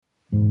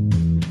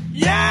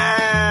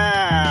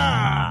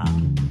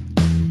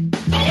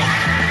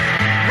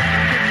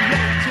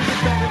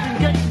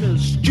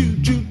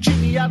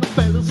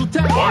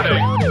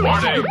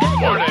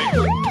Morning.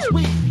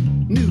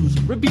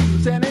 News,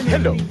 reviews, and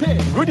hello.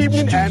 Good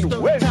evening and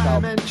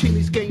welcome. And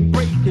Chili's game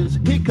breakers.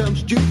 Here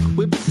comes Duke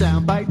with the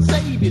soundbite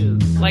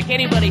saviors. Like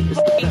anybody who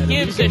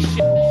gives a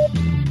shit.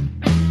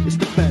 It's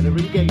the veteran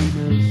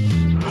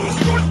gamers.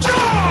 Good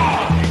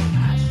job!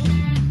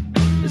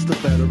 It's the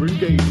veteran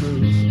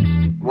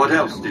gamers. What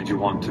else did you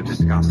want to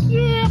discuss?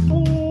 Yeah,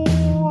 boy.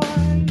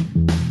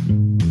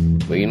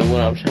 But you know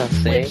what I'm trying to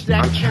say?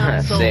 I'm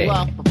trying to say is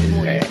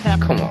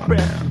that, come on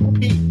now.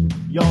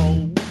 Yo.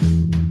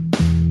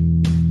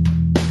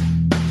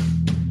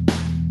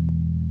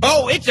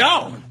 Oh, it's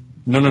on.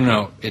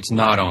 No, it's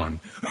not on.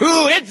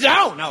 Ooh, it's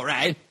on, all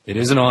right. It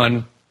isn't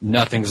on,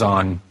 nothing's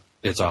on,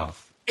 it's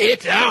off.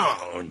 It's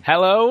on.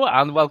 Hello,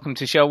 and welcome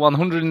to show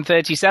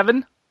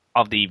 137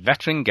 of the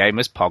Veteran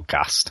Gamers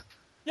Podcast.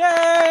 Yay,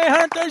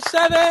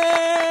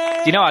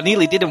 137! You know, I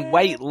nearly didn't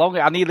wait long.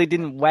 I nearly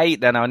didn't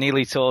wait then. I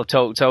nearly sort of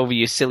talked over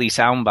your silly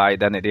soundbite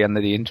then at the end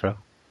of the intro.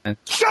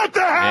 Shut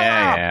the hell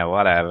up! Yeah,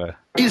 whatever.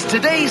 Is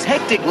today's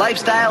hectic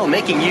lifestyle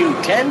making you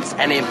tense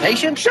and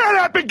impatient? Shut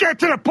up and get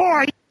to the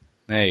point!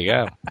 There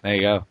you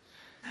go.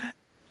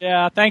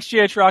 Yeah, thanks,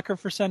 GH Rocker,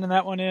 for sending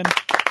that one in.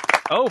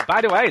 Oh, by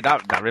the way,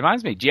 that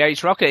reminds me.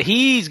 GH Rocker,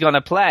 he's going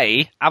to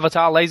play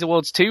Avatar Laser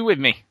Wars 2 with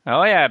me.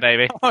 Oh, yeah,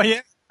 baby. Oh, yeah?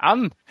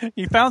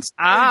 You found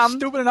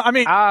stupid enough. I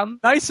mean,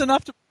 nice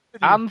enough to...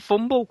 And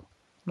Fumble.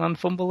 And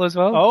Fumble as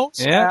well. Oh,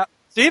 snap. Yeah.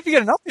 See, if you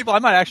get enough people, I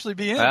might actually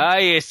be in. Oh,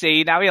 you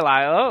see, now you're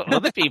like, oh,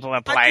 other people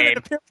are playing.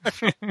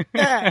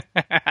 Yeah.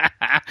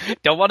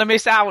 Don't want to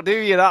miss out, do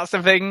you? That's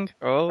the thing.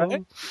 Oh,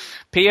 right?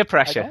 Peer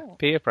pressure.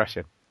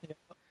 Yeah.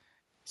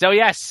 So,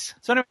 yes.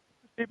 So, anyway,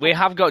 we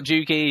have got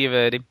Duke here, you've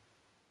heard him.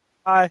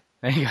 Hi.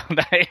 There you go.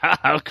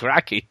 Oh,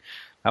 cracky.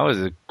 That was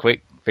a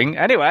quick thing.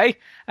 Anyway,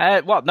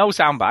 what? No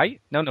soundbite?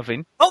 No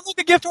nothing? Don't look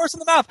a gift horse in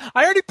the mouth.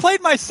 I already played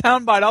my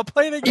soundbite. I'll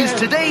play it again. Is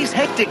today's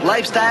hectic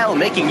lifestyle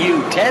making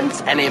you tense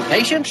and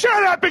impatient?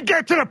 Shut up and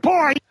get to the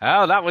point!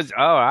 Oh, that was...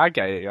 Oh, I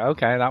get it.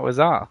 Okay, that was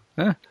that.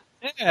 Huh.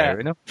 Yeah. Fair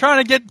enough.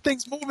 Trying to get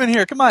things moving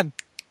here. Come on.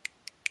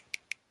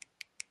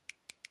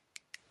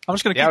 I'm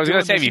just going to keep I was going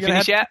to say, have you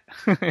finished yet?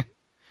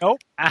 Nope.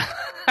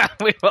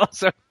 We've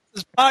also...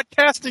 This is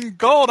podcasting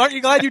gold. Aren't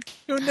you glad you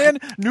tuned in?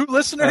 New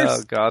listeners.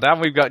 Oh, God. And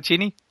we've got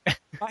Chinny.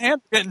 I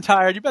am getting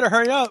tired. You better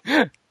hurry up.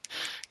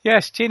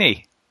 Yes,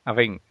 Chinny. I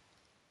think.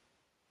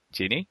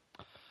 Chinny?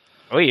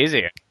 Oh, he is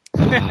here.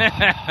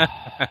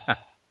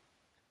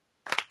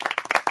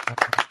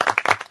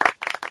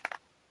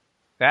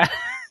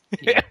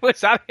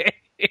 Was that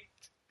it?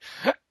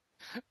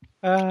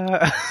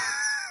 Oh,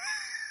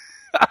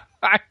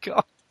 my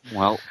God.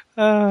 Well,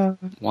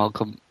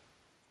 welcome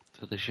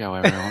to the show,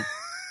 everyone.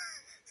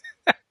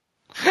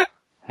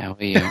 How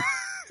are you?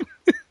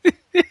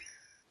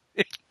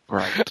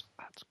 Great.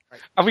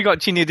 Have we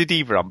got Chinny the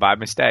Diva on by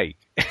mistake?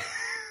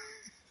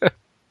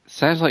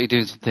 Sounds like you're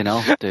doing something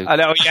else, dude. I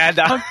know,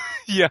 yeah.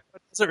 Yeah.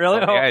 Is it really?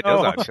 Oh, yeah, it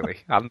does, actually.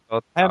 I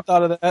hadn't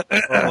thought of that.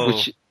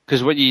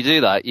 Because when you do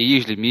that, you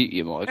usually mute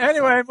your mic.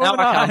 Anyway, moving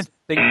I on. can't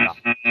think that.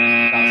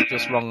 That's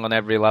just wrong on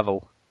every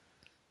level.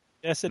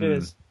 Yes, it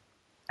is.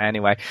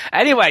 Anyway,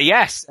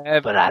 yes.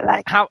 But I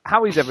like.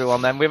 How is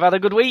everyone then? We've had a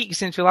good week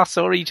since we last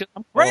saw each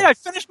other. Great, I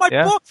finished my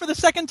book for the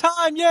second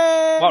time.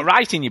 Yay! What,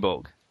 writing your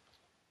book?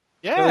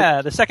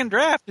 Yeah, the second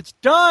draft. It's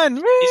done.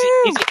 Is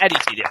it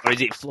edited or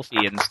is it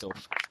fluffy and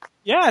stuff?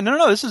 Yeah,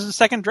 no. This is the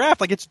second draft.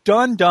 Like, it's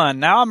done.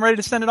 Now I'm ready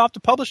to send it off to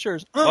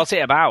publishers. What's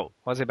it about?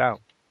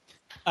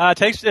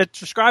 It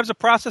describes a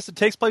process that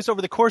takes place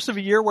over the course of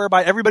a year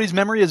whereby everybody's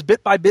memory is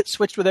bit by bit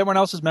switched with everyone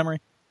else's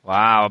memory.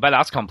 Wow, I bet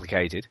that's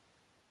complicated.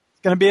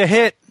 It's going to be a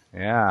hit.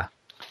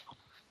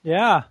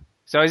 Yeah.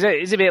 So is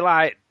it a bit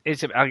like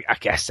I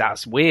guess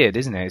that's weird,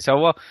 isn't it?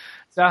 So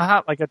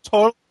how, like I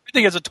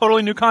think it's a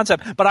totally new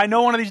concept. But I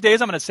know one of these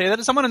days I'm going to say that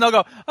to someone and they'll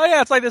go, "Oh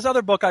yeah, it's like this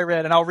other book I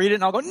read," and I'll read it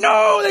and I'll go,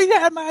 "No, they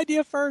had my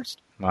idea first."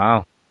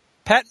 Wow.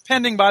 Patent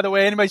pending, by the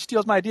way. Anybody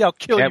steals my idea, I'll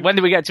kill you. When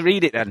do we get to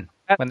read it then?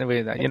 When do we?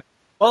 You know?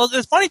 Well,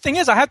 the funny thing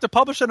is, I have to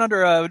publish it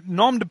under a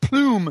nom de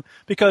plume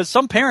because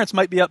some parents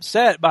might be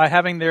upset by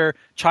having their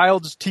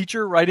child's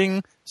teacher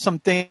writing some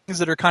things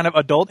that are kind of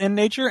adult in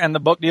nature, and the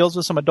book deals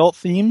with some adult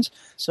themes.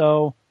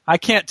 So I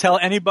can't tell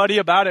anybody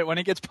about it when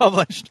it gets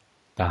published.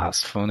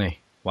 That's funny.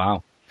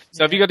 Wow.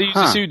 So have you got to use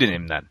a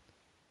pseudonym then?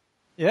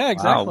 Yeah,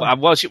 exactly. Wow.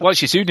 What's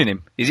your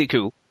pseudonym? Is it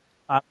cool?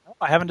 I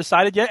haven't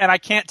decided yet, and I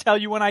can't tell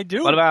you when I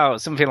do. What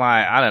about something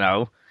like, I don't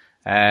know,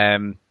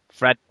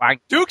 Fred Wang?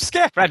 Duke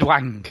Scare. Fred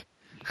Wang.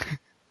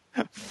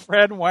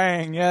 Fred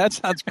Wang. Yeah, that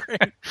sounds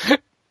great.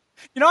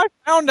 You know, I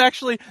found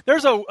actually,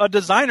 there's a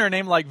designer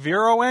named like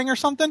Vera Wang or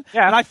something.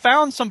 Yeah. And I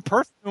found some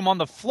perfume on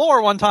the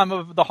floor one time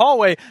of the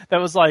hallway that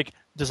was like,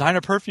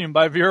 designer perfume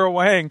by Vera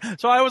Wang.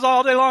 So I was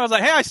all day long, I was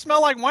like, hey, I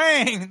smell like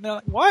Wang. And they're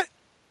like, what?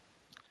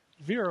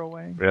 Vera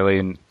Wang.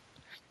 Brilliant.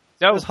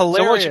 So, it was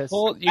hilarious.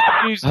 So you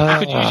could use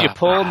your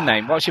porn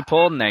name. What's your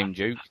porn name,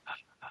 Duke?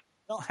 I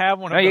don't have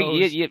one of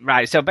those.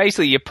 Right, so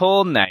basically your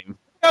porn name.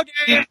 Okay.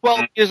 You're 12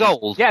 years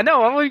old. Yeah, no,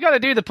 well, we've got to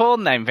do the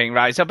porn name thing,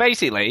 right? So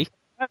basically...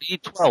 You're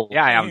 12.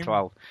 Yeah, I am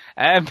 12.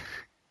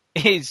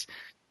 Is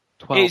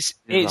 12 It's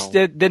years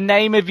old. the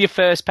name of your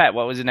first pet.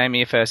 What was the name of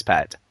your first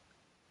pet?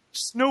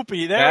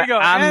 Snoopy. There we go.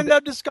 And- End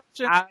of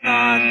discussion.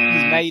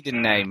 His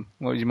maiden name.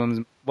 What was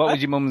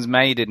your mum's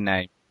maiden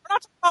name? We're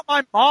not talking about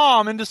my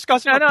mom and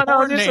discussing No, her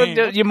porn just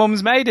name. your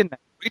mum's maiden name.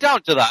 We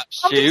don't do that,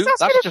 I'm Stu. just asking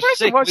That's a just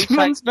question. sick. What's We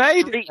your mum's take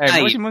maiden street name? What's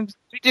name. your mum's...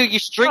 We do your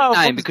street Oh,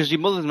 name mum's- because your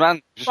mother's man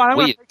is just Fine, I'm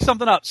going weird. to make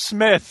something up.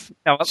 Smith.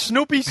 No, what-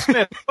 Snoopy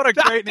Smith. What a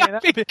great name.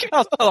 That'd be-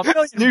 that'll sell a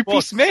million Snoopy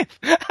books. Smith.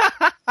 Can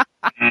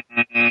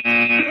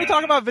we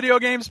talk about video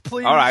games,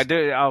 please? All right,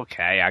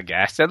 okay, I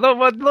guess. And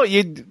look,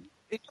 you.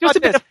 It's just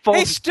a bit of fun.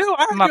 Hey, Stu,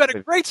 I heard you had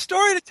a great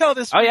story to tell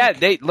this Oh week. yeah,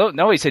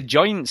 it's a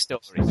joint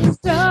story.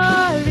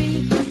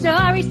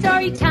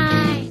 Story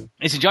time.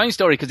 It's a joint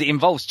story because it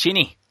involves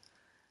Chinny.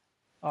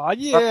 Oh,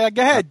 yeah,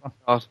 go ahead.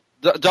 Oh,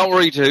 don't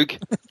worry, Duke.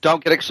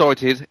 Don't get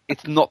excited.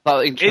 It's not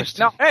that interesting. It's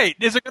not. Hey,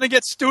 is it going to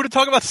get Stu to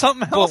talk about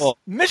something else?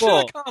 Mission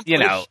accomplished. You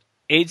know,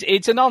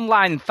 it's an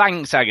online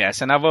thanks, I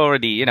guess, and I've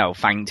already,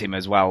 thanked him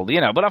as well,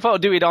 but I thought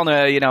I'd do it on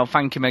a,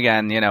 thank him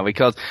again,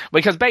 because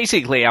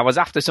basically I was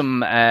after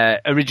some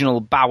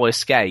original Bauer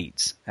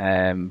skates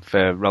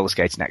for roller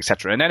skating,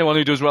 etc. And anyone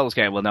who does roller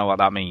skating will know what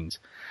that means.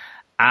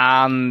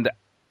 And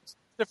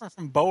different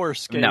from Boer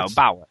skates. no,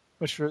 Bauer.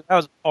 That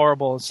was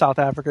horrible in South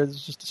Africa.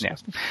 It's just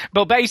disgusting. Yeah.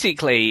 But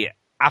basically,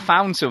 I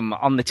found some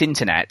on the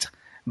internet,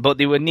 but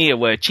they were near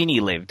where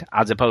Chinny lived,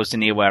 as opposed to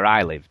near where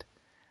I lived.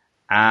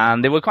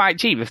 And they were quite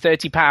cheap, for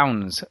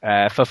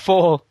 £30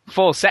 for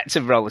four sets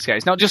of roller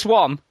skates. Not just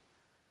one,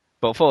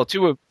 but four.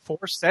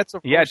 Four sets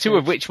of roller Yeah, skates. two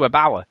of which were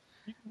Bauer.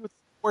 With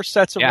 4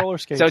 sets of roller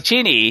skates. So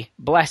Chinny,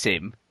 bless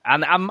him,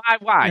 and my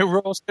wife. You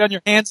roll skate on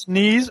your hands and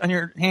knees, on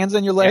your hands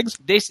and your legs.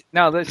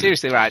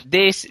 Seriously, right.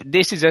 This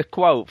is a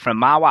quote from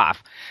my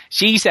wife.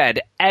 She said,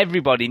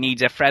 "Everybody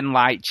needs a friend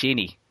like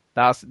Chinny."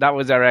 That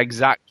was her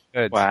exact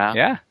words. Wow.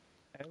 Yeah.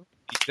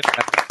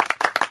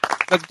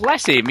 Because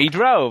bless him, he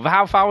drove.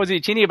 How far was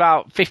it, Chinny?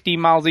 About 15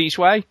 miles each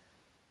way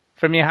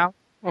from your house?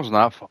 Wasn't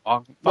that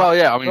far. Well,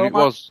 yeah, I mean, it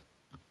was.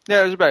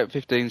 Yeah, it was about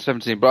 15,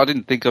 17, but I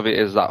didn't think of it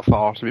as that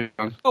far, to be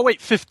honest. Oh, wait,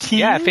 15?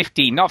 Yeah,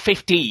 15. Not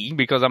 15,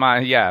 because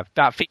about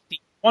 15.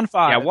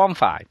 1-5. Yeah,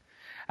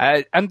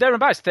 1-5. And they're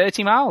about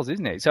 30 miles,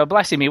 isn't it? So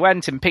bless him, he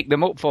went and picked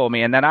them up for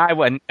me, and then I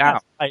went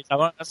out.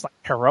 That's like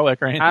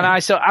heroic or anything. And I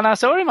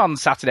saw him on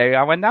Saturday.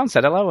 I went down,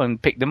 said hello, and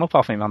picked them up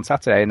off him on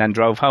Saturday, and then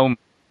drove home.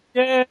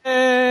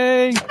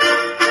 Yay!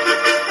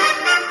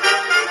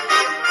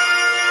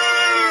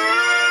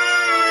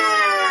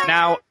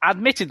 Now,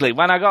 admittedly,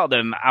 when I got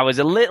them, I was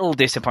a little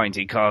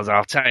disappointed because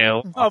I'll tell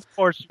you, Of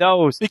course.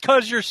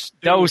 Because you're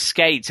stupid. those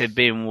skates had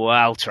been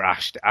well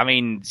trashed. I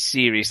mean,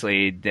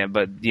 seriously,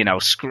 but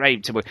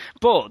scraped.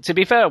 But to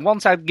be fair,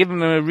 once I'd given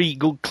them a really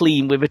good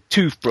clean with a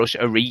toothbrush,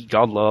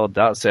 God Lord,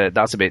 that's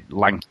a bit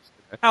lanky.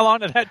 How long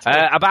did that take?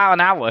 About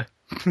an hour.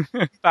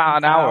 About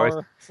an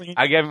hour. Clean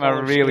I gave them a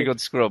roller really skate.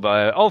 good scrub.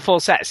 All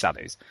 4 sets, that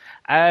is.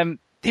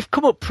 They've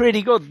come up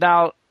pretty good.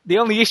 Now, the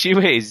only issue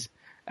is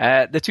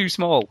they're too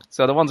small.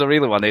 So the ones I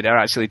really wanted are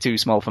actually too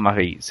small for my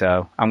feet.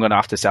 So I'm going to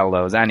have to sell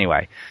those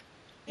anyway.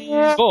 But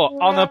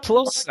on a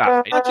plus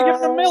side... How'd you give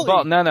them a milli?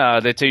 But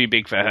no, they're too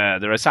big for her.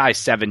 They're a size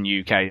 7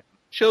 UK.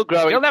 She'll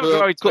grow She'll never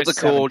grow into cut a the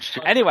 7. cord,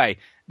 Stu. Anyway,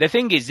 the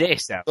thing is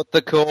this, though. Cut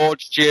the cord,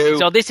 Stu.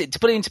 So this, to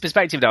put it into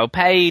perspective, though,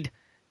 paid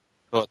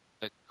Cut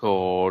the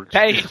cord.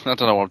 Paid. I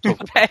don't know what I'm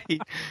talking about.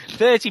 paid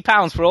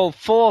 £30 for all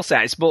 4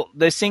 sets, but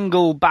the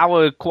single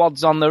Bauer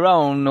quads on their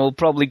own will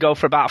probably go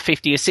for about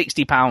 £50 or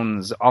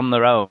 £60 on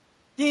their own.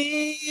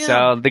 Yeah.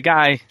 So the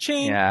guy,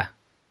 Ching. yeah.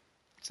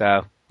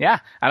 So yeah,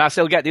 and I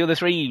still get the other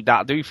 3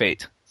 that do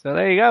fit. So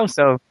there you go.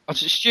 So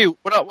Stu,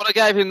 when I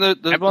gave him the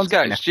Everyone's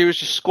doing skates, it. Stu was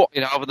just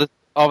squatting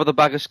over the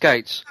bag of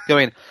skates,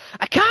 going,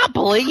 I can't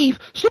believe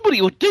somebody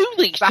would do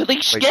these to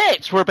these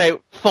skates for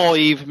about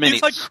 5 minutes.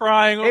 He's like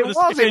crying over the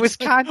skates. It was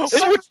kind of.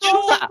 Who would do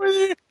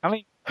that? I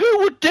mean, Who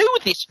would do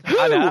this? Who?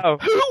 I know.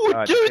 Who would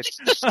Oh, do it's-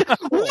 this?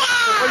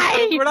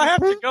 Why? Where'd I have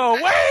to go?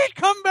 Wait,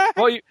 come back.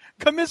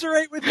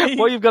 Commiserate with me.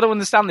 what you've got to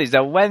understand is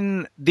that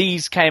when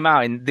these came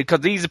out, because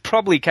these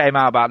probably came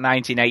out about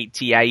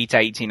 1988,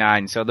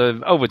 89, so they're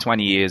over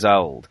 20 years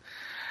old.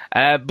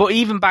 But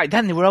even back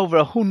then, they were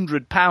over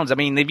 £100. I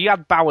mean, if you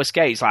had Bauer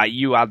skates, like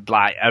you had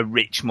like a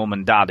rich mum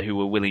and dad who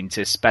were willing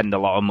to spend a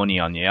lot of money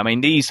on you. I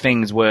mean, these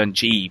things weren't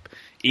cheap,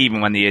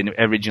 even when they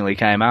originally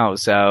came out.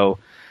 So,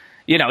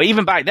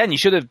 even back then, you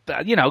should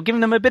have,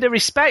 given them a bit of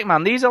respect,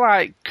 man. These are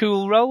like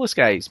cool roller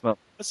skates. But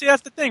see,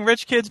 that's the thing.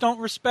 Rich kids don't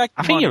respect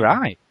I think money, you're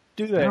right.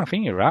 do they? I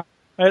think you're right.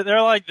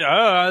 They're like,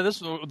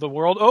 the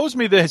world owes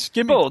me this.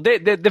 Give me. Well,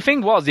 the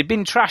thing was, they'd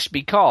been trashed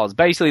because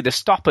basically the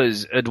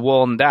stoppers had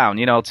worn down,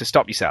 to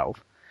stop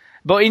yourself.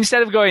 But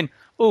instead of going,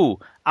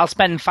 I'll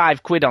spend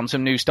 £5 on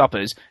some new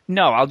stoppers,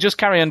 no, I'll just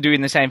carry on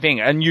doing the same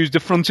thing and use the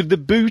front of the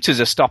boot as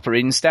a stopper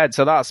instead.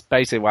 So that's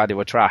basically why they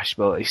were trashed.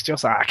 But it's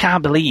just like, I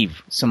can't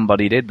believe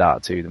somebody did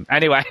that to them.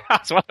 Anyway,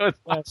 that's what I was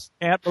like.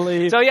 Can't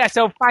believe. So yeah,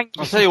 so thank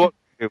you. I'll tell you what.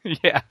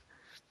 Yeah.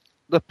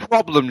 The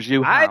problems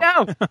you I have.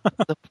 know.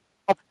 The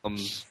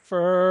problems.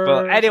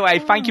 But anyway,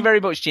 thank you very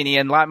much, Chinny.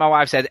 And like my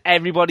wife said,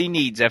 everybody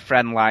needs a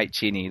friend like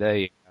Chinny. There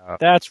you go.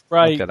 That's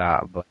right. Look at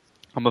that. But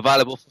I'm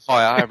available for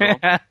hire,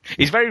 everyone.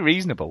 He's very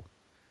reasonable.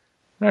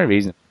 Very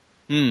reasonable.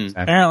 So,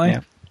 Apparently.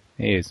 yeah,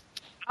 he is.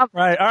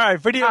 Right, all right,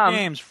 video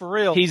games, for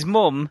real. His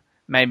mum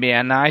made me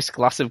a nice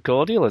glass of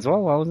cordial as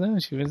well. Wasn't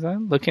it? She was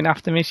looking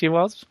after me, she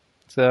was.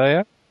 So,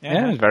 yeah,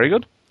 it was very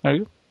good. Very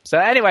good. So,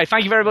 anyway,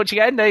 thank you very much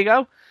again. There you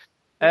go.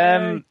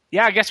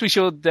 Yeah, I guess we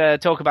should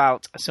talk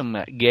about some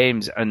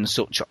games and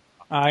such.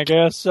 I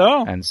guess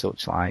so. And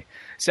such like.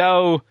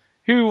 So,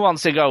 who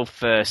wants to go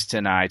first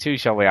tonight? Who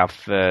shall we have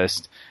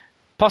first?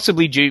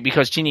 Possibly Duke,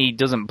 because Chinny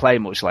doesn't play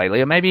much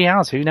lately, or maybe he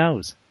has. Who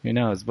knows? Who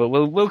knows? But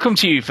we'll come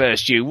to you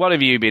first, Duke. What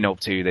have you been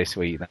up to this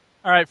week, then?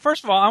 All right,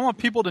 first of all, I want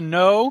people to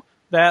know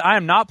that I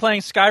am not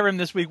playing Skyrim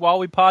this week while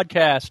we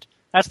podcast.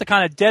 That's the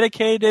kind of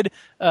dedicated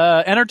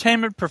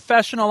entertainment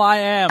professional I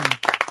am.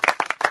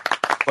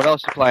 What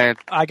else are you playing?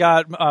 I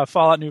got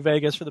Fallout New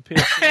Vegas for the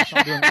PS4. So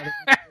I'm doing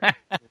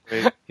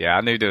that. Yeah,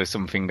 I knew there was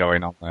something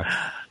going on there.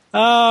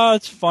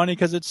 It's funny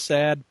because it's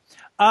sad.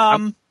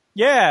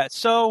 Yeah,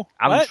 so...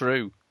 And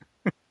true.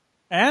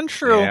 And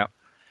true. Yeah.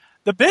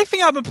 The big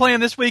thing I've been playing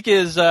this week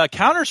is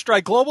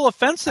Counter-Strike Global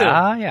Offensive.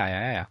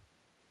 Yeah.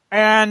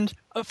 And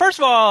first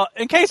of all,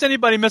 in case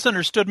anybody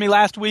misunderstood me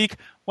last week,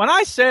 when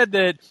I said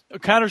that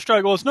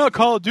Counter-Strike, well, it's not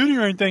Call of Duty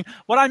or anything,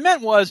 what I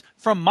meant was,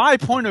 from my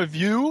point of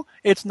view,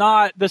 it's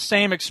not the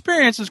same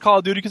experience as Call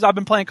of Duty because I've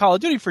been playing Call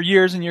of Duty for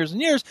years and years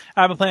and years,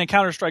 and I've been playing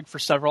Counter-Strike for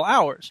several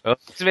hours.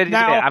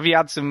 Now, have you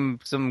had some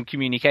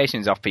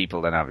communications off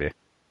people then, have you?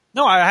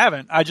 No, I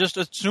haven't. I just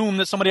assumed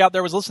that somebody out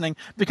there was listening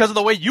because of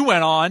the way you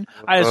went on.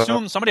 I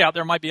assumed somebody out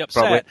there might be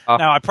upset.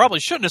 Now, I probably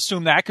shouldn't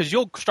assume that because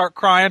you'll start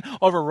crying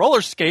over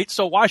roller skates,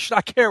 so why should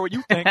I care what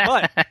you think?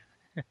 But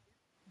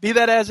be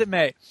that as it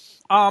may.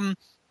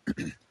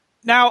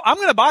 Now, I'm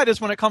going to buy this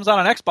when it comes out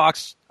on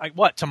Xbox. Like,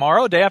 what,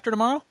 tomorrow? Day after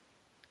tomorrow?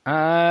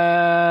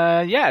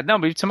 Yeah, no,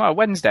 but tomorrow,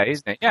 Wednesday,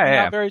 isn't it?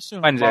 Yeah. Not very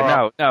soon.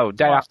 Wednesday, no,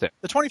 day after.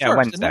 The 21st, yeah,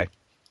 Wednesday. Isn't it?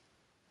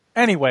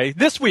 Anyway,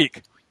 this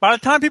week, by the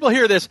time people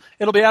hear this,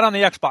 it'll be out on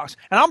the Xbox.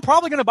 And I'm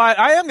probably going to buy it.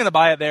 I am going to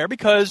buy it there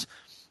because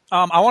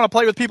I want to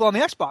play with people on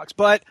the Xbox.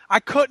 But I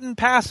couldn't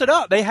pass it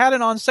up. They had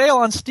it on sale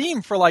on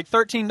Steam for like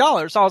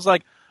 $13. So I was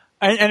like,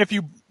 and if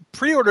you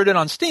pre-ordered it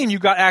on Steam, you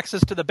got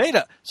access to the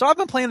beta. So I've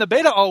been playing the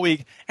beta all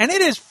week, and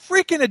it is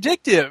freaking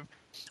addictive.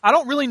 I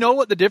don't really know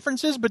what the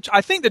difference is, but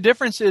I think the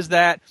difference is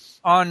that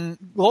on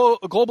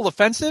Global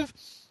Offensive,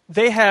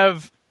 they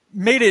have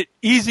made it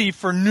easy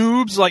for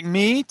noobs like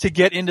me to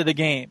get into the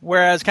game.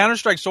 Whereas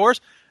Counter-Strike Source,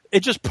 it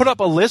just put up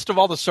a list of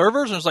all the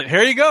servers, and it's like,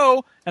 here you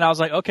go. And I was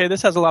like, okay,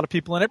 this has a lot of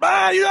people in it.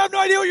 You have no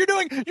idea what you're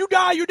doing. You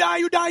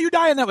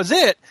die, and that was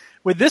it.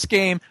 With this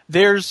game,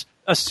 there's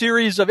a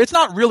series of, it's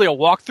not really a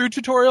walkthrough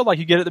tutorial like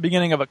you get at the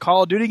beginning of a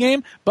Call of Duty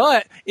game,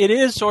 but it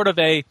is sort of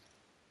a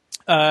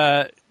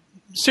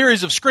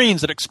series of screens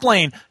that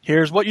explain,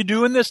 here's what you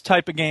do in this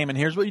type of game, and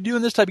here's what you do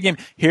in this type of game.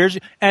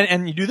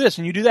 And you do this,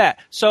 and you do that.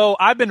 So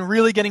I've been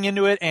really getting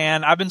into it,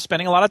 and I've been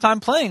spending a lot of time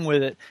playing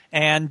with it.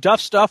 And Duff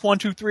Stuff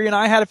 123 and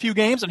I had a few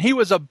games, and he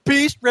was a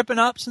beast ripping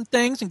up some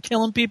things and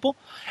killing people.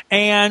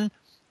 And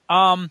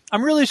I'm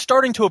really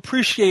starting to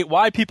appreciate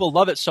why people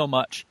love it so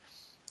much.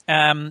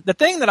 The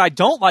thing that I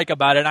don't like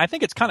about it, and I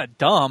think it's kind of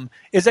dumb,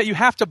 is that you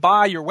have to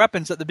buy your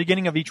weapons at the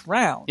beginning of each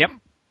round. Yep.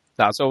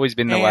 That's always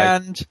been the way.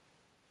 And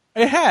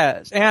it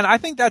has. And I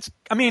think that's,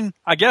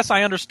 I guess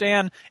I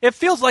understand. It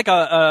feels like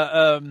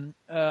an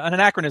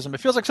anachronism. It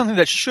feels like something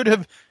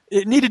that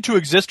it needed to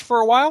exist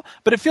for a while,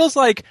 but it feels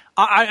like,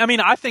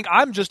 I think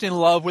I'm just in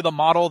love with a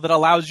model that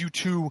allows you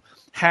to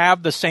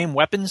have the same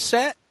weapon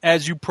set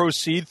as you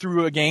proceed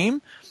through a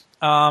game.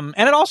 And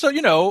it also,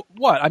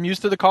 I'm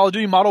used to the Call of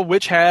Duty model,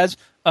 which has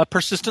a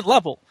persistent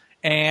level.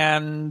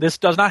 And this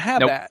does not have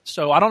that.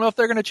 So I don't know if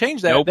they're going to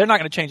change that. They're not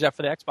going to change that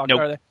for the Xbox,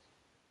 are they?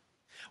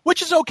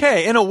 Which is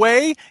okay. In a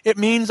way, it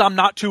means I'm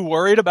not too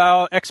worried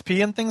about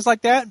XP and things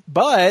like that.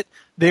 But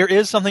there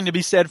is something to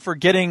be said for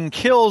getting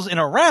kills in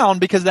a round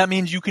because that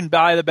means you can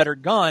buy the better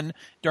gun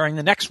during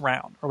the next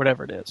round or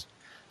whatever it is.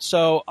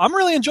 So I'm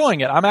really enjoying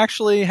it. I'm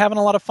actually having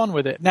a lot of fun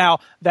with it. Now,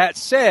 that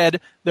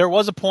said, there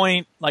was a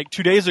point like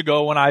 2 days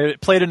ago when I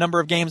played a number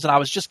of games and I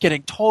was just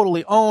getting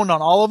totally owned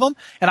on all of them.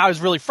 And I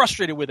was really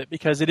frustrated with it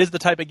because it is the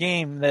type of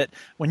game that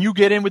when you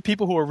get in with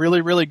people who are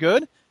really, really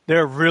good,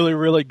 they're really,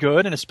 really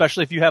good. And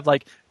especially if you have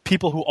like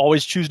people who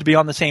always choose to be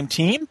on the same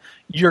team,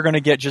 you're going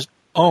to get just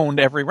owned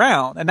every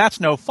round. And that's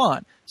no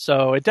fun.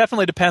 So it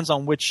definitely depends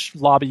on which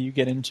lobby you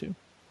get into.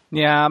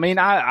 Yeah,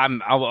 I'm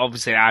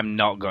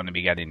not going to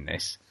be getting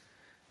this.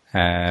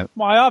 Why?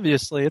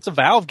 Obviously, it's a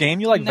Valve game.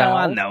 You like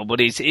Valve? I know, but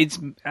it's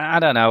I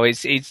don't know.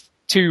 It's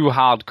too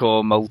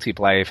hardcore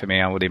multiplayer for me.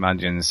 I would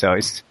imagine. So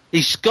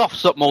he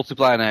scoffs up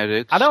multiplayer now,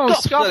 dude. I don't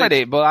scoff at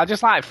it, but I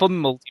just like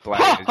fun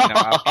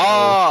multiplayer.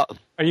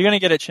 Are you going to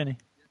get it, Chinny?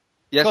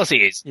 Yes, of course he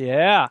is.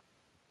 Yeah.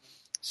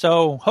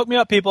 So hook me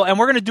up, people, and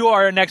we're going to do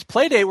our next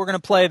play date. We're going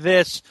to play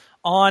this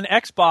on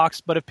Xbox,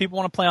 but if people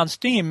want to play on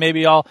Steam,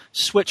 maybe I'll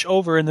switch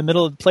over in the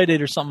middle of the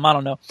playdate or something. I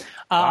don't know.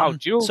 Wow,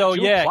 dual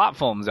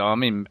platforms though. I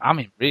mean,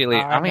 really.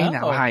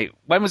 Like,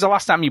 when was the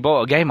last time you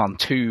bought a game on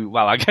two?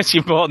 Well, I guess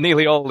you bought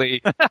nearly all the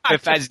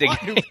Bethesda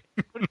games.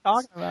 What are you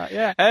talking about?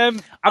 Yeah.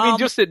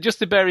 Just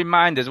to bear in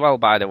mind as well,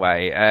 by the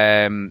way,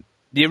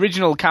 the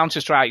original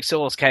Counter-Strike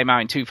Source came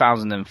out in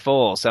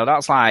 2004, so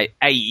that's like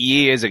 8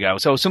 years ago.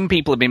 So some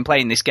people have been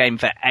playing this game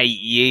for 8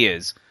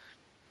 years.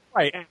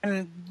 Right,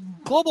 and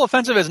Global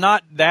Offensive is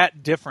not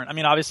that different. I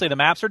mean, obviously the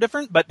maps are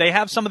different, but they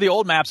have some of the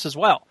old maps as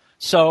well.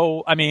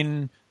 So, I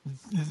mean,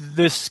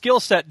 the skill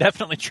set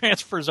definitely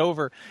transfers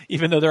over,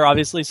 even though there are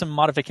obviously some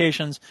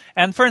modifications.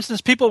 And for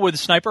instance, people with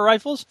sniper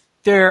rifles,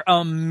 they're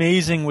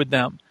amazing with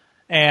them.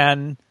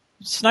 And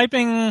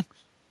sniping,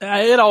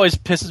 it always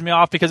pisses me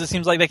off because it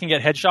seems like they can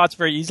get headshots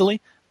very easily.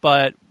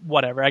 But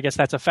whatever, I guess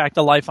that's a fact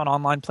of life on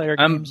online player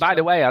games. By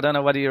the way, I don't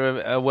know whether you're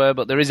aware,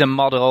 but there is a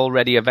mod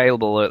already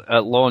available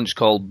at launch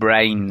called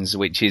Brains,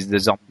 which is the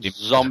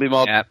zombie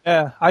mod.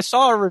 Yeah, I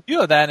saw a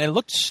review of that, and it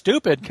looked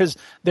stupid because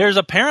there's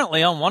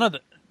apparently on one of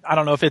the, I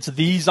don't know if it's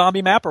the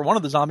zombie map or one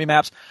of the zombie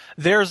maps,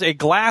 there's a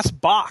glass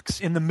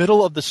box in the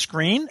middle of the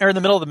screen, or in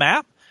the middle of the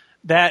map,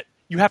 that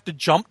you have to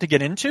jump to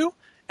get into.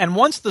 And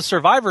once the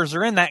survivors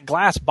are in that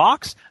glass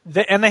box,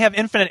 and they have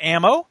infinite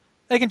ammo,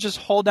 they can just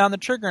hold down the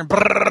trigger and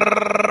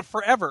brrrr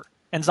forever,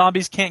 and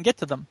zombies can't get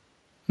to them.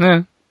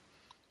 Yeah.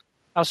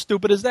 How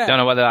stupid is that? Don't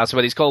know whether that's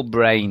what it's called.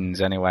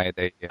 Brains, anyway.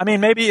 I mean,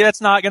 maybe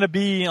that's not going to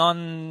be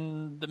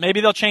on.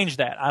 Maybe they'll change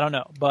that. I don't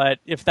know. But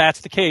if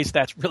that's the case,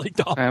 that's really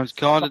dumb. It's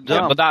kind of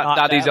dumb. But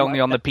that is only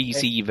on the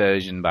PC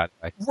version, by the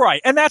way.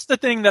 Right, and that's the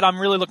thing that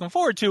I'm really looking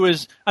forward to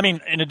is, I mean,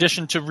 in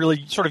addition to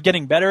really sort of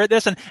getting better at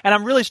this, and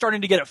I'm really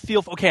starting to get a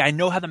feel for, okay, I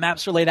know how the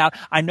maps are laid out.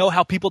 I know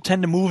how people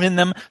tend to move in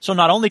them. So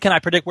not only can I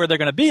predict where they're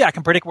going to be, I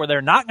can predict where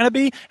they're not going to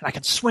be, and I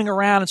can swing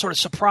around and sort of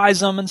surprise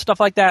them and stuff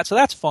like that. So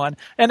that's fun.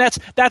 And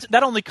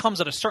that only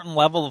comes at a certain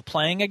level of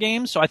playing a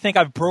game. So I think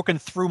I've broken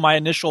through my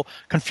initial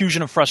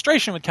confusion and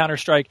frustration with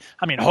Counter-Strike.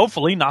 I mean,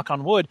 hopefully, knock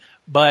on wood.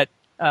 But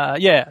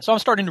yeah, so I'm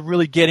starting to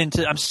really get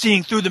into, I'm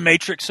seeing through the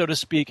matrix, so to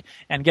speak,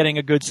 and getting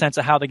a good sense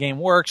of how the game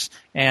works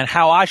and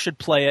how I should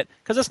play it.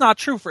 Because it's not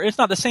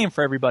the same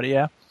for everybody,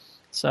 yeah?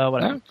 So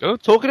whatever. Yeah,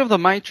 good. Talking of the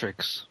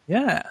Matrix.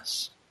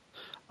 Yes.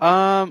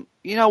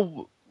 You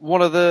know,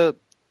 one of the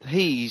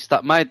he's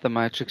that made the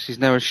Matrix is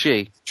now a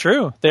she.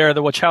 True. They're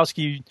the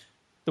Wachowskis,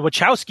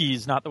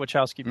 not the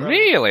Wachowski brothers.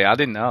 Really? I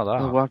didn't know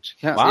that.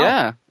 Wow.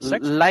 Yeah.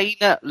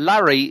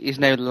 Larry is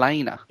now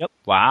Lena. Yep.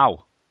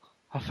 Wow.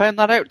 I found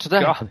that out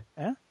today. God.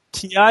 Yeah.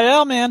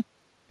 TIL, man.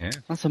 Yeah.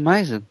 That's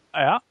amazing.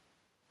 Yeah.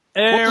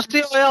 What does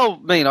TIL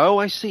mean? I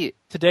always see it.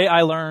 Today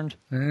I learned.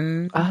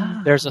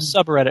 There's a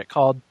subreddit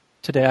called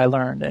Today I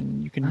Learned,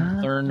 and you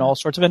can learn all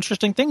sorts of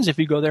interesting things if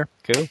you go there.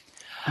 Cool.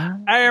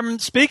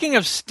 Speaking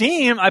of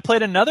Steam, I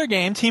played another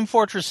game, Team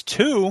Fortress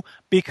 2,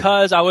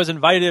 because I was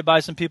invited by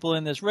some people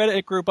in this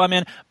Reddit group I'm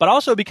in, but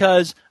also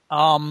because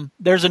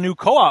there's a new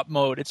co-op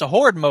mode. It's a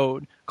horde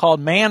mode called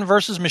Man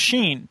vs.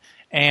 Machine,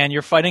 and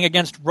you're fighting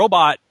against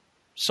robot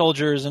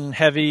soldiers and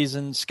heavies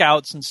and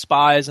scouts and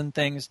spies and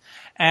things.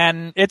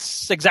 And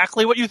it's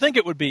exactly what you think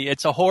it would be.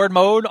 It's a horde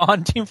mode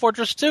on Team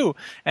Fortress 2.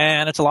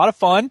 And it's a lot of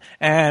fun,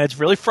 and it's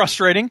really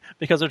frustrating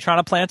because they're trying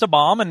to plant a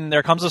bomb, and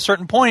there comes a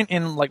certain point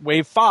in like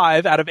wave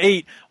 5 out of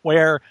 8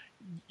 where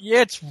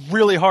it's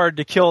really hard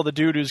to kill the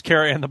dude who's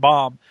carrying the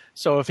bomb.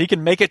 So if he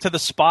can make it to the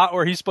spot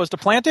where he's supposed to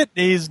plant it,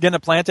 he's going to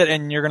plant it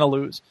and you're going to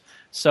lose.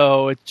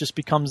 So it just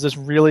becomes this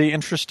really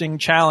interesting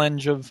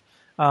challenge of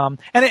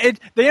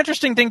the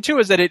interesting thing too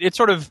is that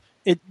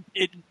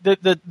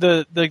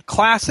the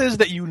classes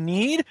that you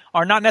need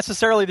are not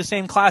necessarily the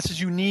same classes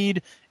you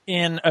need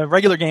in a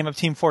regular game of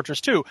Team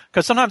Fortress 2.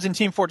 Because sometimes in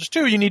Team Fortress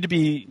 2 you need to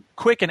be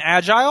quick and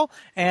agile,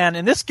 and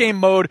in this game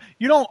mode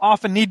you don't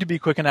often need to be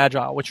quick and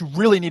agile. What you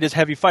really need is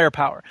heavy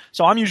firepower.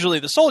 So I'm usually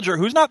the soldier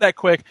who's not that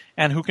quick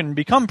and who can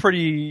become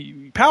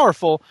pretty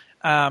powerful.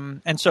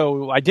 And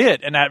so I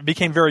did, and that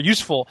became very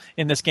useful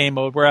in this game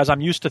mode, whereas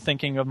I'm used to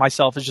thinking of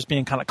myself as just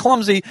being kind of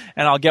clumsy,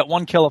 and I'll get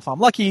one kill if I'm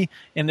lucky.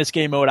 In this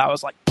game mode, I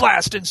was like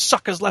blasting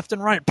suckers left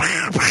and right.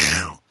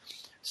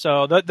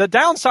 So the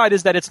downside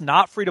is that it's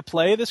not free to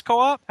play, this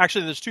co-op.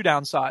 Actually, there's two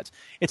downsides.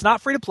 It's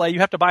not free to play.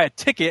 You have to buy a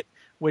ticket,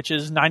 which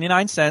is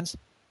 99 cents.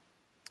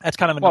 That's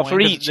kind of annoying. Well,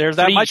 for each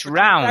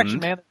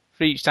round,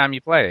 for each time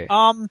you play it.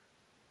 I'm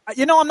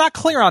not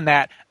clear on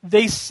that.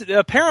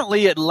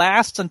 Apparently it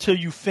lasts until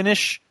you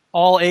finish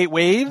all 8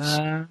 waves,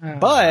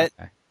 but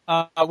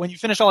when you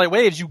finish all 8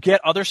 waves, you get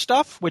other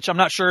stuff, which I'm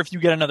not sure if you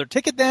get another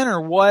ticket then or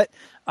what.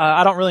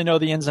 I don't really know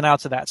the ins and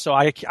outs of that, so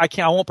I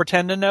won't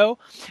pretend to know.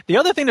 The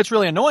other thing that's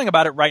really annoying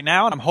about it right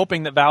now, and I'm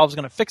hoping that Valve's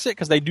going to fix it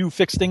because they do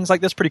fix things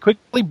like this pretty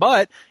quickly,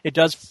 but it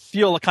does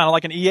feel kind of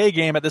like an EA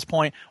game at this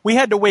point. We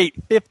had to wait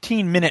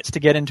 15 minutes to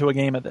get into a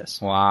game of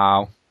this.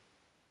 Wow.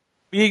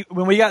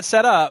 When we got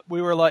set up,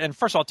 we were like, and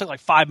first of all, it took like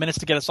 5 minutes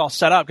to get us all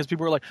set up because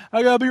people were like,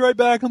 I gotta be right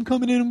back, I'm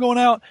coming in, I'm going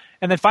out.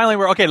 And then finally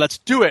we're, okay, let's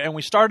do it. And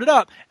we started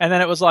up, and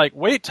then it was like,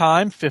 wait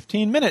time,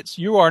 15 minutes.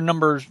 You are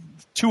number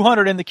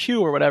 200 in the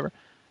queue or whatever.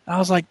 I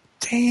was like,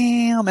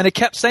 damn. And it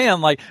kept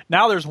saying, like,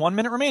 now there's 1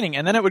 minute remaining.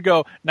 And then it would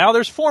go, now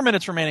there's 4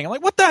 minutes remaining. I'm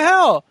like, what the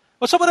hell?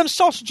 What's up with them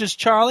sausages,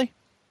 Charlie?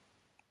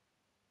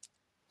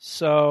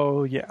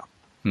 So, yeah.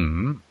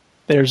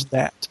 There's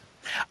that.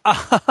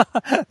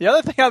 The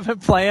other thing I've been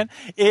playing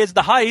is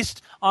the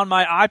Heist on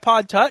my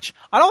iPod Touch.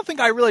 I don't think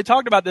I really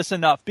talked about this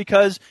enough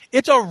because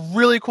it's a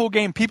really cool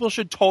game. People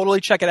should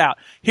totally check it out.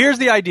 Here's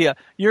the idea.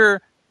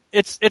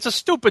 It's a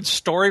stupid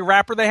story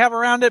wrapper they have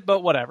around it,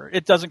 but whatever.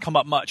 It doesn't come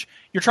up much.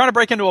 You're trying to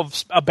break into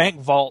a bank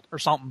vault or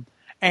something,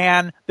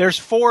 and there's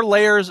 4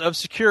 layers of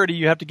security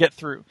you have to get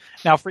through.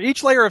 Now, for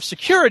each layer of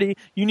security,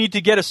 you need to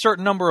get a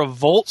certain number of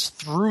volts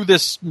through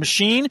this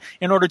machine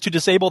in order to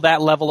disable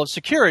that level of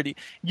security.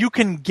 You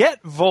can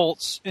get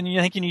volts, and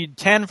you think you need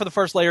 10 for the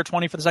first layer,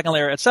 20 for the second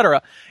layer,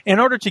 etc. In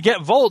order to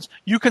get volts,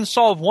 you can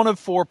solve one of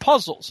 4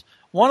 puzzles.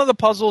 One of the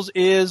puzzles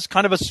is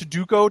kind of a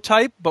Sudoku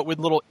type, but with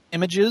little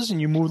images,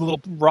 and you move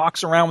little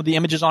rocks around with the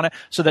images on it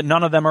so that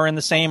none of them are in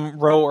the same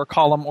row or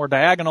column or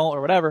diagonal or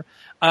whatever.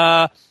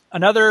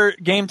 Another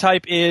game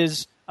type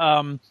is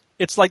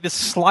it's like the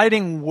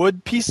sliding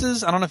wood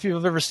pieces. I don't know if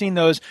you've ever seen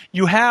those.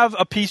 You have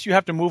a piece you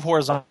have to move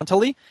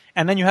horizontally,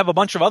 and then you have a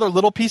bunch of other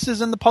little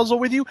pieces in the puzzle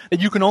with you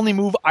that you can only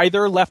move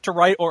either left to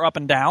right or up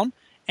and down,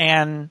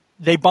 and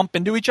they bump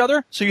into each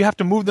other, so you have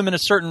to move them in a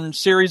certain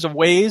series of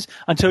ways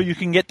until you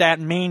can get that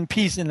main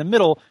piece in the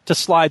middle to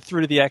slide through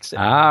to the exit.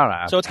 All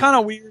right. So it's kind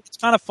of weird. It's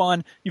kind of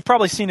fun. You've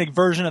probably seen a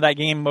version of that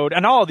game mode,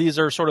 and all of these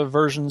are sort of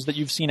versions that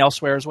you've seen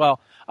elsewhere as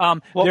well.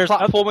 What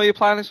platform are you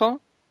playing this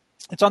on?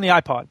 It's on the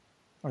iPod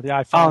or the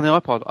iPhone. Oh, on the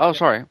iPod. Oh,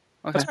 sorry.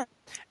 Okay. That's right.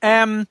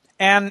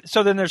 And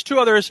so then there's 2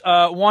 others.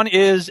 One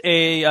is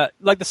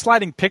like the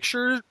sliding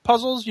picture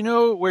puzzles,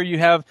 where you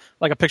have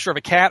like a picture of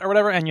a cat or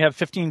whatever, and you have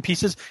 15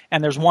 pieces,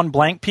 and there's one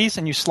blank piece,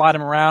 and you slide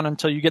them around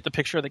until you get the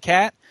picture of the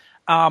cat.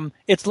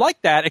 It's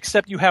like that,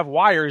 except you have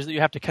wires that you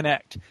have to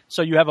connect.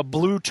 So you have a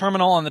blue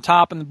terminal on the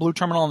top and the blue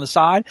terminal on the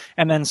side,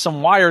 and then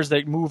some wires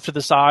that move to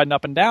the side and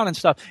up and down and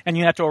stuff, and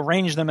you have to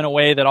arrange them in a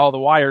way that all the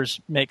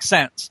wires make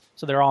sense.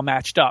 So they're all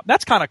matched up.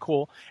 That's kind of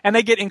cool. And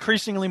they get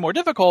increasingly more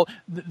difficult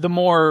the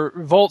more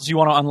volts you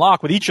want to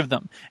unlock with each of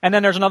them. And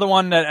then there's another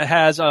one that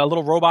has a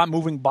little robot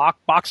moving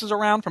boxes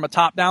around from a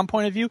top-down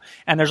point of view,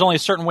 and there's only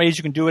certain ways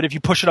you can do it. If you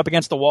push it up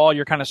against the wall,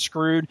 you're kind of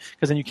screwed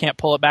because then you can't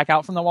pull it back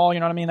out from the wall. You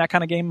know what I mean? That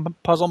kind of game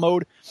puzzle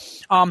mode.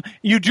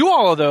 You do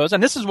all of those,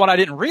 and this is what I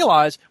didn't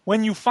realize.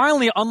 When you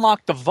finally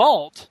unlock the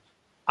vault,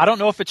 I don't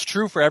know if it's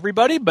true for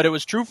everybody, but it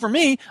was true for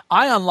me.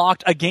 I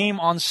unlocked a game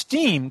on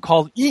Steam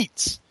called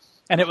Eats,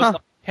 and it was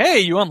hey,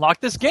 you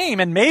unlocked this game.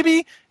 And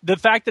maybe the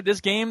fact that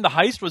this game, The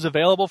Heist, was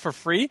available for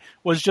free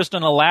was just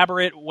an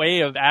elaborate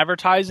way of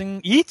advertising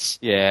Eats.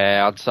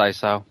 Yeah, I'd say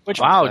so.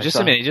 Wow, just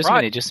a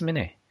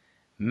minute.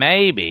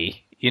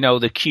 Maybe,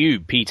 the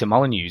Cube, Peter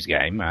Molyneux's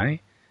game,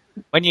 right?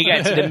 When you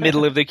get to the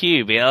middle of the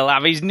cube, he'll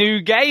have his new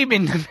game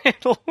in the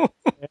middle.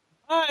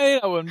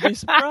 I wouldn't be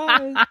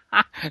surprised.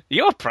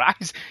 Your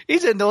prize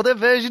is another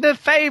version of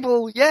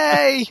Fable.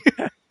 Yay!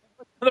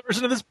 Another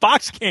version of this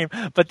box game.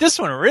 But this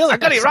one really... I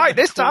got it right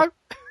this time.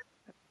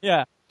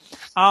 Yeah.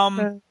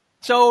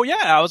 So,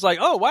 yeah, I was like,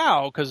 oh,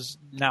 wow, because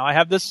now I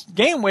have this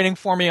game waiting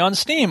for me on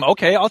Steam.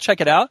 Okay, I'll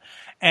check it out.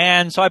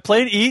 And so I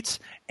played Eats,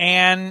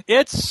 and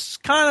it's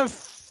kind of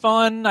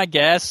fun, I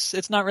guess.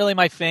 It's not really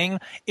my thing.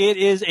 It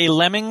is a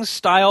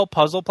Lemmings-style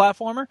puzzle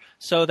platformer.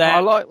 So that I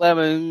like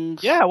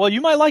Lemmings. Yeah, well,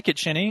 you might like it,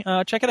 Shinny.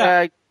 Check it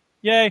out.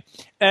 Yay.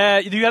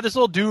 You have this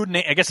little dude,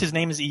 I guess his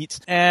name is Eats,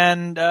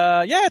 and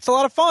yeah, it's a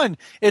lot of fun.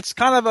 It's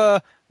kind of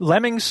a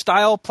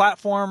Lemmings-style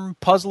platform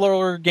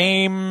puzzler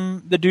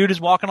game. The dude is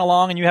walking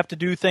along, and you have to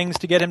do things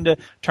to get him to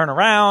turn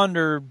around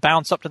or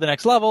bounce up to the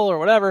next level or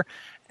whatever.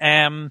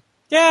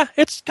 Yeah,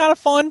 it's kind of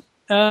fun.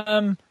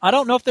 I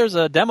don't know if there's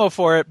a demo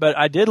for it, but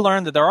I did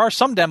learn that there are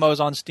some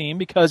demos on Steam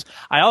because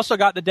I also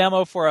got the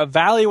demo for A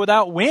Valley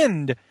Without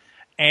Wind.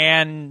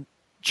 And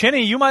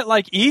Chinny, you might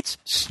like Eats.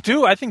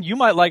 Stu, I think you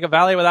might like A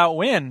Valley Without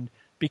Wind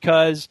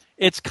because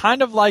it's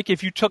kind of like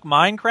if you took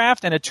Minecraft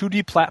and a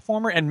 2D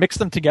platformer and mixed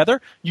them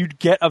together, you'd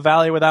get A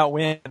Valley Without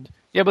Wind.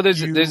 Yeah, but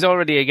there's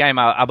already a game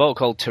I bought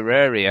called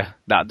Terraria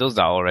that does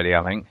that already,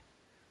 I think.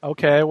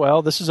 Okay,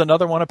 well, this is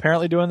another one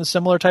apparently doing the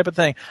similar type of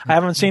thing. I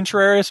haven't seen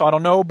Terraria, so I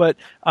don't know, but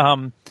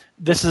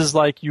this is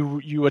like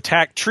you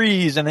attack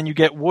trees, and then you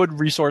get wood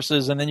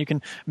resources, and then you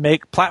can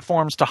make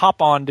platforms to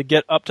hop on to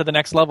get up to the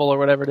next level or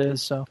whatever it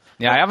is. So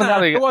yeah, I haven't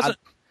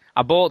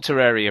I bought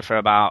Terraria for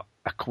about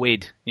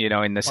 £1,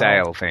 in the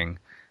sale thing.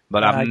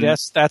 But I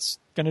guess that's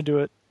going to do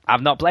it.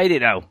 I've not played it,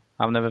 though.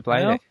 I've never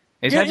played it.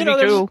 It's meant to be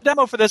there's cool. a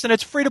demo for this, and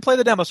it's free to play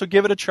the demo, so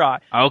give it a try.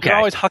 Okay. You're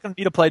always hucking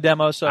me to play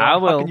demos, so I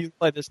will. how can you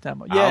play this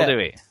demo? Yeah.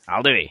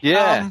 I'll do it.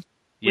 Yeah.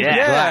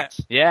 Yeah.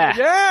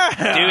 Yeah.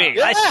 Do it.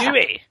 Yeah. Let's do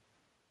it.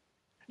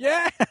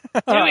 Yeah.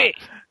 Do it.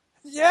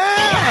 Yeah.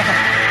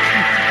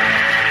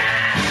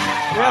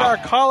 We had our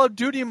Call of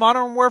Duty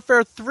Modern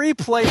Warfare 3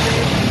 play date.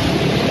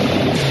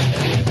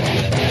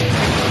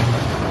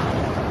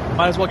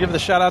 Might as well give the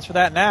shout-outs for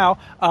that now.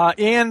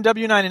 Ian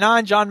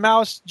W99, John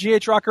Mouse,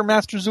 GH Rocker,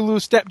 Master Zulu,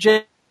 Step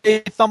J,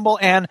 Thumble,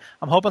 and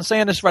I'm hoping I'm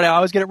saying this right. I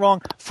always get it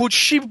wrong.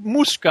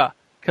 Fuchimuska.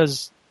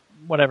 because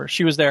whatever,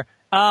 she was there.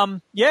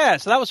 Yeah,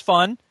 so that was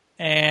fun,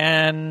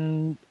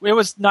 and it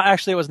was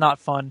not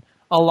fun.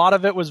 A lot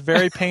of it was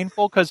very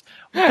painful because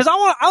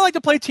I like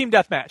to play team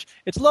deathmatch.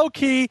 It's low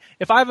key.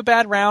 If I have a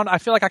bad round, I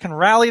feel like I can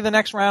rally the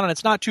next round, and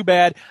it's not too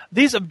bad.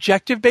 These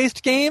objective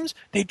based games,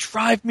 they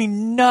drive me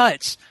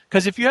nuts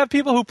because if you have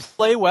people who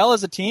play well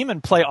as a team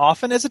and play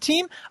often as a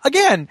team,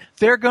 again,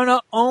 they're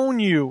gonna own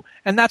you,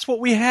 and that's what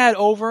we had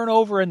over and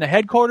over in the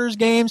headquarters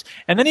games,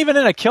 and then even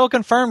in a kill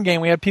confirm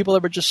game, we had people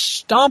that were just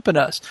stomping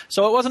us.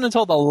 So it wasn't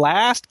until the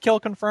last kill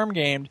confirm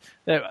game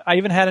that I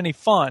even had any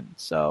fun.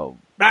 So.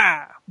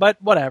 But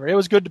whatever. It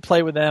was good to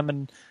play with them,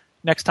 and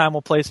next time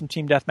we'll play some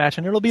team deathmatch,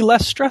 and it'll be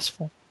less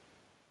stressful.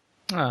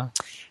 Oh.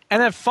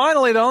 And then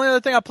finally, the only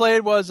other thing I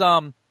played was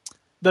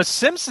The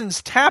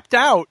Simpsons Tapped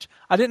Out.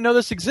 I didn't know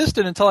this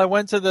existed until I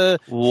went to the...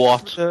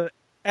 What?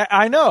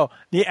 I know.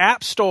 The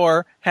App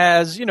Store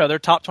has, their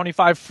top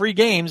 25 free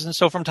games, and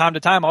so from time to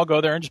time I'll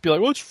go there and just be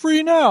like, well, it's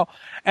free now.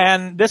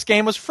 And this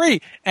game was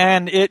free.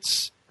 And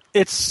it's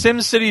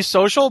SimCity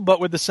Social,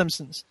 but with The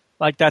Simpsons.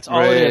 Like, that's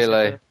all it is.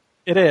 Really?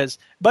 It is.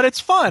 But it's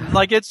fun.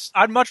 Like,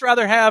 I'd much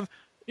rather have,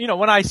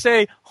 when I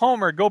say,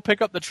 Homer, go pick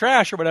up the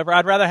trash or whatever,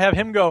 I'd rather have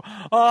him go,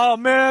 oh,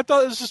 man, I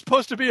thought this was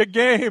supposed to be a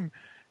game,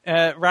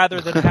 rather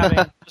than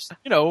having just,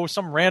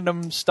 some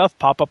random stuff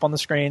pop up on the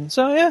screen.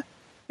 So, yeah,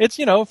 it's,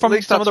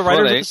 from some of the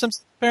writers of The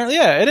Simpsons. Apparently,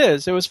 yeah, it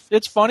is.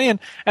 It's funny.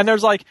 And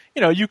there's like,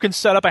 you can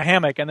set up a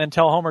hammock and then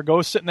tell Homer,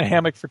 go sit in the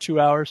hammock for 2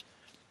 hours.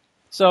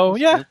 So,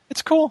 yeah,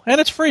 it's cool, and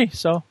it's free,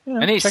 so,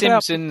 And it's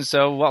Simpsons,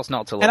 so what's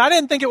not to love? And I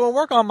didn't think it would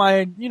work on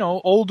my,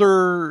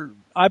 older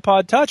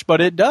iPod Touch,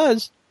 but it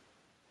does.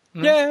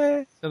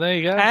 Yay! So there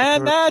you go.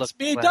 And that's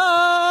me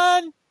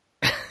done!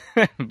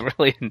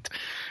 Brilliant.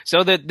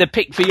 So the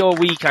pick for your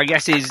week, I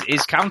guess,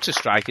 is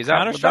Counter-Strike, is that?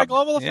 Counter-Strike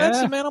Global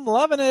Offensive, man, I'm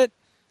loving it.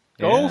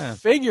 Go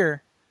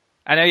figure.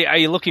 And are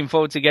you looking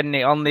forward to getting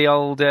it on the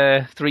old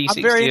 360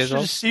 I'm very as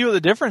well? interested to see what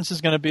the difference is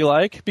going to be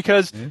like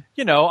because,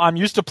 I'm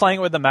used to playing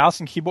it with the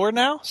mouse and keyboard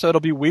now, so it'll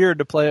be weird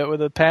to play it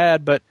with a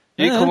pad, but...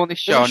 You come on this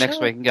show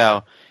next week and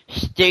go,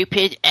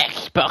 stupid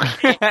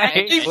Xbox.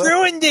 They've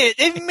ruined it.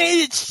 They've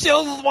made it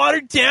so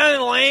watered down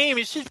and lame.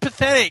 It's just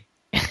pathetic.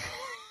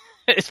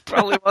 It's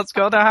probably what's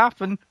going to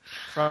happen.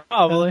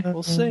 Probably.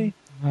 We'll see.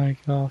 Oh my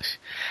gosh.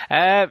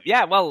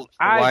 Yeah, well,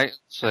 wait and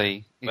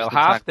see. We'll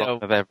have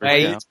to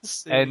wait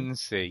and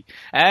see.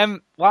 Well,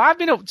 I've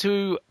been up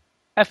to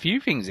a few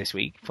things this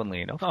week,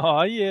 funnily enough.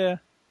 Oh, yeah.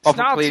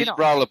 Please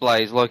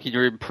rollerblades like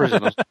you're in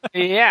prison.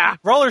 Yeah.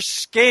 Roller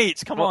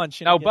skates. Come on.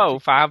 No,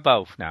 both. I have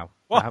both now.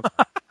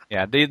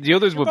 Yeah, the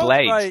others were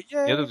blades. Right.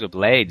 Yeah. The others were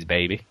blades,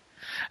 baby.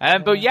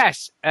 But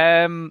yes,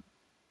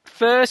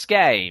 first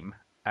game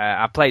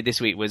I played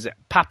this week was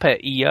Papa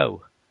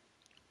EO.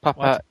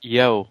 Papa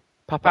Yo.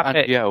 Papa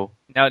and Yo.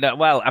 No,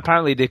 well,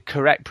 apparently the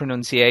correct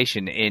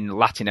pronunciation in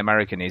Latin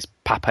American is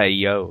Papa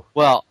Yo.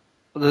 Well,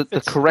 the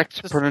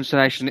correct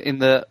pronunciation in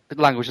the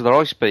language that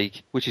I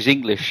speak, which is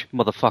English,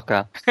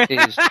 motherfucker,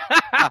 is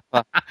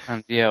Papa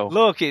and Yo.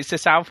 Look, it's a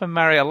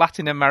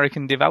Latin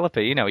American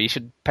developer. You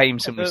should pay him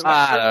some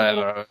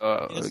respect.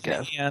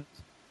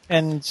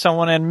 And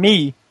someone and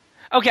me.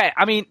 Okay,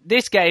 I mean,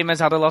 this game has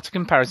had a lot of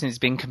comparisons. It's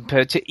been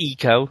compared to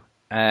Eco,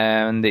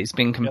 and it's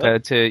been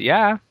compared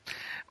to,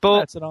 but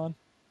that's it on.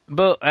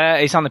 But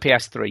it's on the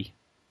PS3.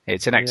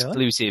 It's an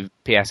exclusive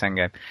PSN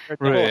game.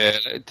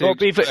 Really?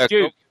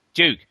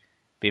 Duke,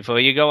 before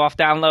you go off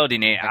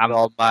downloading it, hang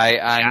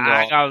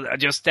on.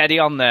 Just steady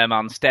on there,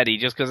 man. Steady.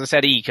 Just because I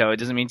said Eco, it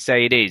doesn't mean to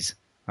say it is.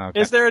 Okay.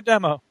 Is there a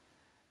demo?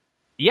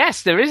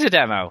 Yes, there is a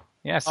demo.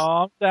 Yes. Oh,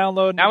 I'm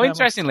downloading. Now,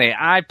 interestingly,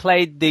 I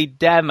played the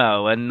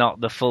demo and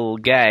not the full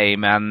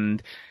game,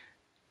 and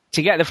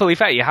to get the full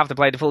effect, you have to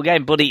play the full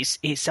game. But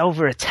it's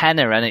over a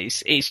tenner, and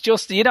it's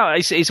just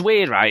it's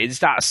weird, right? It's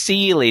that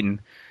ceiling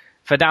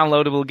for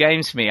downloadable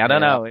games for me. I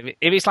don't know if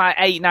it's like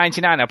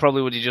 $8.99, I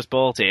probably would have just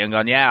bought it and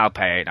gone, I'll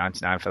pay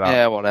 $8.99 for that.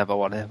 Yeah,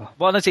 whatever.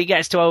 Once it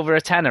gets to over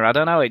a tenner, I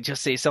don't know.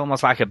 It's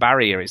almost like a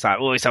barrier. It's like,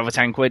 it's over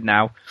 £10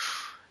 now.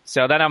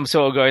 So then I'm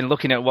sort of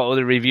looking at what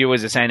other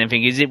reviewers are saying and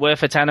thinking, is it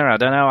worth a tenner? I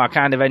don't know. I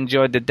kind of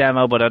enjoyed the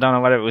demo, but I don't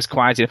know whether it was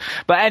quite.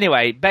 But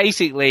anyway,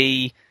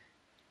 basically,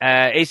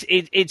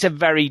 it's a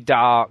very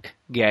dark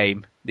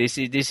game. This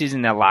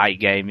isn't a light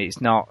game. It's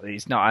not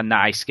a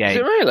nice game. Is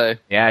it really?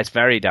 Yeah, it's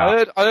very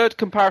dark. I heard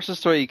comparisons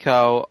to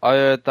Eco. I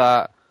heard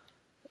that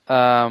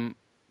that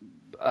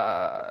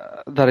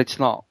it's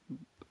not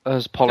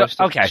as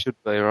polished as it should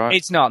be, right?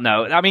 It's not,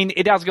 no. I mean,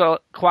 it has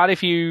got quite a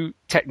few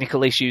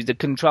technical issues. The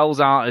controls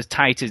aren't as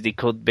tight as they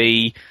could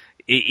be.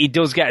 It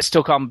does get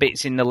stuck on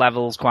bits in the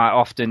levels quite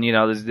often.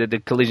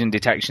 The collision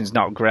detection's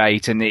not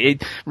great,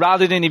 and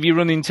rather than if you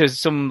run into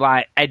some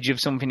like edge of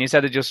something,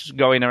 instead of just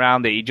going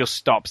around it just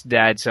stops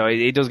dead. So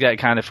it does get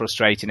kind of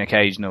frustrating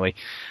occasionally.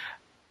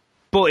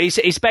 But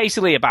it's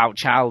basically about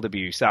child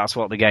abuse. That's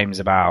what the game's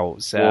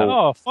about.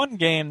 So, fun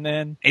game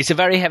then. It's a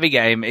very heavy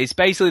game. It's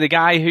basically the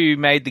guy who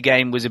made the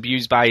game was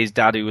abused by his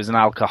dad, who was an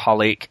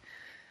alcoholic,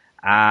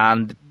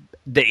 and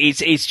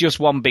it's just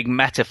one big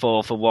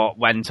metaphor for what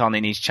went on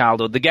in his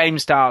childhood. The game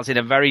starts in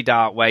a very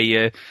dark way.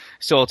 You're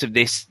sort of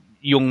this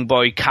young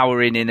boy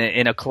cowering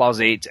in a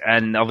closet,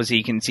 and obviously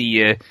you can see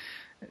your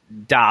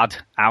dad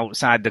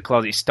outside the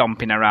closet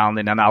stomping around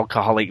in an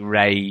alcoholic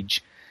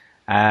rage.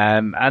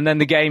 And then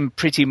the game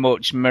pretty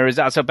much mirrors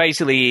that. So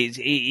basically,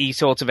 he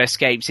sort of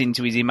escapes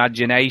into his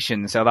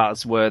imagination. So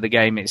that's where the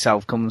game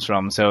itself comes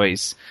from. So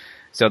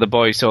the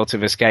boy sort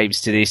of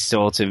escapes to this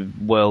sort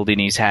of world in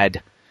his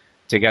head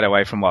to get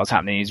away from what's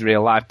happening in his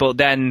real life. But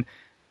then,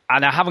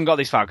 and I haven't got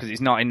this far because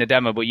it's not in the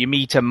demo, but you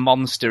meet a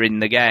monster in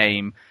the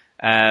game.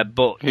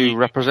 But who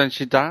represents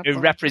your dad? Who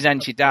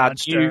represents your dad?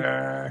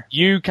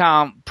 You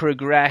can't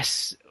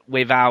progress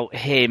without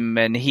him,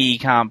 and he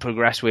can't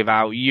progress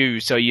without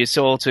you. So you're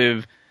sort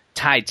of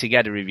tied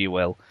together, if you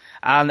will.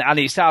 And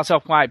it starts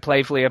off quite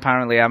playfully,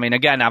 apparently. I mean,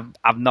 again,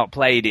 I've not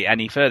played it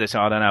any further, so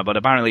I don't know. But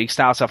apparently, it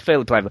starts off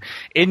fairly playfully.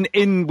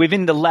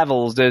 Within the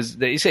levels,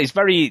 it's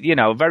very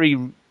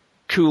very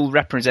cool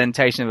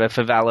representation of a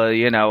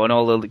favela, and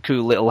all the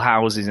cool little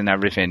houses and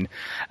everything.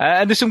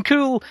 And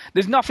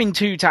there's nothing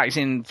too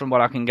taxing from what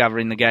I can gather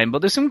in the game,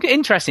 but there's some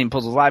interesting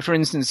puzzles. Like, for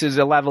instance, there's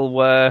a level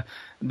where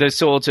there's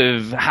sort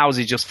of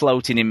houses just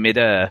floating in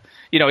midair.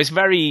 It's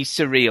very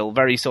surreal,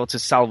 very sort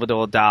of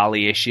Salvador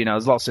Dali-ish.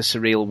 There's lots of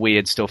surreal,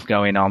 weird stuff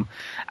going on.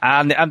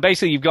 And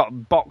basically you've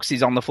got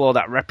boxes on the floor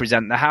that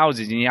represent the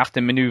houses, and you have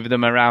to maneuver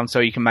them around so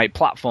you can make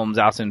platforms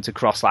out of them to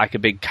cross like a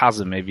big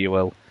chasm, if you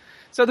will.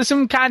 So there's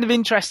some kind of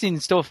interesting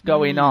stuff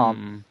going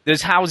on.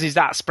 There's houses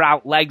that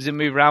sprout legs and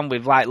move around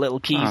with like little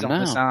keys on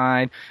the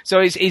side. So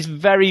it's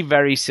very,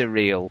 very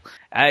surreal.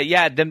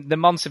 The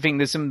monster thing,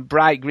 there's some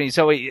bright green.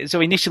 So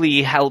initially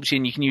he helps you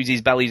and you can use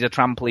his belly as a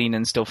trampoline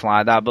and stuff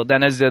like that. But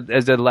then as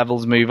the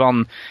levels move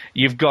on,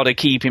 you've got to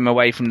keep him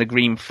away from the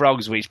green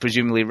frogs, which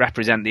presumably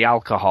represent the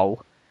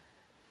alcohol.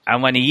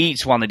 And when he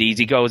eats one of these,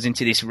 he goes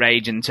into this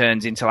rage and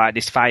turns into like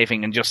this fire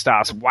thing and just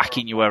starts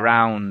whacking you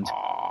around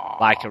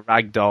like a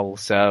rag doll.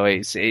 So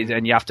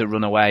and you have to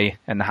run away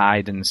and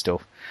hide and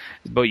stuff.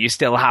 But you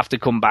still have to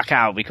come back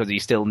out because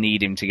you still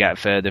need him to get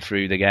further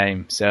through the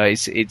game. So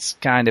it's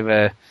kind of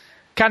a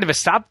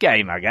sad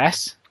game, I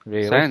guess.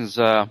 Really. Sounds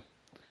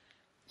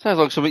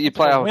like something you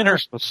play out at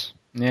Christmas.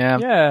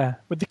 Yeah,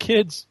 with the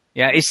kids.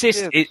 Yeah,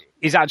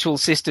 his actual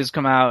sisters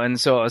come out and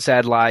sort of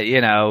said, like,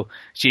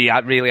 she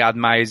really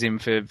admires him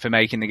for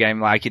making the game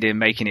like he did,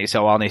 making it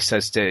so honest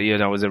as to,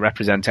 as a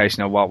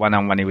representation of what went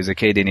on when he was a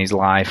kid in his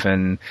life.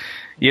 And,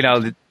 she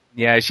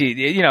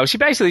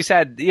basically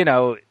said,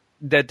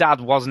 the dad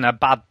wasn't a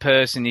bad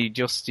person. He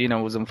just,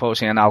 was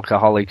unfortunately an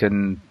alcoholic,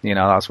 and,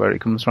 that's where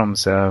it comes from.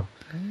 So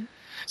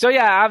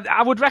yeah,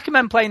 I would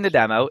recommend playing the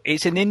demo.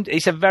 It's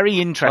a very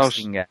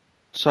interesting game.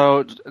 So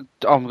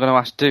I'm going to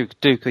ask Duke.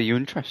 Duke, are you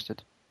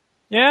interested?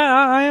 Yeah,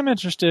 I am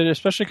interested,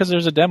 especially because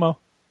there's a demo.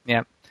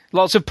 Yeah.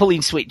 Lots of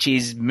pulling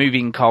switches,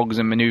 moving cogs,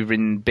 and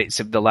manoeuvring bits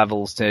of the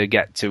levels to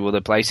get to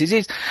other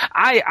places.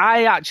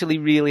 I actually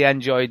really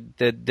enjoyed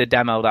the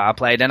demo that I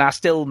played, and I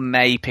still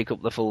may pick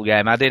up the full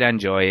game. I did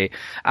enjoy it.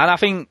 And I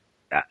think,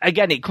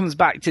 again, it comes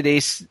back to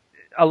this.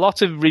 A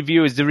lot of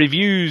reviewers, the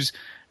reviews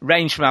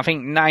range from, I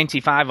think,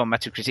 95 on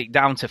Metacritic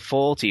down to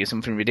 40 or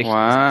something ridiculous.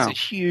 Wow. It's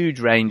a huge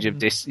range of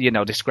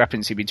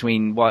discrepancy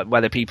between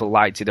whether people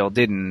liked it or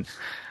didn't.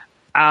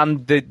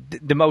 And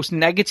the most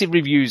negative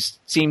reviews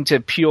seem to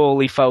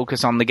purely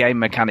focus on the game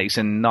mechanics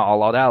and not a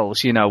lot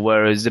else,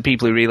 whereas the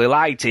people who really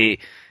liked it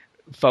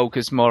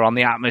focus more on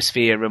the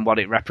atmosphere and what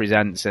it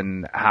represents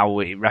and how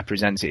it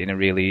represents it in a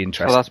really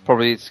interesting way. Well, that's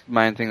probably its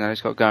main thing that it's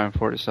got going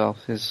for itself.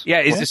 It's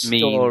the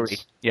story.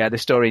 Yeah, the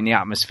story and the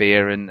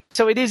atmosphere. And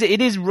so it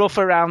is rough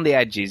around the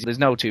edges. There's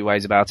no two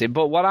ways about it.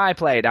 But what I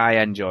played, I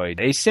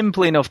enjoyed. It's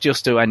simple enough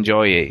just to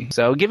enjoy it.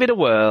 So give it a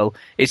whirl.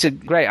 It's a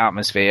great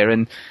atmosphere.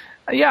 And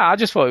yeah, I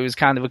just thought it was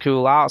kind of a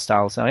cool art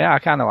style. So yeah, I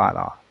kind of like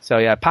that. So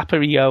yeah,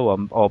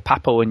 Papa-E-Yo or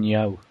Papo and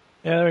Yo.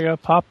 Yeah, there we go.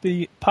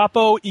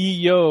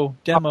 Papo-E-Yo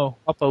demo.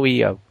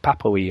 Papo-E-Yo.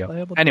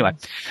 Anyway,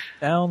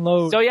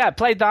 download. So yeah,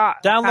 played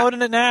that.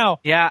 Downloading it now.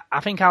 Yeah, I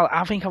think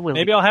I will.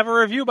 Maybe I'll have a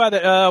review by the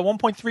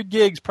 1.3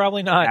 gigs.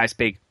 Probably not. That's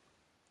big.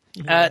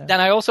 Yeah.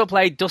 Then I also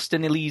played Dust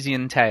and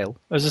Elysian Tale.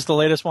 Was this the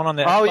latest one on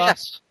the Xbox? Oh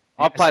yes,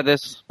 I'll play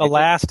this. The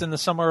last in the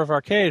summer of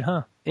arcade,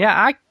 huh? Yeah,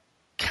 I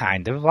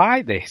kind of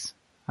like this.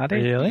 I do.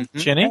 Really?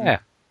 Chinny? Yeah.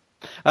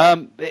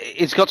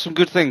 It's got some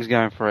good things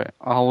going for it.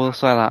 I will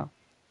say that.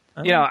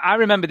 I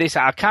remember this.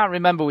 I can't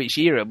remember which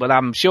era, but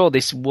I'm sure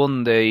this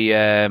won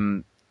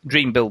the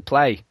Dream Build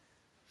Play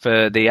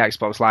for the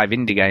Xbox Live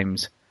Indie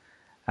Games.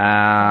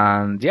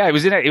 And yeah,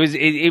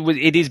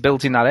 it is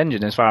built in that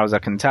engine as far as I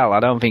can tell.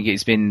 I don't think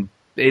it's been.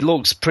 It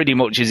looks pretty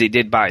much as it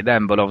did back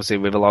then, but obviously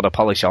with a lot of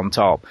polish on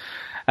top.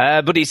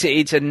 But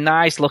it's a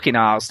nice looking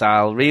art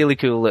style, really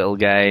cool little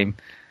game.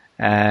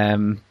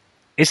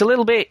 It's a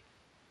little bit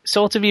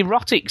sort of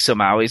erotic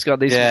somehow. It's got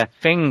this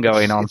thing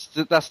going on.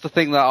 That's the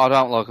thing that I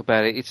don't like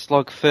about it. It's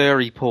like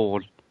furry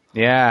porn.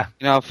 Yeah.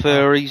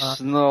 Furries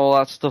and all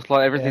that stuff.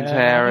 Like everything's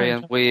hairy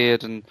and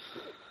weird, and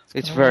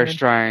it's very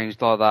strange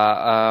like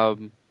that.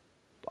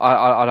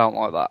 I don't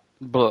like that.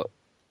 But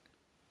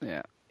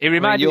yeah, it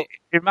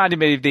reminded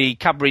me of the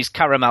Cadbury's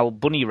Caramel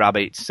Bunny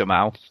Rabbits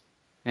somehow.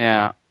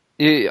 Yeah.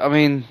 I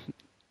mean,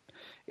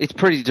 it's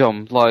pretty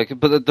dumb. Like,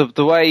 but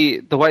the way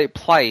it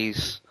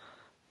plays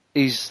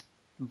is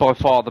by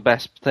far the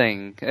best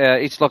thing.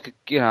 It's like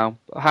a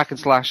hack and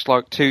slash,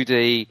 like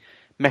 2D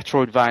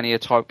Metroidvania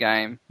type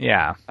game.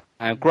 Yeah.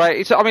 Great.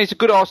 It's a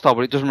good art style,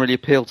 but it doesn't really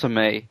appeal to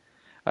me.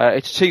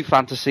 It's too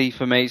fantasy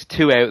for me. It's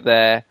too out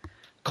there.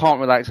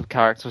 Can't relate to the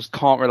characters.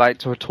 Can't relate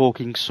to a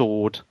talking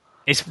sword.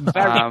 It's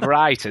very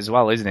bright as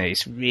well, isn't it?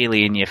 It's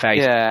really in your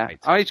face. Yeah, Right?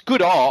 I mean, it's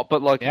good art,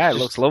 but like, it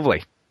looks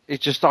lovely.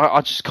 It's just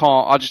I just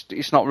can't.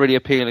 It's not really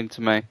appealing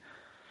to me.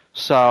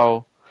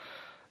 So,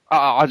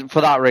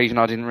 for that reason,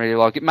 I didn't really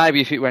like it.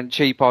 Maybe if it went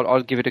cheap,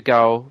 I'd give it a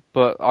go.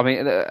 But I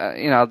mean,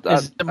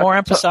 is it more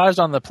emphasized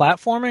on the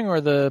platforming or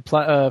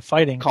the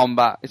fighting?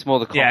 Combat. It's more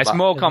the combat. Yeah, it's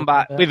more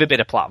combat with a bit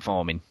of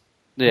platforming.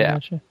 Yeah.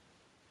 Gotcha.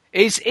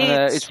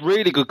 It's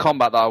really good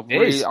combat though.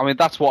 Really, I mean,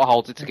 that's what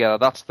holds it together.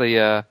 That's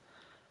the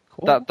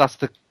that's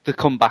the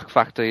comeback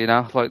factor.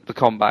 Like the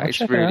combat. It's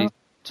really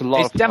it's a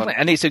lot of fun. Definitely,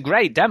 and it's a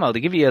great demo. They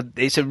give you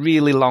it's a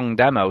really long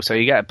demo, so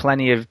you get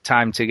plenty of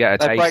time to get a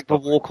taste. They break the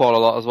wall quite a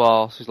lot as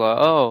well. She's like,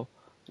 "Oh,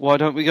 why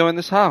don't we go in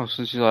this house?"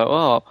 And she's like,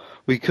 "Oh,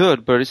 we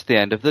could, but it's the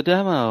end of the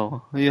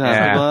demo."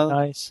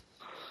 Nice.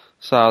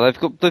 So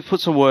they've put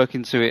some work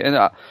into it, and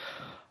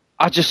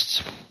I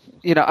just.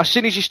 As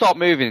soon as you start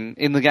moving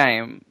in the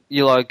game,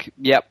 you're like,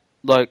 yep,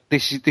 like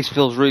this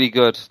feels really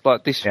good.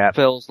 Like this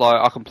feels like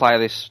I can play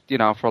this,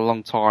 for a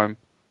long time.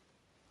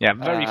 Yeah,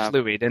 very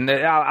fluid, and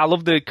I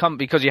love the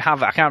because you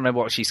have I can't remember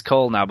what she's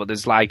called now, but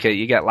there's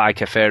you get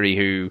a fairy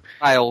who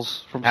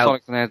Tails from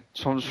Sonic the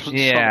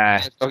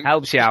Hedgehog.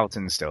 Helps you out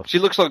and stuff. She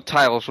looks like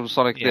Tails from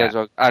Sonic the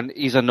Hedgehog, and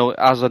he's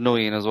as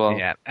annoying as well.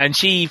 Yeah, and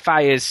she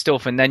fires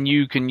stuff, and then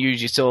you can use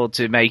your sword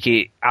to make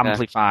it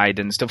amplified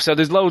and stuff. So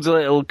there's loads of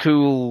little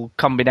cool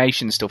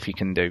combination stuff you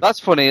can do. That's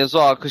funny as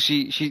well because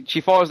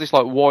she fires this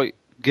like white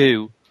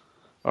goo,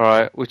 all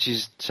right, which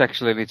is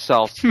sexual in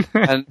itself,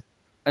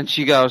 and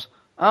she goes,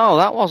 "Oh,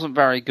 that wasn't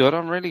very good.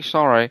 I'm really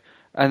sorry."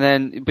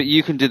 But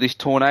you can do this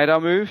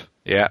tornado move.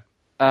 Yeah.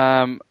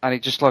 And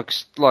it just like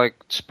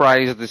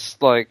sprays this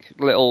like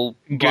little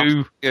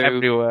goo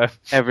everywhere,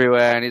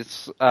 and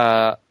it's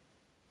well,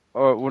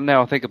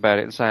 now I think about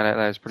it and saying that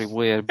it's pretty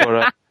weird,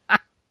 but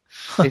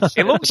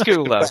it looks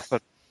cool though. It's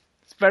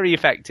very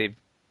effective.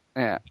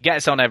 Yeah, it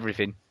gets on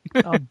everything.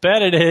 I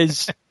bet it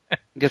is.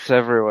 Gets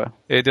everywhere.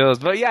 It does,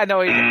 but yeah, no.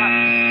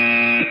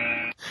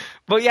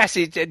 But yes,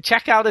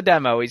 check out the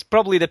demo. It's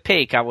probably the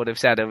peak, I would have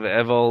said,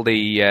 of all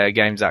the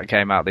games that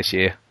came out this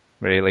year,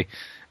 really.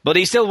 But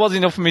it still was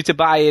enough for me to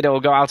buy it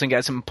or go out and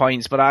get some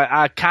points, but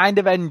I kind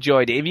of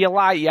enjoyed it. If you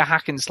like your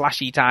hack and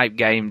slashy type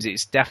games,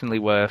 it's definitely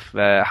worth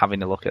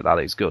having a look at that.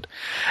 It's good.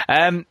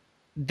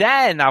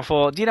 Then I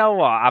thought, you know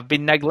what? I've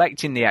been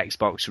neglecting the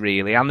Xbox,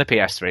 really, and the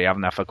PS3,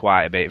 haven't I, for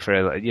quite a bit, for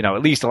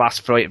at least the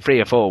last 3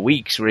 or 4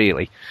 weeks,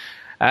 really.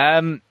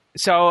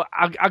 So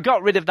I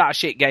got rid of that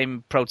shit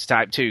game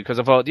Prototype 2 because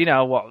I thought, you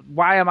know what,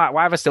 why have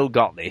I still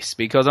got this?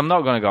 Because I'm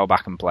not going to go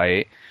back and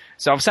play it.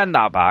 So I've sent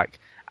that back,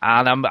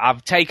 and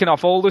I've taken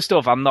off all the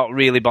stuff I'm not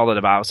really bothered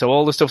about. So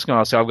all the stuff's gone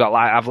off. So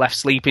I've left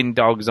Sleeping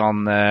Dogs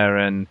on there,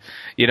 and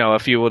a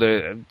few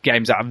other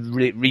games that have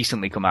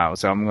recently come out.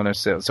 So I'm going to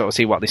sort of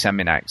see what they send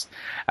me next.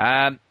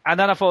 And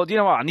then I thought, you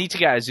know what, I need to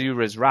get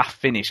Azura's Wrath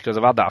finished because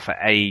I've had that for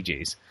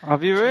ages.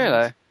 Have you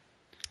really?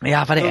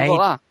 Yeah, I've had it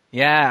ages.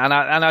 Yeah,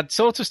 and I'd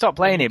sort of stopped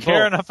playing it.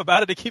 Care enough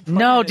about it to keep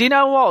playing it. Do you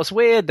know what's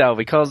weird though?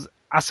 Because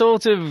I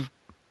sort of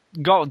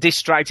got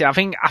distracted. I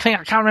think I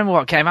can't remember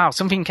what came out.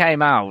 Something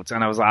came out,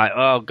 and I was like,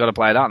 "Oh, got to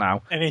play that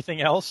now." Anything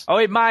else? Oh,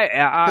 it might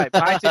have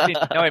been.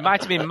 No, it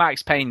might have been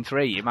Max Payne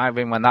 3. It might have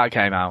been when that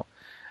came out,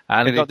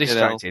 and I got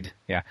distracted.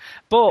 Yeah,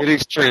 but it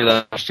is true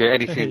last year.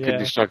 Anything can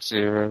distract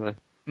you, really.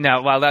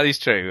 No, well, that is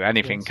true.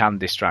 Anything can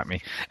distract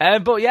me.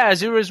 But yeah,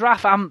 Azura's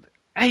Wrath.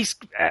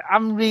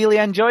 I'm really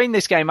enjoying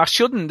this game. I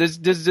shouldn't.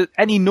 There's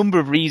any number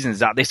of reasons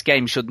that this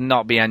game should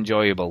not be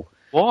enjoyable.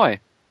 Why?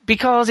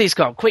 Because it's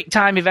got quick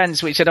time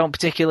events, which I don't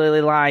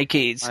particularly like.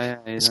 It's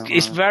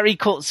very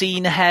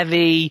cutscene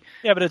heavy.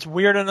 Yeah, but it's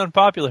weird and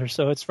unpopular,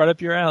 so it's right up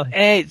your alley.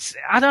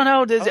 I don't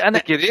know. I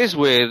think it is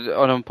weird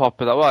and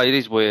unpopular. Well, it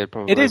is weird,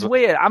 probably. It is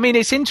weird. I mean,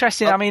 it's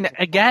interesting. I mean,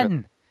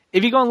 again,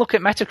 if you go and look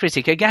at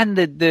Metacritic, again,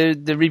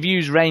 the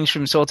reviews range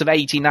from sort of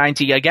 80,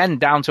 90, again,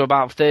 down to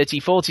about 30,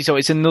 40. So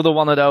it's another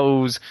one of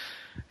those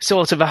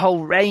sort of a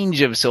whole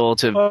range of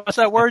sort of... What's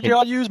that word you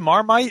all use?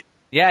 Marmite?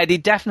 Yeah,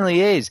 it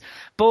definitely is.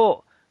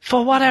 But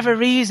for whatever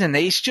reason,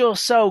 it's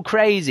just so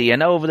crazy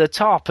and over the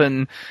top.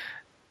 And,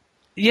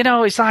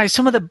 it's like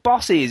some of the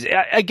bosses,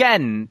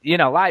 again,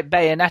 like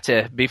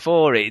Bayonetta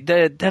before it,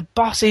 the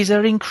bosses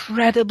are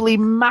incredibly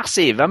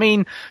massive. I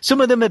mean,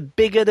 some of them are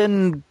bigger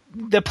than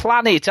the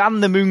planet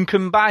and the moon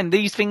combined.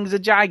 These things are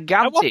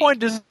gigantic. At what point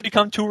does it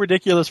become too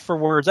ridiculous for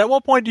words? At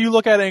what point do you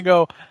look at it and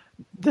go,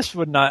 this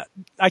would not,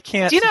 I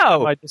can't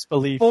suspend my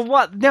disbelief. For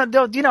what?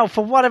 No,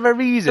 for whatever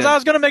reason. Because I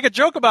was going to make a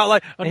joke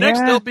about, next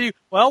they'll be,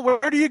 well,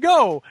 where do you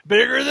go?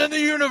 Bigger than the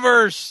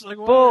universe.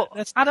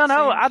 But I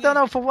don't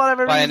know, for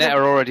whatever reason. Bayonetta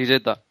already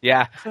did that.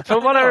 Yeah.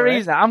 For whatever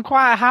reason, I'm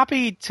quite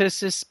happy to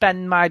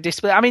suspend my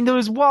disbelief. I mean, there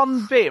was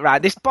one bit,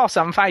 right, this boss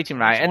I'm fighting,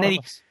 right, and then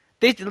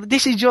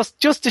This is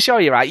just to show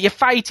you, right? You're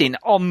fighting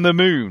on the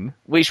moon,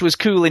 which was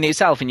cool in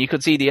itself, and you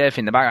could see the Earth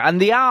in the background.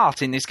 And the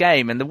art in this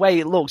game and the way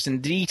it looks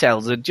and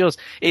details are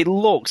it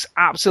looks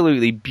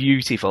absolutely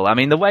beautiful. I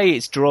mean, the way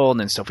it's drawn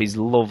and stuff is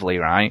lovely,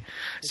 right?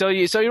 So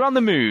you're on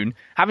the moon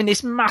having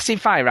this massive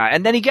fight, right?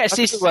 And then he gets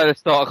this. Where to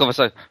start a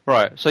conversation.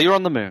 Right. So you're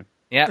on the moon.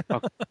 Yeah.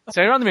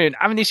 So you're on the moon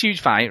having this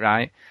huge fight,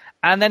 right?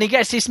 And then he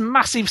gets this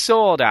massive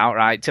sword out,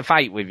 right, to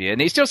fight with you. And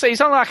it's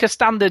not like a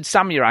standard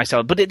samurai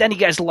sword, but then he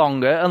gets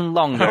longer and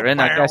longer. And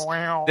I guess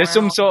there's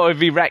some sort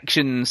of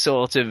erection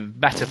sort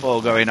of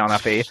metaphor going on, I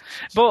feel.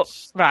 But,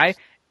 right,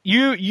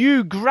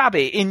 you grab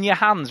it in your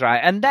hands,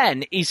 right? And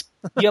then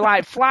you're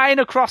like flying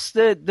across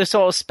the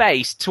sort of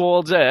space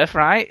towards Earth,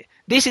 right?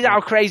 This is how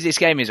crazy this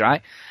game is,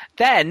 right?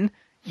 Then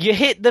you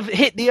hit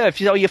the Earth,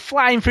 so you're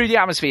flying through the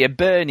atmosphere,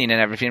 burning and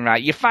everything,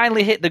 right? You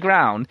finally hit the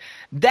ground.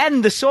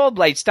 Then the sword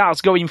blade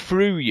starts going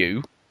through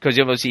you, because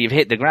obviously you've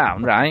hit the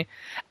ground, right?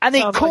 And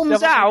it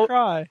comes out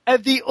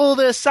of the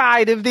other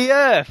side of the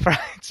Earth, right?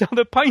 So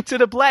the point of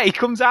the blade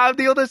comes out of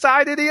the other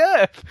side of the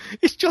Earth.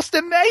 It's just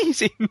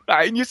amazing,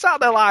 right? And you sat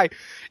there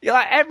you're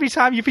like, every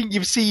time you think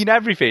you've seen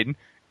everything,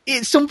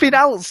 it's something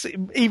else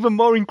even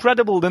more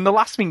incredible than the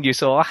last thing you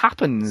saw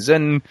happens.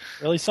 And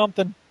really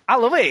something. I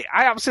love it.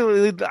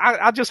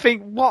 I just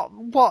think,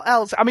 what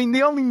else? I mean,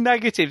 the only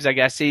negatives, I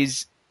guess,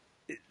 is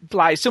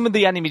like some of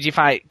the enemies you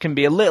fight can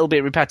be a little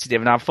bit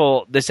repetitive, and I've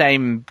fought the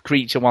same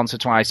creature once or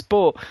twice,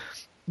 but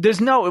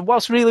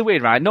what's really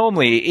weird, right?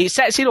 Normally, it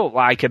sets it up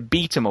like a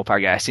beat 'em up, I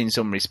guess, in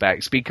some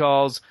respects,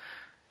 because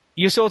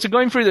you're sort of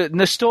going through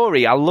the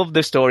story. I love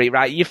the story,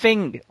 right? You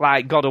think,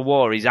 like, God of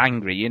War is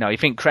angry, you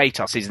think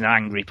Kratos is an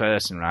angry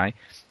person, right?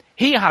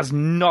 He has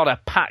not a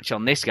patch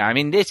on this guy. I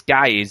mean, this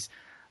guy is,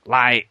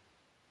 like,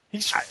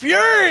 he's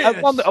furious!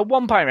 At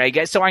one point, right, he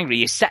gets so angry,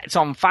 he sets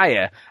on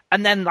fire,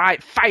 and then,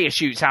 like, fire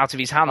shoots out of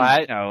his hands,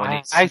 I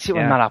hate it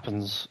when that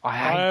happens.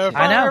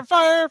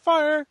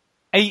 Fire!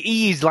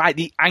 He is, like,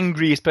 the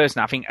angriest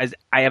person, I think, as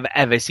I have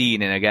ever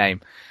seen in a game.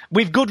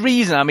 With good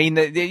reason. I mean,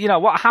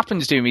 what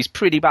happens to him is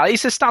pretty bad.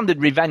 It's a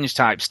standard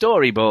revenge-type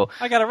story, but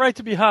I got a right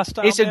to be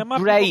hostile, it's a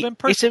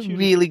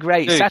really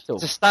great setup.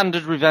 It's a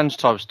standard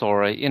revenge-type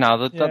story.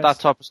 That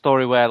type of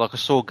story where, like, a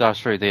sword goes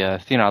through the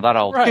Earth. That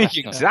old... Right,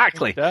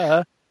 exactly.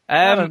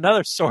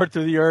 Another sword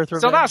through the Earth.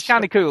 So that's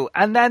kind of cool.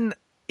 And then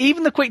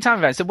even the quick time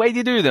events, the way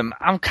they do them,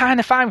 I'm kind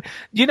of fine.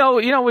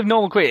 With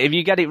normal quick, if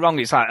you get it wrong,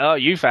 it's like, oh,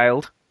 you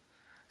failed.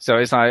 So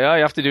it's like, oh,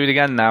 you have to do it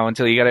again now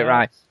until you get it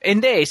right.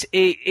 In this,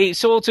 it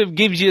sort of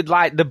gives you,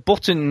 like, the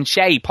button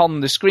shape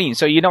on the screen,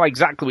 so you know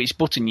exactly which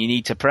button you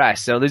need to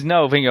press. So there's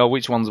no thing,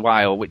 which one's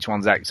Y or which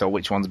one's X or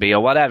which one's B or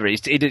whatever.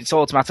 It's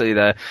automatically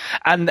there.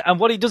 And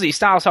what it does, it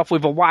starts off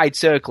with a wide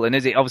circle, and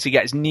as it obviously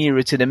gets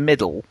nearer to the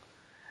middle,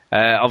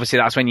 obviously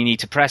that's when you need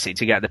to press it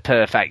to get the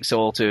perfect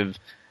sort of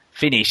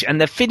finish. And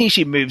the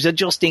finishing moves are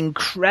just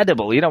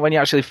incredible, when you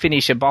actually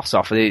finish a boss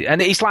off. And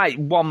it's like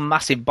one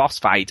massive boss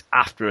fight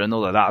after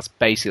another. That's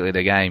basically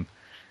the game.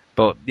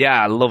 But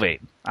yeah, I love it.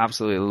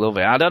 Absolutely love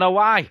it. I don't know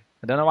why.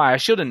 I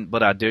shouldn't,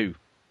 but I do.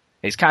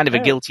 It's kind of a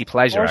guilty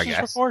pleasure, I guess.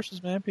 For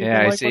forces, man.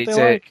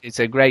 People it's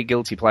a great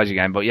guilty pleasure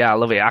game. But yeah, I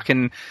love it.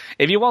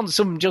 If you want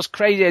some just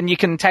crazy, and you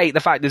can take the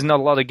fact there's not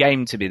a lot of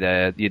game to be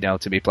there,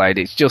 to be played.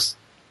 It's just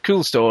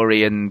cool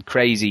story and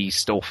crazy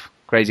stuff.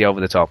 Crazy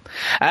over the top.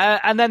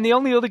 And then the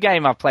only other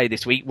game I've played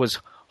this week was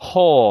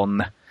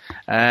Horn.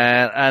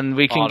 And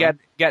we can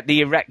get the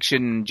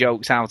erection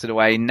jokes out of the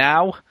way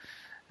now.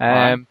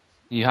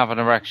 You have an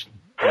erection.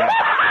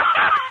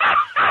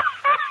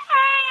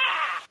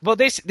 But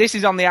this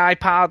is on the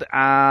iPad,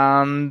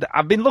 and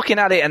I've been looking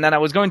at it, and then I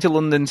was going to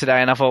London today,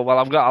 and I thought, well,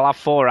 I'll have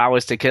 4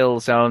 hours to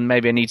kill, so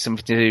maybe I need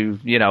something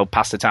to,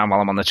 pass the time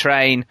while I'm on the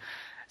train.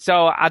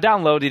 So I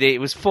downloaded it. It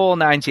was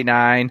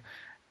 $4.99.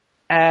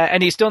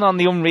 And it's done on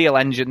the Unreal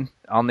Engine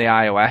on the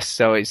iOS,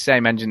 so it's the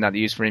same engine that they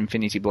use for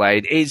Infinity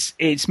Blade.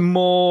 It's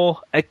more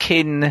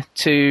akin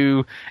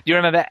to... Do you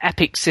remember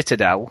Epic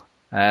Citadel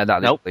that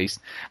they released?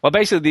 Well,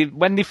 basically,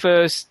 when they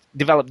first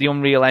developed the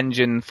Unreal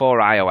Engine for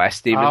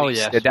iOS, they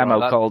released a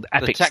demo called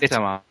Epic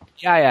Citadel.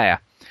 Yeah.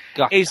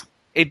 Gotcha.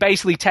 It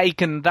basically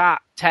taken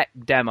that tech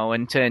demo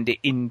and turned it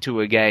into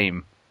a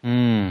game.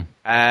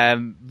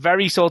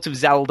 Very sort of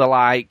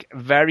Zelda-like,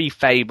 very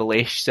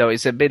Fable-ish, so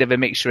it's a bit of a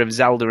mixture of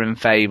Zelda and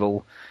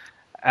Fable.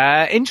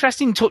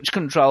 Interesting touch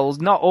controls,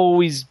 not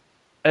always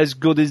as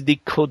good as they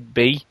could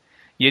be.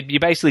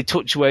 You basically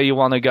touch where you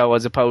want to go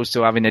as opposed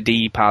to having a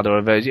D-pad or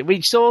a version,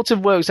 which sort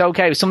of works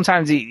okay.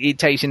 Sometimes it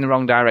takes you in the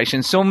wrong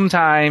direction.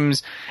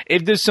 Sometimes,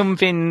 if there's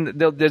something,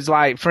 there's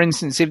like, for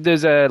instance, if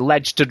there's a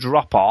ledge to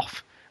drop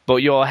off, but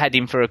you're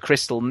heading for a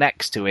crystal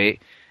next to it,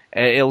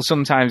 it'll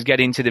sometimes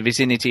get into the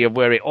vicinity of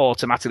where it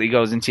automatically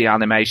goes into your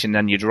animation,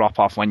 then you drop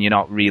off when you're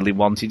not really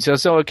wanting.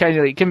 So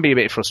occasionally it can be a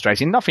bit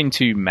frustrating. Nothing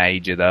too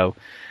major, though.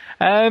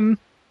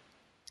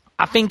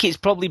 I think it's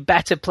probably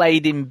better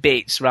played in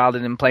bits rather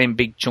than playing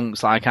big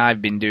chunks like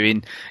I've been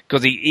doing,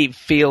 because it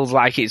feels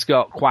like it's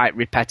got quite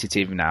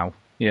repetitive now.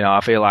 You know,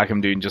 I feel like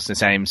I'm doing just the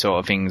same sort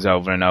of things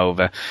over and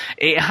over.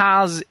 It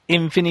has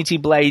Infinity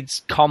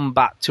Blade's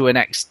combat to an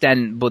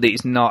extent, but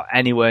it's not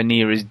anywhere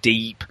near as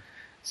deep.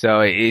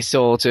 So it's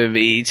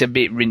a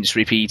bit rinse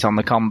repeat on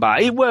the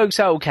combat. It works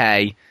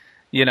okay,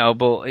 you know,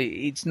 but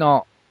it's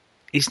not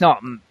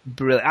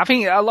brilliant. I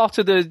think a lot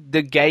of the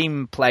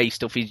gameplay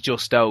stuff is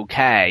just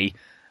okay,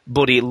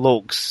 but it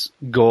looks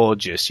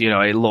gorgeous. You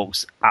know, it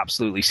looks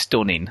absolutely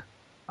stunning.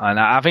 And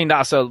I think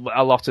that's a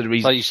lot of the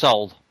reason. So you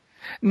sold?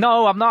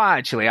 No, I'm not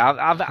actually.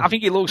 I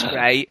think it looks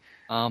great,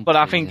 but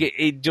I think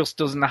it just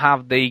doesn't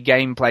have the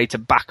gameplay to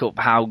back up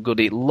how good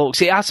it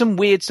looks. It has some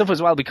weird stuff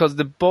as well because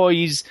the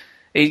boys.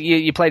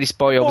 You play this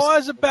boy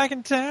boys are back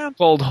in town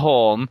called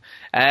Horn.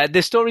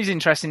 The story's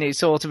interesting. It's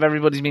sort of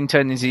everybody's been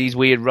turned into these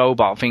weird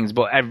robot things,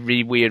 but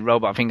every weird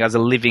robot thing has a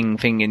living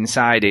thing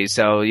inside it.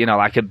 So, you know,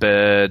 like a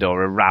bird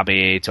or a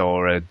rabbit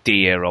or a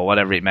deer or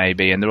whatever it may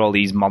be. And they're all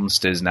these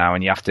monsters now,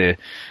 and you have to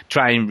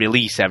try and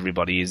release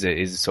everybody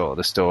is sort of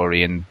the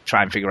story, and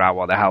try and figure out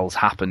what the hell's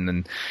happened.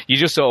 And you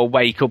just sort of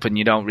wake up and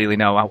you don't really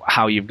know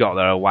how you've got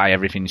there or why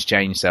everything's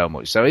changed so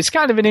much. So it's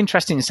kind of an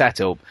interesting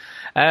setup.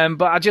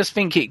 But I just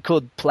think it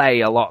could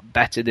play a lot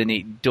better than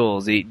it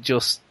does.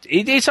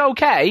 It's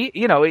okay,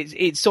 you know,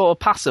 it's sort of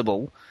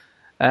passable.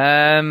 But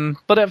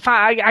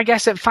I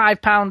guess at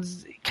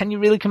 £5, can you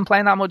really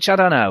complain that much? I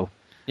don't know.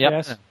 Yep.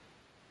 Yes.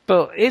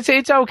 But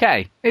it's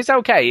okay. It's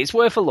okay. It's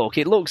worth a look.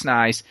 It looks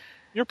nice.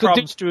 Your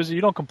problem, Stu, is that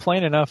you don't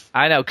complain enough.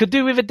 I know. Could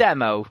do with a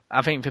demo,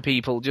 I think, for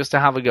people just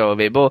to have a go of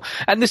it.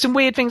 And there's some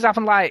weird things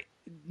happen, like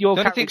your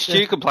character. The only thing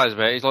Stu complains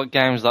about is like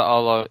games that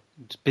are like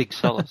big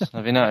sellers.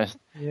 Have you noticed?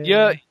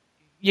 Yeah.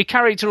 Your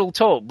character will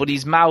talk, but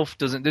his mouth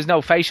doesn't. There's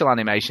no facial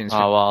animations.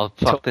 Oh, well,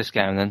 fuck this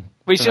game then.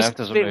 Which is just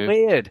a bit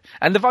weird.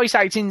 And the voice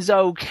acting's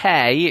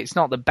okay. It's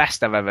not the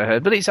best I've ever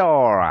heard, but it's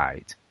all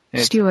right.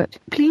 Stuart,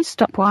 please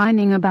stop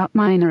whining about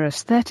minor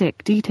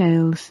aesthetic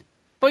details.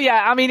 But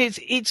yeah, I mean,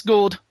 it's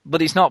good,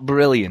 but it's not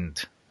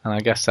brilliant. And I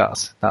guess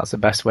that's the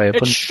best way of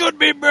putting it. It should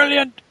be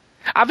brilliant.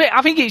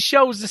 I think it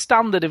shows the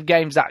standard of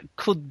games that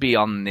could be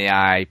on the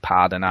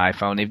iPad and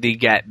iPhone if they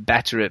get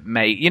better at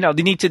you know,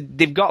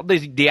 they've got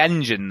the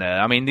engine there.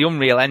 I mean, the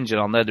Unreal Engine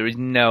on there is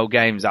no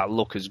games that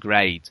look as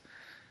great,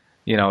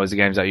 you know, as the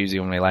games that use the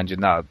Unreal Engine.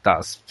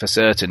 That's for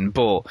certain.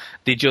 But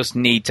they just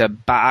need to.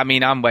 I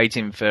mean, I'm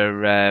waiting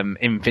for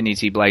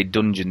Infinity Blade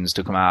Dungeons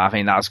to come out. I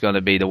think that's going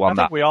to be the one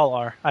I think we all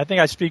are. I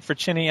think I speak for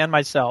Chinny and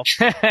myself.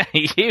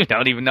 You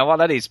don't even know what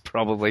that is,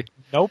 probably.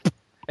 Nope.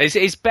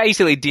 It's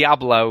basically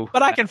Diablo.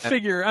 But I can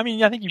figure. I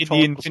mean, I think you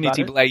told the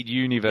Infinity Blade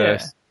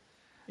universe.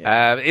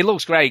 Yeah. It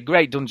looks great.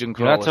 Great dungeon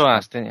crawler. You had to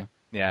ask, didn't you?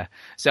 Yeah.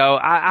 So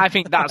I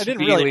think that's I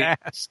didn't really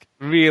ask.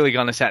 Really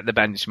going to set the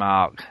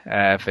benchmark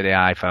for the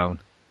iPhone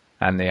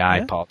and the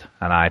iPod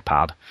and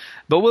iPad.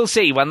 But we'll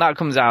see when that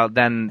comes out.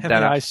 Then the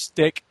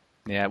iStick.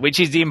 Yeah, which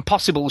is the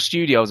Impossible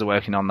Studios are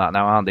working on that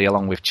now, aren't they?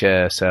 Along with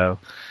Chair. So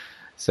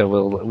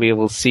we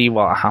will see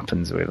what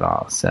happens with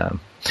that.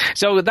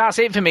 So that's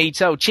it for me.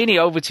 So, Chinny,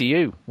 over to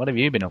you. What have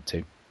you been up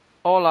to?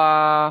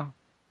 Hola,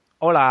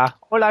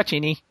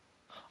 Chinny.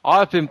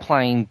 I've been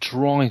playing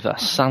Driver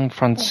San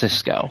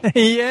Francisco.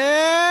 Yeah!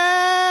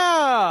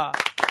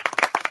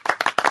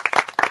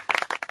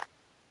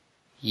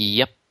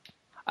 Yep.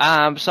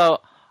 So,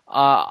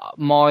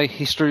 my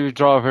history with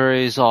Driver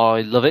is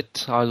I love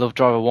it. I love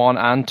Driver 1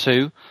 and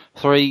 2.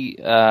 3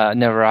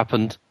 never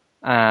happened.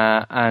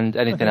 And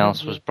anything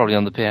else was probably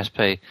on the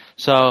PSP.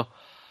 So,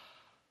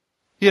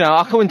 you know,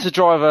 I come into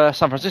Driver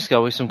San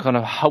Francisco with some kind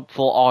of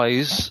hopeful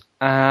eyes,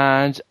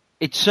 and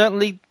it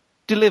certainly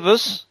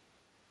delivers.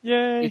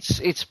 Yay!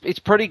 It's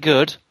pretty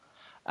good.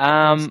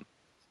 Gets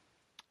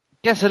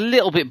a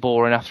little bit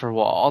boring after a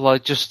while.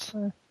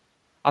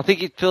 I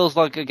think it feels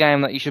like a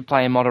game that you should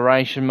play in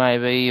moderation,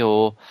 maybe,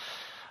 or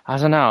I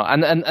don't know.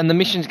 And the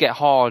missions get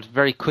hard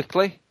very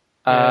quickly.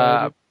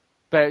 But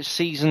chapter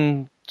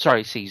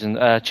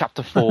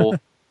 4,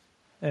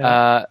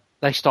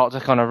 they start to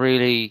kind of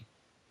really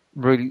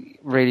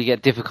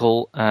get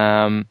difficult,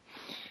 and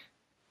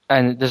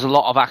there's a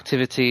lot of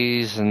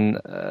activities, and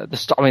the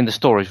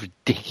story is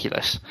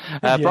ridiculous.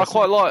 But I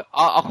quite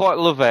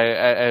love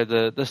how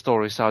the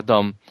story's so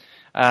dumb.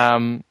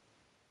 But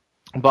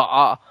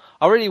I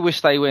really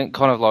wish they went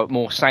kind of like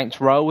more Saints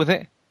Row with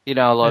it, you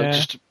know,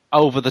 just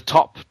over the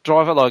top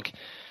Driver, like,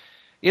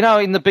 you know,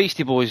 in the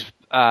Beastie Boys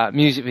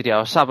music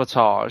video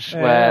Sabotage,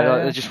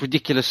 where they're just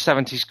ridiculous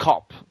 70s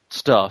cop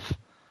stuff.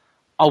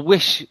 I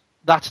wish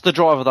that's the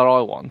Driver that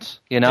I want,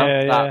 you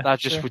know?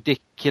 That's just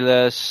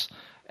ridiculous.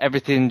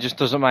 Everything just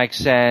doesn't make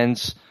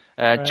sense.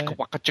 Chicka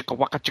waka, chicka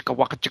waka, chicka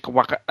waka, chicka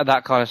waka,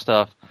 that kind of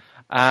stuff.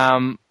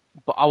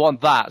 But I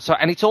want that. So,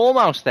 and it's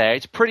almost there.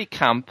 It's pretty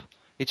camp.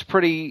 It's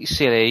pretty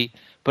silly,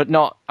 but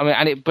not.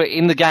 I mean, but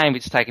in the game,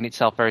 it's taking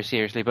itself very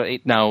seriously. But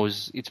it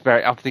knows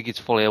I think it's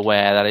fully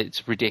aware that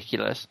it's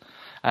ridiculous.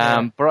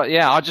 But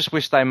yeah, I just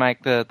wish they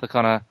make the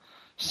kind of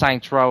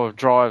Saints Row of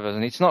Drivers,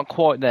 and it's not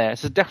quite there.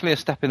 It's definitely a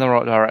step in the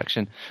right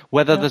direction.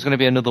 Whether there's going to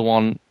be another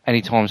one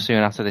anytime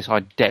soon after this, I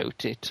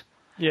doubt it.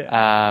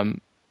 Yeah.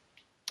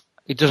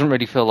 it doesn't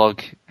really feel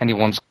like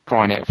anyone's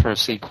crying out for a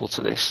sequel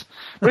to this.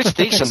 But it's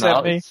decent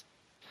though.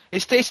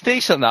 It's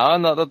decent though,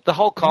 and the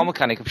whole car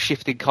mechanic of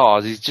shifting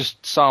cars is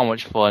just so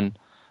much fun.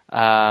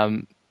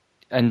 And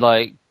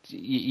like,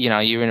 you know,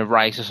 you're in a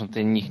race or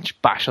something, you can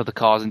just bash other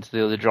cars into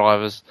the other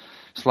drivers,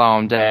 slow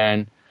them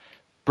down.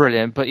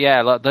 Brilliant. But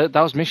yeah, like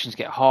those missions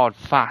get hard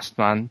fast,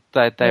 man.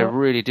 They're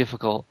really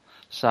difficult.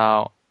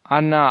 So I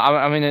know.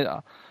 I mean,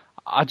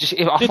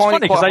 it's funny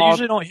because I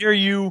usually don't hear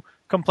you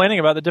complaining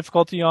about the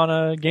difficulty on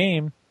a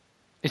game.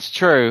 It's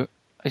true.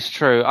 I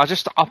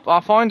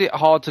find it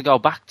hard to go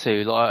back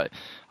to. Like,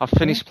 I've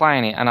finished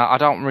playing it and I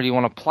don't really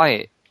want to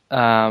play it.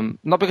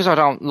 Not because I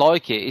don't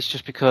like it. It's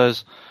just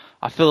because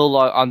I feel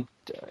like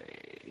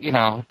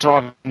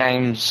driving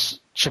names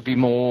should be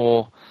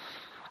more.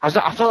 I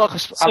feel like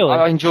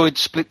I enjoyed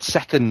Split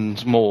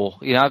Second more,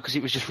 you know, because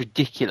it was just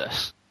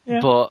ridiculous. Yeah.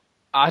 But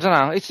I don't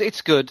know.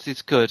 It's good.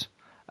 It's good.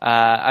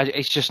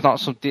 It's just not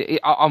something.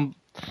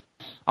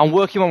 I'm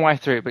working my way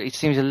through it, but it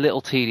seems a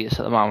little tedious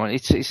at the moment.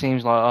 It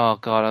seems like, oh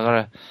god, I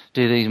gotta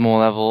do these more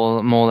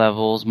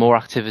levels, more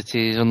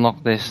activities,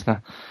 unlock this.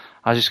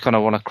 I just kind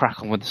of want to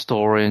crack on with the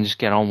story and just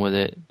get on with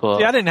it. But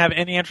see, I didn't have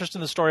any interest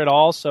in the story at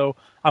all, so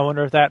I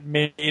wonder if that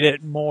made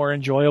it more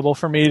enjoyable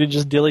for me to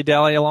just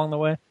dilly-dally along the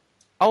way.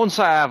 I wouldn't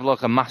say I have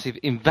like a massive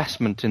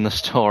investment in the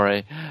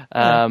story,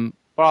 but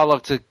I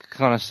like to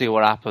kind of see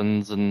what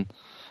happens. And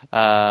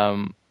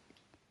yeah,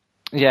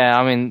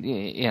 I mean,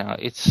 you know,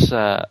 it's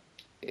the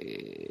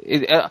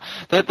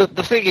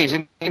thing is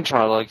in the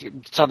intro, like,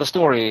 so the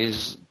story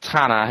is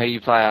Tanner, who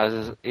you play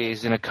as,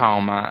 is in a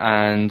coma,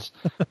 and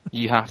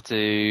you have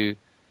to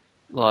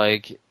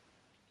like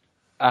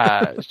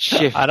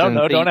shift. I don't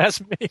know. Don't ask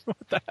me. What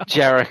the hell?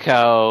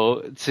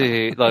 Jericho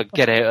to like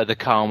get out of the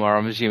coma.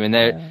 I'm assuming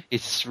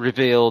it's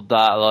revealed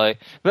that like,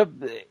 but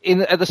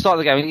at the start of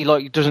the game, he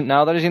like doesn't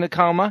know that he's in a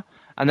coma,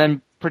 and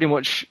then pretty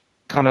much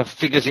kind of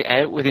figures it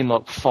out within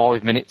like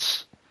 5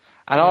 minutes.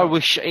 And I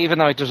wish, even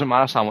though it doesn't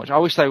matter so much, I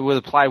wish they would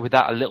have played with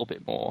that a little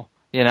bit more.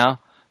 You know,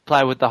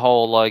 play with the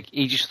whole like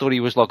he just thought he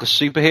was like a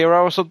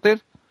superhero or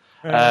something.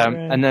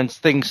 And then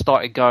things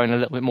started going a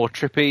little bit more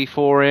trippy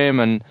for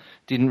him, and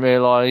didn't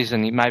realise,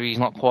 and maybe he's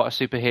not quite a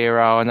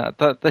superhero, and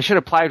they should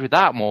have played with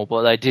that more,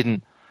 but they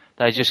didn't.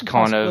 They just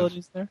kind of,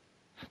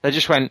 they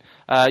just went,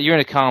 you're in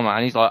a coma,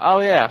 and he's like,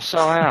 oh yeah, so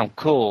I am,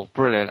 cool,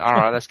 brilliant,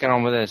 alright, let's get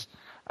on with this.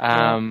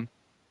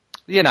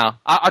 You know,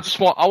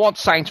 I want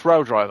Saints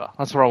Row Driver,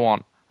 that's what I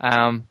want.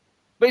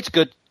 But it's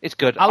good,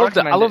 I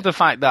love the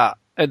fact that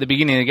at the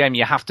beginning of the game,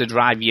 you have to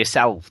drive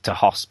yourself to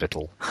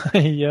hospital.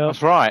 Yeah,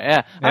 that's right.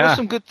 Yeah, there's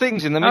some good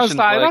things in the mission.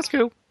 That's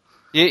cool.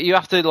 You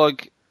have to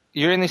like,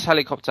 you're in this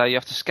helicopter. You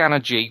have to scan a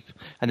jeep,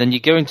 and then you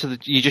go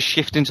you just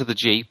shift into the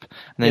jeep,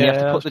 and then you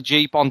have to put the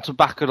jeep onto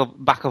back of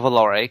a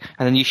lorry,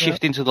 and then you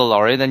shift into the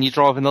lorry, and then you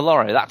drive in the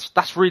lorry.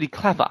 That's really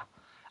clever,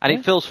 and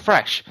it feels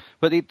fresh.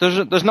 But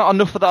there's not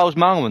enough of those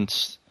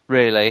moments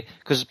really,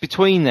 because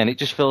between then it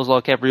just feels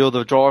like every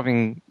other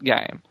driving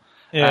game.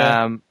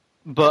 Yeah.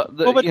 But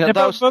what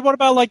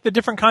about like the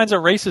different kinds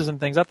of races and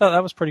things? I thought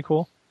that was pretty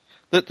cool.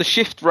 The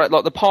shift,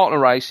 like the partner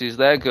races,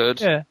 they're good.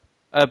 Yeah.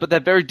 But they're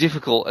very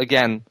difficult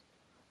again.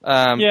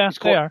 It's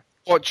they are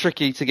quite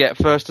tricky to get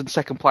first and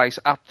second place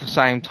at the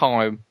same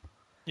time.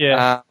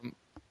 Yeah.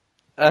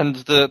 And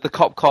the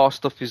cop car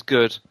stuff is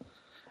good.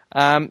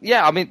 I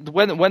mean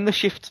when the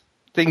shift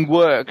thing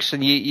works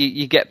and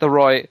you get the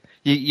right,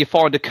 you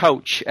find a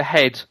coach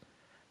ahead,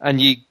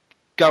 and you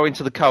go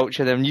into the coach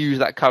and then use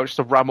that coach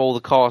to ram all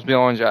the cars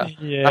behind you.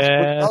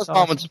 Yeah, those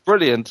moments are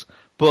brilliant,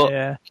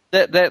 but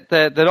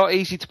they're not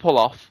easy to pull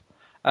off,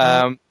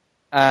 and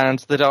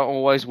they don't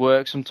always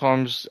work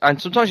sometimes. And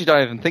sometimes you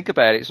don't even think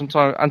about it.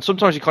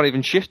 Sometimes you can't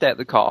even shift out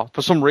the car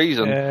for some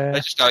reason. Yeah. They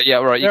just go, yeah,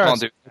 right, you can't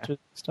do it.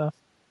 Stuff.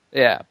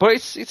 Yeah, but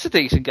it's a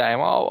decent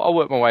game. I'll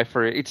work my way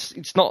through it.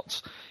 It's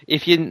not,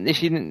 if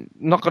you're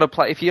not gonna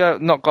play, if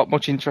you've not got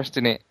much interest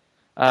in it,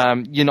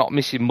 you're not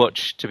missing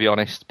much, to be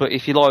honest. But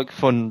if you like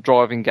fun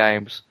driving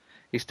games,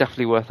 it's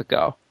definitely worth a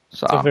go.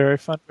 So it's a very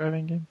fun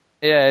driving game.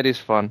 Yeah, it is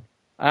fun.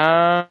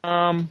 Let's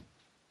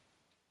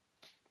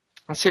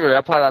see,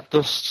 I played that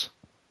Dust,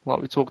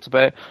 like we talked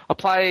about. I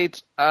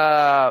played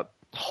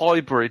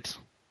Hybrid.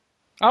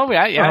 Oh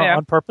yeah.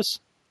 On purpose.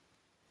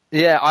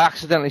 Yeah, I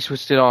accidentally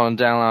switched it on and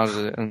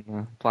downloaded it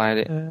and played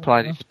it. Yeah.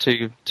 Played it for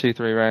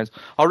 3 rounds.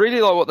 I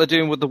really like what they're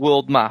doing with the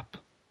world map.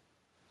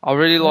 I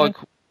really like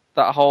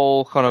that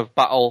whole kind of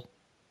battle,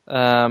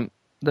 the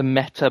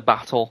meta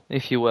battle,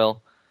 if you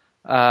will.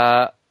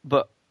 But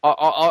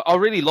I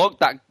really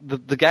liked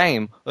the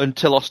game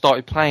until I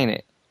started playing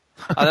it.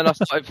 And then I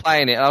started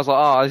playing it and I was like,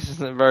 oh, this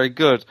isn't very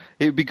good.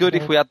 It would be good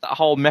if we had that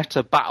whole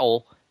meta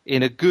battle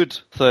in a good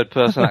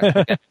third-person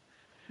action game.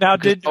 Now,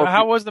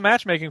 how was the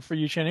matchmaking for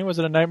you, Chinny? Was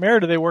it a nightmare,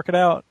 or did they work it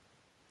out?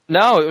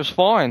 No, it was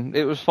fine.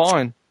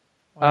 Shooty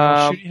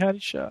howdy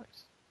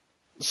shucks.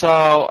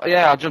 So,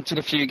 yeah, I jumped in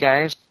a few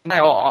games.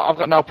 Now, I've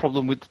got no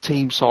problem with the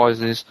team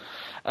sizes.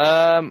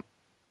 I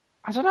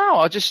don't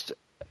know,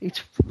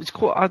 it's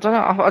quite, I don't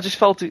know, I just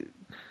felt it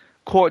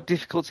quite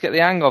difficult to get the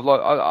hang of. Like,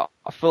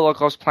 I feel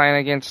like I was playing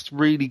against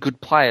really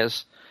good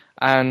players,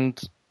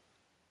 and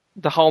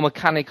the whole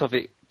mechanic of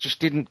it just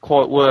didn't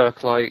quite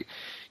work. Like,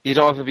 you'd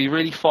either be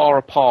really far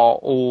apart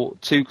or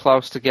too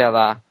close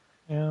together,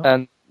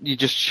 and you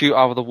just shoot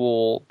over the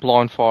wall,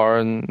 blind fire,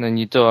 and then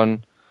you're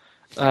done.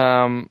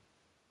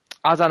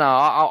 I don't know.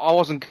 I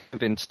wasn't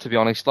convinced, to be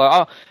honest.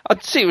 Like,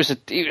 I'd see it was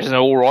an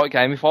all right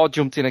game. If I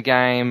jumped in a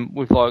game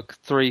with like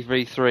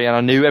 3v3 and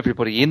I knew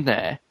everybody in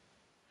there,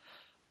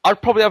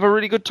 I'd probably have a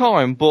really good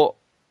time. But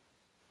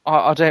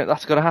I don't.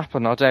 That's going to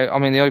happen. I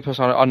mean, the only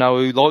person I know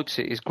who likes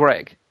it is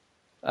Greg.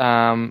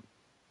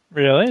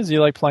 Really? Is he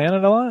like playing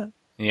it a lot?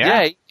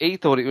 Yeah, he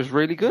thought it was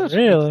really good.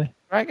 Really?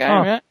 Great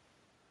game, yeah.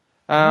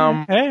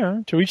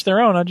 Hey, to each their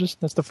own.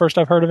 That's the first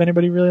I've heard of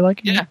anybody really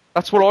liking it. Yeah,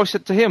 that's what I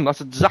said to him. That's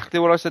exactly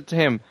what I said to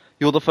him.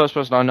 You're the first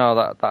person I know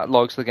that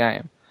likes the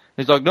game.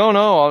 He's like, no.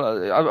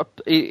 I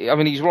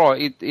mean, he's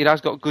right. It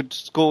has got good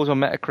scores on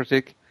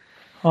Metacritic.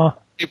 Huh.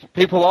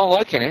 People are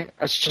liking it.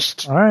 It's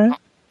just, all right.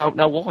 I don't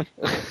know why.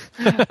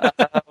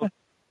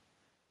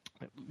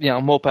 Yeah,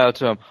 more power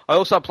to him. I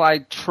also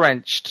played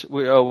Trenched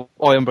with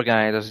Iron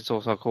Brigade, as it's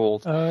also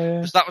called. Oh, yeah.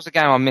 Because that was a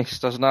game I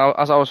missed as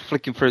I was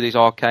flicking through these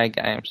arcade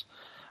games.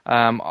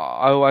 I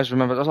always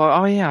remembered. I was like,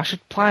 oh yeah, I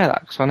should play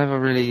that because I never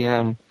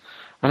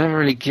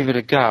really give it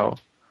a go.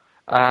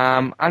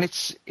 And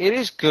it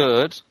is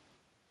good,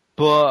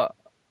 but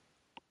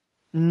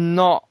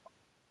not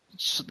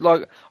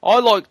like I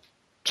like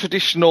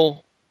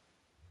traditional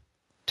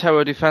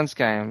tower defense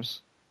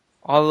games.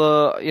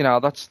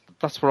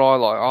 That's what I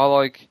like. I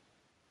like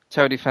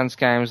tower defense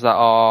games that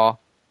are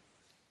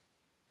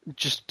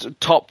just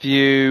top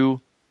view.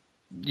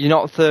 You're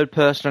not third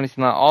person or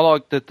anything like that. I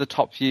like the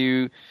top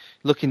view,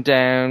 looking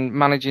down,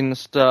 managing the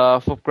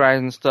stuff,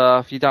 upgrading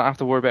stuff. You don't have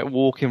to worry about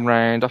walking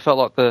around. I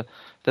felt like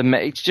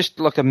it's just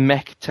like a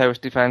mech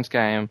terrorist defense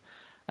game.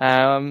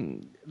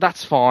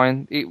 That's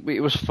fine.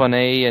 It was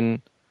funny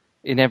and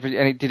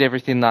it did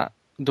everything that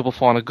Double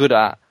Fine are good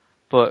at.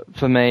 But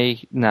for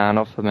me,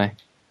 not for me.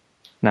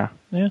 No.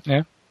 Yeah.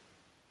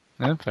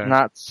 Yeah, fair. And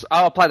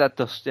I'll play that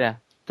Dust. Yeah,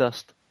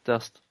 Dust.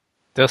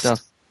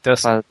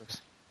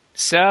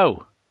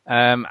 So,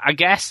 I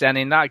guess then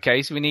in that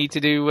case we need to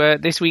do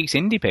this week's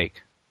indie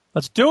pick.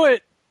 Let's do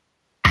it.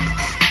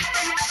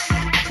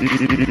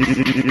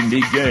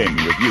 Indie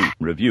game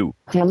review.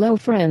 Hello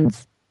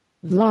friends.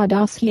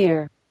 Vlados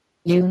here.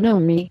 You know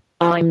me,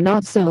 I'm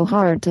not so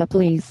hard to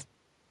please.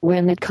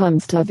 When it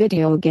comes to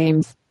video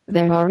games,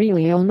 there are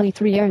really only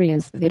 3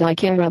 areas that I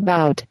care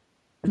about.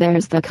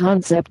 There's the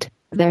concept,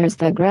 there's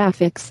the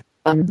graphics,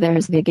 and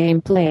there's the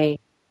gameplay.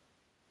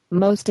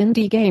 Most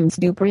indie games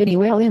do pretty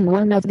well in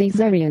one of these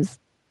areas.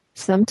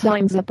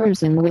 Sometimes a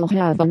person will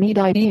have a neat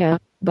idea,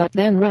 but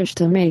then rush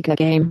to make a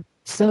game,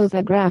 so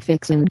the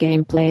graphics and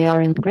gameplay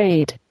aren't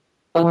great.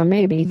 Or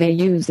maybe they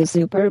use a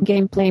superb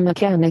gameplay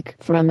mechanic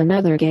from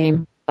another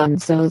game,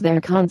 and so their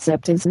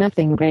concept is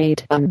nothing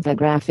great and the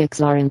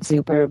graphics aren't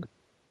superb.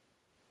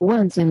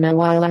 Once in a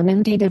while an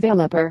indie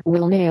developer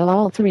will nail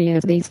all 3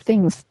 of these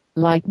things,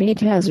 like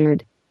Beat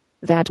Hazard.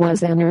 That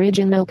was an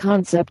original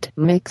concept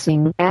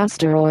mixing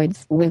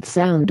asteroids with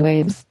sound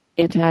waves.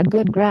 It had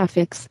good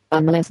graphics,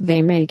 unless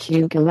they make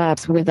you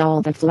collapse with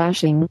all the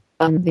flashing,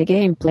 and the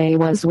gameplay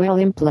was well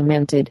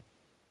implemented.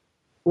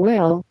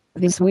 Well,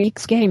 this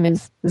week's game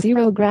is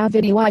Zero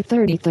Gravity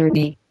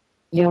Y3030.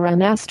 You're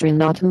an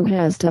astronaut who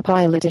has to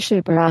pilot a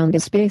ship around a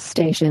space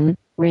station,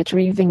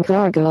 retrieving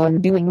cargo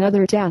and doing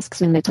other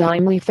tasks in a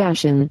timely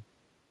fashion.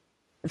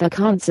 The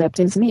concept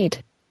is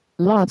neat.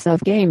 Lots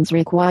of games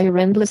require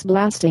endless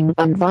blasting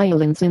and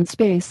violence in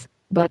space,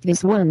 but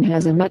this one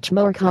has a much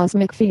more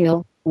cosmic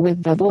feel,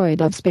 with the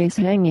void of space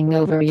hanging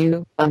over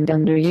you and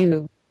under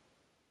you.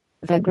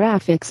 The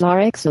graphics are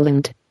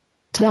excellent.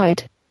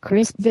 Tight,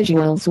 crisp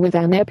visuals with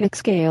an epic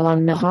scale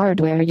on the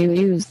hardware you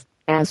use,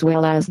 as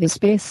well as the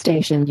space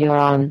station you're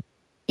on.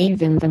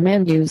 Even the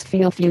menus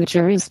feel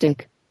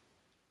futuristic.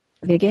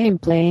 The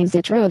gameplay is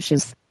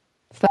atrocious.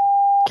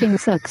 F***ing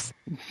sucks.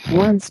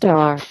 1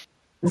 star.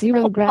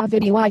 Zero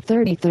Gravity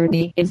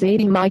Y3030 is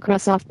 80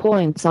 Microsoft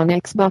points on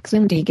Xbox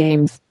Indie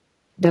Games.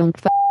 Don't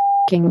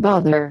f***ing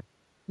bother.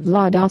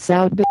 Vlados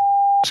out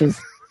bitches.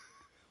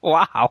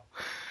 Wow.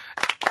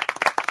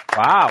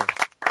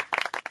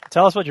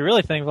 Tell us what you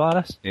really think,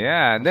 Vlados.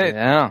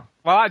 Yeah.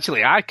 Well,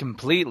 actually, I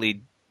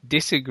completely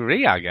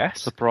disagree, I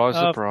guess. Surprise.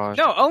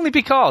 No, only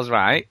because,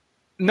 right,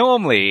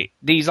 normally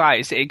these,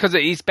 like, because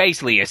it's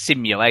basically a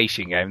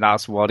simulation game,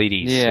 that's what it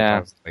is,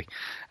 supposedly.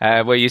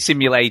 Where you're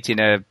simulating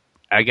a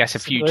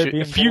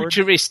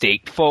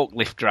futuristic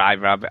forklift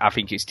driver, I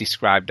think it's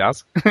described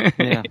as,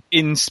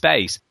 in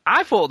space.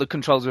 I thought the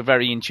controls were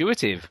very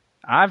intuitive.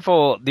 I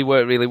thought they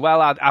worked really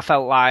well. I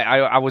felt like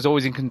I was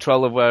always in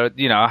control of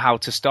how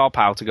to stop,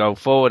 how to go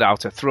forward, how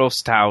to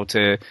thrust, how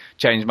to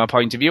change my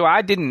point of view.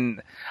 I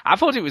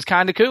thought it was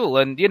kind of cool.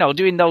 And,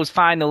 doing those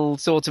final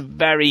sort of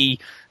very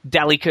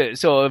delicate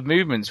sort of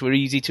movements were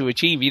easy to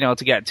achieve,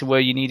 to get to where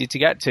you needed to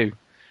get to.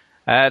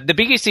 The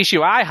biggest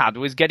issue I had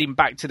was getting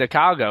back to the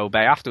cargo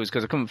bay afterwards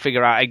because I couldn't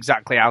figure out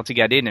exactly how to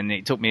get in, and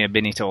it took me a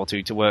minute or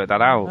two to work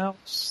that out.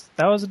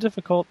 That was a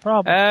difficult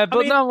problem.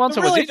 Once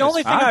I was in, the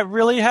only thing I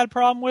really had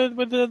problem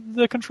with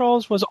the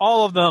controls was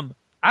all of them.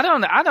 I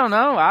don't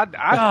know. I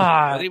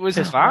thought it was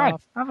fine.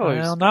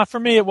 Well, not for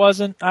me. It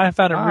wasn't. I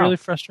found it really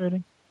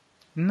frustrating.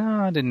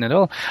 No, I didn't at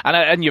all.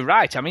 And you're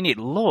right. I mean, it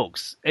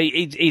looks.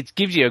 It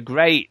gives you a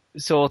great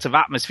sort of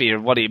atmosphere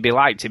of what it'd be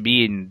like to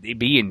be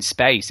in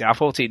space. I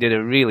thought it did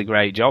a really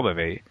great job of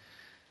it.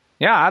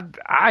 Yeah,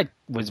 I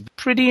was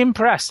pretty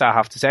impressed, I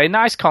have to say.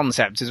 Nice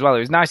concept as well. It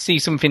was nice to see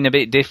something a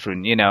bit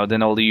different,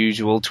 than all the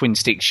usual twin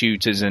stick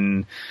shooters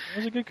and. It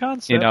was a good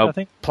concept. I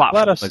think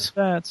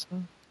platformers.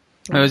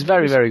 It was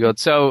very, very good.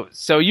 So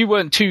you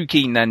weren't too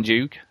keen then,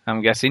 Duke,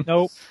 I'm guessing.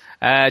 Nope.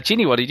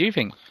 Chinny, what did you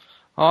think?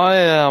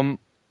 I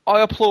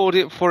applaud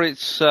it for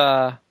its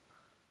for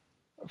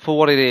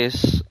what it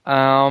is.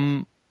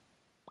 I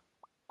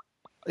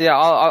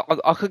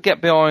could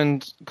get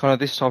behind kind of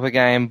this type of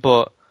game,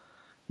 but a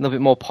little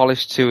bit more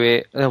polish to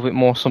it, a little bit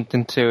more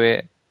something to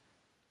it,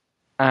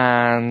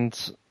 and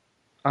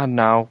I don't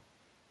know,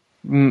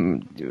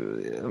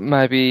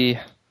 maybe.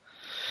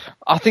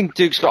 I think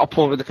Duke's got a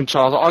point with the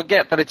controls. I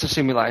get that it's a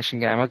simulation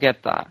game. I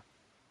get that,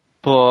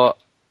 but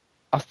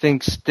I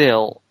think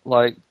still,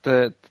 like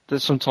that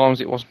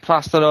sometimes it wasn't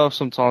fast enough.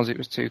 Sometimes it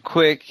was too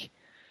quick.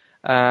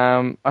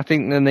 I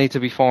think they need to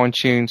be fine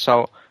tuned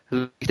so at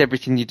least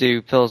everything you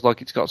do feels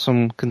like it's got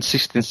some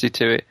consistency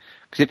to it.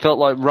 Because it felt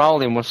like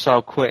rolling was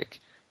so quick,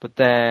 but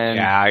then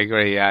I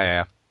agree.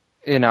 Yeah.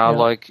 You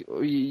try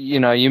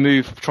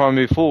and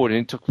move forward,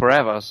 and it took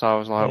forever. So I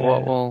was like,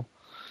 well.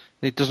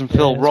 It doesn't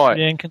feel right.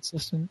 It's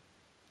inconsistent.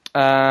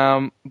 But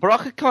I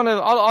could kind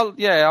of,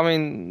 I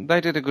mean,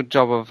 they did a good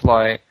job of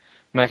like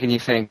making you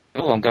think,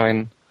 oh, I'm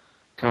going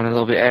a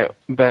little bit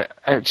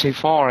out too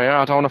far here.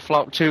 I don't want to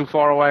float too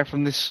far away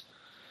from this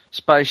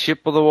spaceship,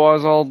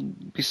 otherwise I'll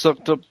be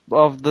sucked up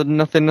of the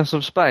nothingness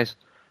of space.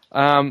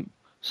 But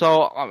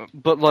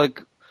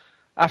like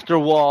after a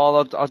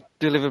while, I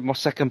delivered my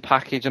second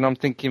package, and I'm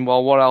thinking,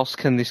 well, what else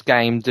can this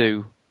game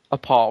do?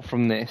 Apart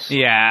from this.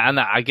 Yeah, and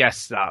I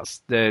guess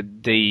that's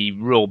the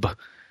rub, 'cause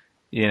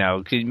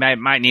you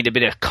might need a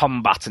bit of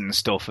combat and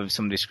stuff of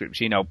some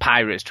description,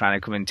 pirates trying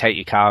to come and take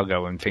your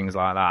cargo and things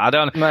like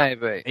that.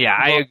 Maybe. Yeah,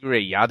 I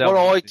agree. I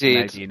got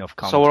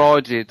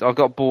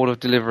bored of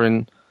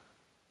delivering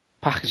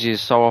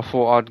packages, so I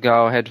thought I'd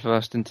go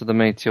headfirst into the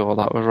meteor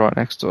that was right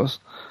next to us.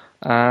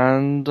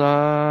 And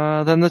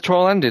then the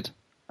trial ended.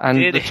 And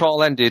and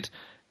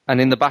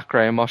in the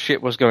background my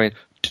ship was going...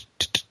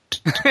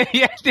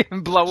 Yeah, it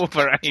didn't blow up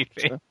or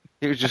anything.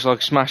 It was just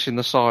like smashing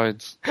the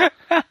sides. So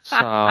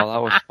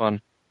that was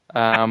fun.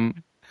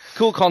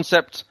 Cool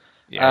concept.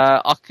 Yeah.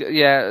 A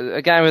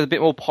game with a bit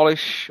more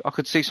polish. I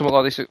could see something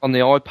like this on the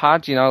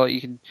iPad. Like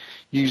you could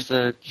you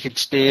could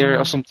steer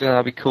it or something.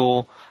 That'd be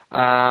cool.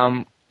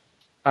 Bit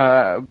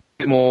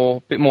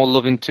more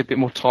love into it, a bit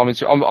more time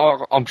into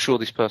it. I'm sure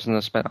this person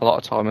has spent a lot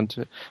of time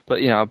into it,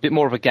 but a bit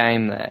more of a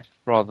game there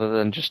rather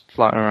than just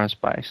floating around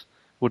space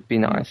would be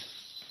nice.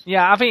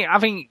 Yeah, I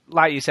think,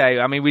 like you say,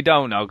 I mean, we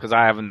don't know because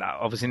I haven't.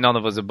 Obviously, none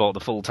of us have bought the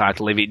full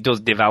title. If it does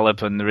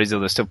develop and there is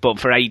other stuff,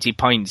 but for 80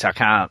 points, I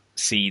can't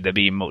see there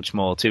being much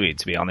more to it.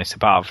 To be honest,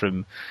 apart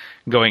from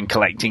going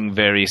collecting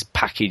various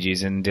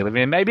packages and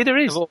delivering, maybe there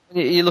is.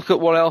 You look at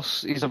what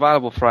else is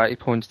available for 80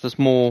 points. There's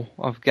more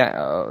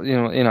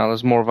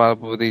there's more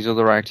available with these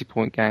other 80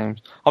 point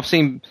games. I've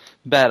seen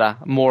better,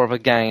 more of a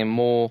game,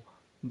 more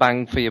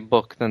bang for your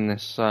buck than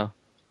this. So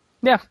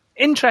yeah.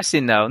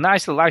 Interesting though,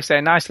 nicely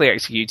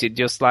executed.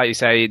 Just like you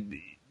say,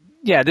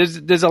 yeah.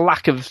 There's a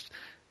lack of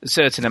a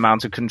certain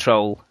amount of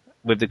control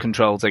with the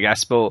controls, I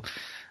guess. But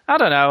I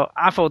don't know.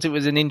 I thought it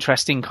was an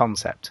interesting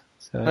concept.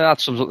 So. That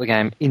sums up the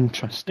game.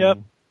 Interesting. Yep.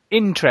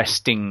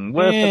 Interesting.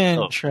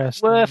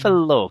 Worth a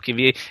look. If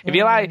you're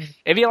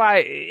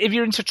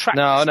into track.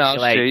 No,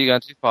 you're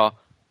going too far.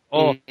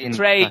 Or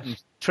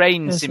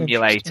train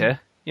simulator.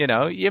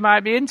 You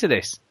might be into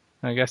this.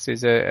 I guess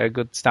is a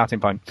good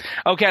starting point.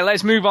 Okay,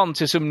 let's move on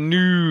to some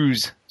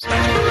news.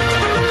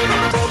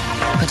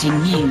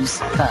 Putting news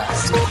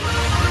first.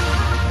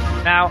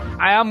 Now,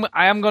 I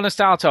am going to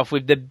start off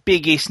with the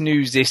biggest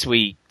news this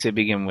week to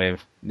begin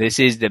with. This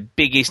is the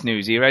biggest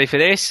news. Are you ready for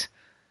this?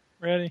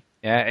 Ready.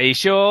 Yeah, are you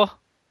sure?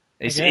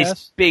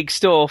 It's big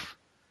stuff.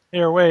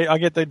 Here, wait, I'll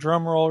get the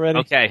drum roll ready.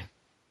 Okay.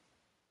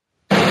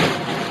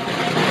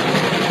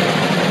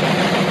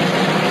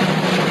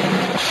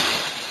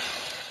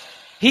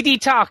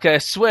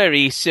 Hidetaka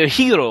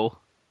Suehiro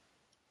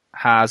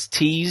has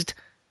teased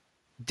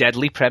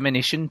Deadly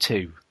Premonition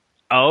 2.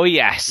 Oh,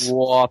 yes.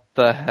 What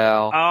the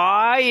hell?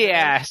 Oh,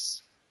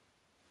 yes.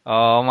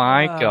 Oh,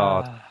 my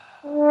God.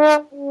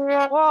 Whoa.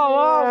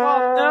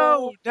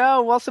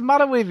 No. What's the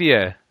matter with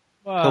you?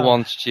 Come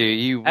on, Stu.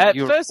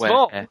 You're first of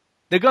all,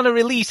 they're going to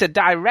release a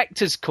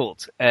director's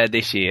cut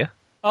this year.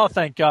 Oh,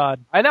 thank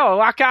God. I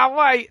know. I can't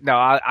wait. No,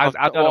 I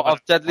don't know.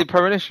 Of Deadly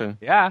Premonition?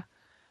 Yeah.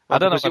 I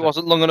don't know because it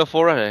wasn't long enough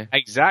already.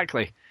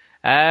 Exactly.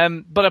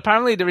 But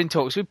apparently they're in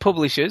talks with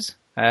publishers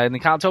And they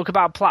can't talk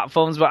about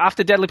platforms, but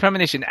after Deadly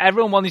Premonition,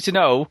 everyone wanted to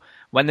know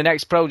when the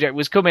next project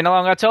was coming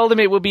along. I told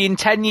them it would be in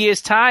 10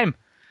 years' time.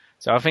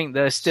 So I think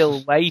they're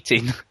still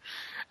waiting.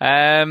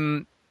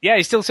 Yeah,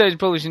 he still says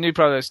publishing a new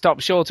product.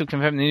 Stopped short of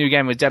confirming the new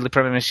game was Deadly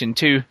Premonition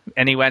 2.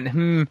 And he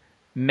went,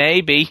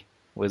 maybe,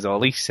 was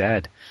all he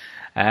said.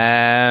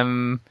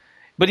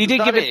 But he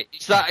did give it.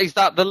 Is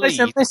that the lead?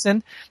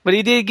 Listen. But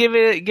he did give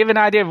an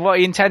idea of what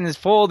he intends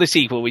for the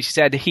sequel, which he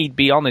said he'd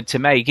be honoured to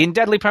make. In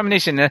Deadly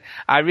Premonition,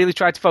 I really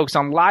tried to focus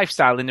on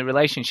lifestyle and the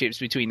relationships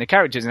between the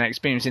characters and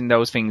experiencing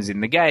those things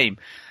in the game.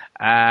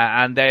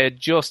 And there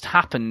just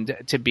happened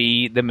to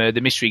be the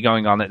murder mystery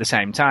going on at the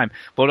same time.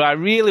 But what I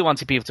really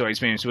wanted people to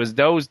experience was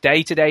those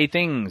day-to-day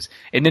things.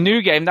 In the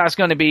new game, that's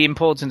going to be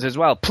important as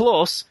well.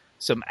 Plus,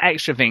 some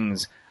extra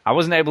things I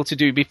wasn't able to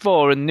do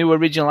before, and new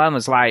original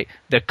elements like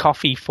the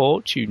coffee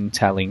fortune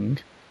telling.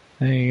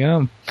 There you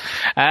go.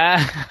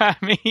 That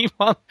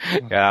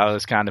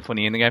was kind of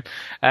funny in the game.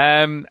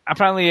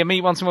 Apparently,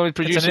 Amit wants to with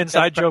producers. It's an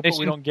inside joke, but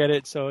we don't get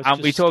it. So it's and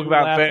just we talk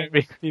about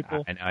various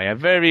people. I know, yeah,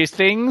 various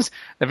things.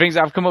 The things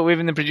I've come up with,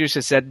 and the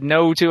producer said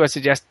no to. I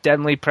suggest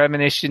Deadly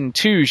Premonition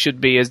 2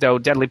 should be as though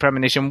Deadly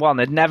Premonition 1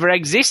 had never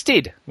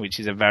existed, which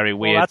is a very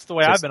weird. Well, that's the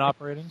way I've been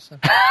operating. So.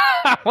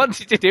 I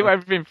wanted to do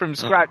everything from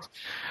scratch,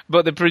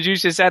 but the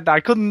producer said that I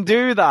couldn't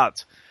do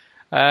that.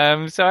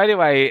 So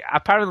anyway,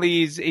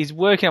 apparently he's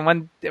working.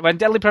 When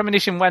Deadly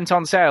Premonition went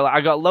on sale, I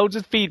got loads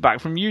of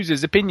feedback from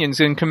users, opinions,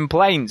 and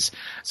complaints.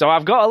 So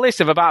I've got a list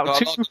of about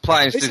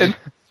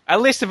a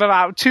list of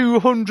about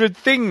 200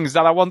 things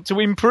that I want to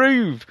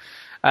improve.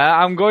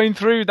 I'm going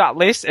through that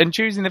list and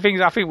choosing the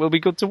things I think will be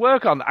good to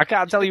work on. I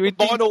can't tell you.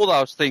 Combine all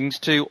those things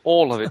to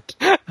all of it.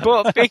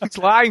 But things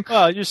like...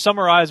 Well, you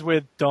summarize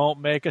with, don't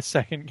make a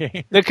second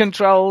game. The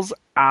controls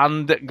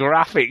and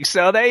graphics.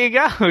 So there you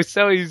go.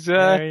 So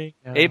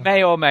it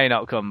may or may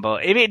not come,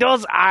 but if it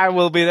does, I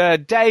will be there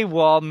day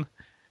one,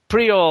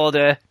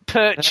 pre-order,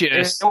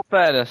 purchase. In all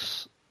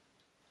fairness,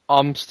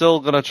 I'm still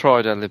going to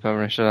try Deadly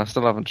Premonition. I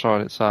still haven't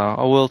tried it, so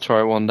I will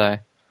try it one day.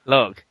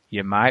 Look.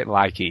 You might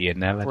like it, you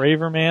never know.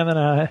 Braver man than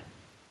I.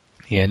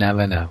 You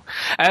never know.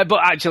 But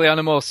actually, on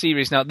a more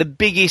serious note, the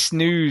biggest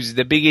news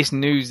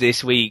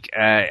this week,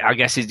 I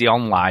guess, is the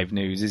OnLive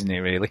news, isn't it,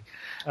 really?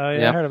 Oh,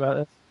 yeah, I heard about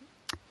it.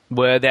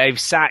 Where they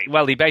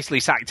basically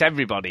sacked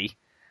everybody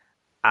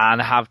and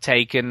have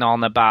taken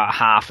on about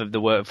half of the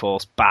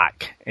workforce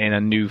back in a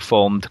new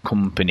formed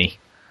company.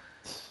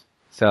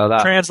 So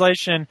that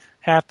translation,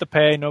 half the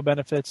pay, no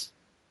benefits.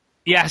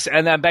 Yes,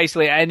 and then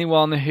basically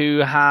anyone who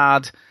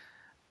had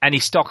any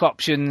stock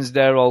options,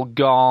 they're all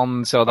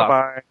gone. So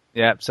that,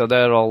 so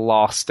they're all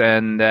lost,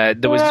 and there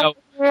was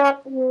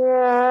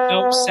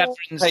no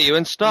severance. Hey, you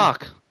in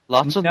stock?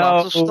 Lots of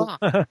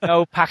stock.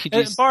 No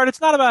packages. Bart, it's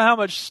not about how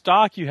much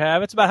stock you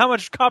have; it's about how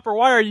much copper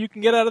wire you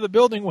can get out of the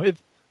building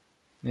with.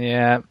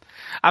 Yeah,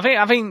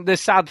 I think the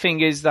sad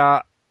thing is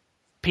that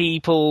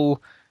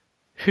people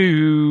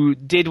who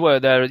did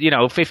work there,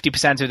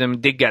 50% of them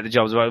did get the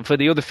jobs, but for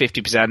the other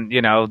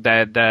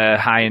 50%, they're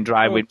high and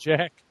dry with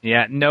Jack.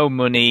 Yeah, no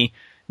money.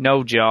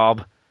 No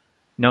job,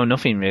 no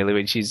nothing really,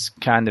 which is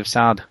kind of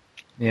sad,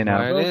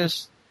 Well, it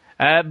is.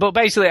 But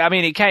basically, I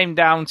mean, it came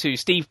down to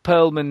Steve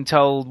Perlman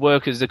told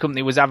workers the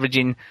company was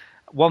averaging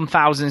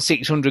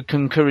 1,600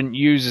 concurrent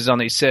users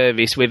on its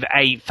service with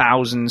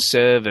 8,000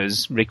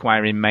 servers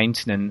requiring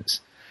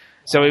maintenance.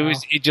 So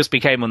it just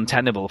became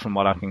untenable from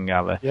what I can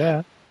gather.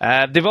 Yeah.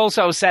 They've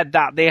also said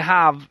that they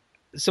have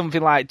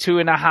something like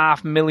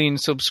 2.5 million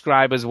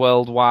subscribers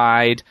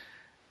worldwide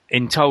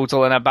in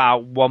total, and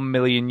about 1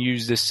 million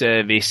use the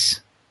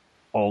service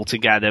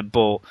altogether,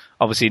 but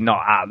obviously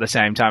not at the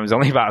same time. It's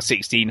only about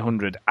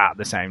 1,600 at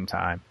the same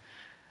time.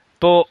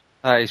 But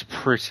that is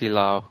pretty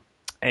low.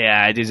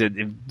 Yeah, it is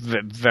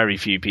very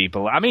few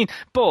people. I mean,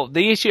 but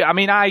the issue,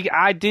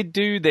 I did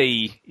do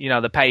the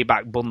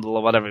payback bundle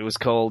or whatever it was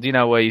called,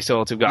 where you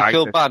sort of got... I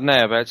feel bad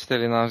now about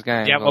stealing those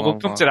games. Yeah, well, we'll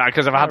come to that,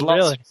 because I've had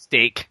lots of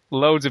stick.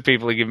 Loads of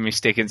people have given me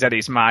stick and said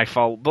it's my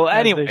fault. But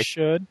anyway... They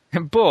should.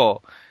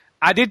 But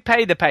I did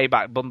pay the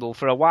payback bundle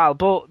for a while,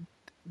 but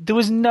there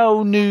was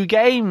no new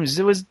games.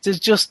 There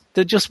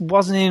just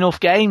wasn't enough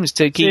games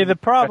to keep... See, the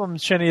problem,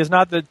 Shinny, is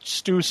not that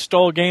Stu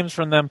stole games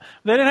from them.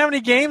 They didn't have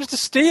any games to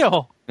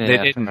steal.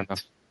 They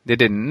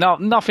didn't.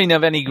 Nothing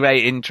of any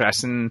great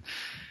interest, and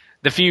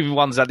the few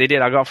ones that they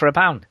did, I got for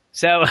 £1.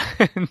 So...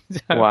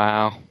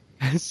 Wow.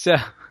 So...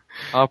 I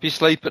hope you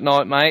sleep at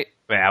night, mate.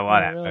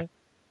 Yeah,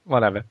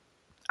 whatever.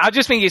 I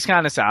just think it's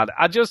kind of sad.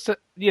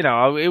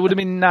 It would have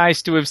been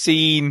nice to have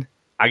seen...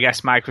 I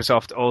guess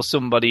Microsoft or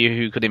somebody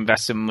who could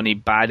invest some money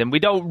buy them. We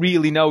don't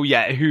really know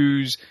yet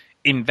who's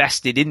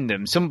invested in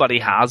them. Somebody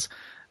has,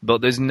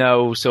 but there's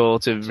no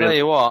sort of... Tell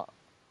you what,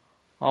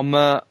 I'm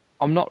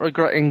not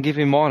regretting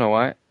giving mine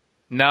away.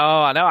 No,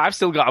 I know. I've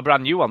still got a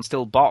brand new one,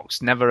 still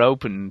boxed, never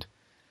opened.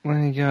 There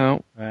you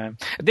go.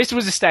 This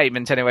was a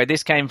statement anyway.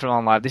 This came from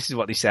OnLive. This is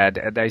what they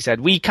said. They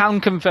said, "We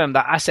can confirm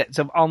that assets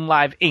of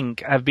OnLive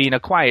Inc. have been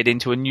acquired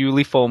into a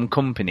newly formed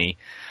company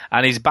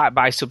and is backed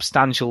by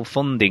substantial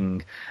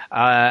funding,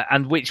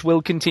 and which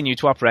will continue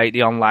to operate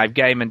the OnLive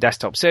game and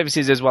desktop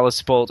services, as well as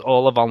support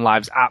all of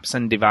OnLive's apps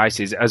and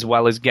devices, as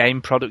well as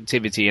game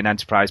productivity and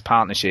enterprise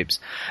partnerships.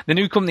 The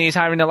new company is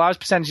hiring a large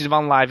percentage of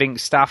OnLive Inc.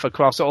 staff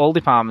across all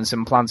departments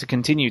and plans to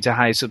continue to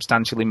hire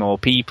substantially more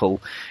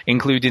people,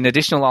 including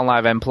additional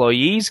OnLive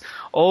employees.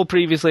 All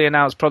previously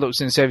announced products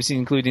and services,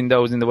 including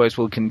those in the works,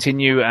 will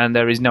continue, and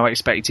there is no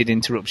expected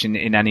interruption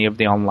in any of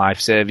the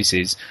OnLive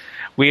services.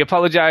 We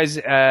apologise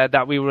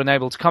that we were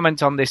unable to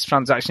comment on this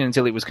transaction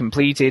until it was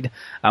completed,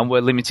 and were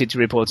limited to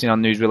reporting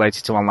on news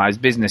related to OnLive's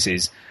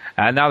businesses.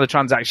 Now the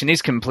transaction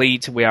is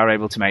complete, we are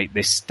able to make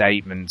this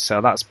statement." So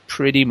that's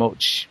pretty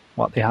much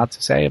what they had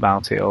to say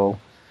about it all.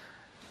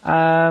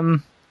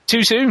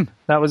 Too soon.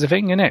 That was the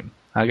thing, innit?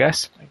 I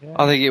guess.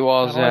 I think it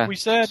was, Like we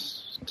said.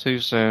 Too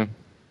soon.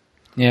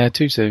 Yeah,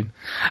 too soon.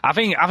 I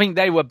think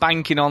they were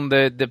banking on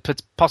the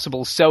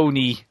possible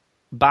Sony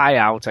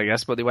buyout, I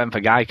guess, but they went for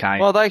Gaikai.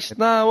 Well, they said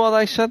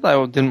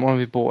they didn't want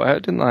to be bought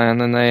out, didn't they? And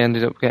then they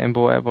ended up getting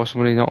bought out by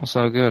somebody not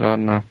so good. I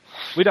don't know.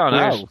 We don't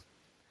know.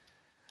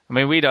 I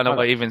mean, we don't know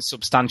what even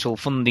substantial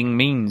funding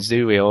means,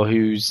 do we? Or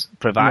who's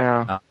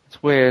providing that?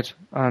 It's weird.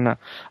 I don't know.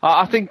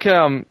 I think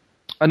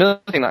another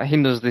thing that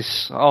hinders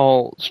this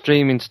whole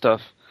streaming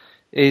stuff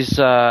is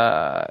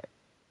broadband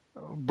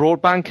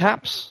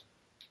caps.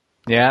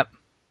 Yeah.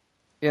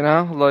 You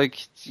know, like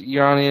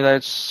you're only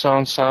allowed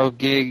so-and-so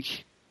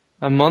gig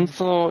a month,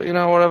 or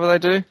whatever they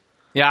do.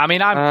 Yeah, I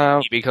mean, I'm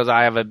lucky because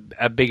I have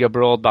a bigger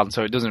broadband,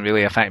 so it doesn't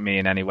really affect me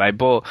in any way.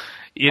 But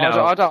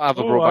I don't have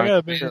a broadband. I got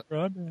a bigger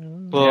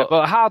broadband.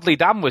 But Hardly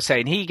Dan was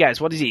saying he gets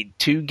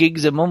 2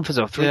 gigs a month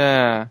or 3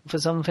 for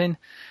something,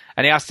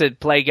 and he has to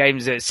play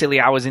games at silly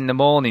hours in the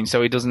morning,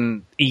 so he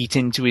doesn't eat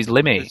into his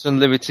limit. It's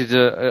unlimited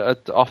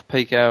at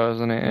off-peak hours,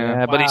 isn't it?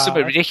 Yeah, but it's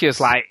something ridiculous,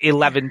 like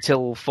 11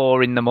 till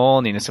 4 in the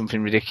morning, or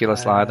something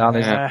ridiculous like that,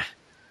 isn't it?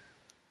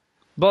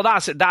 But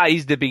that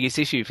is the biggest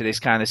issue for this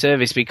kind of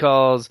service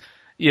because,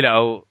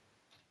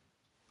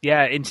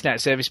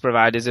 internet service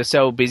providers are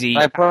so busy.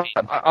 I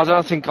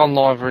don't think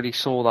OnLive really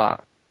saw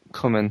that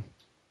coming.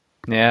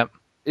 Yeah.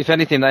 If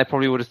anything, they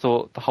probably would have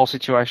thought the whole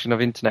situation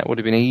of internet would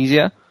have been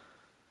easier.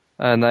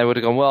 And they would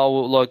have gone,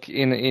 well, look,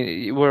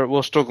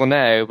 we'll struggle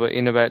now, but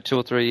in about 2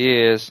 or 3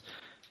 years,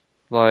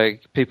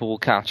 people will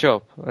catch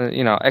up.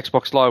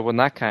 Xbox Live, when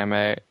that came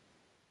out,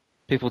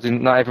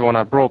 not everyone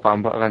had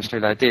broadband, but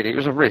eventually they did. It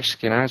was a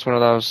risk, it's one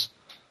of those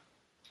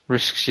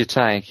risks you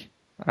take.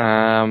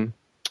 And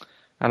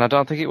I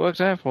don't think it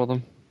worked out for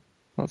them.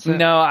 That's it.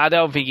 No, I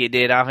don't think it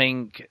did. I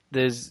think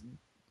it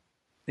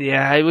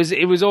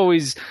was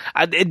always,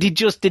 they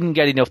just didn't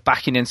get enough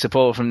backing and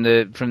support from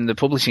the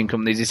publishing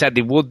companies. They said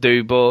they would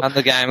do, but... And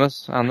the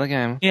gamers.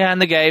 Yeah, and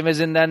the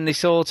gamers, and then they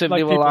sort of... Like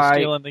they were people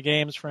stealing the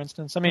games, for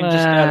instance. I mean,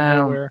 just out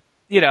of nowhere.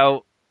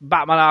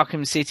 Batman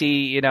Arkham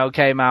City,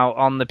 came out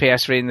on the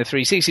PS3 and the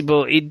 360,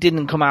 but it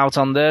didn't come out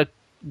on their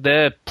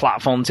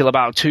platform till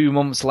about 2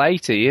 months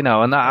later,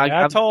 and that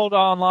I told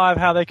OnLive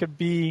how they could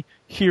be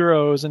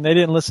heroes, and they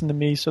didn't listen to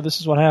me, so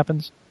this is what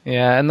happens.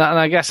 Yeah, and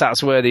I guess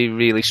that's where they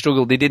really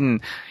struggled. They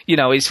didn't,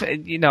 there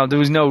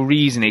was no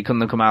reason it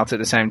couldn't have come out at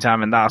the same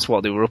time, and that's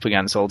what they were up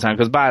against all the time,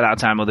 because by that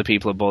time other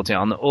people had bought it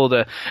on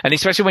and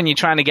especially when you're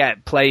trying to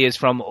get players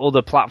from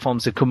other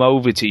platforms to come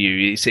over to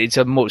you, it's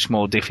a much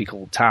more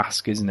difficult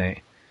task, isn't it?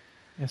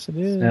 Yes, it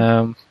is.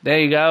 There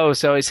you go.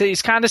 So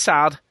it's kind of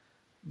sad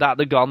that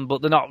they're gone,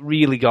 but they're not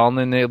really gone,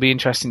 and it'll be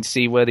interesting to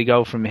see where they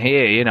go from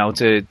here,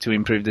 to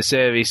improve the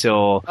service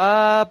or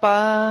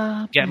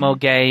get more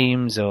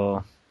games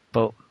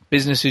but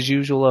business as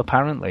usual,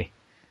 apparently.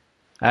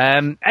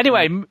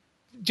 Anyway,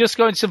 just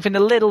going to something a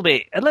little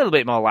bit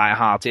more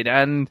lighthearted,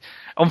 and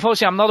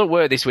unfortunately I'm not at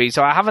work this week,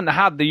 so I haven't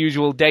had the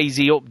usual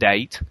Daisy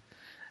update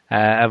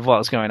of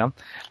what's going on.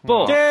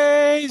 But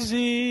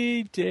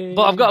Daisy.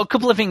 But I've got a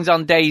couple of things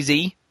on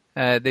Daisy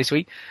this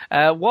week.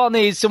 One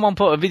is someone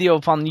put a video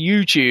up on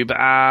YouTube,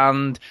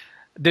 and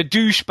the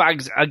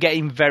douchebags are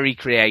getting very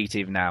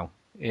creative now.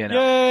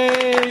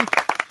 Yay!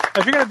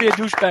 If you're going to be a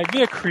douchebag,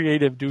 be a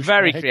creative douchebag.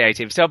 Very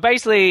creative. So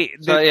basically...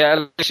 at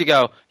least you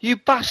go, you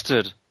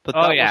bastard! But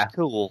that was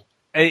cool.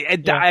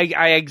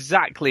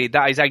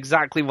 That is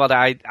exactly what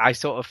I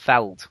sort of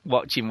felt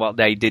watching what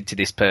they did to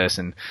this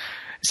person.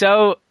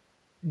 So,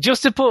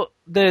 just to put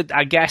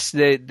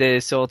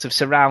the sort of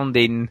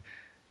surrounding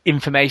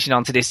information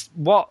onto this,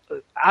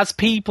 as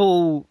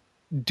people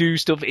do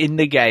stuff in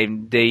the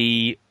game,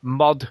 the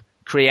mod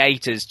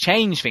creators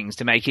change things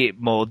to make it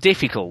more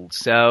difficult.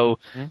 So,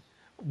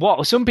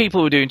 what some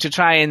people were doing to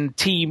try and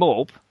team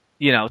up,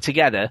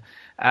 together,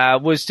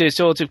 was to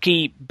sort of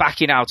keep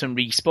backing out and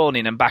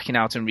respawning and backing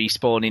out and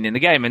respawning in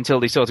the game until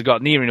they sort of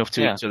got near enough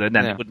to each other, and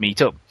then they would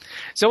meet up.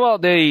 So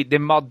what the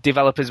mod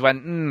developers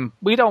went,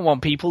 we don't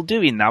want people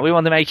doing that. We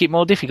want to make it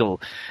more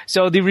difficult.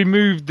 So they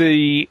removed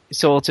the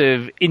sort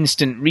of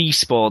instant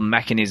respawn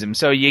mechanism.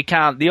 So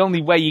the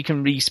only way you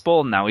can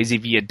respawn now is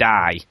if you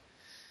die.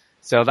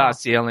 So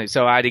that's the only.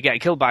 So either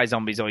get killed by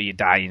zombies or you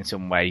die in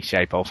some way,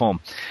 shape, or form.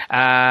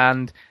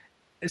 And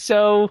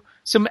so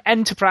some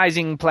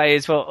enterprising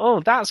players thought, oh,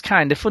 that's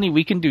kind of funny.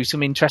 We can do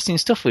some interesting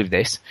stuff with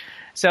this.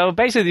 So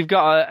basically, they've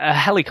got a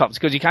helicopter,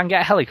 because you can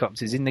get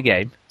helicopters in the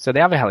game. So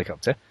they have a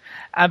helicopter.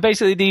 And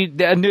basically,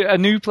 a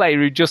new player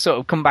who just sort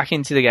of come back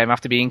into the game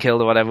after being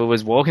killed or whatever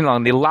was walking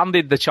along. They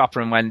landed the chopper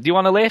and went, do you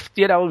want to lift?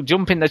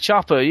 Jump in the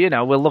chopper.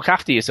 We'll look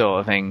after you,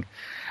 sort of thing.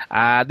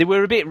 They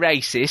were a bit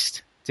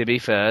racist, to be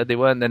fair. They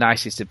weren't the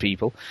nicest of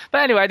people.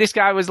 But anyway, this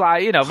guy was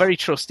like, very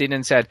trusting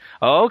and said,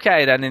 oh,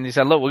 okay then. And he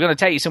said, look, we're going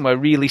to take you somewhere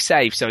really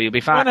safe, so you'll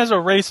be fine. When has a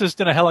racist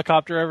in a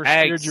helicopter ever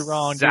steered you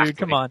wrong, dude?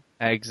 Come on.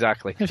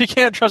 Exactly. If you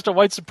can't trust a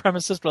white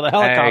supremacist with a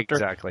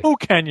helicopter, who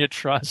can you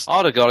trust?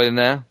 I'd have got in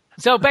there.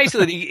 So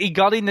basically, he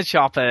got in the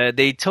chopper,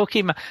 they took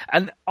him,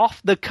 and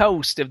off the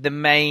coast of the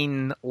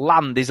main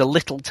land is a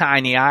little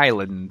tiny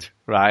island,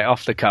 right,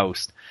 off the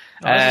coast.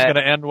 Oh, this is going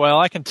to end well,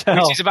 I can tell.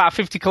 Which is about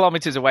 50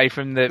 kilometres away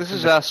from the... This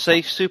is our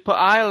safe super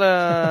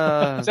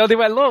island. So they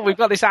went, look, we've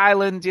got this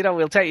island,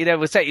 we'll take you there,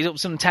 we'll set you up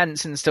some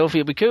tents and stuff,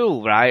 you'll be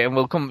cool, right? And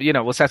we'll come,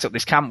 we'll set up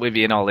this camp with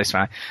you and all this,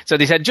 right? So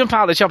they said, jump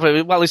out of the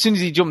chopper. Well, as soon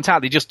as he jumped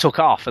out, they just took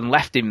off and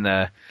left him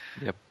there.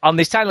 Yep. On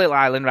this tiny little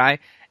island,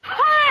 right?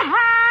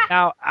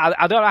 Now,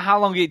 I don't know how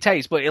long it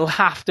takes, but he'll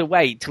have to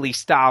wait till he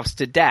starves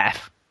to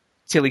death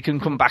till he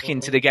can come back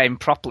into the game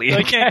properly. So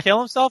he can't kill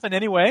himself in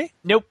any way?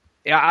 Nope.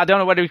 Yeah, I don't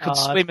know whether he could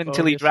swim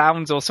until he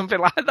drowns or something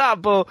like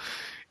that, but...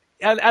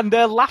 And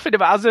they're laughing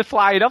about it as they're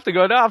flying off. They're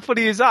going, how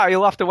funny is that?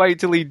 He'll have to wait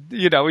till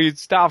he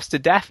starves to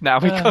death now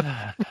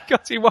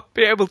because he won't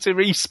be able to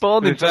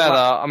respawn. To be fair,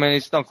 though,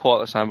 it's not quite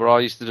the same, but I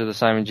used to do the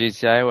same in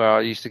GTA, where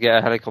I used to get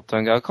a helicopter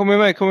and go, come with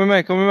me, come with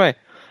me, come with me.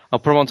 I'll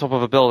put him on top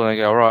of a building and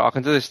go, right, I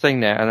can do this thing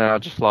now, and then I'll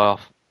just fly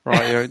off.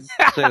 Right,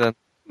 see you then.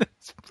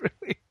 That's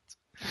brilliant.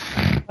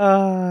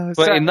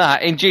 But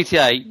in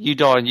GTA, you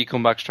die and you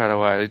come back straight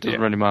away. It doesn't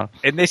really matter.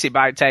 In this, it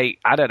might take,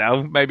 I don't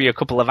know, maybe a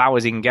couple of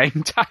hours in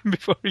game time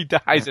before he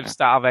dies of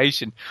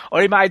starvation.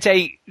 Or it might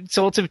take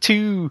sort of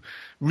 2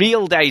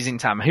 real days in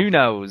time. Who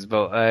knows?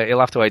 But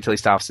he'll have to wait till he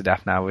starves to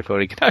death now before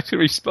he can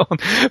actually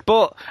respawn.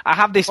 But I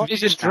have this vision.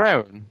 Just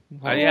drown?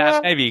 Yeah,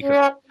 maybe he could.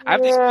 I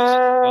have this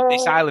vision of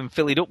this island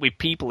filled up with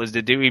people as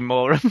they're doing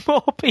more and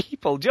more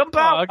people. Jump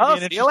out!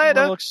 See you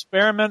later. Little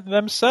experiment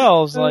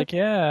themselves.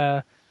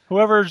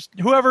 Whoever's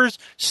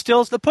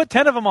still, put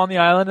 10 of them on the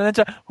island, and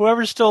then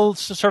whoever's still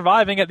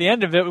surviving at the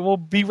end of it will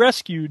be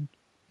rescued.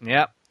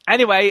 Yeah.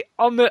 Anyway,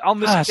 on the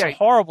subject, some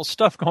horrible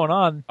stuff going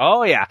on.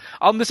 Oh yeah,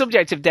 on the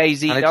subject of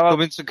DayZ, and it's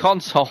coming to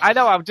console. I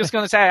know. I'm just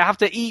going to say I have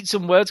to eat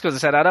some words because I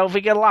said I don't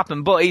think it'll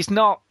happen, but it's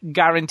not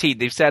guaranteed.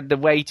 They've said they're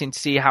waiting to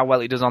see how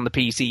well it does on the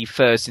PC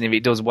first, and if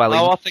it does well,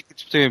 I think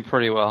it's doing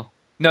pretty well.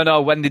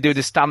 No. When they do the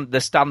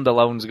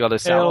standalone's got to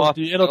sell.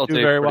 It'll do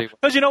very well.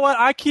 Because you know what?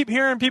 I keep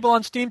hearing people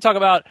on Steam talk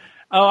about,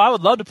 oh, I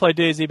would love to play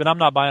DayZ, but I'm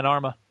not buying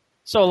Arma.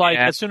 So,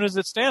 as soon as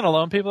it's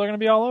standalone, people are going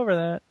to be all over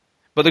that.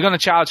 But they're going to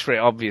charge for it,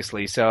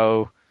 obviously.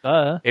 So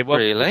it won't.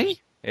 Really?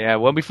 Yeah, it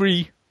won't be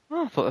free.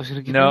 Oh, I thought I was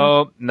going to give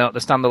No, the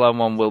standalone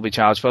one will be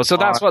charged for. So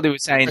that's what they were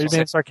saying. Are you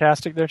being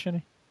sarcastic there,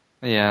 Shinny?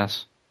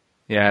 Yes.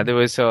 Yeah, they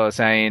were sort of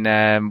saying,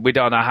 we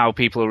don't know how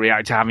people will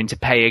react to having to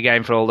pay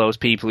again for all those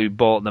people who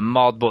bought the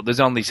mod, but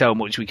there's only so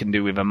much we can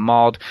do with a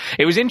mod.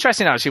 It was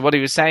interesting, actually. What he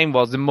was saying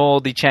was the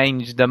more they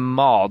change the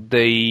mod,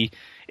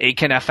 it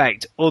can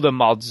affect other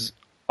mods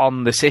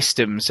on the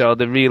system, so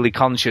they're really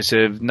conscious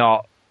of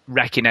not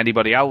wrecking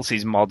anybody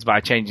else's mods by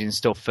changing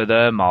stuff for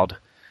their mod.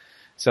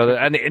 So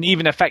and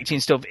even affecting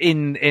stuff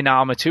in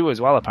Arma 2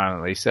 as well,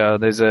 apparently. So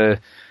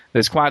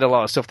there's quite a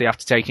lot of stuff they have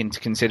to take into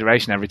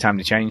consideration every time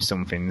they change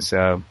something.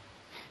 So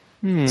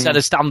instead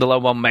of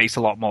standalone one makes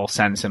a lot more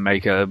sense and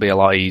it'll be a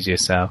lot easier.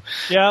 So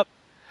yep.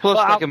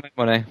 Plus they can make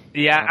money.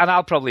 Yeah, and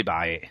I'll probably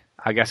buy it.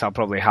 I guess I'll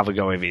probably have a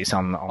go if it's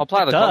on. I'll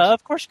play the console.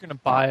 Of course you're going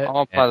to buy it.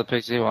 I'll play the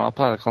PC one. I'll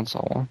play the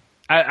console one.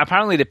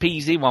 Apparently the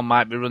PC one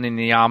might be running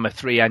the Arma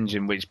 3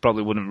 engine, which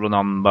probably wouldn't run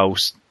on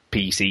most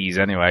PCs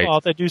anyway. Well,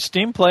 if they do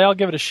Steam Play, I'll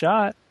give it a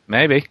shot.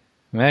 Maybe.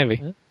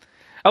 Yeah.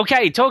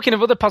 Okay, talking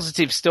of other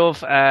positive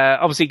stuff,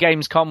 obviously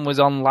Gamescom was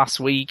on last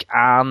week,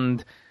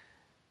 and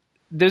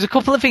there's a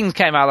couple of things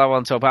came out that I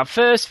want to talk about.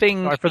 First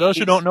thing... Right, for those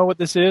who don't know what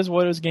this is,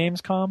 what is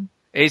Gamescom?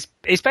 It's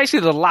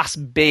basically the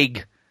last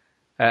big...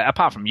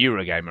 apart from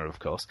Eurogamer, of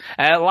course.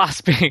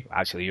 Last big...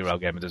 Actually,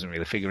 Eurogamer doesn't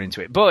really figure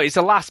into it, but it's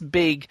the last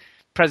big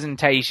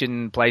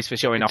presentation place for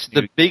showing off...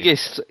 the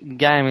biggest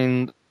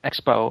gaming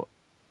expo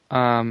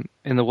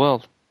in the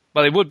world.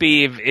 Well, it would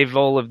be if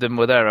all of them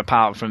were there,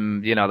 apart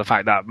from, the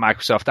fact that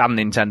Microsoft and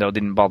Nintendo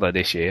didn't bother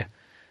this year.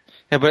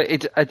 Yeah,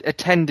 but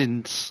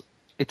attendance,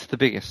 it's the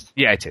biggest.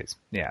 Yeah, it is.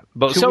 Yeah.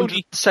 But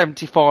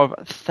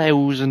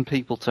 275,000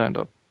 people turned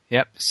up.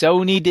 Yep,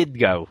 Sony did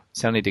go.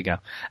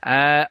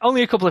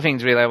 Only a couple of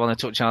things really I want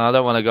to touch on. I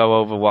don't want to go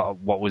over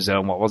what was there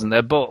and what wasn't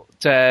there. But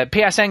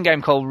PSN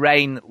game called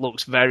Rain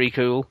looks very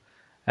cool.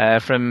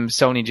 From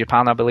Sony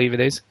Japan, I believe it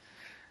is.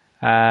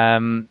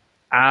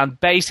 And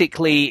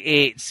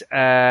basically it's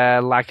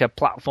like a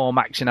platform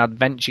action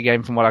adventure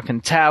game from what I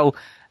can tell.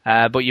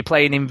 But you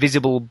play an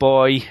invisible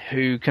boy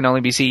who can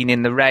only be seen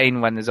in the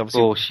rain when there's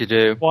obviously... Of course you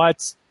do.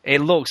 What? It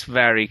looks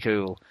very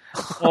cool.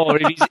 Or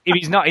if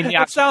he's not in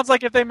the... It sounds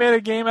like if they made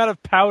a game out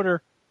of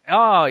powder.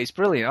 Oh, it's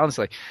brilliant,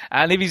 honestly.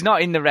 And if he's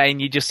not in the rain,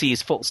 you just see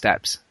his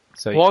footsteps.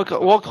 So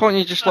why can't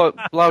you just like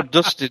blow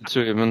dust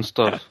into him and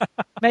stuff?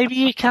 Maybe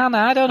you can.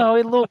 I don't know.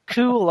 It looked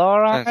cool. All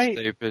right. Sounds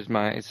stupid,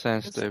 mate. It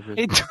sounds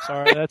stupid.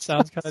 Sorry, that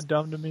sounds kind of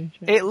dumb to me.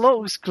 It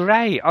looks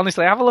great.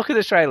 Honestly, have a look at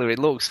the trailer. It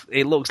looks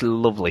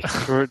lovely.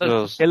 Sure it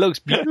does. It looks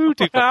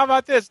beautiful. How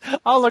about this?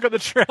 I'll look at the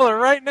trailer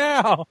right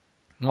now.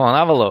 Come on,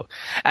 have a look.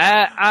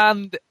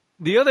 And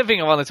the other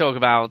thing I want to talk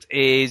about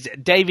is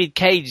David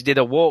Cage did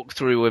a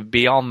walkthrough of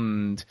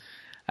Beyond.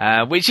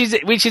 Which is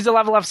a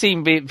level I've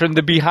seen from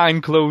the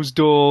behind closed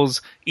doors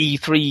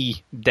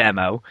E3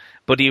 demo,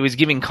 but he was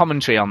giving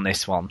commentary on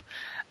this one,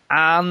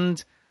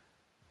 and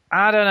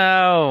I don't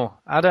know.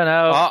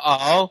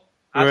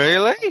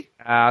 Really?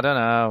 I don't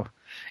know.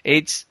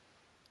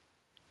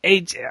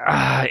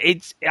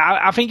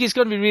 I think it's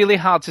going to be really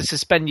hard to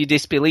suspend your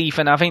disbelief,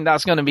 and I think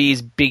that's going to be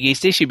his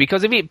biggest issue,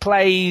 because if it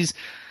plays.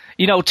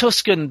 You know,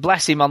 Tuscan,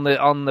 bless him, on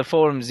the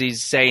forums,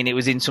 is saying it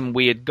was in some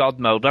weird God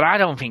mode, but I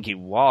don't think it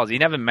was. He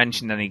never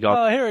mentioned any God.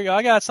 Oh, here we go.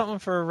 I got something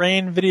for a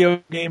Rain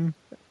video game.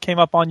 Came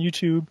up on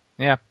YouTube.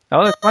 Yeah.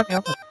 Oh, there's plenty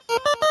of it.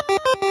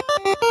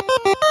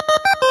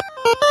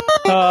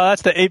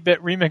 That's the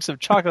 8-bit remix of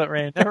Chocolate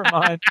Rain. Never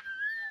mind.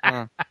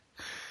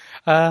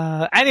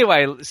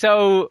 Anyway,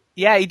 so,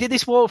 yeah, he did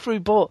this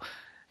walkthrough, but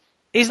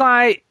he's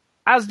like,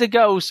 as the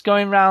ghost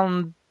going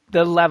around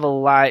the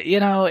level, like,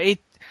 you know,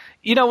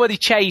 where they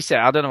chase her?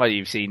 I don't know whether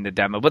you've seen the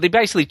demo, but they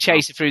basically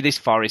chase her through this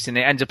forest, and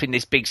it ends up in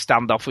this big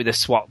standoff with a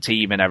SWAT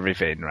team and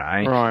everything,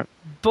 right? Right.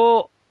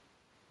 But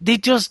they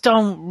just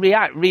don't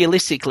react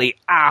realistically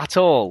at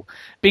all,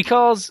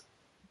 because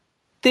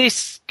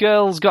this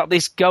girl's got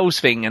this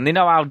ghost thing, and they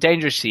know how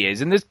dangerous she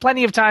is. And there's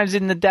plenty of times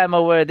in the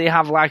demo where they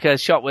have like a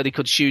shot where they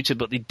could shoot her,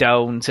 but they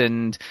don't.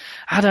 And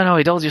I don't know,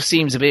 it all just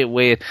seems a bit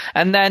weird.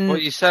 And then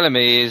what you're telling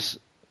me is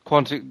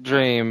Quantic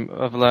Dream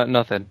have learnt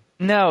nothing.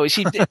 No,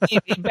 he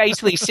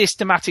basically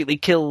systematically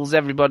kills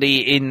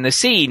everybody in the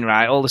scene,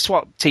 right? All the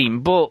SWAT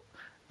team, but...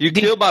 You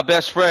killed my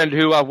best friend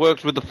who I've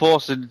worked with the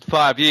Force in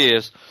 5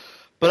 years,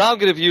 but I'll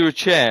give you a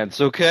chance,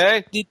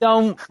 okay? They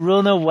don't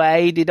run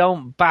away, they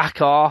don't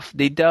back off,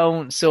 they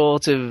don't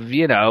sort of,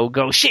 you know,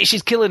 go, shit,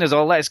 she's killing us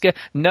all, let's go.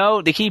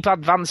 No, they keep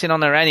advancing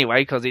on her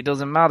anyway, because it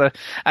doesn't matter.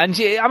 And,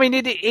 I mean,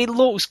 it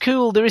looks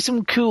cool, there is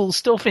some cool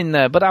stuff in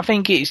there, but I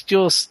think it's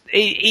just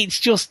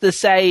the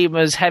same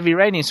as Heavy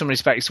Rain in some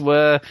respects,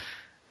 where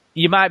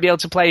you might be able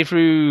to play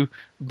through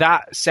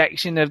that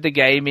section of the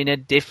game in a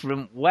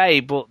different way,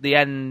 but the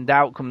end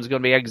outcome is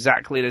going to be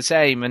exactly the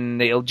same,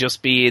 and it'll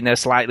just be in a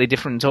slightly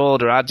different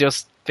order. I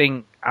just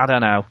think, I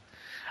don't know.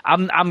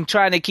 I'm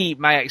trying to keep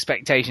my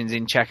expectations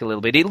in check a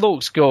little bit. It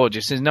looks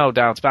gorgeous, there's no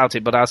doubt about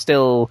it, but I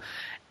still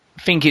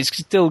think it's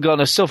still going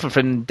to suffer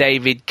from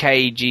David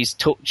Cage's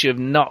touch of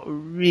not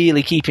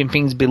really keeping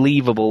things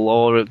believable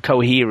or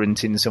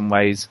coherent in some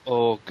ways.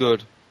 Oh,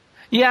 good.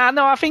 Yeah,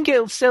 no, I think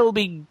it'll still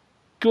be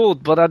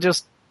good, but I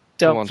just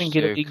don't think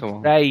it'll be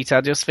great.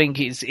 I just think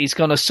it's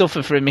going to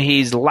suffer from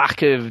his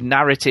lack of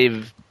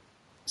narrative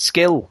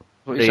skill.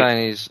 What you're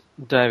saying is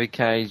David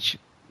Cage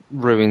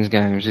ruins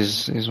games,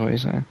 is what you're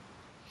saying?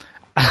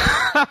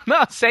 I'm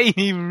not saying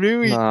he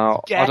ruins games.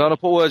 I don't want to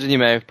put words in your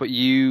mouth, but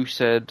you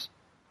said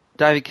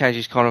David Cage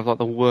is kind of like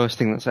the worst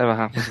thing that's ever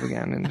happened to the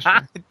game industry.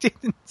 I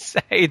didn't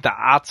say that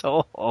at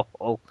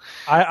all.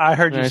 I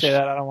heard you say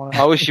that. I don't want to.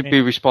 I wish you'd be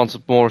more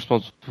responsible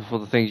for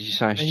the things you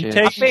say. You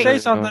say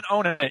something,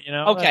 own it. You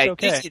know. Okay.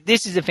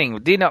 This is the thing.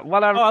 Do you know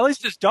what at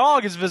least his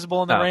dog is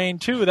visible in the rain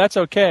too. That's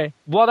okay.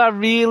 What I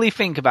really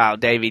think about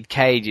David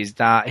Cage is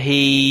that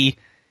his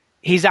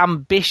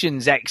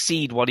ambitions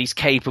exceed what he's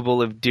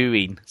capable of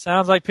doing.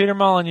 Sounds like Peter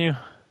Molyneux.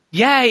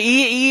 Yeah,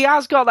 he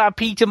has got that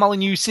Peter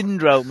Molyneux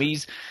syndrome.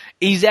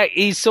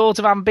 His sort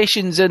of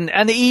ambitions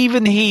and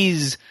even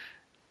his...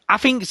 I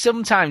think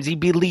sometimes he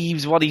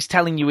believes what he's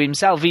telling you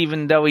himself,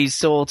 even though he's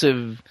sort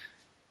of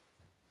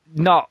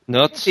not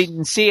nuts.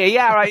 Sincere.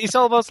 Yeah, right. It's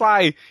almost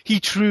like he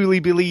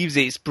truly believes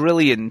it's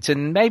brilliant,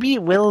 and maybe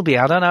it will be.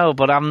 I don't know,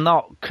 but I'm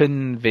not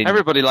convinced.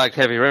 Everybody liked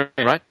Heavy Rain,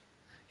 right?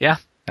 Yeah.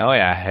 Oh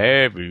yeah,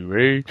 Heavy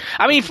Rain.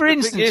 I mean, for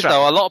instance,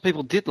 though, a lot of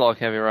people did like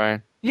Heavy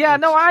Rain. Yeah,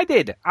 no, I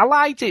did. I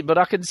liked it, but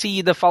I could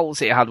see the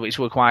faults it had, which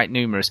were quite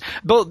numerous.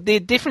 But the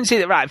difference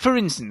is, right, for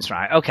instance,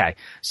 right, okay,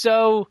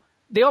 so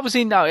they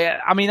obviously know,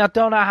 I mean, I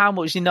don't know how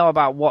much they know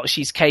about what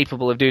she's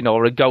capable of doing,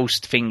 or a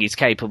ghost thing is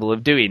capable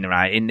of doing,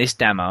 right, in this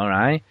demo,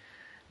 right?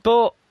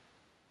 But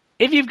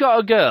if you've got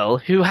a girl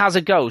who has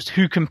a ghost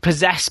who can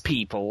possess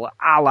people,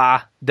 a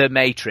la The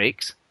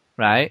Matrix,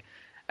 right,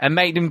 and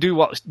make them do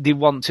what they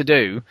want to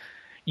do,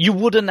 you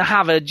wouldn't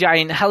have a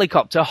giant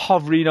helicopter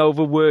hovering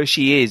over where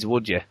she is,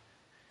 would you?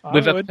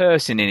 With a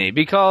person in it,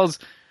 because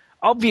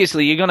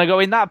obviously you're going to go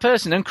in that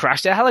person and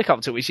crash the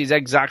helicopter, which is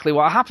exactly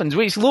what happens,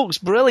 which looks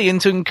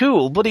brilliant and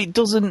cool, but it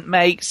doesn't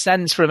make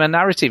sense from a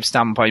narrative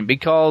standpoint,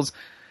 because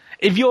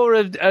if you're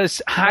a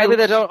highly... Maybe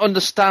they don't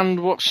understand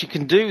what she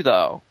can do,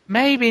 though.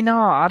 Maybe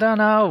not. I don't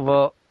know,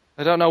 but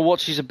they don't know what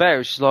she's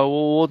about. She's like,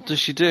 well, what does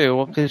she do?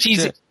 What can she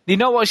do? You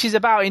know what she's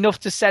about enough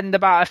to send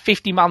about a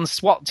 50-man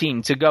SWAT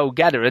team to go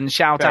get her and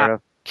shout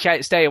out,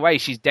 "Stay away!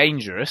 She's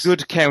dangerous."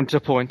 Good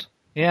counterpoint.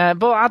 Yeah,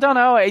 but I don't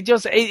know.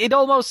 It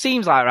almost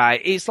seems like,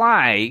 right, it's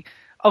like,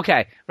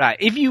 okay, right,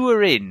 if you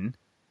were in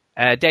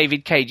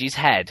David Cage's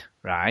head,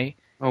 right?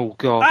 Oh,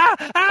 God.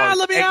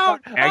 Let me out!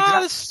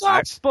 This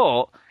sucks!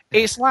 But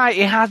it's like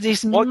it has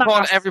this... Why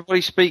can't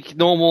everybody speak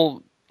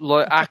normal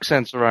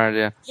accents around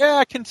here?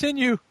 Yeah,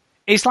 continue.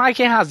 It's like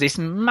it has this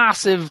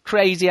massive,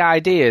 crazy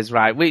ideas,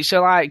 right, which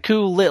are like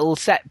cool little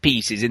set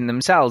pieces in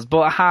themselves,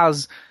 but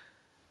has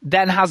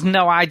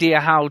no idea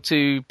how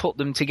to put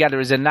them together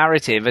as a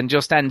narrative and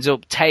just ends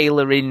up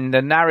tailoring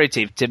the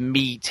narrative to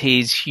meet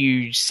his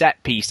huge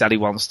set piece that he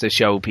wants to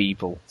show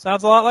people.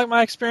 Sounds a lot like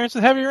my experience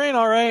with Heavy Rain,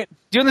 all right.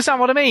 Do you understand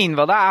what I mean?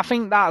 Well, I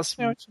think that's...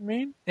 You know what you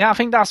mean? Yeah, I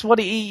think that's what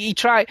he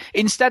tried.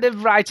 Instead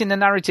of writing the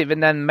narrative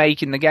and then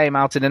making the game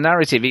out of the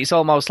narrative, it's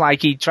almost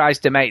like he tries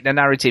to make the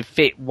narrative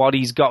fit what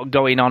he's got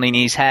going on in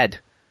his head.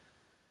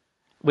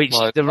 Which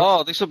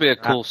this will be a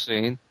cool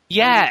scene.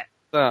 Yeah.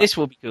 This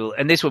will be cool,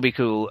 and this will be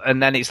cool,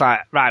 and then it's like,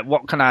 right,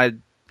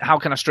 how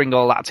can I string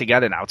all that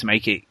together now to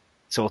make it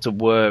sort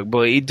of work?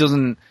 But it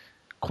doesn't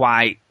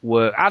quite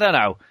work. I don't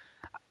know.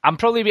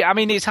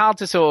 It's hard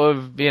to sort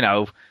of,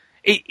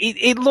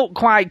 it looked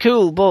quite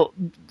cool, but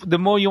the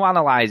more you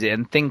analyze it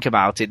and think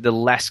about it, the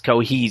less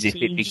cohesive it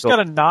becomes. You just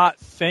gotta not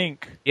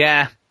think.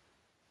 Yeah.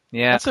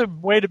 That's a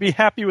way to be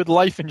happy with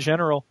life in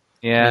general.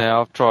 Yeah,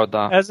 I've tried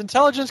that. As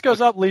intelligence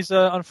goes up,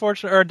 Lisa,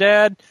 unfortunately, or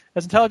Dad,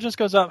 as intelligence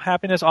goes up,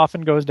 happiness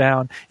often goes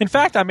down. In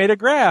fact, I made a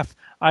graph.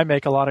 I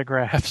make a lot of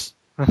graphs.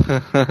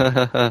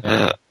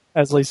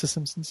 As Lisa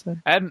Simpson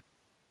said.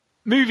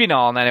 Moving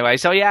on, anyway.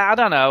 So, yeah, I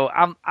don't know.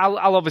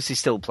 I'll obviously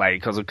still play,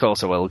 because of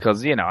course I will,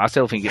 because, I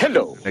still think it's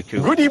Hello.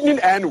 Cool. Good evening,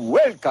 and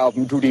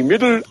welcome to the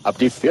middle of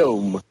the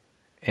film.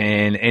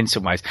 In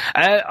some ways.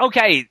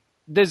 Okay,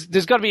 there's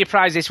got to be a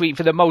prize this week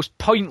for the most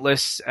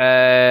pointless...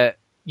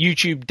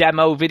 YouTube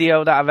demo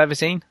video that I've ever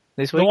seen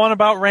this week. The one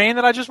about Rain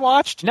that I just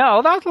watched?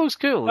 No, that looks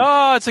cool.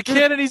 Oh, it's a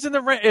kid and he's in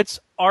the rain. It's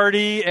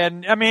arty,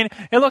 and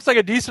it looks like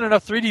a decent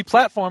enough 3D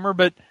platformer,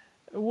 but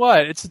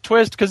what? It's a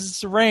twist because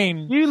it's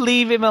Rain. You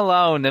leave him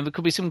alone. There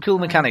could be some cool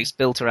mechanics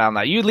built around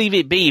that. You leave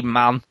it be,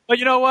 man. But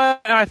you know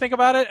what? When I think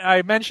about it,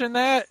 I mentioned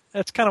that.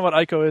 That's kind of what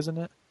Ico is, isn't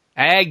it?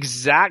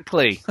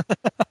 Exactly.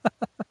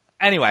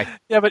 Anyway.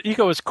 Yeah, but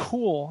Eco is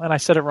cool, and I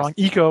said it wrong.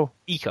 Eco.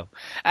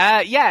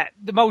 The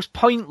most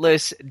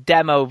pointless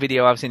demo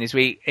video I've seen this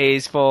week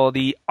is for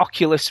the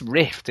Oculus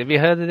Rift. Have you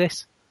heard of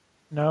this?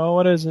 No,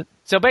 what is it?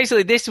 So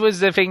basically, this was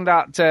the thing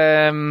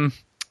that,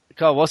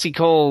 what's he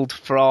called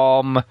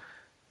from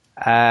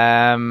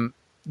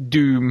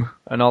Doom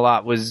and all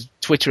that was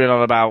twittering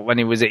on about when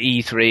he was at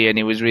E3 and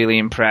he was really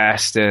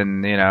impressed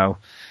and,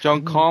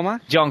 John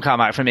Carmack? John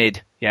Carmack from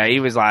id. Yeah,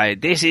 he was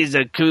like, this is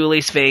the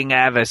coolest thing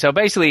ever. So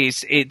basically,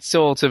 it's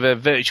sort of a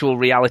virtual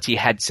reality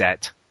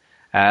headset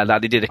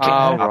that they did a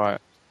Kickstarter. Oh,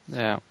 right.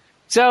 Yeah.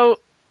 So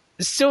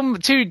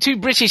two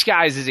British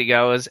guys, as it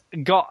goes,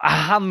 got a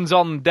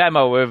hands-on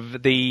demo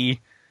of the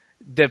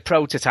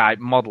prototype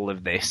model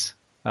of this.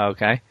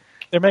 Okay.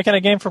 They're making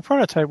a game for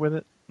prototype with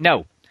it.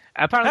 No.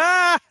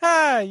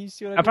 Apparently, you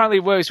see what apparently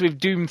it works with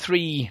Doom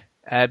 3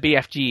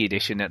 BFG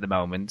edition at the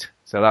moment.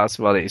 So that's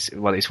what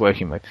it's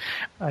working with.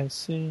 I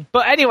see.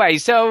 But anyway,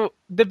 so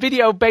the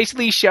video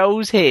basically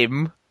shows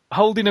him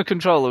holding a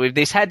controller with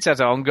this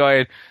headset on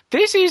going,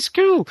 this is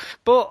cool.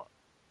 But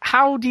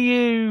how do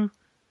you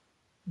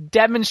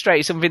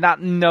demonstrate something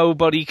that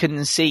nobody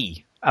can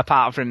see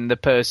apart from the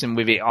person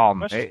with it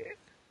on?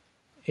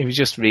 It was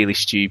just really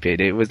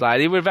stupid. It was like,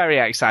 they were very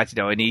excited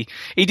though, and he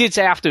did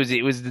say afterwards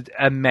it was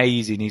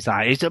amazing. He's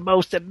like, it's the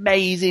most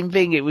amazing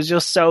thing. It was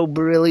just so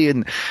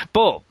brilliant.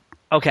 But,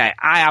 okay,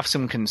 I have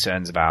some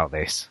concerns about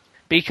this.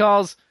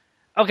 Because,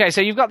 okay,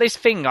 so you've got this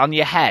thing on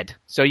your head,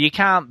 so you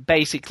can't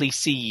basically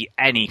see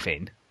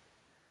anything.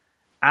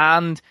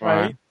 And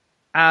right.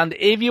 And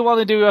if you want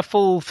to do a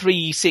full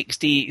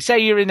 360, say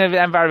you're in an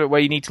environment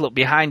where you need to look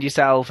behind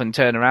yourself and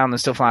turn around and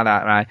stuff like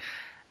that, right?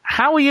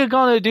 How are you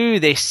going to do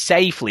this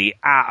safely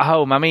at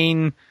home? I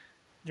mean,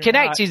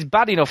 Kinect is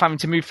bad enough having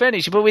to move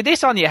furniture, but with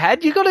this on your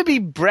head, you're going to be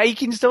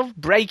breaking stuff,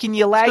 breaking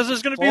your legs. Because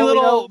there's going to be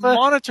little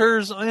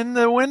monitors in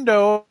the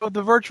window of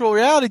the virtual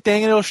reality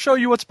thing, and it'll show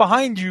you what's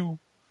behind you.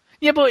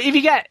 Yeah, but if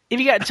you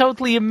get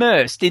totally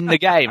immersed in the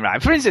game,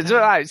 right? For instance,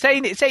 like, say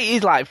it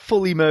is like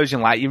full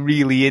immersion, like you're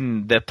really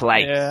in the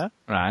place,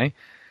 right?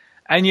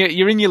 And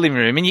you're in your living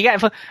room,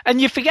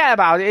 and you forget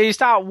about it. You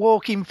start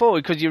walking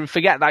forward because you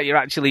forget that you're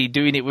actually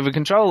doing it with a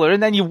controller,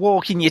 and then you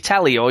walk in your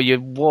telly or you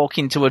walk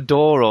into a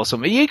door or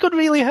something. You could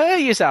really hurt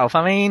yourself.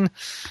 I mean,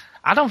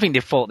 I don't think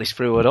they've thought this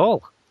through at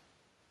all.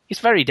 It's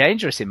very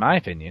dangerous, in my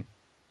opinion.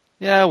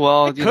 Yeah,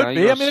 well, it could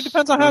be. I mean, it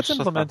depends on how it's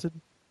implemented.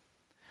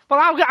 Well,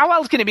 how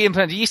else can it be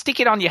implemented? You stick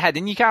it on your head,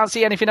 and you can't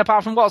see anything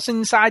apart from what's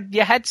inside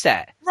your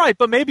headset. Right,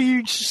 but maybe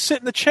you just sit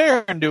in the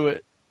chair and do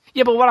it.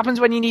 Yeah, but what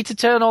happens when you need to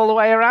turn all the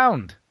way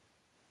around?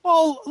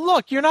 Well,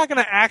 look, you're not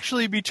going to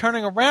actually be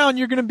turning around.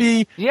 You're going to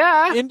be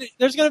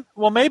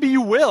Well, maybe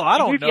you will. I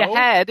don't move know. your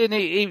head and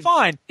it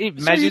fine.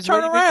 So you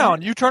turn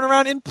around. You turn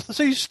around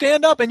so you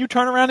stand up and you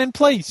turn around in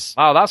place.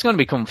 Oh, that's going to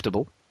be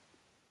comfortable.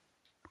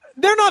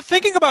 They're not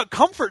thinking about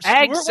comfort,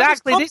 Stuart.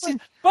 Exactly.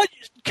 But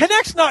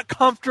Kinect's not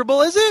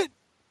comfortable, is it?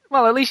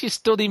 Well, at least you're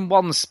stood in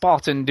one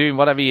spot and doing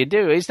whatever you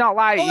do. It's not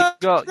like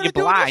you're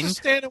blind.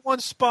 Stand in one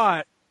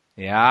spot.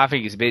 Yeah, I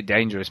think it's a bit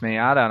dangerous, me.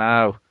 I don't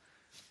know.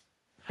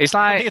 It's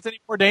like I don't think it's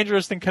any more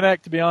dangerous than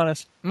Kinect, to be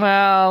honest.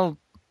 Well,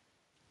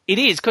 it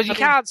is because you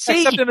can't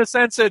see. Except in the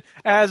sense that,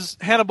 as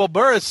Hannibal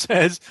Buress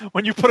says,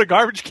 when you put a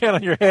garbage can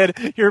on your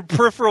head, your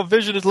peripheral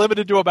vision is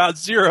limited to about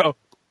 0.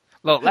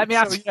 Look, let me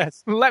ask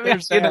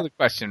you another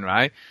question,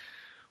 right?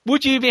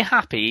 Would you be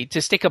happy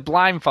to stick a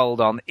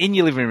blindfold on in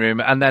your living room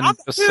and then... I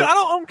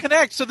don't own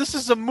Kinect, so this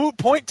is a moot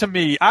point to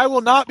me. I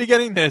will not be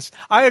getting this.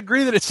 I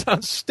agree that it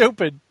sounds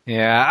stupid.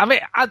 Yeah, I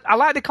mean, I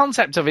like the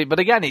concept of it, but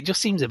again, it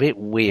just seems a bit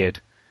weird.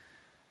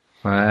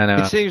 I know.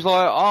 It seems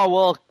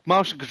like,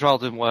 motion control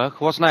didn't work.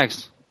 What's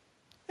next?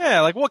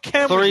 Yeah, like what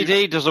can we do?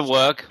 3D doesn't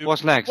work.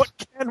 What's next? What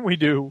can we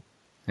do?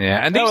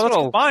 Yeah, and these let's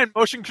combine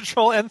motion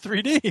control and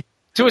 3D.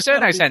 To a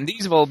certain extent,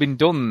 these have all been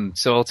done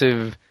sort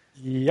of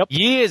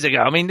years ago.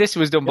 I mean, this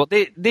was done, but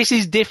this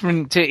is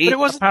different to... But it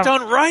wasn't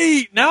done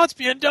right. Now it's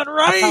being done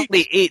right.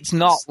 Apparently, it's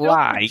not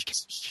like...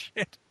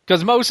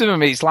 Because most of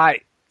them, it's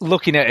like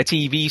looking at a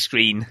TV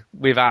screen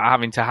without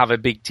having to have a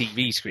big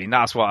TV screen.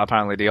 That's what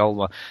apparently the old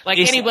one... Like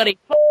anybody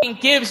fucking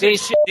gives a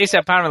shit. This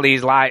apparently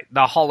is like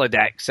the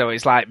holodeck, so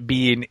it's like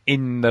being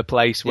in the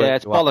place where... Yeah,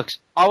 it's bollocks.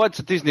 I went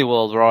to Disney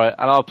World, right,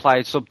 and I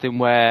played something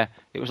where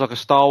it was like a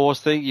Star Wars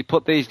thing. You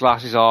put these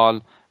glasses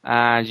on,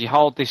 and you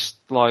hold this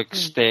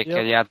stick,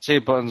 and you had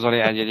 2 buttons on it,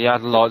 and you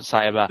had a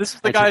lightsaber. This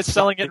is the guy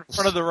selling it in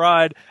front of the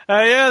ride.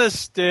 The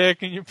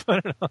stick, and you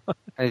put it on.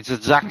 And it's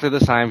exactly the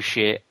same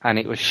shit, and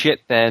it was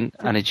shit then,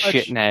 and it's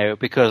shit now,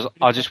 because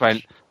I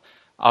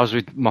was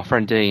with my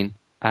friend Dean,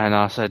 and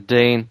I said,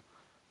 Dean,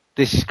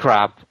 this is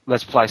crap.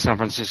 Let's play San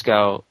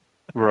Francisco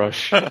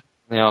Rush.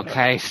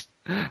 Okay,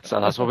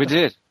 so that's what we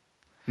did.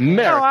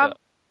 America.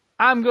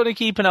 I'm going to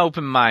keep an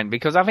open mind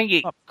because I think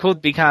it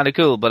could be kind of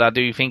cool, but I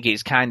do think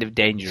it's kind of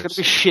dangerous. It's going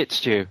to be shit,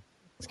 Stu.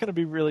 It's going to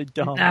be really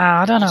dumb.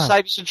 Nah, I don't know. To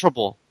save you some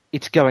trouble,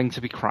 it's going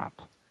to be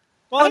crap.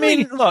 Well, I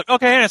mean, look.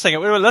 Okay, hang on a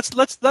second. Wait,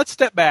 let's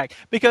step back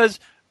because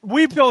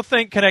we both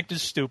think Kinect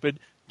is stupid.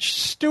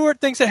 Stuart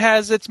thinks it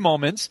has its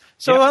moments.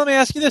 So let me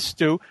ask you this,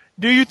 Stu: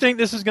 do you think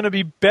this is going to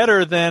be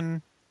better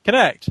than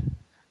Kinect?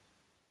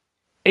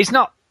 It's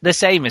not the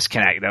same as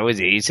Kinect, though, is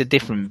it? It's a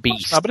different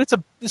beast. But it's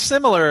a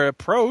similar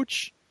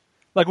approach.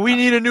 Like, we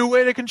need a new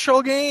way to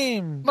control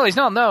games. Well, it's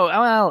not, no.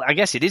 Well, I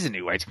guess it is a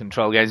new way to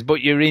control games, but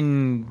you're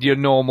in your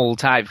normal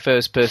type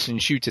first-person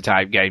shooter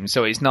type game,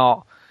 so it's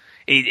not...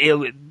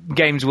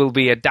 games will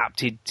be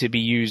adapted to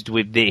be used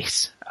with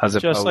this, as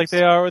opposed... Just like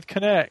they are with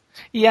Kinect.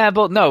 Yeah,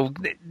 but no,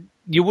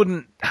 you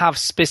wouldn't have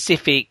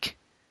specific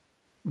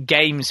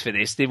games for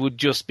this. They would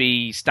just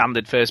be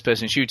standard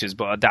first-person shooters,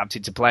 but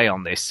adapted to play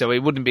on this. So it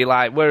wouldn't be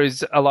like,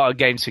 whereas a lot of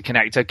games for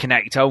Kinect are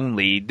Kinect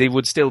only, they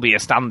would still be a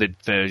standard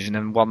version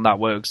and one that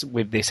works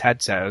with this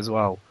headset as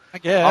well. I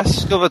guess. I've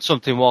discovered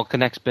something while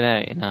Kinect's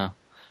been out,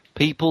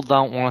 People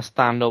don't want to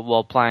stand up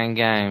while playing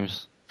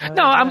games.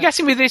 No, I'm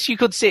guessing with this you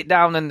could sit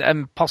down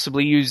and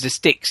possibly use the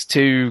sticks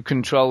to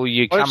control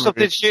your camera. What if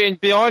something's shooting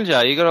behind you?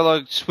 You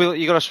got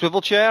a swivel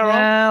chair on?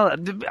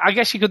 Well, I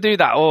guess you could do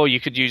that, or you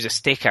could use a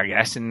stick, I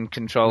guess, and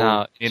control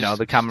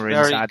the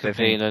camera inside the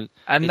thing. And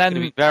it's going to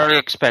be very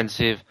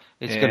expensive.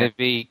 It's going to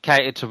be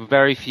catered to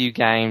very few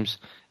games.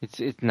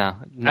 No.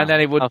 And then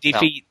it would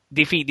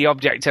defeat the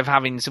object of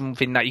having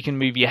something that you can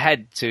move your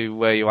head to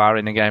where you are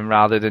in the game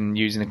rather than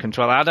using a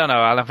controller. I don't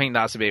know. I think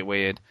that's a bit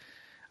weird.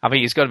 I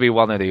think it's got to be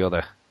one or the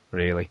other.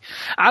 Really,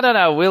 I don't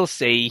know. We'll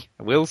see.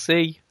 But it's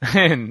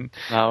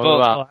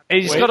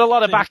got a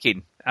lot of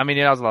backing. I mean,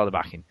 it has a lot of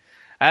backing.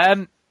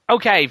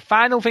 Okay,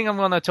 final thing I'm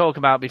going to talk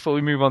about before we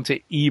move on to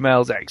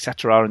emails,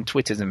 etc., and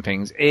Twitters and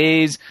things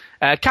is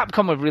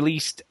Capcom have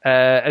released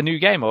a new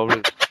game or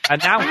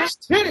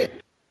announced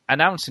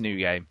a new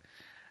game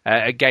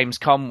at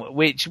Gamescom,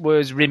 which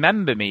was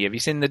Remember Me. Have you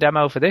seen the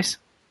demo for this?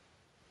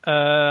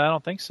 I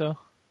don't think so.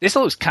 This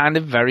looks kind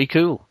of very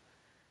cool.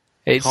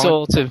 It's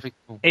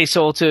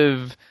sort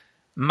of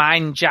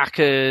mind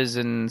jackers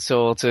and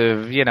sort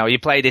of, you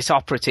play this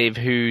operative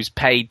who's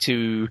paid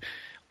to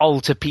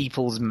alter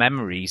people's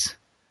memories.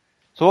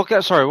 So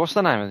what's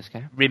the name of this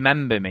game?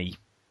 Remember Me.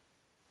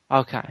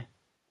 Okay.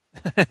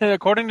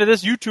 According to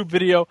this YouTube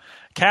video,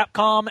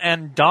 Capcom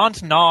and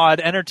Don't Nod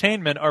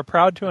Entertainment are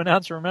proud to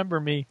announce Remember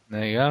Me.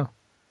 There you go.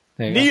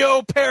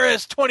 Neo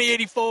Paris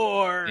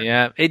 2084.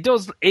 Yeah, it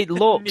does. It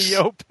looks.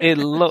 Neo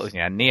Paris.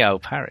 Yeah, Neo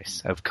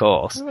Paris, of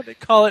course. Why would they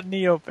call it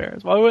Neo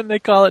Paris? Why wouldn't they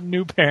call it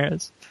New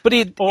Paris? But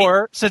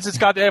since it's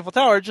got the Eiffel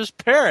Tower, just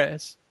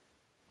Paris.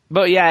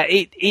 But yeah,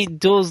 it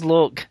does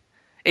look.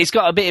 It's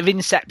got a bit of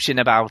Inception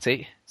about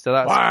it, so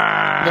that's.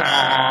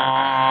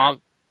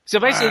 So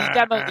basically, the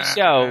demo of the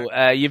show,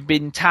 you've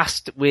been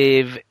tasked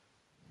with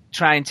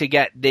trying to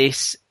get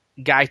this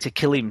guy to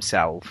kill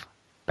himself,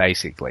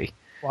 basically.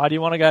 Why do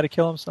you want a guy to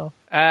kill himself?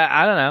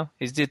 I don't know.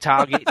 Is the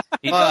target?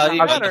 Well,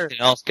 you've got nothing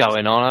else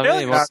going on.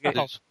 I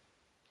mean,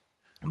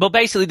 but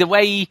basically, the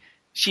way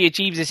she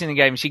achieves this in the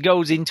game, she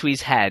goes into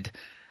his head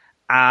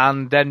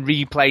and then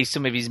replays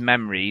some of his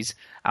memories.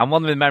 And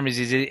one of the memories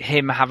is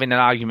him having an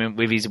argument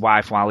with his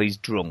wife while he's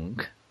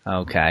drunk.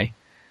 Okay.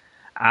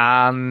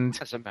 And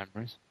that's some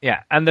memories.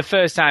 Yeah, and the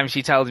first time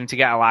she tells him to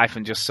get a life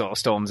and just sort of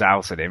storms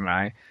out at him,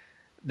 right?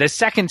 The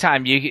second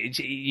time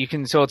you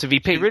can sort of...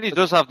 He really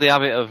does have the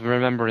habit of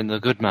remembering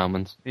the good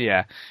moments.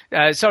 Yeah.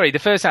 The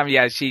first time,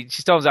 she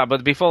storms out,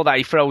 but before that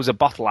he throws a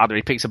bottle at her.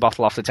 He picks a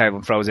bottle off the table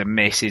and throws it,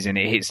 misses, and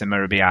it hits the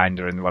mirror behind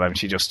her and whatever.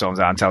 She just storms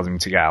out and tells him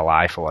to get a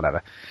life or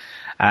whatever.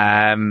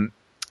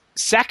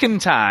 Second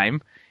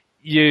time,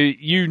 you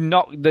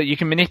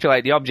can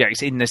manipulate the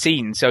objects in the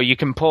scene, so you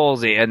can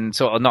pause it and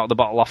sort of knock the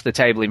bottle off the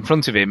table in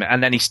front of him,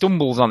 and then he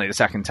stumbles on it the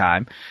second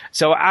time.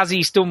 So as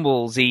he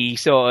stumbles, he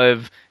sort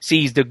of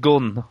sees the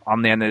gun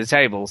on the end of the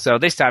table. So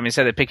this time,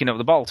 instead of picking up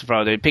the bottle to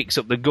throw her, he picks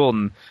up the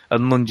gun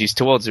and lunges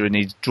towards her in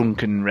his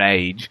drunken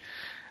rage.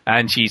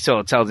 And she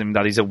sort of tells him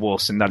that he's a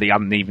wuss and that he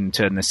hadn't even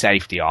turned the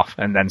safety off,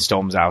 and then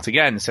storms out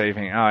again. So you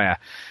think, oh yeah.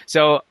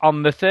 So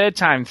on the third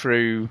time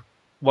through,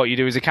 what you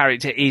do as a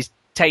character is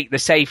take the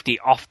safety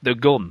off the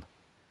gun.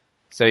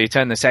 So you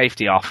turn the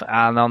safety off,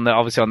 and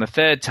obviously on the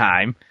third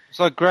time...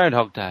 It's like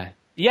Groundhog Day.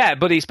 Yeah,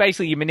 but it's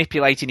basically you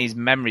manipulating his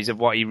memories of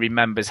what he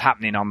remembers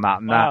happening on that.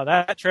 And wow,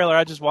 that trailer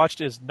I just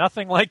watched is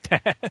nothing like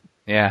that.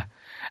 Yeah.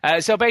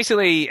 So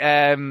basically,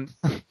 on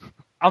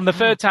the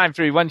third time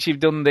through, once you've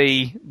done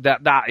he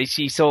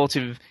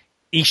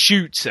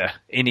shoots her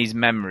in his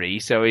memory.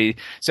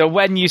 So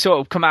when you sort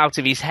of come out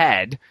of his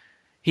head,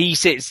 he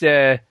sits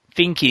there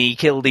thinking he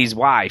killed his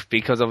wife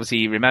because obviously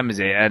he remembers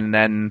it, and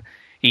then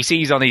he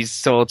sees on his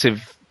sort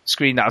of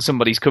screen that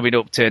somebody's coming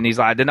up to, and he's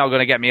like, they're not going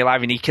to get me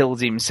alive, and he kills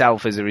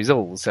himself as a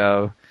result.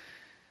 So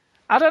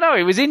I don't know,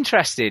 it was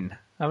interesting.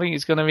 I think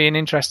it's going to be an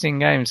interesting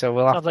game. So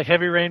Sounds like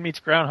Heavy Rain meets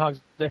Groundhog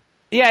Day.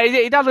 Yeah,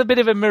 it had a bit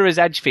of a Mirror's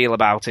Edge feel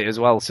about it as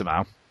well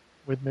somehow.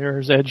 With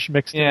Mirror's Edge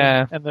mixed in,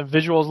 and the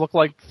visuals look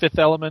like Fifth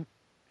Element.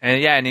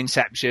 And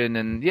Inception,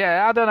 and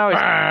I don't know.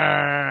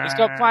 It's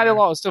got quite a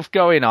lot of stuff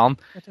going on.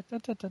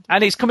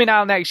 And it's coming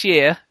out next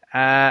year,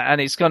 and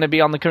it's going to be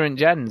on the current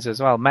gens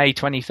as well. May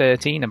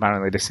 2013,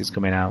 apparently, this is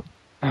coming out.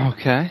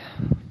 Okay.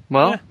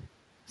 Well,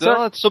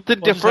 it's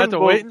something different. Just have to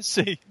wait and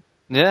see.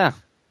 Yeah.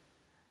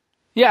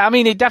 Yeah, I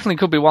mean, it definitely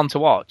could be one to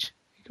watch.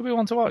 It could be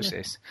one to watch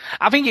this.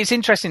 I think it's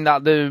interesting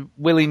that they're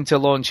willing to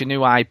launch a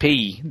new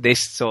IP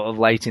this sort of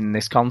late in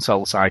this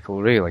console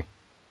cycle, really.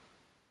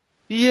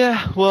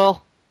 Yeah,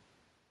 well...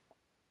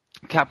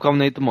 Capcom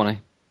need the money.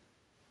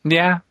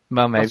 Yeah,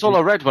 well, maybe. That's all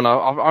I read when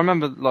I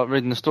remember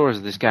reading the stories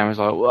of this game. It's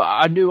like, well,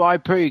 a new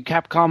IP.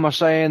 Capcom are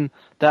saying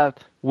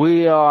that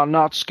we are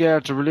not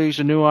scared to release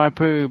a new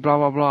IP, blah,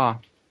 blah, blah.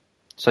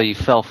 So you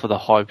fell for the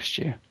hype,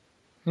 Stu.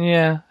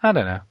 Yeah, I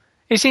don't know.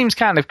 It seems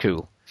kind of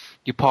cool.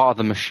 You're part of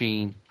the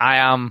machine. I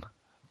am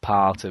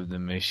part of the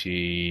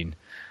machine.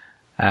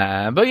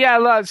 But yeah,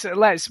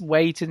 let's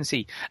wait and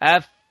see.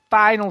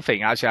 Final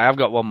thing, actually, I've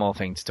got one more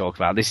thing to talk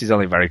about. This is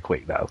only very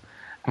quick, though.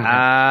 Mm-hmm.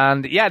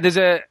 And yeah, there's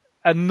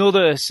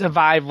another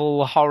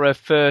survival horror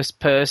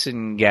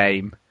first-person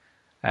game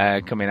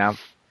coming out.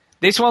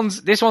 This one's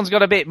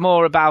got a bit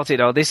more about it,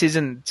 though. This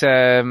isn't.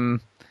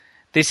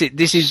 This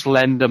is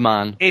Slender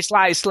Man. It's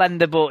like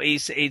Slender, but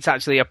it's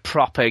actually a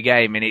proper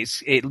game, and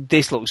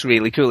this looks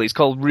really cool. It's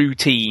called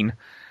Routine,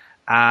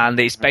 and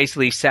it's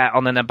basically set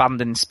on an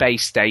abandoned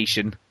space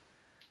station.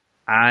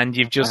 And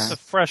you've just a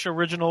fresh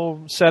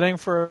original setting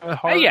for a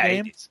horror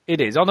game.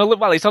 It is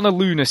it's on a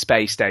lunar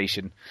space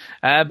station.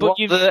 But what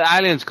the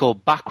aliens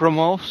called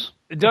Backramos?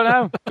 We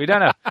don't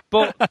know.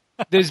 But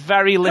there's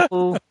very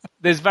little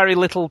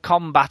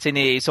combat in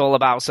it. It's all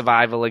about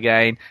survival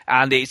again,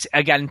 and it's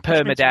again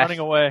permadeath. Running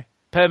away.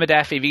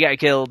 Permadeath. If you get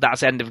killed,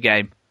 that's end of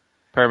game.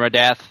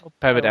 Permadeath.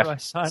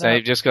 So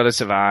you've just got to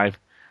survive.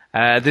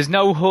 There's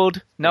no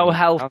HUD, no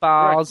health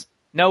bars,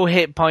 no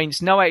hit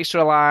points, no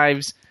extra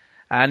lives.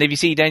 And if you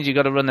see danger, you've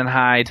got to run and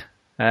hide.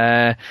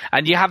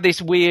 And you have this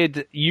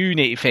weird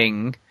unit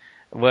thing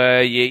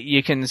where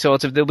you can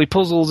sort of... There'll be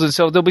puzzles and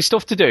so there'll be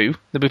stuff to do.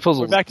 There'll be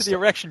puzzles. We're back to the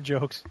erection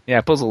jokes. Yeah,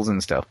 puzzles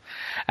and stuff.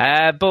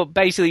 But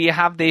basically you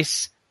have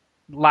this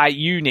like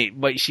unit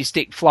which you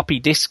stick floppy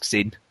disks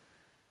in,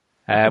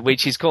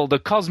 which is called the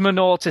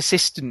Cosmonaut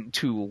Assistant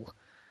Tool.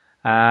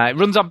 It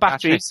runs on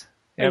batteries.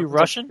 Are you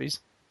Russian?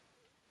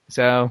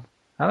 So,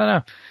 I don't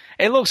know.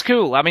 It looks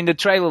cool. I mean, the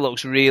trailer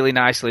looks really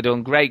nicely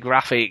done. Great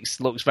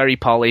graphics. Looks very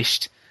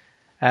polished.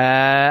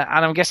 And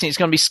I'm guessing it's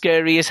going to be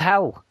scary as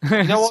hell.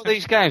 You know what?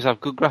 These games have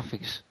good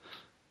graphics.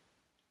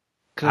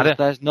 Because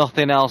there's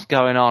nothing else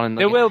going on in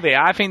the game. Will be.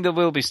 I think there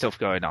will be stuff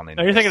going on in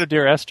You're thinking of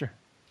Dear Esther.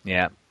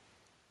 Yeah.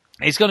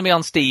 It's going to be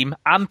on Steam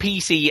and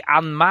PC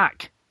and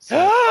Mac.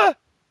 So.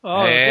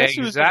 Guess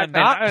who's going to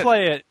not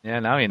play it?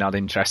 Yeah, no, you're not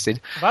interested.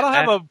 If I don't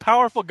have a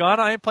powerful gun,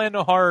 I ain't playing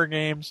no horror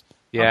games.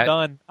 Yeah. I'm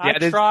done. Yeah,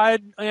 I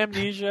tried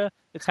Amnesia.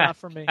 It's not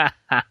for me.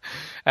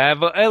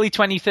 But early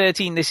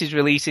 2013, this is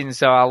releasing,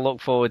 so I'll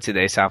look forward to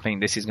this. I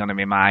think this is going to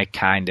be my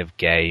kind of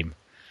game.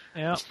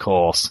 Yeah. Of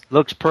course.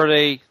 Looks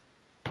pretty.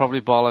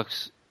 Probably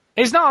bollocks.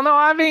 It's not. No,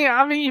 I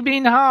think you're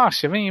being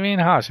harsh.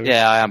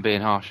 Yeah, I am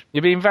being harsh.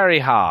 You're being very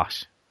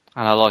harsh.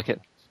 And I like it.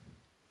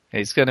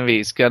 It's gonna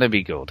be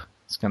good.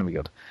 It's gonna be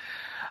good.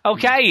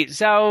 Okay,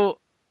 so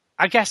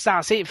I guess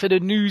that's it for the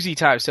newsy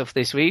type stuff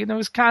this week. There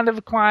was kind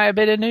of quite a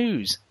bit of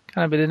news.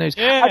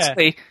 Yeah.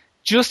 Actually,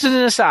 just as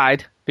an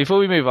aside, before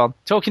we move on,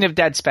 talking of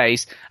Dead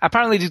Space,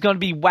 apparently there's going to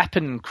be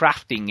weapon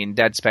crafting in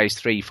Dead Space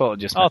 3.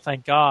 Oh,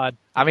 thank God.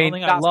 I mean, the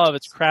thing I love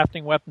is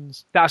crafting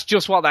weapons. That's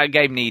just what that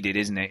game needed,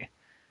 isn't it?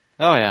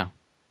 Oh, yeah.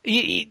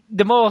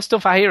 The more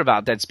stuff I hear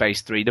about Dead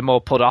Space 3, the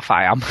more put off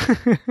I am.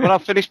 When I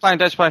finished playing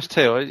Dead Space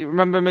 2,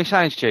 remember me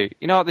saying to you,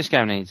 you know what this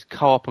game needs?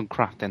 Co-op and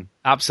crafting.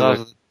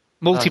 Absolutely.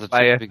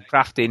 Multiplayer,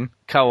 crafting,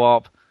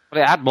 co-op. But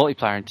it had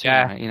multiplayer in 2,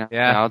 yeah, you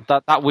know,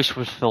 that wish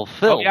was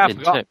fulfilled in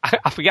 2.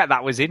 I forget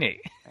that was in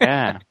it.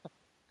 Yeah.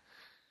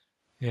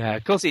 Yeah,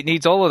 of course it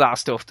needs all of that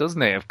stuff,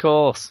 doesn't it? Of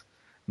course.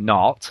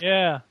 Not.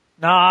 Yeah.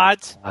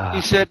 Not.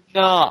 You said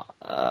not.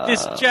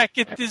 This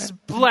jacket is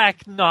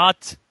black,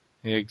 not.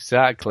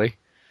 Exactly.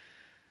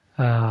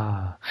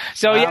 So,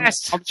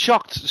 yes. I'm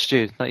shocked,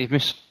 Stu, that you've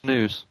missed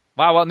news.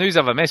 Wow, what news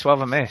have I missed? What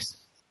have I missed?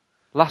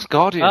 Last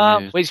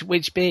Guardian news.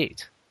 Which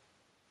bit?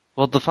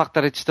 Well, the fact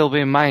that it's still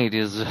being made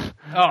is...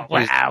 Oh,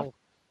 wow.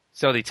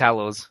 So they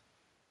tell us.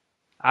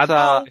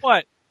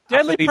 What?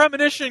 Deadly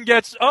Premonition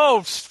gets,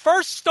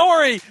 first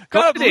story.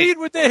 Gotta lead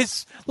with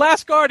this.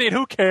 Last Guardian,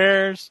 who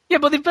cares? Yeah,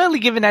 but they've barely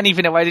given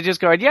anything away. They're just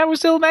going, yeah, we're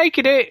still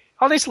making it.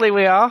 Honestly,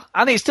 we are.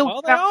 And it's still...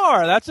 Well, they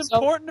are. That's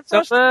important for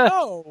us to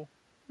know.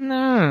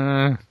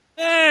 No.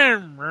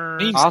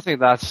 I think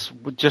that's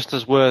just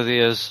as worthy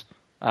as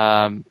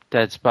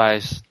Dead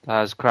Space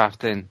as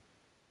crafting.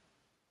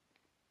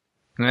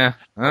 Yeah.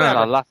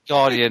 Last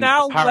Guardian.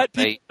 Now apparently... let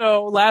people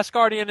know Last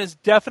Guardian is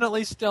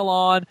definitely still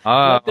on.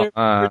 They're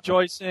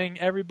rejoicing.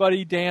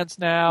 Everybody dance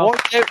now.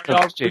 What would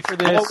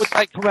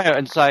they come out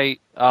and say,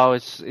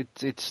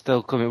 it's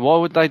still coming? Why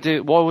would they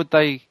do? Why would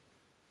they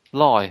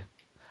lie?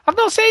 I'm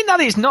not saying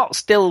that it's not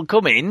still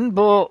coming,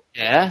 but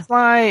it's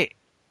like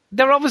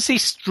they're obviously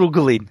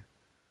struggling.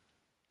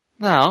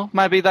 No,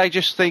 maybe they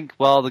just think,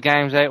 well, the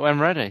game's out when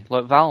ready,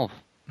 like Valve.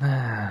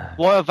 Why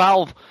are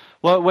Valve...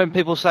 Well, when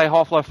people say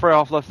Half-Life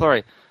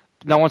 3,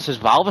 no one says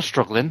Valve are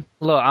struggling.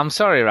 Look, I'm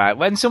sorry, right?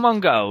 When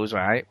someone goes,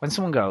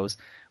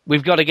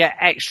 we've got to get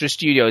extra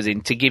studios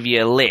in to give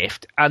you a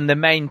lift, and the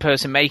main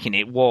person making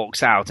it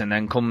walks out and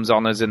then comes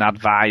on as an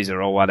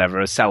advisor or whatever,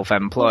 as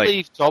self-employed. You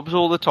leave jobs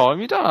all the time.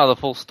 You don't know the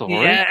full story.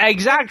 Yeah,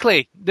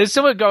 exactly. There's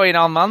something going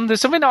on, man.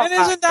 There's something not.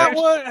 And isn't that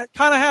what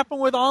kind of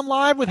happened with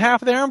OnLive with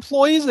half of their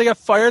employees? They got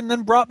fired and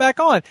then brought back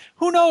on.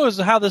 Who knows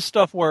how this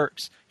stuff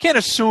works? Can't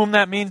assume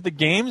that means the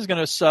game is going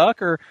to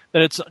suck or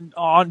that it's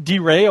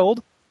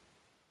derailed.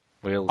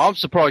 I'm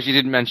surprised you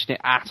didn't mention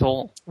it at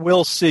all.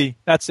 We'll see.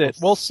 That's it.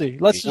 We'll see.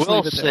 Let's just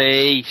leave it there.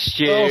 We'll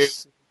see.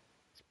 It's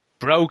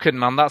broken,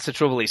 man. That's the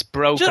trouble. It's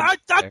broken. I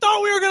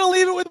thought we were going to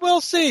leave it with we'll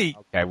see.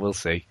 Okay, we'll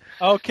see.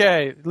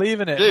 Okay,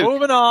 leaving it. Dude.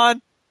 Moving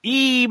on.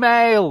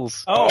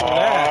 Emails. Oh,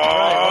 yeah.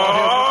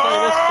 Right.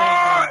 Well, here's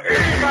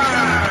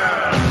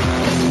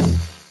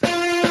play this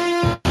thing.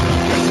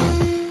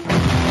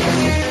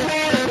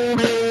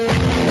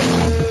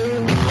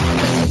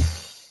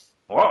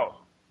 Whoa,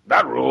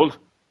 that ruled.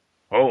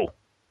 Oh.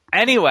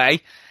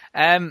 Anyway,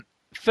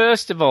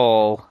 first of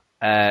all,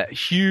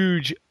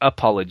 huge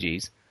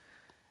apologies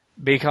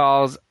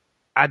because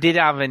I did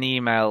have an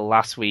email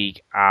last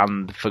week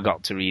and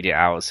forgot to read it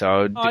out.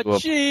 So,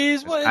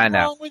 jeez, what is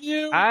wrong with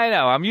you? I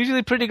know. I'm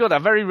usually pretty good. I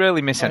very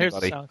rarely miss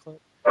anybody. Here's the sound clip.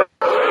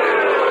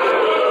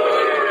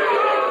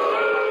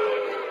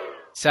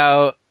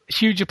 So,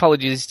 huge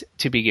apologies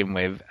to begin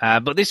with.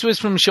 But this was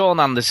from Sean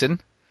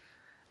Anderson.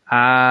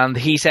 And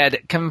he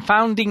said,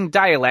 confounding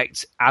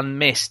dialects and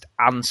mist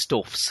and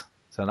stuffs.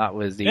 So that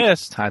was the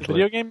title. The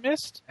video game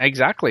Mist?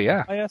 Exactly,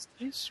 yeah. IST,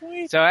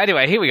 sweet. So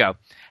anyway, here we go.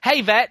 Hey,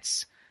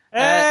 vets.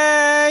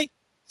 Hey!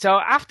 So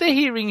after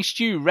hearing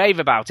Stu rave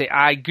about it,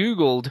 I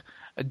Googled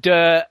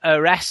Der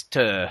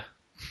Arrestor.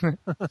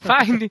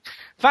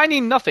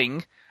 Finding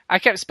nothing, I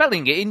kept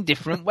spelling it in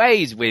different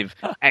ways with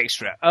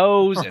extra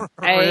O's and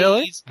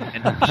A's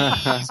and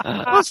E's.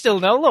 But still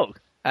no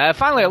luck.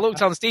 Finally, I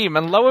looked on Steam,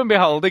 and lo and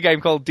behold, a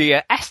game called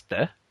Dear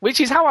Esther, which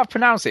is how I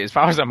pronounce it, as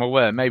far as I'm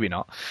aware. Maybe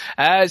not.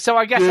 So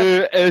I guess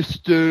Dear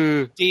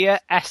Esther. Dear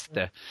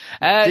Esther.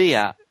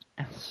 Dear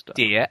Esther.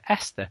 Dear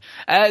Esther.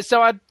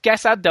 So I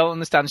guess I don't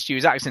understand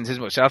Stu's accent as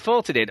much as I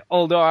thought I did,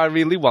 although I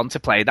really want to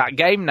play that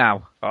game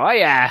now. Oh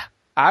yeah,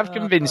 I've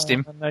convinced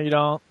him. No, you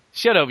don't.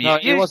 Shut up, No,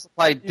 he wants to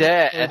play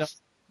Dear Esther.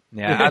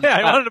 Yeah,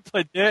 I wanted to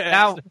play Dear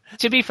Now, Esther.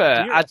 to be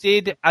fair, I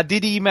did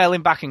email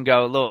him back and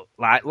go, look,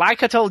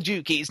 like I told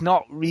Duke, it's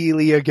not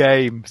really a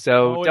game,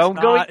 so don't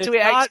go into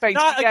it expecting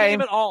not a game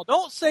at all.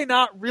 Don't say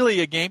not really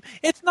a game.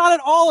 It's not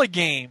at all a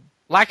game.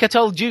 Like I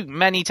told Duke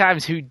many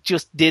times, who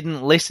just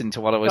didn't listen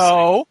to what I was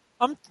saying.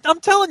 I'm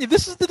telling you,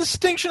 this is the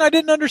distinction I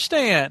didn't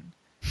understand.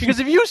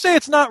 Because if you say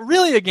it's not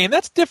really a game,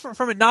 that's different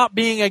from it not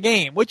being a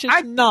game, which is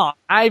not.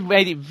 I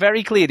made it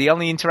very clear the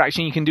only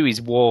interaction you can do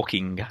is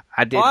walking.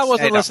 I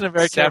wasn't listening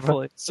very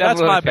carefully. So that's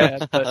my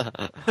bad.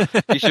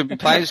 But you should be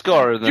playing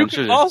Scorer then, you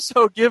can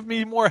also give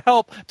me more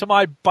help to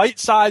my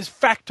bite-sized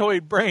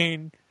factoid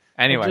brain.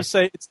 Anyway. And just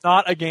say it's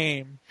not a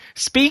game.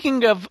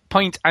 Speaking of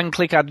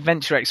point-and-click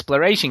adventure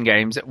exploration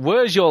games,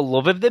 where's your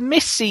love of the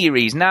Myst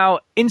series? Now,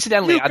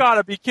 incidentally... You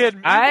gotta be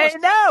kidding me. I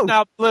know!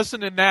 Stop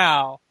listening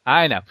now.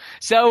 I know.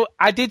 So,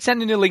 I did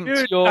send in a link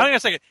to your... Hang on a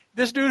second.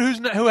 This dude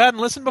who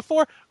hadn't listened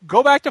before,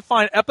 go back to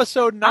find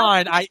episode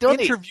 9. I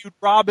interviewed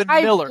Robin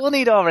Miller. I've done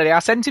it already. I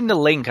sent him the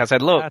link. I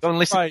said, look, That's go and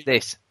listen to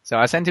this. So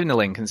I sent him the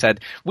link and said,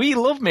 we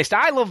love Myst.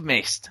 I love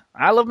Myst.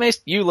 I love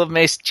Myst. You love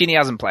Myst. Ginny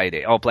hasn't played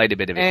it or played a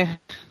bit of it.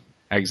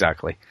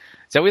 Exactly.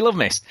 So we love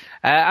Myst.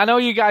 I know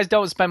you guys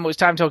don't spend much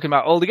time talking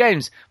about older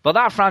games, but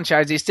that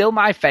franchise is still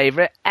my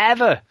favourite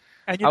ever.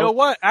 And you know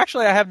what?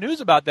 Actually, I have news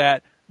about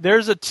that.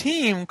 There's a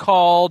team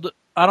called,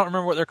 I don't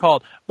remember what they're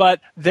called, but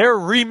they're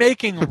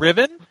remaking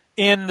Riven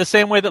in the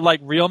same way that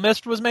like Real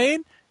Myst was made.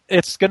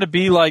 It's going to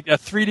be like a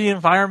 3D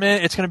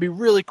environment. It's going to be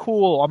really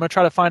cool. I'm going to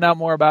try to find out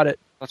more about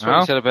it. That's what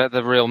you said about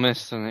the Real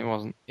Myst, and it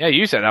wasn't. Yeah,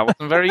 you said that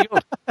wasn't very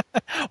good.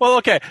 Well,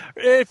 okay.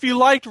 If you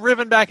liked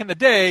Riven back in the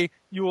day,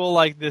 you will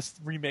like this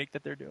remake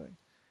that they're doing.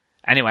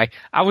 Anyway,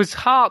 I was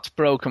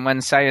heartbroken when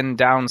Cyan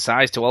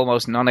downsized to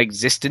almost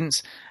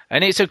non-existence,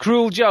 and it's a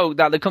cruel joke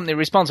that the company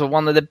responsible for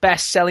one of the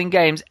best-selling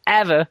games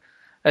ever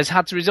has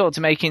had to resort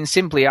to making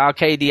simply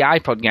arcadey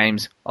iPod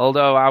games,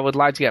 although I would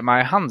like to get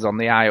my hands on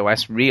the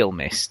iOS Real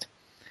Myst.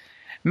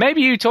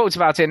 Maybe you talked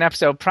about it in an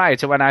episode prior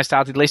to when I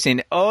started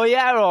listening. Oh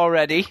yeah,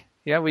 already.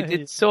 Yeah, we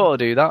did sort of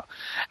do that.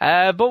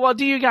 But what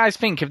do you guys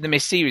think of the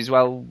Myst series?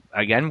 Well,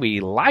 again, we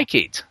like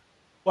it.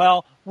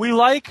 Well, we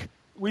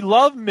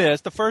love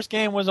Myst. The first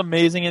game was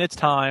amazing in its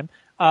time.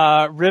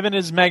 Riven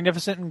is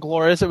magnificent and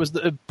glorious. It was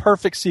the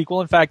perfect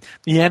sequel. In fact,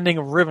 the ending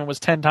of Riven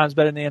was 10 times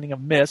better than the ending of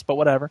Myst, but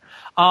whatever.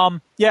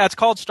 Yeah, it's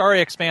called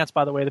Starry Expanse,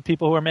 by the way, the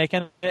people who are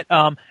making it.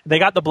 They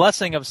got the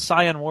blessing of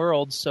Cyan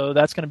Worlds, so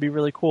that's going to be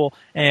really cool.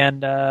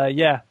 And,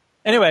 yeah.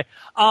 Anyway,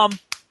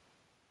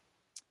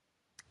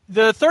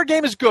 the third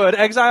game is good.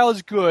 Exile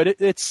is good.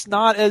 It's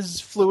not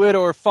as fluid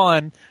or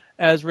fun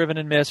as Riven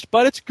and Myst,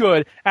 but it's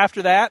good.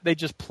 After that, they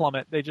just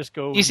plummet. They just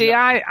go... You see,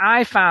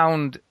 I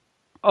found...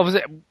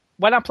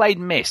 When I played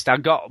Myst, I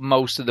got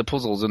most of the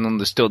puzzles and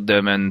understood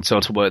them and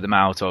sort of worked them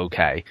out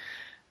okay.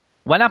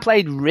 When I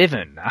played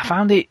Riven, I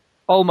found it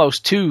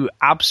almost too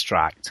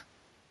abstract.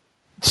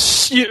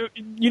 You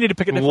need to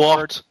pick a different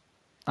word.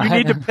 You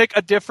need to pick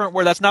a different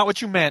word. That's not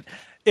what you meant.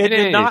 It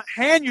did not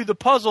hand you the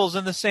puzzles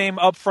in the same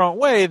upfront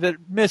way that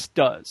Myst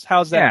does.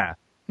 How's that? Yeah.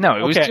 No,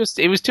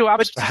 it was too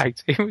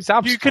abstract. It was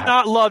abstract. You could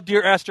not love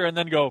Dear Esther and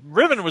then go,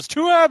 Riven was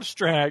too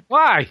abstract.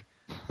 Why?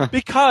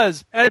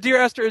 Because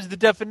Dear Esther is the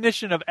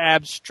definition of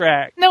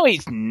abstract. No,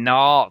 it's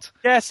not.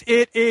 Yes,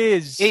 it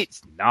is.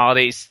 It's not.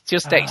 It's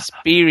just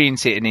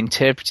experience it and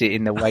interpret it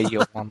in the way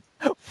you want.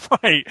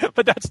 Right,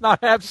 but that's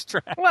not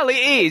abstract. Well, it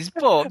is,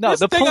 but no,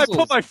 the puzzles. I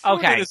put my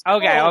food in is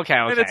okay.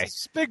 And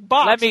it's a big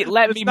box.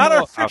 Let me not more,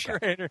 a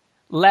refrigerator. Okay.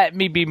 Let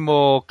me be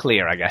more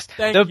clear, I guess.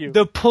 Thank you.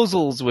 The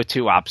puzzles were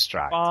too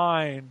abstract.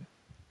 Fine.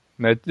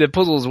 The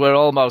puzzles were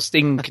almost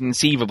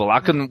inconceivable. I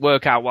couldn't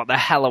work out what the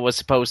hell I was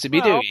supposed to be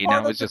doing.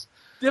 It was just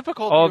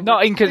difficult. Oh,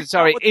 not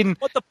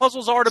what the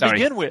puzzles are to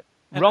begin with.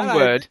 Wrong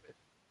word.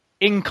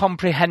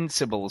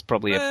 Incomprehensible is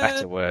probably a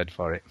better word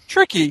for it.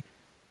 Tricky.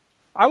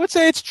 I would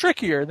say it's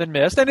trickier than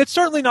Myst, and it's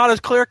certainly not as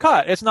clear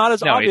cut. It's not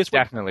as obvious. No,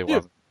 it definitely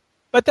wasn't.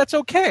 But that's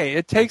okay.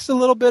 It takes a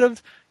little bit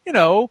of,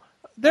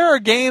 there are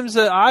games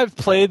that I've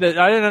played that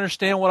I didn't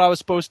understand what I was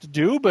supposed to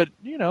do, but,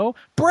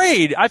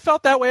 Braid. I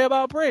felt that way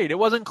about Braid. It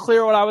wasn't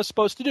clear what I was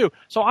supposed to do.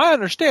 So I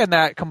understand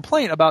that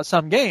complaint about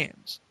some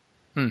games.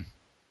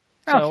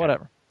 So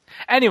whatever.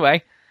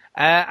 Anyway,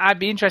 I'd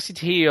be interested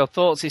to hear your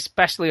thoughts,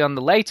 especially on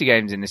the later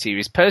games in the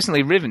series.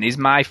 Personally, Riven is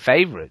my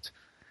favourite.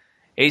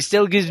 It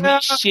still gives me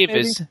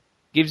shivers. Maybe.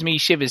 Gives me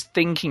shivers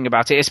thinking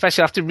about it,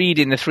 especially after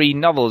reading the 3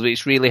 novels,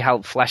 which really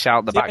helped flesh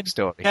out the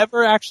backstory. I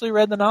never actually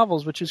read the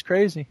novels, which is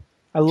crazy.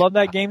 I love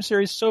that game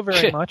series so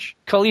very much.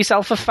 Call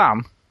yourself a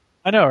fan?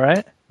 I know,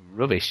 right?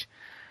 Rubbish.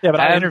 Yeah, but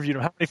I interviewed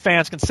him. How many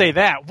fans can say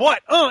that?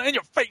 What? In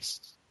your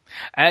face!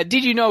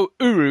 Did you know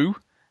Uru,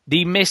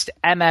 the Myst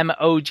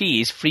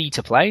MMOG, is free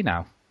to play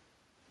now?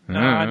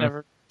 No, I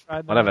never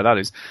tried that. Whatever that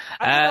is.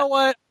 You know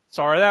what?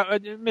 Sorry,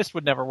 that Myst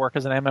would never work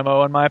as an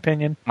MMO, in my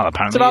opinion. Well,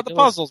 apparently it's about the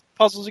puzzles.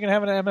 Puzzles are going to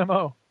have an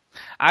MMO.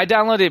 I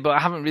downloaded it, but I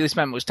haven't really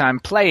spent much time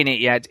playing it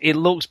yet. It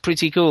looks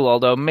pretty cool,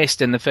 although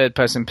Myst and the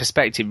third-person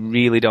perspective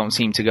really don't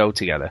seem to go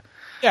together.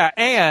 Yeah,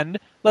 and,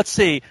 let's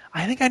see,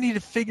 I think I need to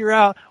figure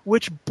out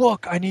which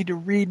book I need to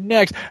read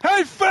next.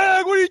 Hey,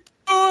 fag, what are you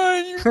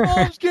doing? Your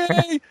mom's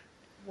gay!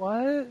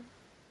 What?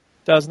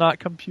 Does not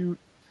compute.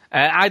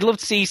 I'd love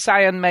to see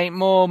Cyan make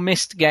more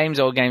Myst games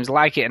or games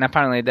like it, and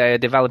apparently they're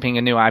developing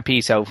a new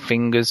IP, so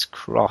fingers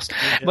crossed.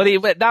 Yeah.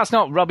 But that's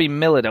not Robbie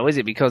Miller, though, is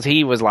it? Because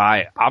he was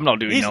like, I'm not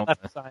doing He's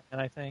left Cyan,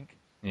 I think.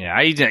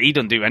 Yeah, he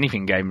doesn't do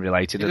anything game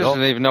related He at all.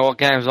 doesn't even know what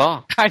games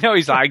are. I know,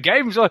 he's like,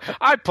 games,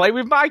 I play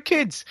with my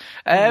kids.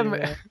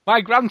 My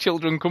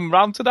grandchildren come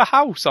round to the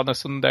house on a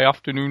Sunday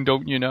afternoon,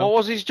 don't you know? What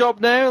was his job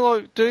now,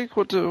 like, Duke?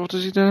 What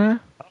does he do now?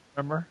 I don't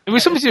remember. It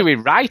was something to do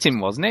with writing,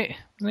 wasn't it?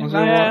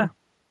 Yeah.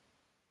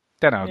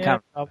 Don't know. Yeah,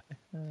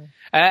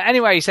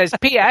 Anyway, he says,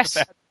 P.S.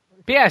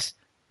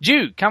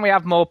 Duke, can we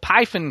have more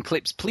Python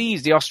clips,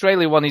 please? The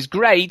Australia one is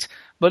great,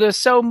 but there's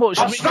so much...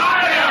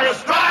 Australia,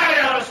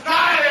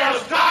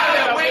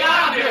 we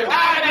love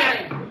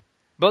you,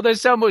 But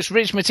there's so much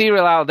rich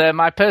material out there.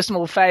 My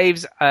personal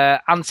faves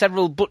and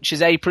several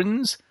butcher's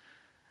aprons.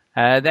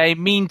 They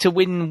mean to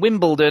win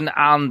Wimbledon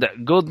and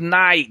good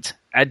night.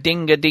 A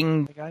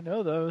ding-a-ding. I think I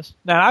know those.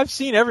 Now, I've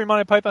seen every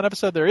Monty Python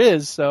episode there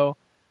is, so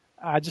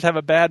I just have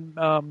a bad,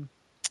 what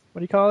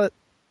do you call it?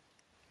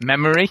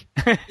 Memory?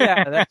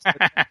 Yeah, that's it.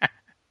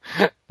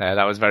 No,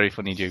 that was very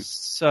funny, Duke.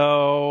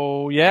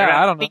 So,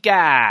 yeah, I don't know.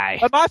 Guy.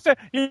 But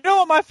you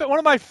know what one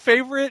of my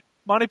favorite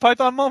Monty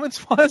Python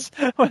moments was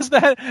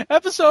that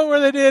episode where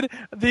they did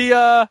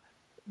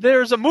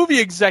there's a movie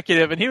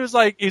executive, and he's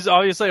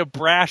obviously a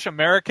brash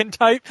American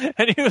type,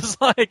 and he was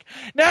like,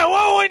 now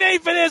what we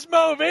need for this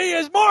movie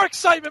is more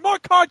excitement, more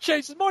car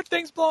chases, more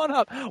things blowing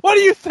up. What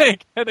do you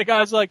think? And the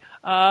guy's like,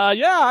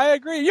 yeah, I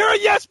agree. You're a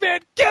yes man,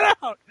 get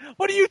out.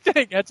 What do you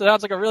think? That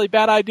sounds like a really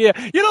bad idea.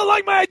 You don't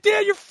like my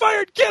idea, you're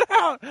fired, get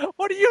out.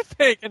 What do you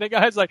think? And the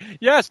guy's like,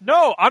 yes,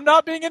 no, I'm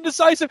not being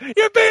indecisive.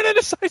 You're being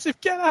indecisive,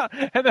 get out.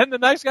 And then the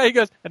next guy, he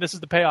goes, and this is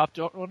the payoff,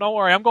 don't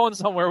worry, I'm going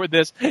somewhere with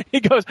this.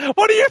 He goes,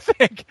 what do you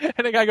think?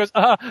 And the guy goes,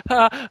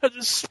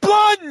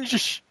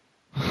 splunge.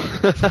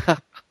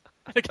 The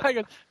guy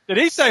goes, did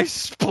he say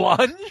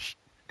splunge?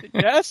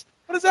 Yes.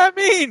 What does that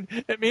mean?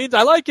 It means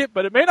I like it,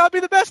 but it may not be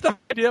the best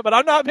idea, but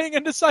I'm not being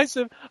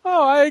indecisive.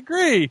 Oh, I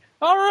agree.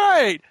 All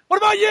right. What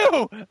about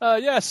you?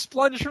 Yes,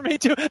 splunge for me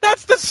too.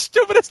 That's the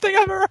stupidest thing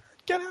I've ever heard.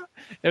 Get out.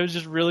 It was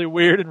just really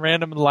weird and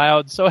random and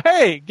loud. So,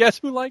 hey, guess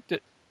who liked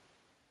it?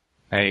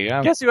 There you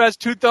go. Guess who has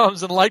 2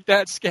 thumbs and liked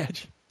that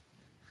sketch?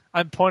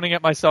 I'm pointing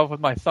at myself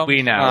with my thumb.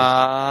 We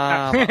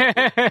know.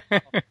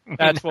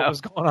 That's what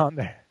was going on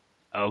there.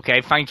 Okay,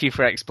 thank you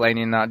for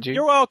explaining that, Duke.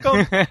 You're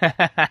welcome.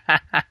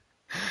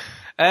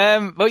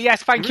 But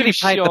yes, thank you,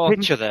 Sean. the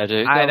picture there,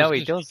 dude. I know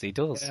he does.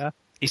 Yeah.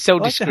 He's so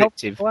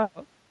descriptive.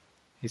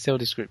 He's so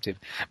descriptive.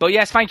 But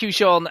yes, thank you,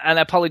 Sean, and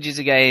apologies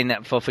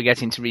again for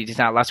forgetting to read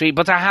it out last week.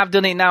 But I have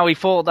done it now. He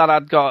thought that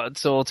I'd got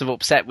sort of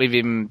upset with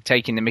him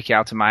taking the mickey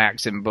out of my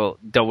accent, but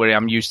don't worry,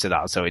 I'm used to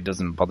that, so it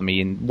doesn't bother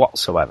me in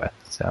whatsoever.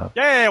 So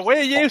yeah,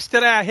 we're used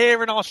to that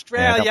here in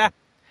Australia. Yeah,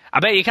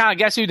 I bet you can't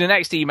guess who the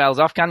next email's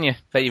off, can you?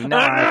 Bet you've no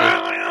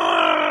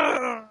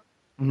idea.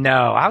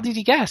 No, how did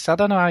you guess? I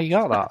don't know how you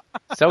got that.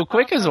 So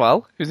quick as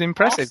well. It was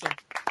impressive. Awesome.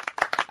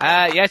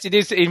 Yes, it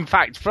is, in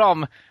fact,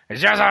 from... I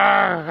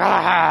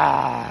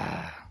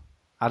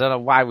don't know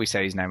why we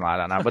say his name like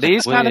that now, but it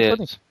is kind of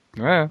funny.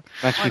 Yeah.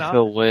 Makes me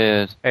feel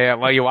weird. Yeah,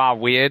 well, you are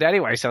weird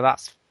anyway, so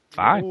that's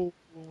fine.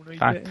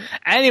 Fine.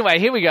 Anyway,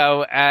 here we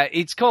go.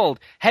 It's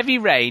called Heavy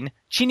Rain,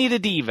 Chinny the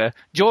Diva,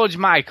 George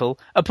Michael,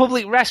 A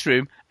Public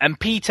Restroom, and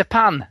Peter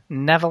Pan,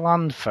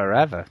 Neverland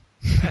Forever.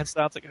 That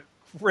sounds like a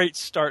great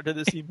start to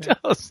this email.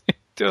 It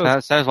does.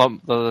 That sounds like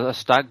a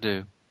stag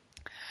do.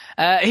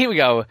 Here we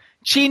go.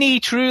 Chinny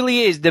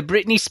truly is the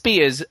Britney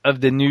Spears of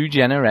the new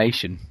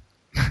generation.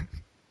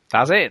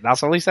 That's it.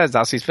 That's all he says.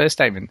 That's his first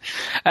statement.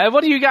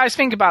 What do you guys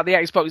think about the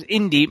Xbox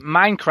indie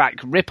Minecraft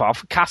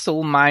ripoff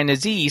Castle Miner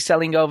Z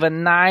selling over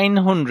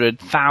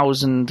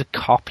 900,000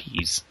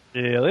 copies?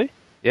 Really?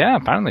 Yeah,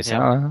 apparently so.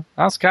 Yeah.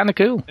 That's kind of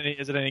cool.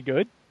 Is it any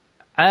good?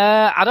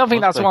 I don't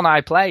think that's the one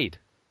I played.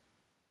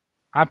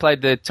 I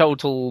played the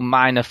Total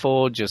Miner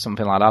Forge or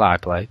something like that. I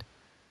played.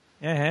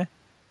 Yeah.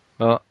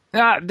 But they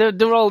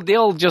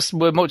all just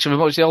were much of a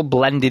much. They all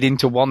blended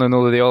into one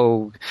another.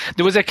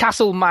 There was a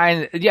Castle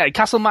Miner. Yeah,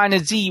 Castle Miner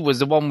Z was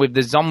the one with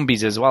the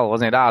zombies as well,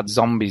 wasn't it? It had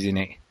zombies in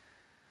it.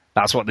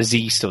 That's what the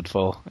Z stood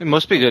for. It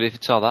must be good if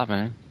it's all that,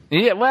 man.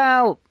 Yeah,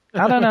 well,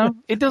 I don't know.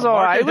 It does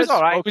all right. It was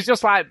all right. It was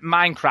just like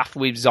Minecraft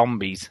with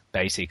zombies,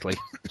 basically.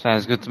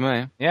 Sounds good to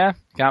me. Yeah,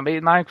 can't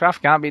beat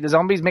Minecraft, can't beat the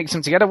zombies. Mix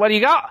them together. What do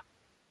you got?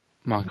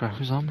 Minecraft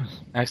with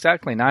zombies.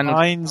 Exactly.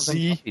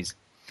 9Z.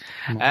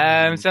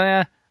 So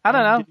yeah, I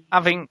don't know.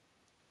 I think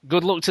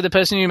good luck to the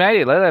person who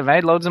made it. They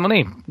made loads of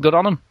money. Good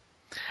on them.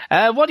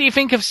 What do you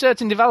think of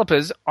certain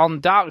developers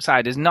on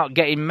Darksiders not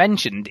getting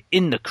mentioned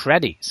in the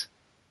credits?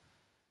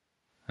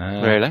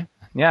 Really?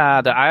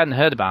 Yeah, I hadn't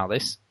heard about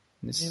this.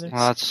 Well,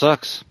 that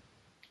sucks.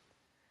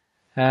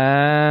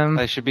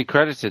 They should be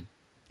credited.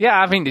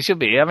 Yeah, I think they should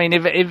be. I mean,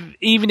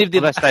 even if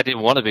unless they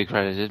didn't want to be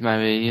credited,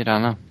 maybe, you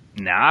don't know.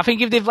 No, I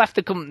think if they've left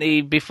the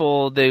company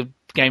before the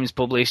game's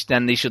published,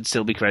 then they should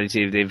still be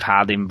credited if they've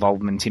had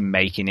involvement in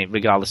making it,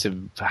 regardless of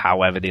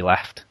however they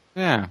left.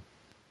 Yeah.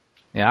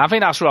 Yeah, I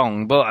think that's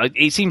wrong, but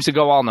it seems to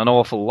go on an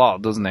awful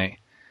lot, doesn't it?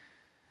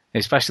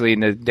 Especially in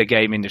the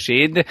game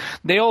industry.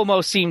 They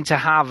almost seem to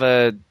have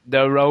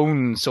their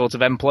own sort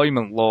of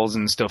employment laws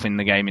and stuff in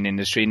the gaming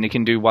industry, and they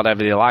can do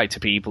whatever they like to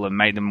people and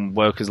make them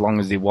work as long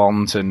as they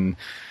want and,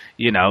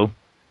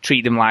 treat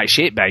treat them like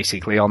shit,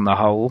 basically, on the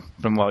whole,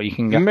 from what you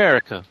can get.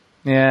 America.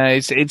 Yeah,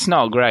 it's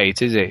not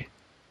great, is it?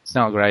 It's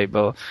not great,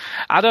 but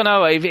I don't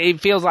know. It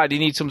feels like they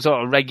need some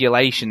sort of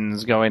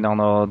regulations going on,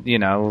 or, you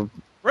know...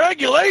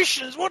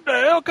 Regulations? What the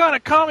hell kind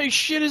of commie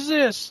shit is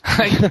this?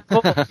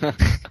 But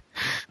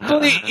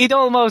it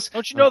almost...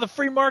 Don't you know the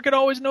free market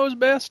always knows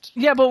best?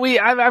 Yeah, but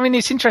I mean,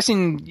 it's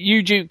interesting.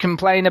 You, Duke,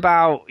 complain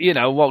about, you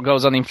know, what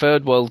goes on in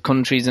third world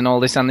countries and all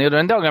this and the other.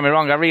 And don't get me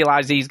wrong, I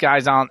realise these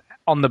guys aren't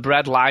on the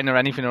breadline or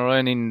anything, or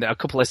earning a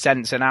couple of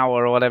cents an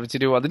hour or whatever to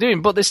do what they're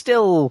doing, but they're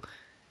still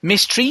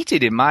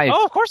mistreated, in my opinion.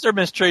 Oh, of course they're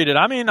mistreated.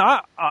 I mean,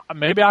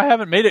 maybe I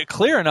haven't made it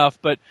clear enough,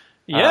 but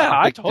yeah,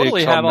 I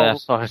totally have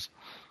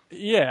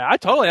I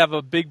totally have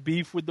a big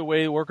beef with the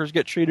way workers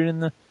get treated in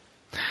the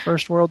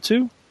first world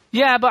too.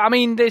 Yeah, but I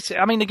mean,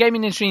 the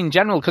gaming industry in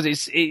general, because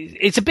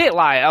it's a bit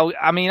like,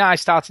 I mean, I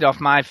started off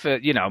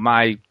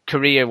my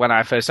career when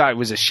I first started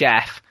was a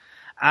chef,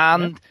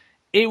 and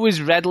it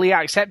was readily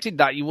accepted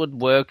that you would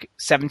work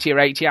 70 or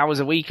 80 hours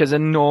a week as a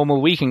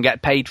normal week and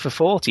get paid for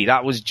 40.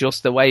 That was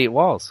just the way it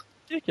was.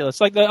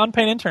 Ridiculous, like the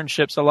unpaid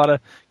internships a lot of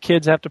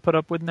kids have to put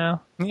up with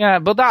now. Yeah,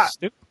 but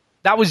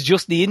that was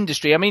just the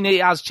industry. I mean,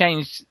 it has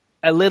changed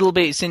a little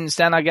bit since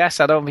then, I guess.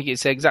 I don't think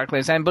it's exactly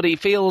the same, but it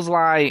feels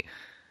like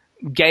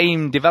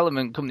game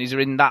development companies are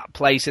in that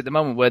place at the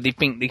moment where they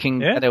think they can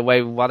get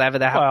away with whatever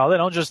they have. Well, they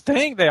don't just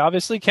think, they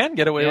obviously can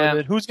get away with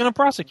it. Who's going to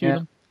prosecute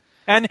them?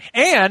 And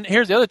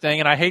here's the other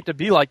thing, and I hate to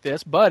be like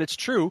this, but it's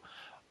true.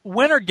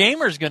 When are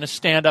gamers going to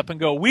stand up and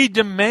go, we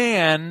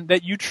demand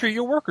that you treat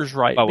your workers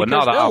right? Oh,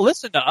 because they'll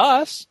listen to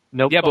us.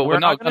 Nope. Yeah, but we're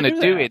not going to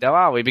do it, though,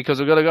 are we? Because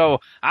we're going to go,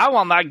 I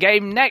want that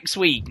game next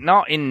week,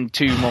 not in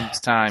 2 months'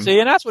 time. See,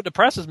 and that's what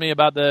depresses me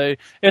about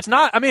it's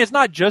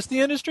not just the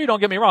industry, don't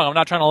get me wrong. I'm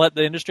not trying to let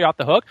the industry off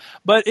the hook.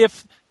 But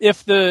if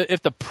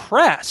the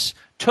press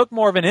took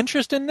more of an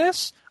interest in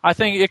this, I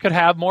think it could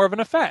have more of an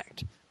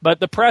effect. But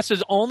the press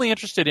is only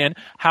interested in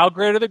how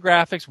great are the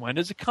graphics, when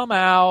does it come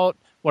out,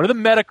 what are the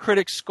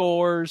Metacritic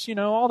scores, you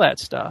know, all that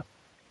stuff.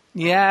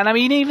 Yeah, and I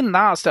mean, even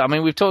that stuff, I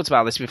mean, we've talked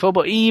about this before,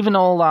 but even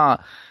all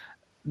that,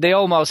 they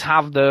almost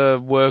have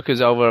the workers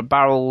over a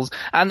barrels,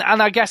 and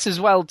I guess as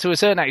well, to a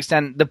certain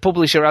extent, the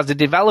publisher has the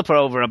developer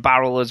over a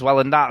barrel as well,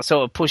 and that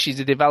sort of pushes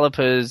the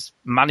developers'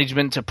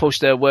 management to push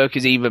their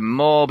workers even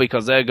more,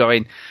 because they're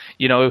going,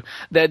 you know,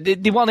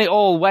 they want it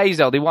all ways,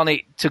 though. They want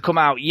it to come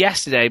out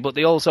yesterday, but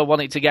they also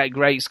want it to get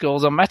great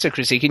scores on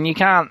Metacritic, and you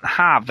can't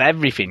have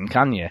everything,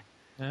 can you?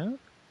 Yeah.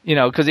 You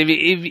know, because if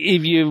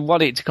you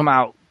want it to come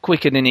out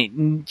quicker than it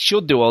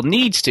should do or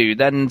needs to,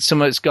 then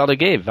something's got to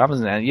give,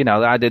 hasn't it? You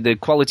know, either the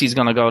quality's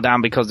going to go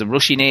down because they're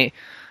rushing it,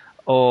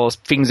 or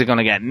things are going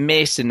to get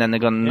missed, and then they're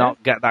going to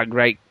not get that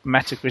great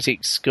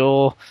Metacritic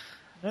score.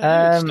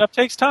 Stuff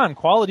takes time.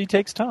 Quality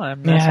takes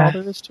time. That's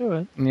all there is to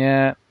it.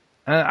 Yeah.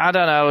 I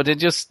don't know. They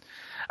just...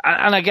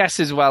 And I guess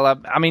as well,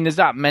 I mean, there's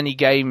that many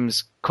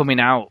games coming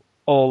out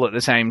all at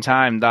the same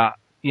time that,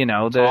 you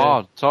know... It's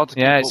hard. It's hard to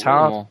keep up it's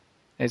hard.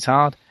 It's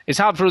hard. It's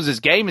hard for us as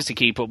gamers to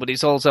keep up, but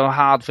it's also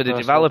hard for the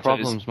developers.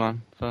 Problems,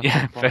 man.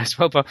 First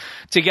world problems.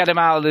 To get them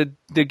out of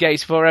the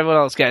gates before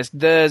everyone else gets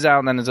theirs out,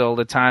 and then there's all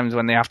the times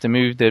when they have to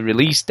move the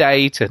release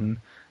date, and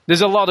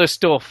there's a lot of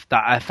stuff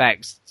that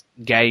affects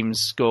games,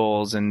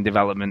 scores, and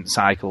development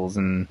cycles.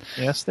 And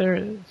yes, there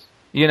is.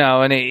 You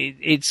know, and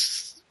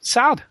it's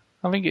sad.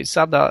 I think it's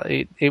sad that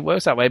it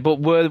works that way, but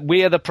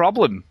we're the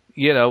problem.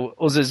 You know,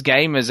 us as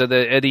gamers are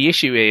the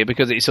issue here,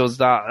 because it's us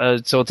that are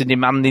sort of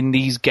demanding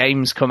these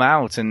games come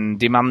out and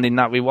demanding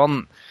that we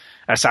want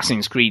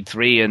Assassin's Creed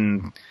 3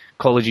 and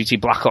Call of Duty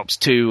Black Ops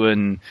 2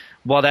 and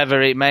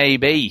whatever it may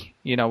be.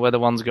 You know, we're the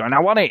ones going, I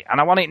want it, and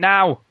I want it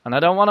now, and I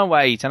don't want to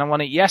wait, and I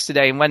want it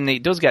yesterday. And when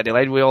it does get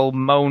delayed, we all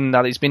moan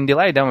that it's been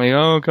delayed, don't we?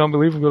 Oh, I can't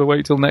believe we've got to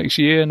wait till next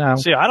year now.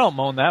 See, I don't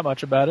moan that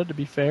much about it, to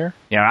be fair.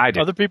 Yeah, I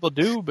do. Other people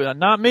do, but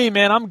not me,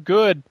 man. I'm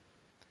good.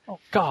 Oh,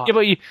 God. Yeah,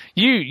 but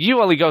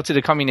you only go to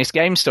the communist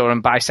game store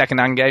and buy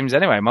second-hand games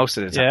anyway, most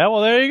of the time. Yeah,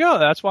 well, there you go.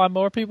 That's why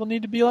more people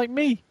need to be like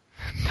me.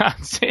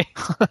 That's it.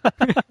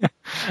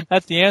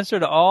 That's the answer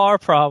to all our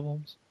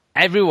problems.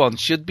 Everyone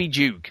should be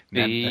Duke.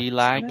 Be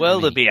like the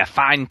world would be a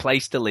fine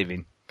place to live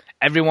in.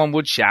 Everyone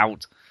would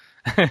shout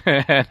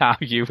and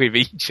argue with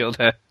each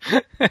other.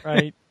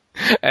 Right.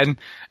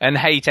 And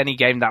hate any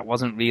game that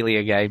wasn't really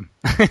a game.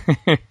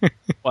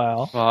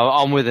 Well,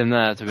 I'm with him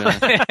there, to be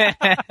honest.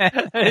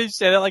 You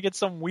say that like it's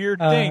some weird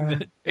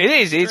thing. It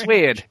is. It's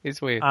weird.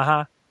 It's weird.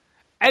 Uh-huh.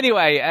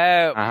 Anyway,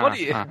 what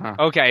do you...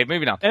 Okay,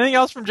 moving on. Anything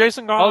else from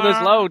Jason Garland? Oh,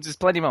 there's loads. There's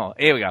plenty more.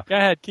 Here we go. Go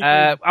ahead. Keep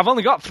reading. I've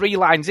only got 3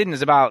 lines in.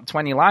 There's about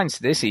 20 lines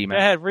to this email.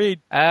 Go ahead,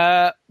 read.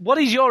 What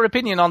is your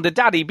opinion on the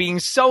daddy being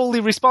solely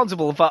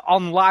responsible for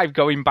OnLive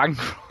going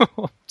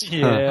bankrupt?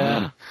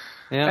 Yeah.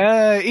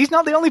 Yeah. He's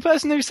not the only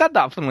person who said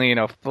that, funnily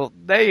enough, but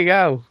there you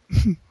go.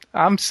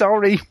 I'm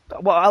sorry.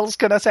 What else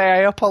can I say? I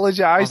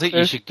apologise. I think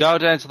you should go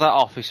down to that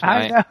office,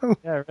 mate. I know.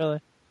 Yeah,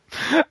 really.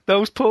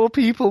 Those poor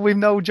people with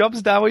no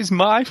jobs now is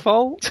my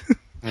fault.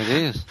 It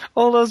is.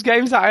 All those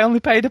games that I only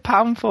paid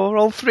 £1 for,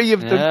 all 3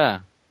 of them. Yeah.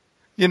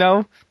 You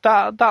know,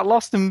 that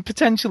lost him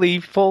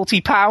potentially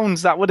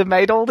 £40. That would have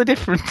made all the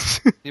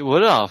difference. It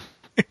would have.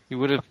 You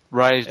would have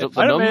raised up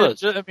the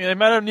numbers. They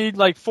might have need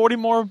like 40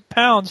 more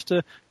pounds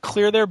to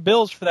clear their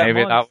bills for that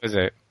Maybe month. that was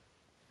it.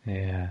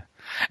 Yeah.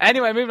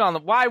 Anyway, moving on.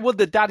 Why would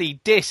the daddy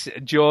diss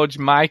George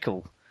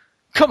Michael?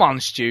 Come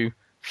on, Stu.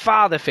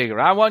 Father figure.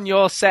 I want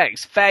your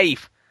sex.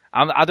 Faith.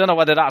 I don't know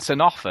whether that's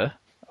an offer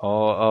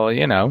or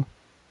you know,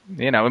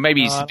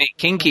 maybe it's a bit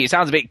kinky. It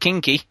sounds a bit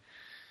kinky.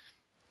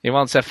 He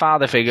wants a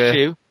father figure.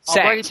 Stu,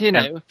 sex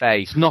and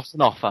faith. It's not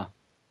an offer.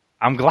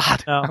 I'm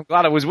glad. No. I'm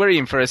glad I was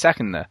worrying for a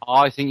second there.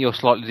 I think you're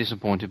slightly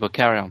disappointed, but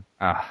carry on.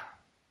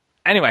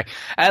 Anyway,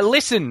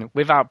 Listen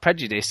Without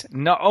Prejudice.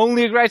 Not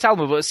only a great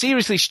album, but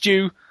seriously,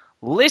 Stu,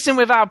 listen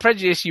without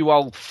prejudice, you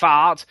old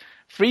fart.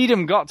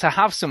 Freedom got to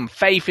have some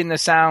faith in the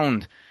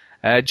sound.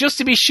 Just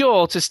to be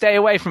sure to stay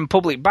away from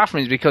public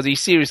bathrooms because he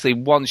seriously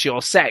wants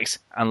your sex,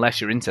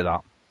 unless you're into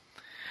that.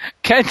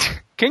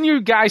 Can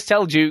you guys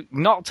tell Duke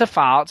not to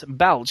fart,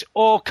 belch,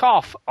 or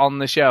cough on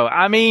the show?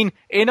 I mean,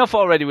 enough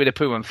already with the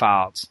poo and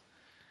farts.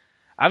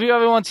 Have you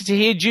ever wanted to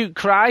hear Duke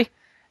cry?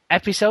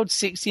 Episode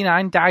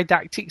 69,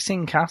 Didactic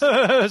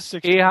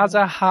Singcast. He has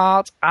a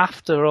heart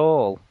after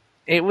all.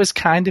 It was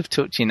kind of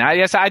touching.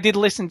 Yes, I did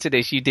listen to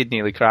this. You did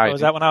nearly cry.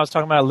 Was that when I was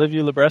talking about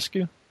Olivia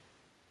Librescu?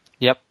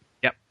 Yep.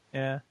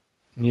 Yeah.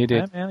 You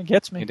did. Yeah, man, it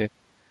gets me. You did.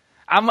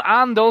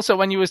 And also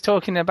when you was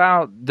talking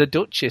about the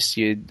Duchess,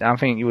 I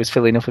think you was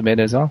filling up a bit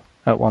as well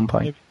at one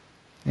point.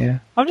 Maybe. Yeah.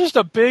 I'm just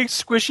a big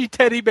squishy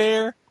teddy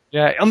bear.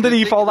 Yeah,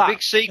 underneath all that. The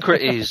big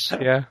secret is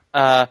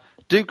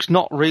Duke's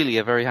not really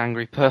a very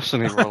angry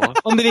person in real life.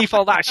 Underneath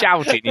all that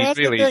shouting, he's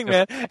really... That's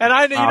the thing, man.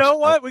 And you know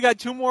what? We got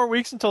 2 more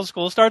weeks until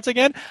school starts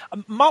again.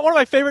 One of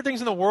my favorite things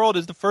in the world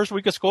is the first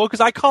week of school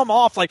because I come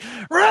off like,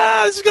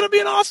 this is going to be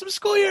an awesome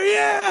school year,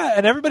 yeah!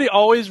 And everybody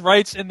always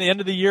writes in the end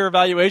of the year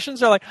evaluations,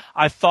 they're like,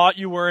 I thought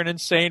you were an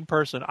insane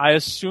person. I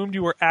assumed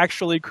you were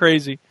actually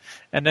crazy.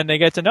 And then they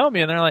get to know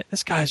me, and they're like,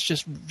 this guy's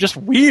just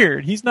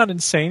weird. He's not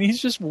insane.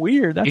 He's just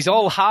weird. He's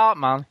all heart,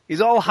 man. He's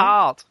all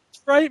heart.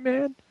 That's right,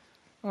 man.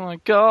 Oh, my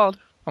God.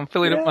 I'm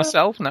filling up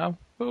myself now.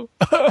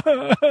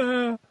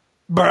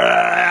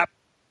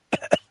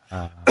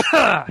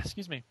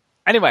 Excuse me.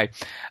 Anyway,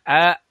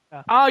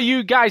 are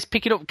you guys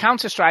picking up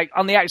Counter-Strike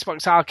on the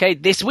Xbox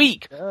Arcade this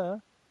week?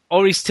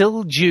 Or is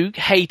still Duke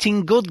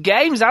hating good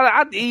games?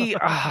 I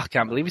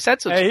can't believe he said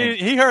such a thing.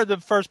 He heard the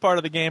first part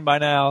of the game by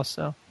now,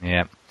 so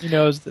yeah, he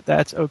knows that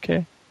that's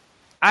okay.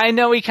 I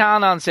know he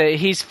can't answer.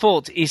 His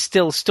foot is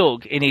still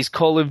stuck in his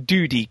Call of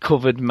Duty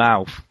covered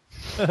mouth.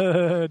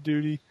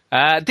 Duty.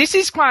 This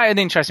is quite an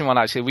interesting one,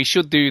 actually. We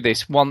should do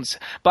this once,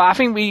 but I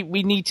think we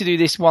need to do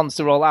this once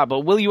they're all out. But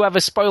will you ever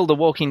spoil The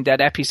Walking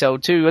Dead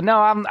episode 2? No,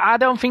 I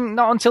don't think,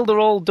 not until they're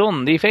all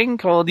done, do you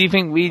think? Or do you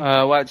think we...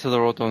 wait till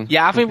they're all done.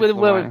 Yeah, I think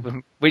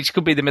which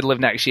could be the middle of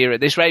next year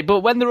at this rate. But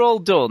when they're all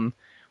done,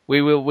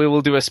 we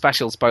will do a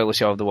special spoiler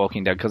show of The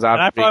Walking Dead. And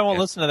I probably won't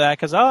listen to that,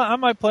 because I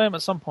might play them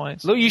at some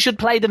point. Look, you should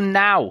play them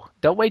now.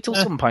 Don't wait till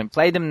some point.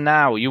 Play them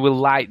now. You will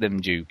like them,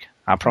 Duke.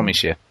 I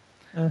promise you.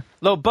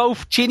 Look,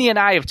 both Chinny and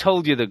I have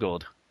told you they're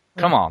good.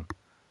 Come on.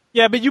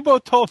 Yeah, but you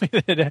both told me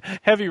that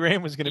Heavy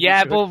Rain was going to be good.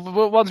 Yeah,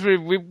 but once we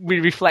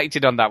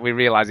reflected on that, we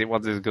realised it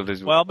wasn't as good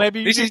as... Well, maybe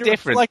you this need is to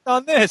different. Reflect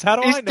on this. How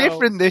do I know? It's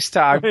different this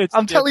time.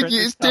 I'm telling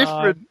you, it's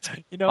different.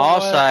 You know I'll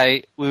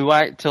say we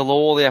wait till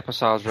all the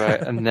episodes are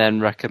out and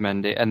then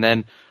recommend it. And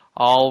then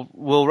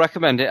we'll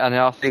recommend it, and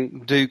I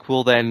think Duke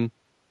will then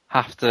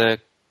have to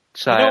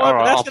say, all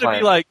right, that's going to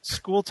be like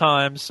school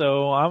time,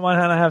 so I might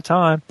not have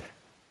time.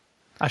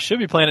 I should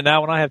be playing it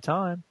now when I have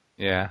time.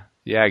 Yeah,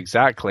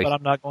 exactly. But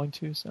I'm not going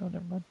to, so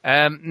never mind.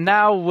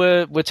 Now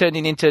we're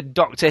turning into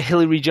Dr.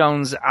 Hillary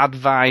Jones'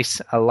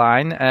 advice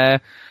line.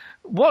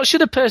 What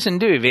should a person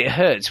do if it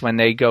hurts when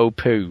they go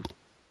poo?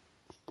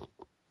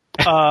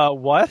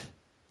 What?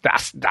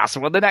 That's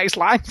what the next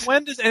line.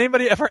 When does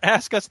anybody ever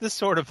ask us this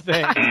sort of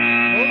thing?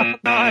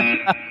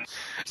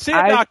 See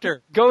a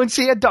doctor. Go and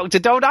see a doctor.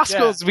 Don't ask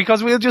us,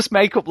 because we'll just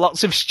make up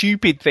lots of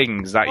stupid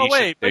things that you should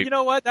do. But you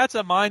know what? That's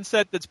a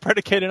mindset that's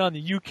predicated on the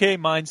UK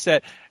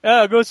mindset.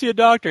 Go see a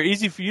doctor.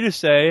 Easy for you to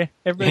say.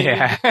 Everybody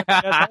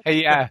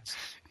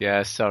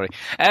Yeah, sorry.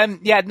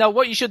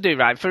 What you should do,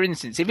 right, for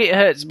instance, if it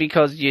hurts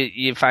because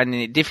you're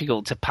finding it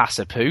difficult to pass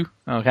a poo,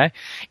 okay,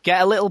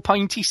 get a little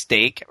pointy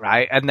stick,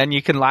 right, and then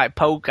you can, like,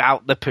 poke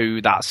out the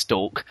poo that's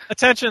stuck.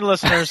 Attention,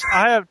 listeners.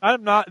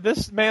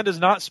 This man does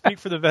not speak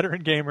for the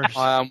veteran gamers.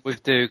 I am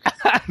with Duke.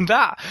 And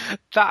that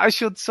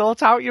should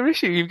sort out your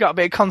issue. You've got a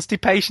bit of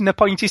constipation, the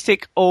pointy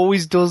stick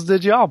always does the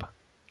job.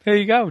 There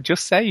you go,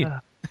 just saying.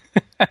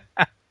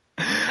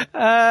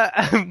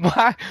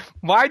 Why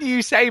do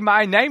you say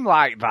my name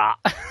like that?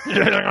 I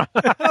don't know.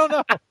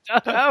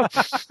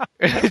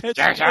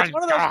 It's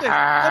one of those things. Let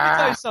me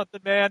tell you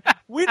something, man.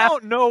 We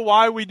don't know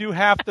why we do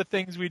half the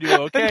things we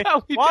do, okay?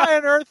 Why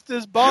on earth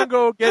does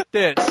Bongo get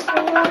this?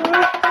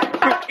 Why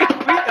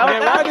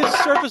does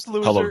Surface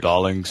Loser... Hello,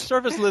 darlings.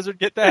 Surface Lizard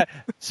get that?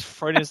 It's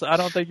Freudian. I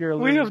don't think you're a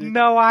loser. We have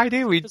no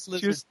idea.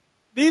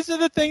 These are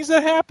the things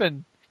that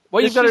happen.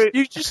 Well,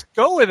 you just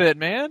go with it,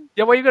 man.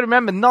 Yeah, well, you've got to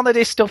remember, none of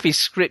this stuff is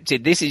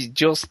scripted. This is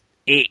just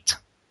it.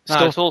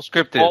 No, it's all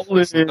scripted.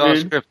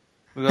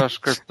 We got a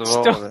script of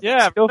all of it.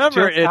 Yeah,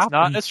 remember, it's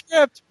not a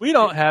script. We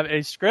don't have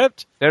a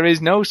script. There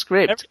is no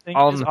script Everything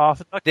on is off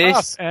the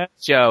this cuff.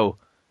 show.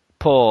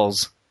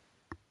 Pause.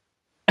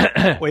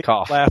 Wait,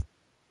 Cough. laugh.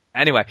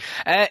 Anyway,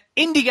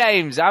 indie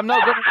games. I'm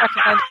not going to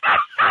recommend.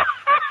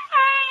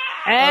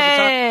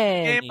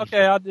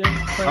 Okay, I'll do.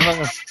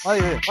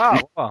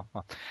 Wow.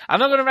 I'm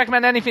not going to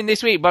recommend anything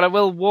this week, but I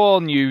will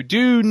warn you: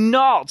 do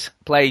not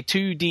play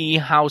 2D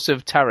House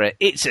of Terror.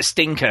 It's a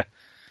stinker.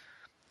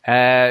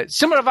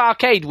 Summer of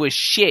Arcade was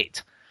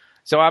shit,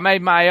 so I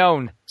made my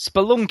own.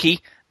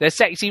 Spelunky, the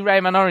sexy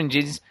Rayman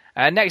Oranges.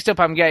 Next up,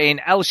 I'm getting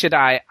El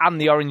Shaddai and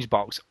the Orange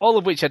Box, all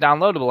of which are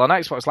downloadable on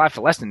Xbox Live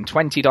for less than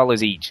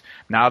 $20 each.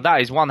 Now,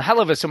 that is one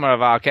hell of a Summer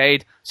of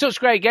Arcade. Such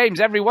great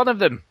games, every one of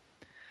them.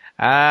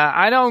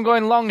 I know I'm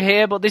going long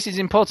here, but this is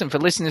important for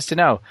listeners to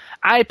know.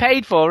 I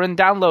paid for and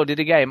downloaded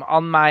a game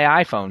on my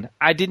iPhone.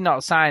 I did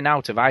not sign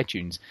out of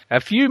iTunes. A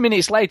few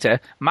minutes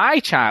later, my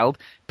child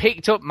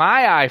picked up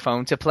my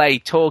iPhone to play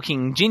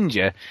Talking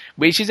Ginger,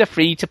 which is a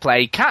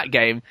free-to-play cat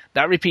game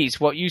that repeats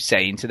what you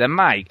say into the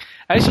mic.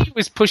 As she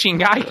was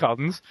pushing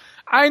icons,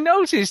 I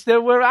noticed there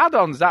were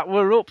add-ons that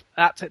were up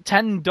at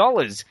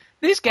 $10.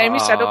 This game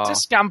is set up to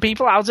scam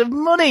people out of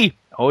money.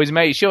 Always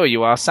make sure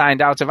you are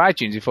signed out of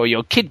iTunes before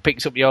your kid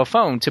picks up your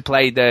phone to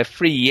play the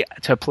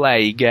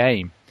free-to-play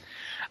game.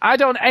 I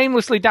don't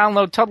aimlessly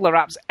download toddler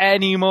apps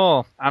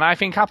anymore, and I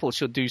think Apple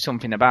should do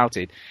something about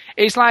it.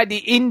 It's like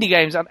the indie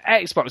games on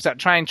Xbox that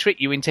try and trick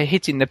you into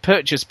hitting the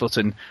purchase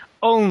button,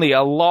 only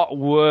a lot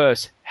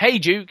worse. Hey,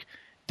 Duke,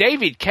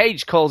 David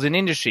Cage calls an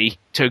industry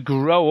to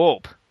grow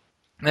up.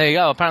 There you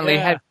go, apparently.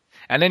 Yeah.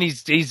 And then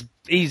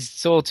he's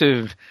sort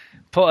of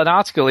put an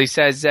article. He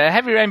says,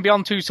 Heavy Rain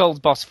Beyond Two Souls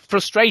boss,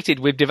 frustrated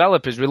with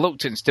developers'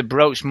 reluctance to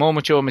broach more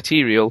mature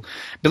material,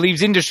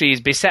 believes industry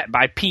is beset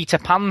by Peter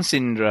Pan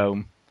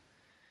syndrome.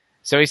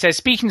 So he says,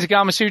 speaking to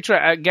Gama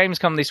Sutra at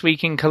Gamescom this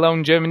week in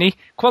Cologne, Germany,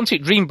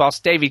 Quantic Dream boss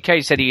David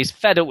Cage said he is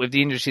fed up with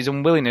the industry's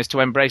unwillingness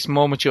to embrace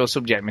more mature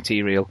subject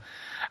material.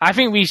 I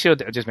think we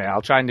should, just a minute,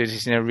 I'll try and do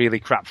this in a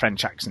really crap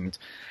French accent.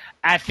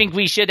 I think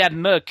we should have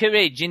more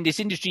courage in this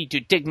industry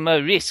to take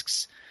more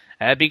risks,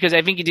 because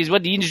I think it is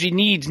what the industry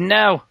needs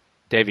now,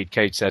 David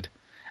Cage said.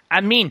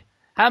 I mean,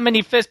 how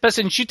many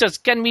first-person shooters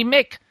can we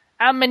make?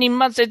 How many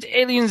monsters,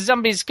 alien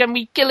zombies can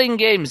we kill in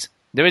games?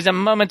 There is a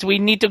moment we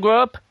need to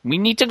grow up. We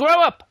need to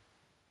grow up.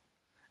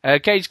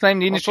 Cage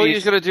claimed the industry... I thought you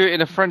was going to do it in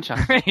a French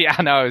accent. Yeah,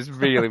 I know, it was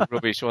really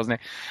rubbish, wasn't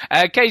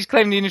it? Cage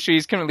claimed the industry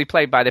is currently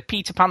plagued by the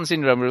Peter Pan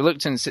syndrome,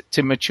 reluctance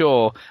to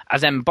mature,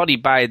 as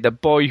embodied by the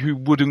boy who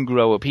wouldn't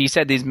grow up. He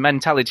said his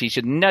mentality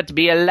should not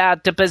be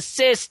allowed to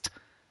persist.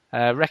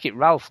 Wreck-It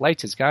Ralph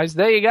laters, guys.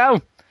 There you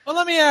go. Well,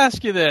 let me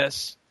ask you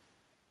this.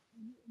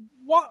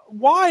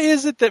 Why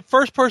is it that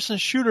first-person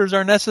shooters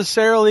are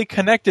necessarily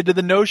connected to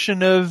the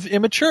notion of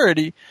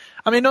immaturity?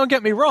 I mean, don't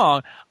get me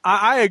wrong.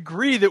 I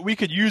agree that we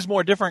could use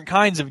more different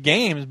kinds of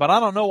games, but I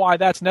don't know why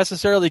that's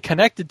necessarily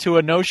connected to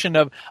a notion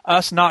of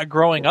us not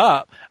growing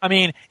up. I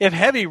mean, if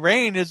Heavy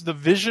Rain is the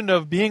vision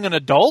of being an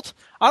adult,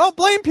 I don't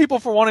blame people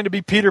for wanting to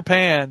be Peter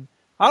Pan.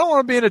 I don't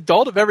want to be an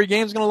adult if every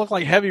game's going to look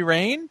like Heavy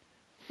Rain.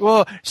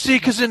 Well, see,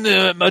 because in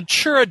the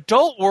mature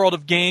adult world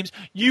of games,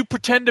 you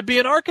pretend to be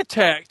an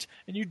architect,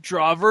 and you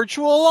draw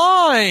virtual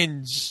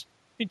lines.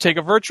 You take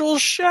a virtual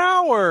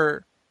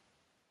shower.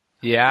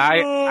 Yeah,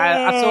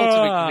 I sort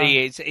of agree.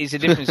 It's a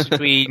difference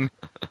between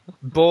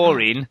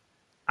boring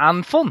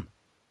and fun.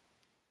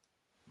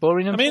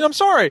 Boring and fun. I'm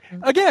sorry.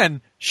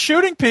 Again,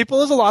 shooting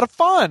people is a lot of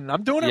fun.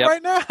 I'm doing it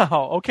right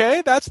now,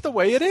 okay? That's the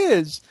way it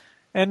is.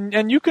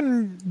 And you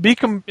can be...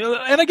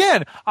 and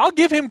again, I'll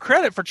give him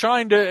credit for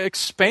trying to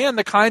expand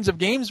the kinds of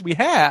games we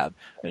have.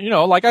 You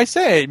know, like I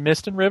say,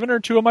 Myst and Riven are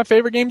two of my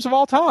favorite games of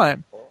all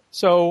time.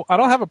 So I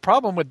don't have a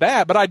problem with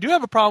that, but I do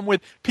have a problem with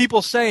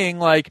people saying,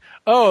 like,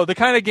 oh, the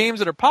kind of games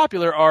that are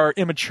popular are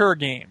immature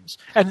games.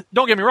 And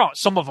don't get me wrong,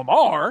 some of them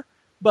are,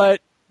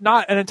 but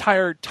not an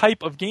entire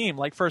type of game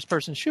like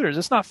first-person shooters.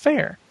 It's not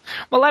fair.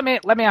 Well, let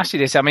me ask you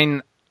this. I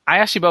mean, I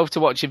asked you both to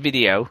watch a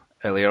video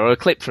earlier, or a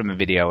clip from a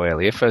video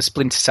earlier, for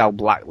Splinter Cell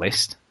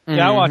Blacklist.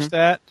 Yeah, I watched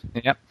that.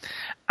 Yep.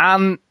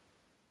 And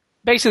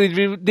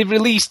basically, they've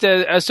released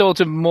a sort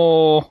of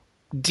more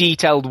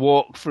detailed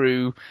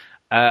walkthrough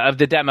of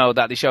the demo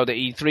that they showed at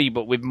E3,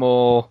 but with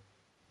more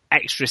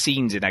extra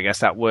scenes in, I guess,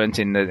 that weren't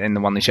in the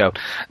one they showed.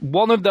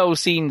 One of those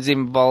scenes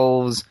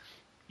involves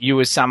you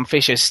as Sam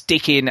Fisher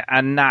sticking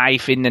a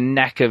knife in the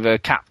neck of a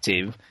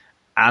captive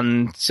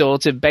and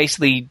sort of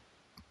basically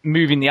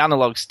moving the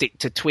analog stick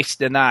to twist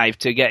the knife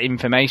to get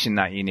information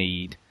that you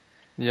need.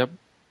 Yep.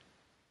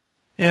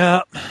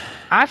 Yeah.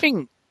 I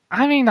think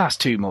that's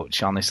too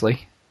much,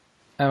 honestly.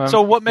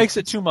 So what makes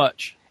it too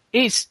much?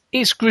 It's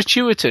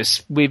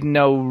gratuitous with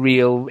no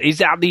real... Is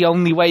that the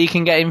only way you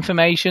can get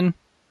information?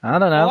 I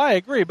don't know. Well, I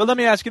agree, but let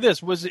me ask you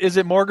this. Is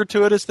it more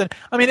gratuitous than...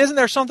 I mean, isn't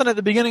there something at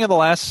the beginning of the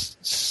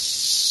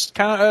last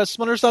kind of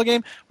Splinter Cell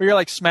game where you're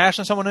like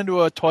smashing someone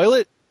into a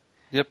toilet?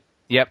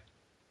 Yep.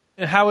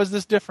 How is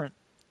this different?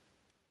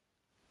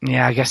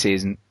 Yeah, I guess it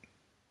isn't.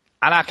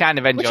 And I kind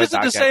of enjoyed that. Which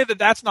isn't to say that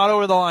that's not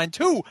over the line,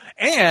 too.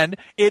 And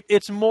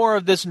it's more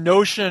of this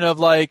notion of,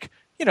 like,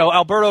 you know,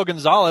 Alberto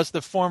Gonzales,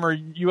 the former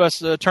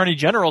U.S. Attorney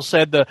General,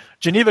 said the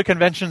Geneva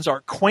Conventions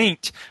are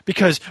quaint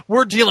because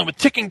we're dealing with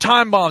ticking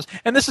time bombs.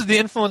 And this is the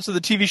influence of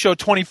the TV show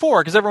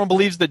 24, because everyone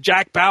believes that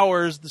Jack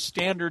Bauer is the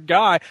standard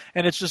guy.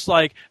 And it's just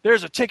like,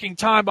 there's a ticking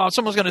time bomb.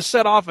 Someone's going to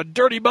set off a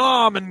dirty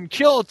bomb and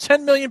kill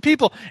 10 million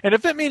people. And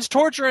if it means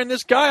torturing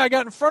this guy I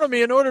got in front of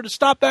me in order to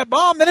stop that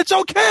bomb, then it's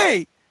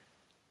okay.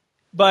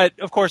 But,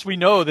 of course, we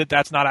know that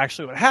that's not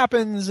actually what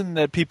happens and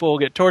that people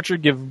get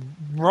tortured, give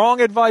wrong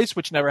advice,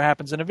 which never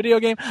happens in a video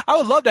game. I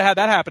would love to have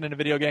that happen in a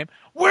video game.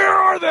 Where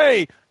are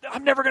they?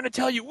 I'm never going to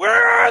tell you.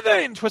 Where are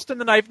they? And twisting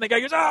the knife, and the guy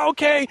goes, oh,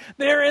 okay,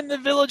 they're in the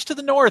village to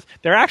the north.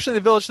 They're actually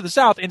in the village to the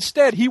south.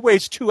 Instead, he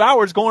wastes 2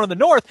 hours going to the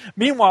north.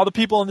 Meanwhile, the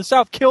people in the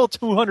south kill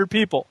 200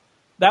 people.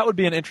 That would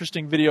be an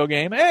interesting video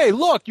game. Hey,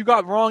 look, you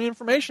got wrong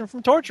information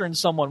from torturing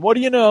someone. What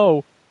do you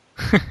know?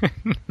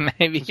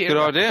 Maybe it's a good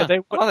idea. That's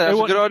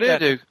a good idea,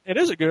 Duke. It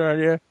is a good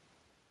idea.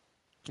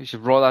 You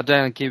should write that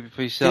down and keep it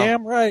for yourself.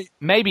 Damn right.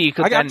 Maybe you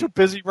could. I got too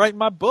busy writing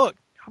my book.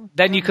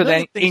 Then you could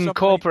then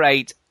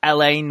incorporate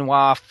L.A.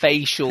 Noir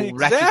facial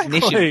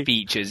recognition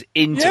features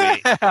into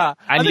it. And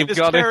I think this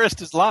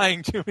terrorist is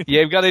lying to me.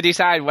 You've got to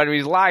decide whether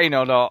he's lying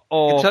or not.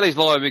 Or You can tell he's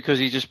lying because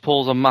he just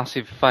pulls a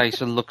massive face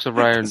and looks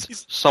around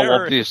so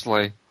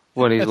obviously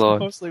when he's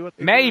lying.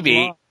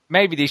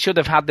 Maybe they should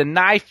have had the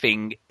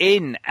knifing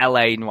in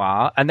L.A.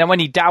 Noir, and then when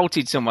he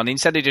doubted someone,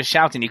 instead of just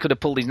shouting, he could have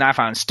pulled his knife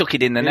out and stuck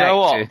it in the neck. You know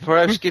what? For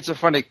how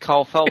schizophrenic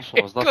Carl Phelps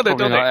was, that's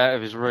probably not out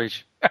of his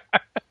reach.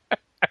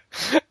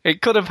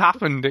 It could have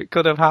happened.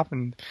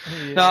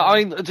 Yeah. No,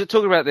 I mean,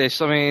 talking about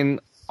this, I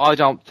mean, I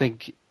don't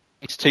think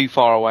it's too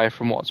far away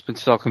from what's been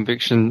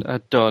Conviction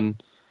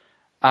done,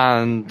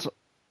 and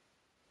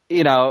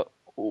you know,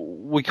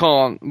 we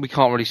can't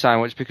really say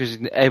much because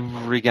in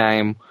every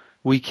game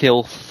we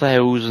kill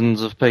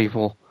thousands of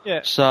people.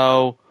 Yeah.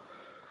 So,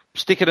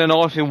 sticking a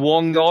knife in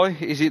one guy,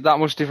 is it that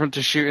much different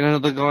to shooting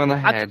another guy in the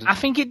head? I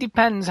think it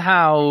depends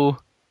how.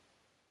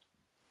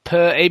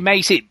 It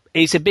makes it.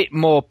 It's a bit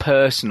more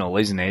personal,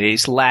 isn't it?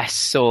 It's less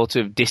sort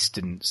of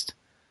distanced.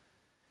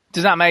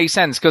 Does that make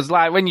sense? Because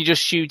like when you're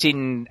just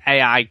shooting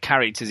AI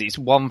characters, it's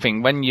one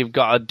thing. When you've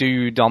got a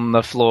dude on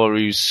the floor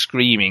who's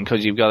screaming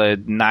because you've got a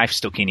knife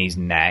stuck in his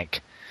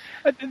neck.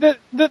 The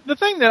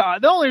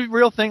only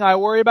real thing I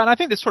worry about, and I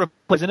think this sort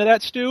of plays into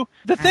that, Stu.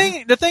 The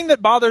thing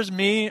that bothers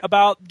me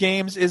about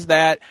games is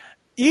that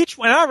and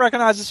I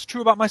recognize this is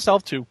true about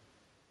myself too.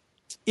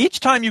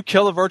 Each time you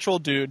kill a virtual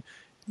dude,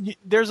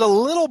 there's a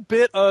little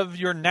bit of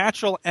your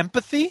natural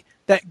empathy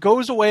that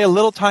goes away a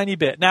little tiny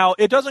bit. Now,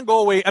 it doesn't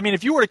go away. I mean,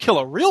 if you were to kill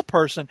a real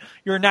person,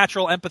 your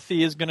natural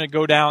empathy is going to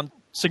go down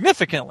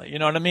significantly. You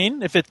know what I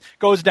mean? If it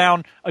goes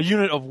down a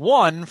unit of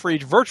 1 for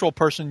each virtual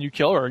person you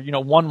kill, or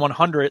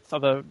 1/100th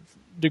of a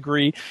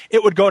degree,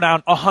 it would go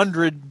down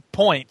 100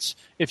 points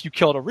if you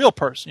killed a real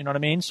person. You know what I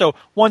mean? So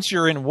once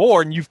you're in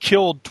war and you've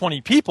killed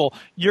 20 people,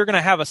 you're going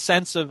to have a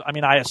sense of, I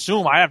mean, I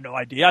assume, I have no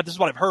idea, this is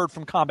what I've heard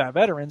from combat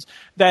veterans,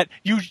 that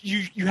you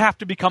have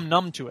to become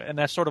numb to it, and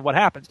that's sort of what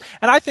happens.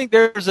 And I think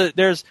there's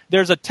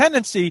a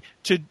tendency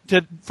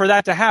for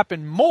that to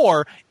happen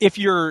more if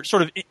you're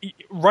sort of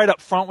right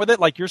up front with it,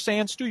 like you're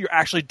saying, Stu, you're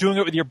actually doing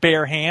it with your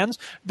bare hands,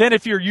 than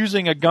if you're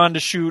using a gun to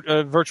shoot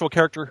a virtual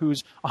character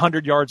who's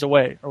 100 yards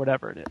away or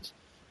whatever it is.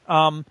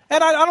 And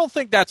I don't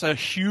think that's a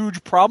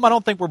huge problem. I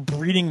don't think we're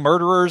breeding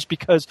murderers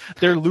because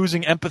they're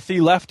losing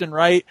empathy left and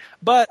right.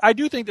 But I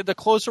do think that the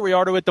closer we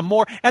are to it, the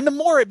more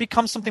it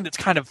becomes something that's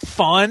kind of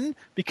fun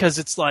because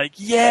it's like,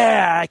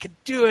 yeah, I can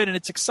do it and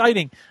it's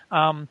exciting.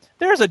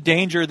 There's a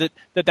danger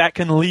that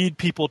can lead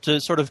people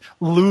to sort of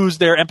lose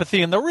their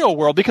empathy in the real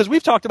world, because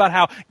we've talked about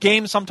how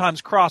games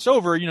sometimes cross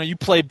over. You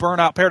play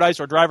Burnout Paradise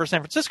or Driver San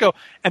Francisco,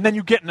 and then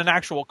you get in an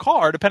actual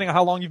car. Depending on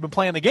how long you've been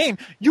playing the game,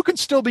 you can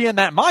still be in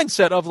that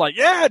mindset of like,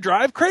 yeah,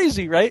 drive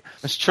crazy, right?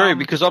 That's true,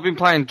 because I've been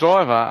playing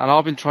Driver, and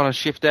I've been trying to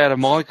shift out of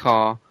my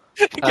car.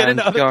 Get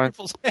into other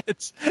people's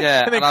heads.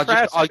 Yeah, and then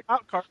crash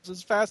out cars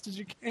as fast as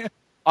you can.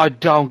 I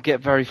don't get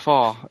very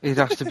far. It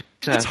has to be.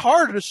 It's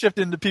harder to shift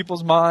into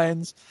people's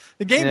minds.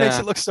 The game makes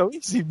it look so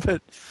easy,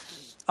 but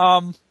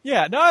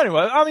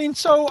anyway, I mean,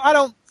 so I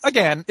don't.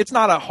 Again, it's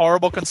not a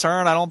horrible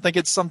concern. I don't think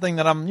it's something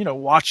that I'm,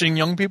 watching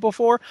young people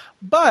for.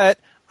 But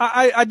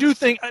I do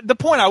think the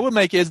point I would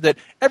make is that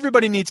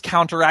everybody needs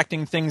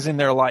counteracting things in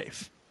their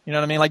life. You know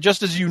what I mean? Like,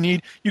 just as you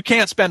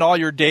can't spend all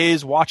your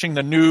days watching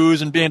the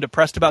news and being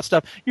depressed about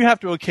stuff. You have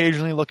to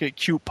occasionally look at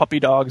cute puppy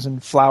dogs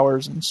and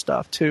flowers and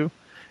stuff too.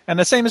 And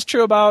the same is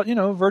true about,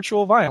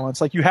 virtual violence.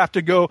 Like, you have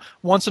to go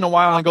once in a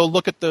while and go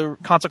look at the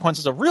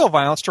consequences of real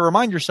violence to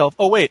remind yourself,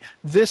 oh, wait,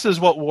 this is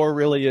what war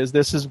really is.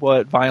 This is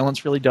what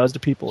violence really does to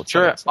people.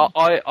 Sure.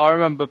 I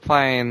remember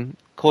playing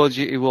Call of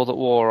Duty World at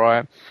War,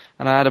 right?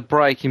 And I had a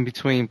break in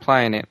between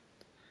playing it.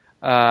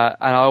 And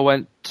I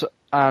went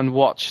and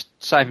watched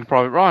Saving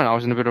Private Ryan. I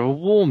was in a bit of a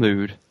war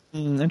mood.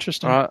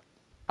 Interesting. Right?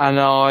 And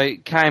I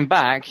came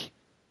back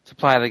to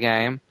play the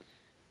game,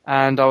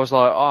 and I was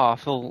like, I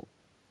feel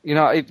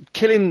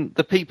killing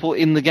the people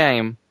in the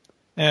game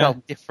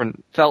felt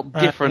different.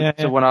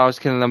 To when I was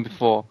killing them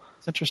before.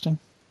 It's interesting.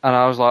 And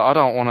I was like, I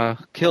don't want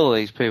to kill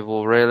these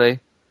people, really.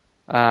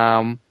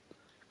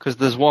 Because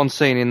there's one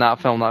scene in that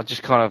film that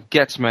just kind of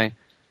gets me.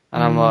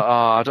 And I'm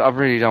like, I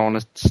really don't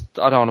want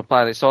to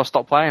play this. So I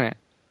stopped playing it.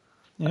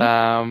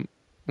 Yeah.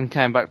 And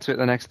came back to it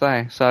the next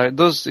day. So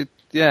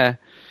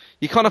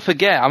you kind of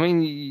forget. I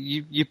mean,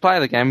 you play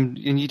the game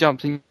and you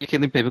don't think you're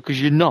killing people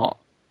because you're not.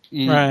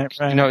 You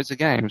know it's a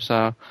game.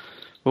 So,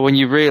 but when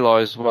you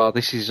realise, well,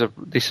 this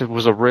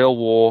was a real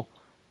war.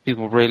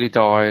 People really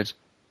died.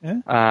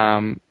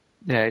 Yeah.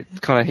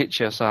 It kind of hits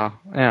you. So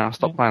I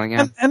stopped playing the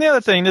game. And the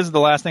other thing, this is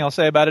the last thing I'll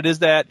say about it, is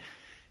that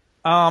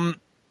in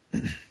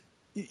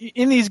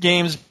these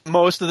games,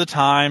 most of the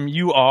time,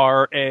 you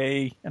are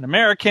an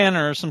American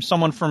or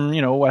someone from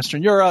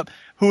Western Europe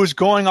who is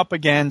going up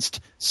against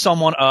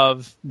someone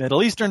of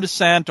Middle Eastern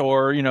descent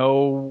or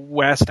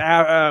West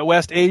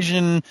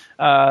Asian,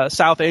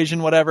 South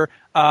Asian, whatever.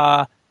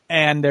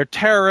 And they're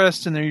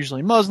terrorists, and they're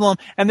usually Muslim,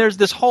 and there's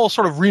this whole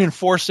sort of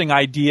reinforcing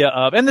idea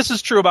of, and this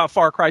is true about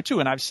Far Cry 2,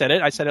 and I said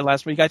it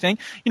last week, I think,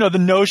 the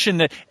notion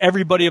that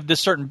everybody of this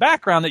certain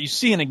background that you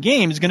see in a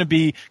game is going to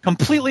be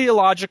completely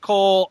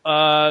illogical,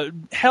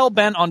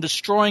 hell-bent on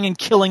destroying and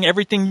killing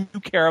everything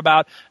you care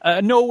about,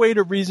 no way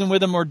to reason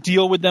with them or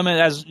deal with them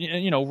as,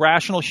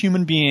 rational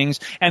human beings,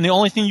 and the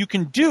only thing you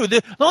can do,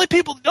 the only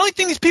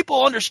thing these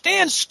people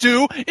understand,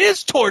 Stu,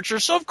 is torture,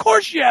 so of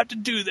course you have to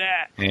do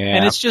that. Yeah.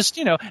 And it's just,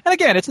 and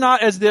again, it's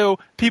not as though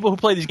people who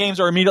play these games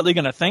are immediately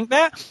going to think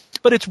that,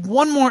 but it's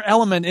one more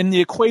element in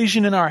the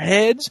equation in our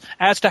heads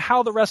as to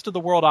how the rest of the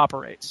world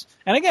operates.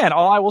 And again,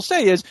 all I will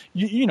say is,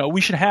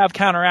 we should have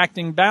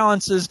counteracting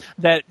balances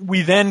that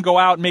we then go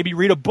out and maybe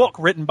read a book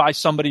written by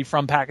somebody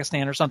from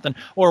Pakistan or something,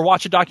 or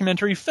watch a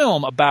documentary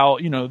film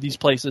about, these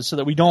places so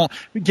that we don't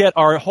get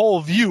our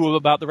whole view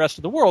about the rest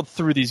of the world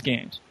through these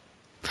games.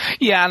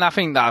 Yeah, and I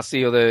think that's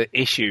the other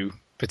issue,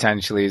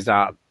 potentially, is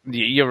that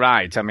you're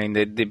right. I mean,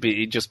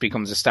 it just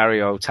becomes a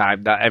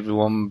stereotype that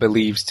everyone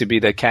believes to be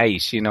the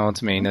case, you know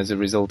what I mean, as a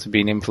result of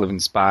being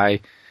influenced by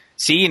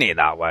seeing it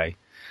that way.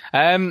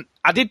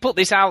 I did put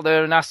this out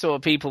there and asked sort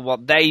of people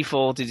what they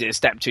thought. Is it a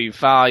step too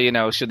far?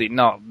 Should it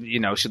not?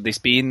 Should this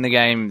be in the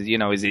game?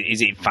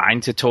 Is it fine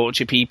to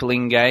torture people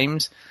in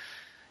games?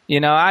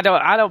 I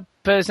don't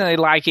personally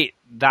like it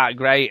that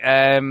great.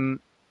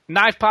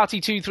 Knife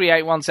Party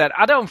 2381 said,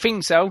 I don't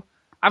think so.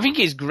 I think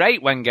it's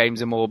great when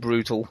games are more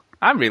brutal.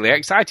 I'm really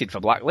excited for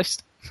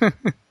Blacklist.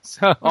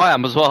 So I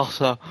am as well,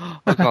 so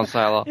I can't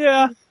say a lot.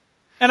 Yeah.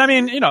 And I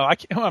mean,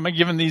 I'm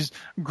giving these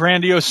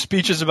grandiose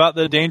speeches about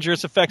the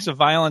dangerous effects of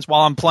violence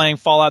while I'm playing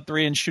Fallout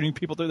 3 and shooting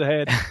people through the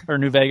head, or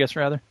New Vegas,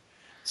 rather.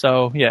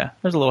 So, yeah,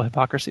 there's a little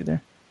hypocrisy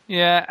there.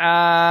 Yeah,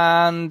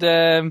 and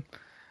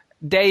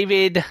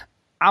David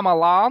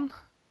Amalan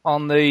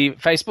on the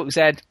Facebook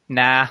said,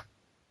 nah.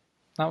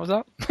 That was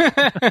that?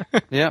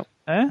 Yeah,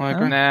 I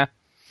agree. Nah.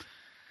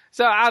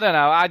 So I don't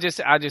know. I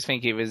just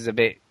think it was a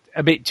bit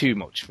too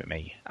much for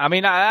me. I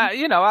mean,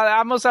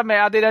 I must admit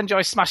I did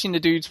enjoy smashing the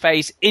dude's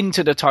face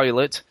into the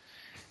toilet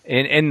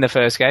in the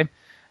first game,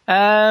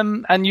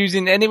 and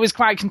it was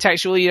quite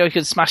contextual. You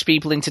could smash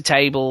people into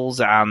tables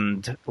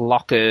and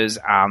lockers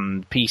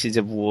and pieces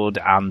of wood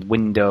and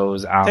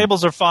windows. And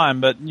tables are fine,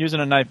 but using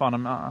a knife on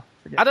them, I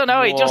don't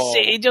know. It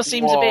just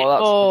seems a bit.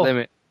 That's the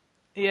limit.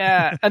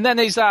 Yeah, and then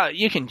there's that,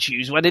 you can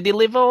choose whether they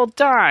live or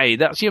die.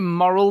 That's your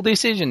moral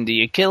decision. Do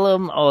you kill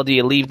them, or do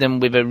you leave them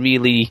with a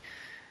really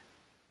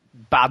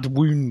bad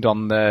wound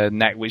on the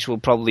neck, which will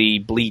probably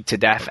bleed to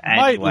death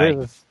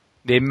anyway?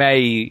 They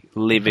may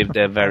live if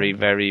they're very,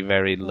 very,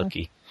 very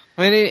lucky.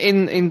 I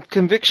mean, in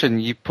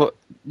Conviction, you put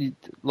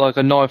like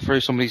a knife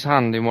through somebody's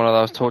hand in one of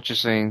those torture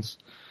scenes,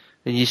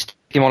 and you stick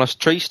him on a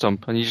tree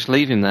stump, and you just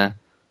leave him there.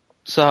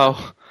 So,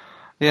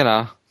 you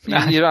don't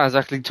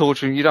exactly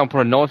torture him. You don't put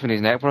a knife in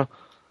his neck, but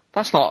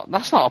that's not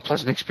a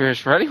pleasant experience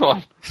for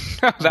anyone.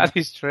 That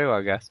is true,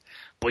 I guess.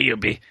 But you'll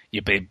be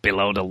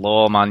below the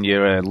law, man.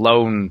 You're a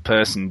lone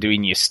person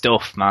doing your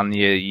stuff, man.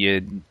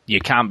 You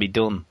can't be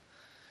done.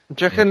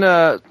 Do you reckon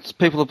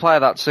people will play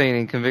that scene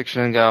in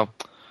Conviction and go,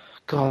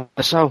 God,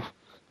 they're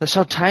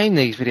so tame,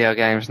 these video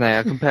games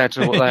now, compared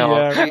to what they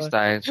are these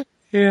days?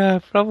 Yeah,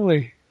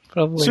 probably.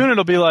 Soon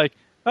it'll be like,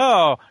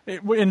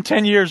 in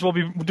 10 years we'll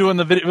be doing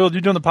the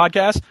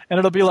podcast, and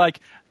it'll be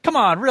like, come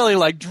on, really,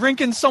 like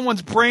drinking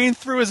someone's brain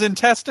through his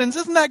intestines?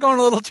 Isn't that going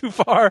a little too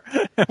far?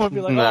 And we'll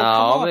be like, no,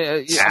 come on.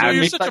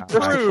 You're such a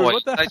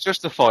prude. They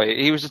justify it.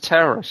 He was a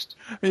terrorist.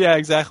 Yeah,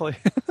 exactly.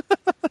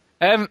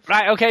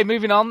 Right, okay,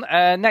 moving on.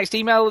 Next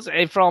email is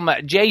from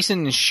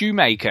Jason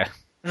Shoemaker.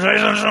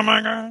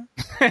 The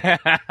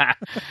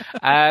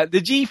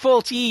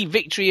G40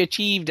 Victory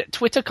Achieved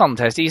Twitter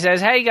contest. He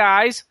says, hey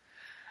guys,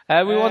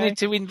 we wanted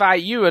to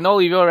invite you and all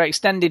of your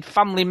extended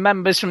family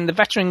members from the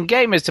Veteran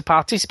Gamers to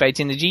participate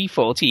in the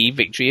G40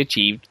 Victory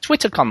Achieved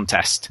Twitter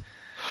contest.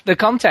 The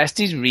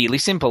contest is really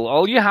simple.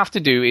 All you have to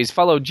do is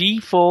follow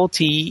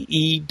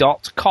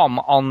G4TE.com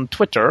on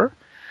Twitter,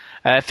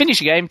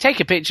 Finish a game, take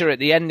a picture at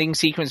the ending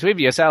sequence with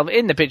yourself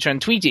in the picture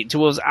and tweet it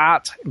to us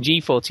at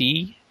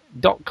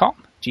g4te.com.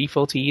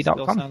 G4te.com.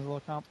 Still sounds a little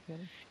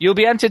complicated. You'll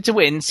be entered to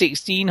win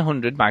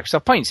 1,600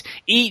 Microsoft points.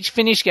 Each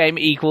finished game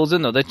equals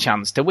another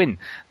chance to win.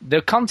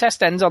 The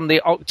contest ends on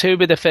the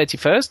October the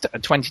 31st,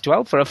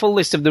 2012. For a full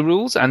list of the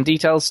rules and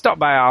details, stop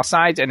by our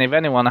site, and if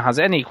anyone has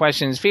any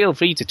questions, feel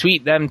free to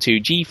tweet them to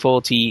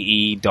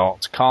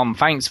g4te.com.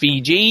 Thanks,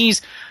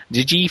 VGs,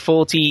 the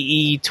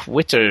G4te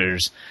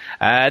Twitters.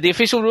 The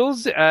official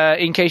rules,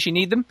 in case you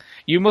need them,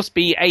 you must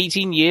be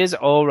 18 years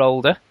or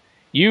older.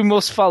 You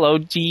must follow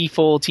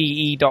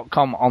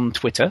g4te.com on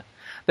Twitter.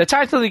 The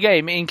title of the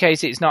game, in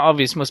case it's not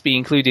obvious, must be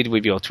included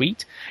with your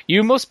tweet.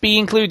 You must be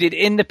included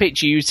in the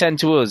picture you send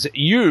to us.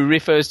 You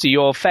refers to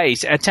your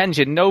face.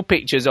 Attention, no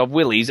pictures of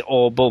willies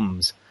or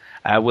bums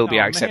will be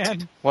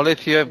accepted. Man. What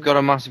if you have got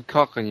a massive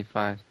cock on your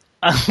face?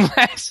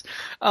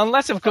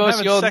 Unless of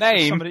course, your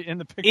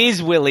name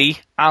is Willie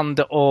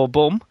and or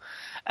bum.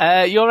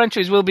 Your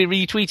entries will be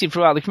retweeted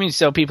throughout the community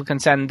so people can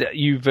send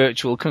you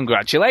virtual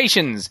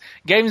congratulations.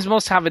 Games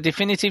must have a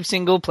definitive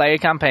single-player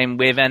campaign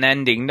with an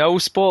ending. No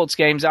sports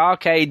games,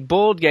 arcade,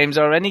 board games,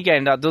 or any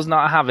game that does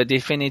not have a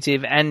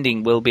definitive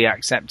ending will be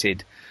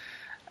accepted.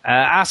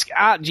 Ask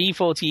at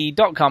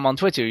g4te.com on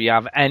Twitter if you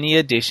have any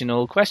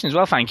additional questions.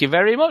 Well, thank you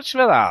very much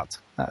for that.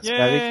 That's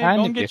very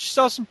kind of you. Go get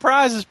yourself some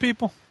prizes,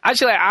 people.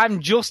 Actually,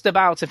 I'm just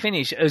about to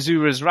finish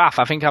Azura's Wrath.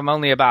 I think I'm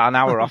only about an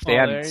hour off the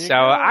end. So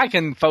I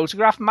can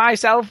photograph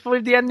myself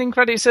with the ending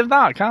credits of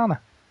that, can't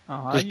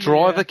I? Does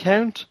driver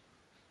count?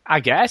 I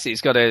guess if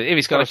it's got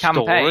a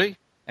campaign. Story.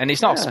 And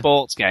it's not a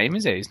sports game,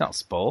 is it? It's not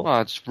sport.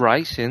 Well, it's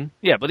racing.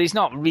 Yeah, but it's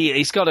not really.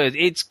 It's got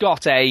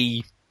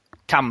a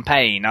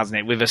campaign, hasn't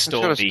it, with a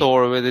story? It's got a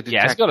story with a detective.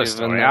 Yeah, it's got a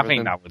story. I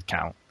think that would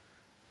count.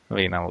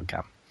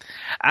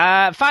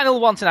 Final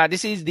one tonight.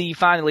 This is the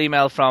final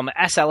email from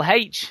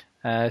SLH.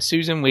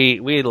 Susan, we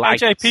like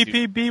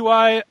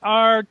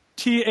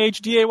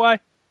HAPPBYRTHDAY.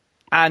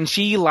 And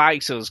she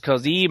likes us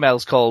because the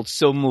email's called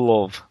Some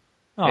Love.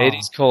 Aww. It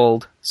is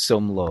called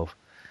Some Love.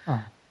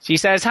 Oh. She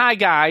says, "Hi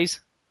guys.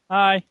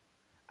 Hi.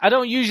 I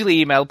don't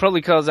usually email,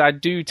 probably because I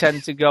do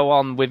tend to go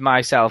on with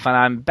myself and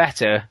I'm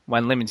better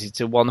when limited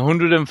to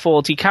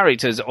 140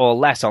 characters or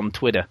less on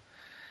Twitter.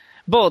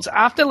 But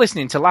after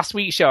listening to last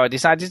week's show, I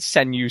decided to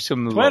send you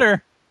some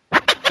Twitter.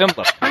 Some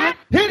love.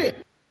 Hit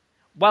it!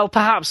 Well,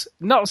 perhaps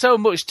not so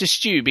much to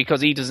Stu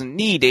because he doesn't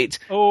need it.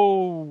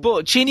 Oh.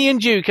 But Chinny and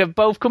Duke have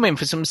both come in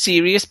for some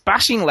serious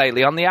bashing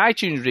lately on the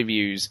iTunes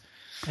reviews.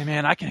 Hey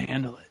man, I can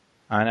handle it.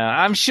 I know.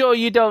 I'm sure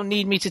you don't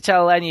need me to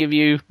tell any of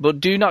you, but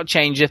do not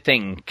change a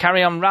thing.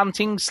 Carry on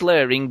ranting,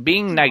 slurring,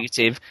 being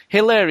negative,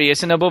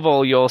 hilarious, and above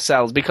all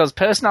yourselves, because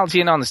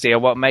personality and honesty are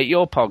what make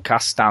your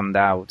podcast stand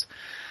out.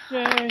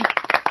 Yay.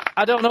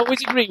 I don't always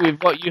agree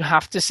with what you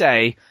have to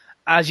say,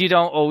 as you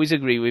don't always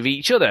agree with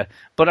each other,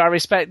 but I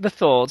respect the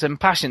thought and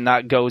passion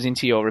that goes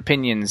into your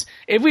opinions.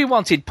 If we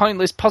wanted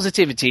pointless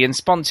positivity and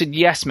sponsored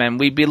yes men,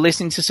 we'd be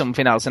listening to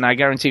something else, and I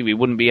guarantee we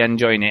wouldn't be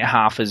enjoying it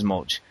half as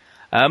much.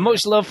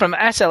 Much love from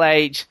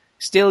SLH,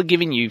 still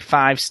giving you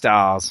 5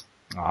 stars.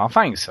 Oh,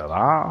 thanks for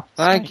that.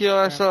 Thank you,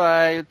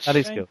 SLH. That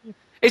is good.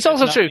 It's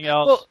also true.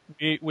 Else,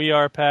 we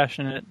are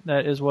passionate.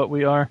 That is what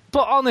we are.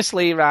 But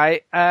honestly,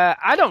 right,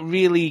 I don't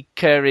really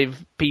care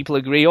if people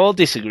agree or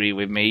disagree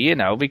with me, you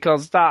know,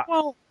 because that...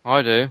 Well,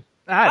 I do.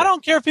 I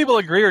don't care if people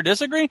agree or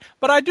disagree,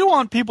 but I do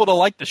want people to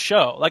like the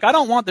show. Like, I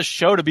don't want the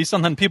show to be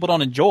something people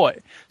don't enjoy.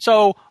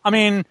 So, I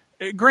mean...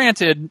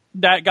 Granted,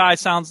 that guy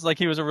sounds like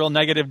he was a real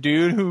negative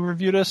dude who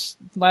reviewed us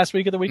last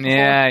week or the week before.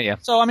 Yeah.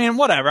 So, I mean,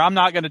 whatever. I'm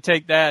not going to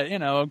take that,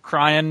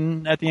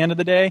 crying at the end of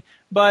the day.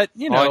 But,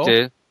 I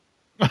did.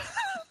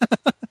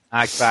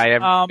 I cry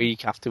every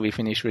week after we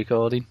finish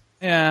recording.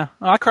 Yeah.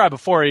 I cry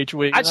before each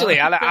week. Actually,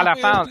 I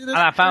found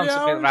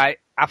something, right?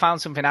 I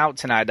found something out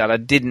tonight that I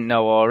didn't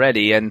know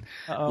already. And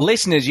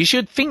listeners, you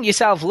should think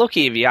yourself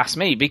lucky if you ask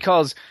me,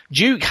 because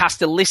Duke has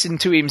to listen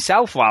to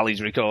himself while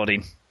he's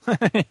recording. You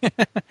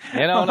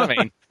know what I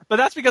mean? But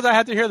that's because I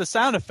had to hear the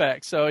sound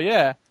effects, so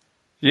yeah.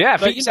 Yeah,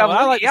 but,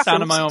 I like the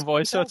sound of my own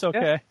voice, so it's okay.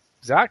 Yeah,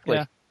 exactly.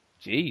 Yeah.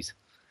 Jeez.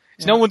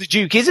 It's no wonder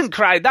Duke isn't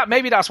crying.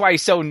 Maybe that's why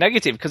he's so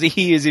negative, because he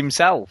hears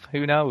himself.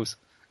 Who knows?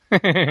 You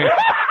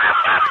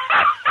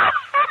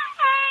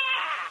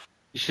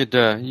should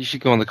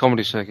go on the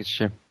comedy circuit,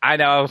 Jim. I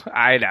know.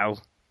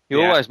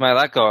 You always make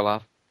that guy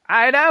laugh.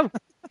 I know.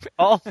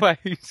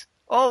 Always.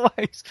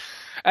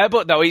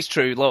 But no, it's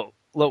true.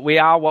 Look, we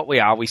are what we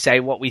are. We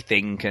say what we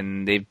think,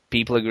 and if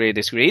people agree or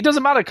disagree, it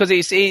doesn't matter, because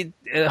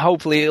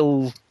hopefully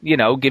it'll,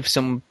 give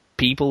some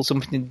people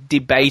something to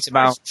debate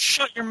about.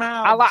 Shut your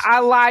mouth. I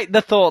like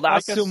the thought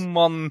that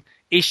someone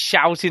is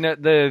shouting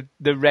at the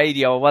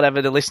radio or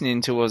whatever they're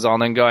listening to us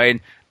on and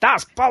going,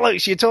 "That's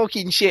bollocks, you're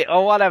talking shit,"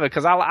 or whatever,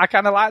 because I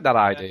kind of like that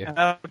idea.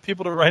 I want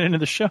people to write into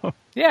the show.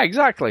 Yeah,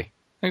 exactly.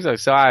 So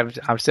I've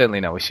certainly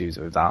no issues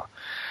with that.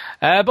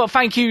 But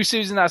thank you,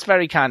 Susan. That's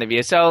very kind of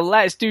you. So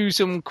let's do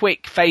some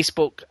quick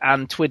Facebook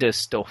and Twitter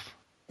stuff.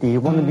 Do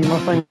you want to be my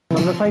friend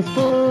on the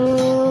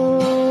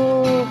Facebook?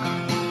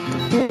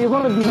 Do you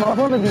want to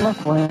be my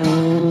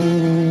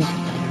friend?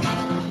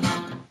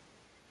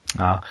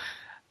 Oh.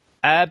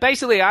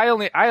 Basically, I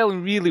only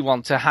really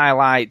want to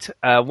highlight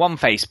one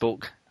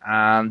Facebook,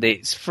 and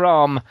it's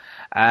from.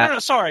 No,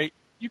 sorry,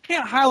 you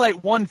can't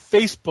highlight one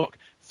Facebook.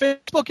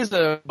 Facebook is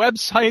a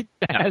website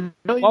that has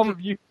millions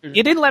of users.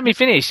 You didn't let me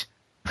finish.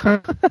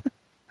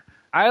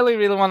 I only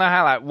really want to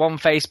highlight one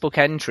Facebook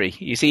entry.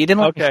 You see, you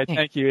didn't let me finish.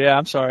 Thank you. Yeah,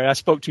 I'm sorry. I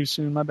spoke too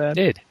soon. My bad.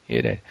 You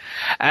did.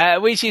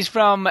 Which is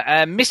from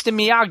Mr.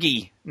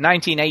 Miyagi,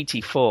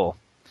 1984.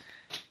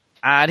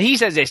 And he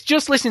says this,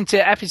 just listen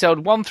to episode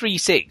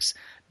 136.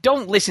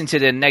 Don't listen to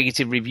the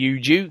negative review,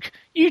 Duke.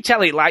 You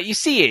tell it like you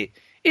see it.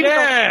 If you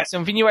don't like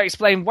something, you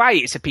explain why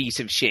it's a piece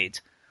of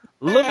shit.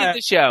 Loving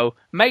the show.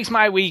 Makes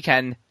my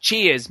weekend.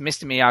 Cheers,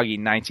 Mr. Miyagi,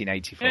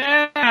 1984.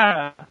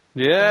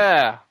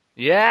 Yeah.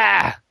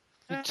 Yeah.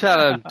 You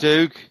tell him,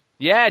 Duke.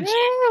 Yeah,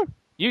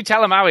 you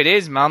tell him how it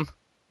is, man.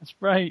 That's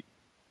right.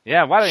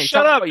 Yeah, why don't you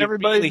Shut tell up, what you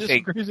everybody really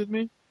disagrees with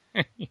me.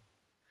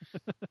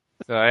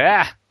 So,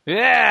 yeah.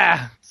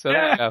 So,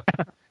 there you go.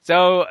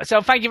 So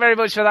thank you very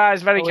much for that.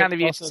 It's very kind of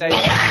you to say. So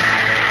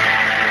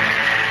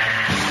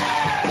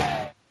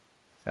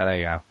there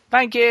you go.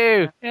 Thank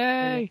you.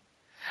 Yay.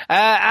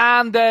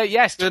 And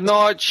yes. Good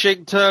night,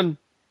 Shington.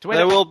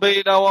 There will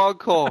be no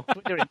encore.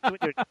 Twitter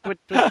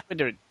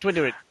it.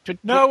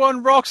 No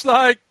one rocks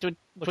like.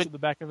 Looks at the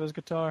back of his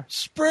guitar.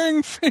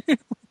 Springfield.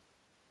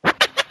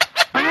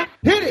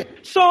 Hit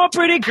it! Saw a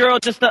pretty girl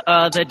just the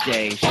other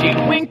day. She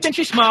winked and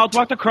she smiled,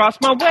 walked across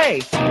my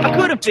way. I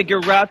couldn't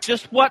figure out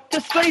just what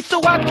to say,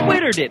 so I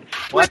twittered it.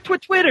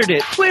 Twittered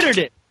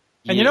it.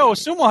 And you know,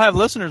 soon we'll have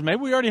listeners,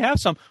 maybe we already have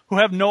some, who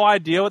have no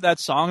idea what that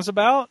song's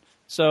about.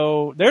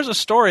 So there's a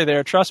story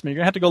there, trust me. You're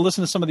going to have to go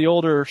listen to some of the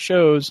older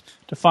shows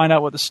to find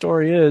out what the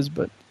story is,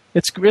 but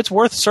it's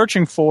worth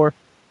searching for.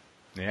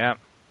 Yeah.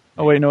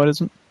 Oh, wait, no, it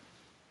isn't.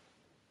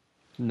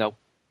 Nope.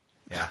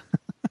 Yeah.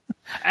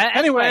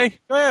 Anyway,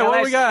 go ahead, what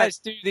do we got? Let's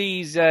do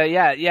these.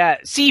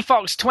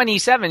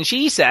 CFox27,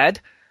 she said,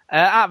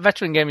 at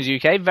Veteran Gamers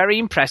UK, very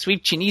impressed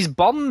with Chinny's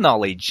Bond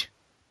knowledge.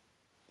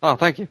 Oh,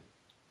 thank you.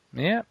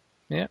 Yeah.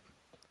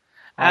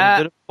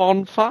 I'm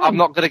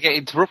not going to get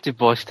interrupted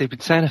by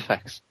stupid sound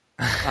effects.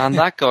 And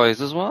that guy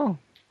is as well.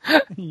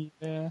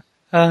 Yeah.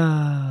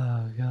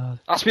 Oh, God.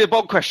 Ask me a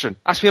Bond question,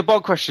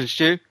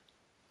 Stu.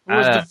 Who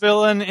was the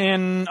villain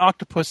in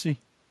Octopussy?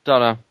 Don't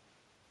know.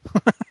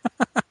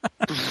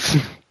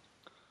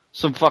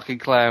 Some fucking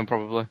clown,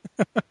 probably.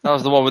 That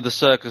was the one with the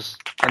circus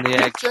and the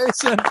eggs.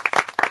 Jason.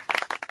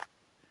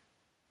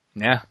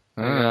 Yeah.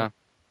 Yeah.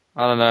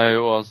 I don't know who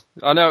it was.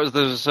 I know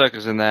there was a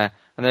circus in there,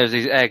 and there's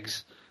these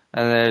eggs,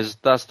 and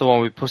that's the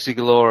one with Pussy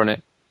Galore in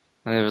it.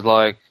 And it was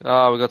like, we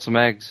got some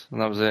eggs,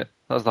 and that was it.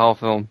 That was the whole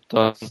film.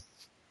 Done.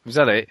 Was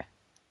that it?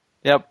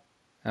 Yep.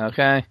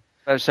 Okay.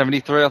 About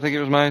 73, I think it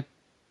was made.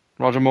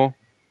 Roger Moore.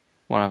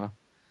 Whatever.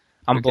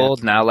 I'm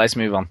bored now. Let's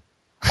move on.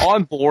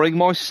 I'm boring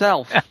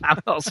myself. I'm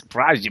not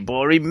surprised you're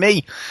boring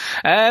me.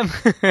 I'm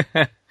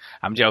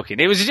joking.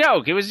 It was a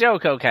joke.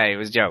 Okay, it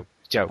was a joke.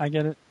 I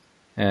get it.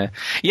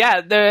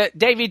 The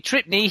David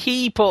Tripney,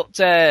 he put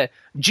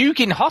Duke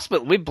in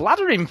hospital with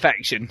bladder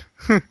infection.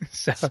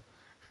 So,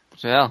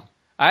 yeah.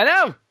 I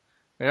know.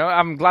 You know,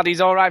 I'm glad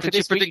he's all right for Did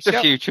this you predict week's the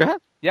show. future?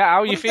 Yeah,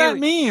 how are you What does feeling? that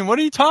mean? What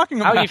are you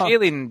talking about? How are you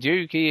feeling,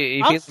 Duke?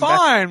 I'm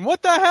fine.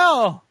 What the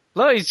hell?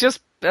 Look, it's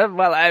just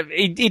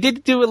he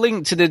did do a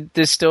link to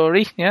the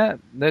story. Yeah,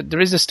 there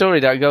is a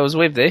story that goes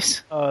with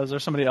this. Is there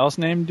somebody else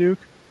named Duke?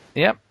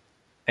 Yep.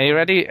 Are you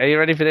ready? Are you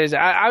ready for this?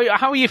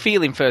 How are you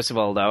feeling, first of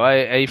all, though?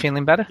 Are you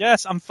feeling better?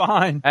 Yes, I'm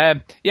fine.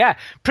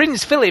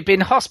 Prince Philip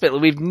in hospital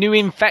with new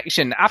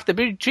infection. After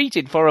being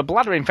treated for a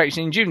bladder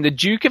infection in June, the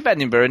Duke of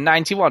Edinburgh,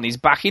 91, is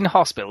back in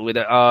hospital with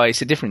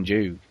it's a different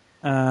Duke.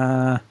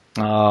 Oh,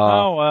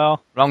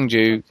 well. Wrong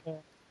Duke.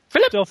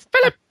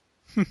 Philip!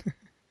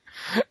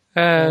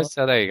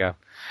 So there you go.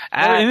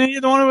 Isn't he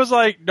the one who was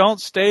like, don't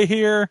stay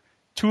here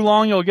too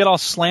long, you'll get all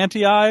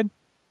slanty-eyed?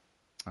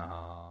 Oh.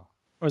 Or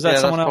was that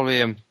someone that's else? Probably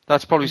him.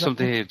 That's probably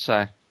something he'd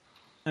say.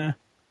 Yeah.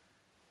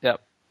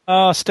 Yep.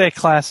 Oh, stay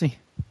classy.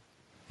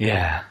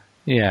 Yeah.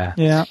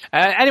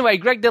 Anyway,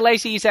 Greg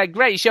DeLacy said,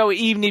 great show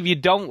even if you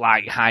don't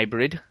like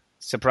hybrid.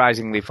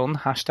 Surprisingly fun. #.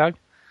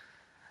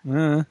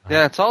 Yeah,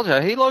 I told you.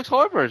 He likes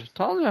hybrid.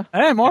 Told you.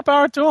 Hey, more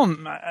power to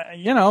him.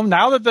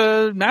 Now that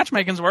the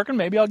matchmaking's working,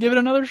 maybe I'll give it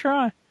another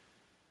try.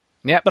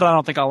 Yep. But I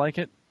don't think I'll like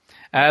it.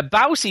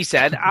 Bousey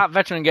said, at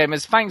Veteran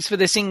Gamers, thanks for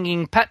the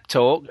singing pep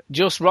talk.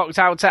 Just rocked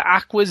out to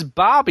Aqua's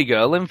Barbie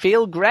Girl and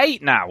feel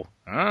great now.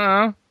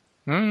 What?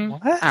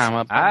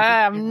 I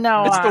have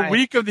no It's idea. the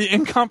week of the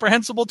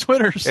incomprehensible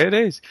Twitters. It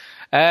is.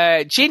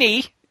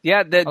 Chinny,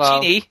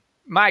 Chinny,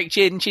 Mike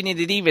Chinny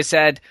the Diva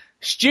said,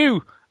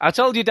 Stu, I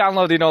told you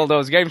downloading all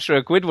those games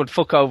for £1 would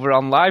fuck over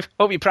on live.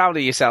 Hope you're proud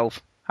of yourself.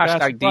 #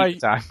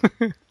 deep time.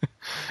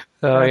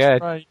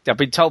 Right. I've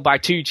been told by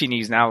 2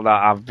 Chinnies now that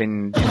I've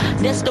been...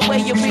 That's the way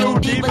you feel,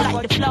 Diva,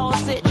 like the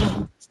flaws sit.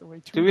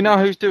 Do we know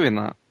who's doing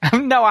that? I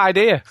have no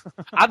idea.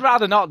 I'd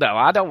rather not know.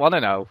 I don't want to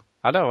know.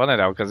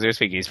 Because I just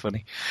think it's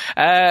funny.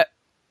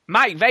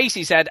 Mike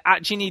Vasey said,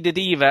 at Chinny the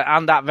Diva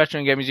and at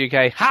Veteran Gamers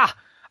UK, ha!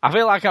 I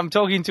feel like I'm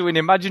talking to an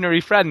imaginary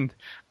friend,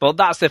 but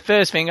that's the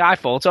first thing I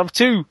thought of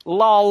too.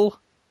 Lol.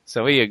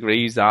 So he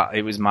agrees that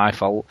it was my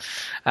fault.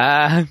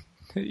 Yeah,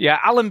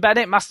 Alan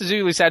Bennett, Master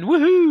Zulu said,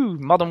 woohoo!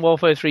 Modern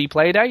Warfare 3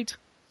 playdate.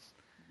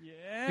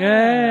 Yeah.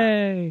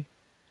 Yay!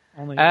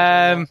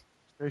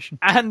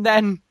 And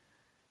then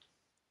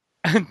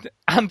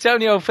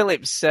Antonio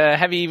Phillips,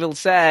 Heavy Evil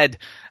said,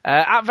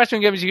 at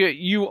Veteran Gamers,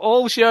 you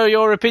all share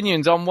your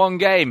opinions on one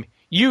game.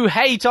 You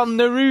hate on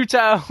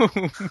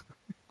Naruto.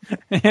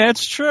 Yeah,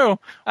 it's true.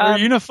 We're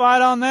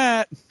unified on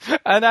that.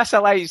 And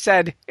SLH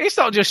said, it's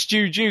not just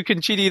Stu, Duke,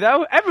 and Chidi,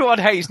 though. Everyone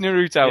hates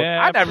Naruto.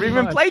 Yeah, I never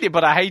even played it,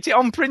 but I hate it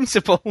on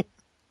principle.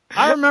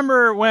 I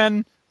remember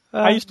when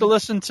I used to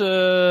listen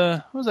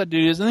to, what was that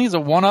dude? I think it's a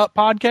One-Up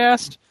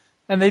podcast.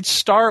 And they'd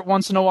start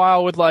once in a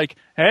while with like,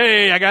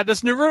 hey, I got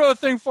this Naruto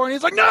thing for you. And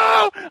he's like,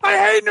 no, I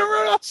hate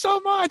Naruto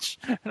so much.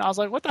 And I was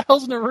like, what the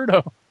hell's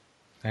Naruto?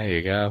 There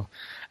you go.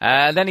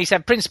 Then he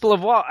said, principle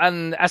of what?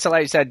 And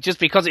SLH said, just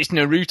because it's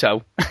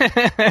Naruto.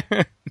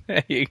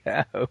 There you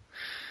go.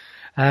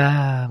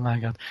 Ah, my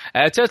God.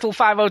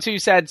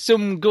 Turtle502 said,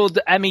 some good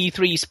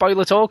ME3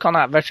 spoiler talk on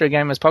that Retro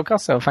Gamers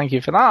podcast, so thank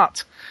you for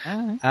that.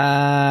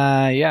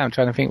 Yeah, I'm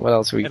trying to think what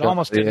else we got. It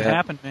almost didn't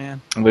happen, man.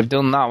 We've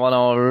done that one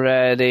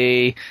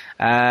already.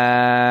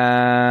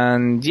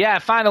 And yeah,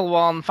 final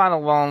one.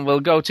 We'll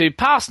go to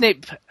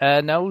Parsnip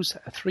Nose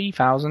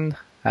 3000,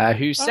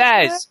 who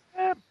says,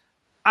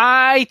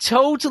 I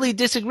totally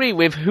disagree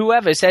with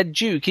whoever said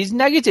Duke is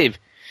negative.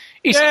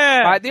 He's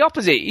quite the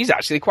opposite. He's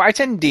actually quite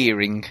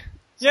endearing.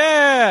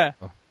 Yeah.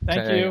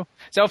 Thank you.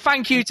 So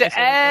thank you to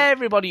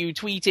everybody who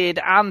tweeted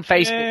and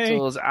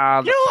Facebooked us.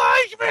 And you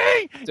like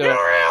me! You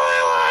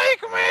really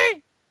like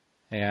me!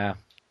 Yeah.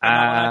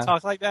 I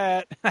talk like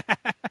that.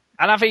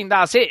 And I think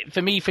that's it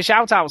for me for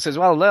shout-outs as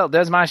well. Look,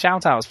 there's my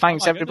shout-outs.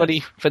 Thanks,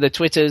 everybody, for the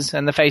Twitters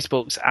and the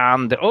Facebooks.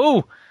 And,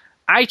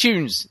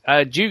 iTunes.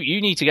 Duke,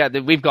 you need to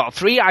get... We've got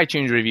 3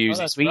 iTunes reviews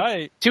this week.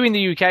 Right. 2 in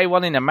the UK,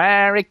 1 in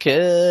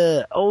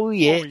America. Oh,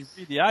 yeah. Oh, you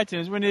read the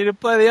iTunes. We need to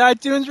play the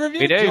iTunes review.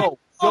 We do.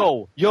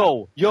 Yo,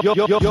 you want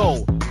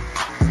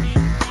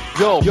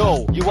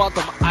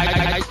them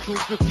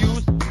iTunes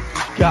reviews?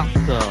 You got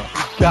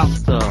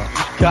to.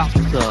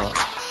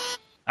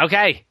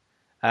 Okay.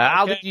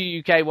 I'll do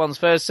the UK ones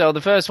first. So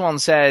the first one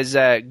says,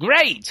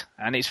 great!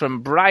 And it's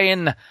from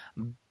Brian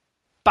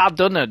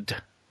Badunde.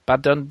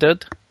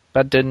 Badunde.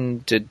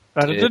 Brian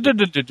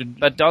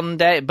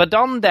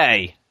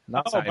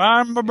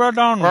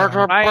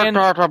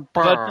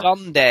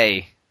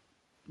Badunde.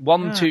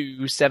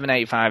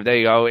 12785. There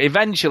you go.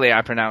 Eventually,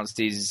 I pronounced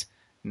his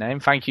name.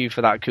 Thank you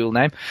for that cool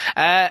name.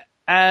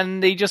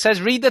 And he just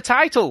says, read the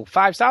title.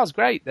 5 stars.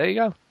 Great. There you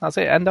go. That's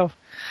it. End of.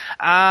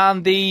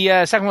 And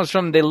the second one's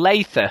from the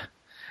Lather,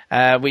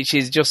 which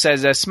is just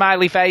says a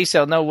smiley face.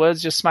 So no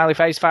words, just smiley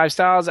face. 5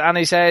 stars. And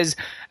he says,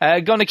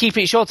 gonna keep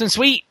it short and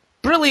sweet.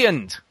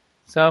 Brilliant.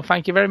 So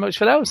thank you very much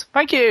for those.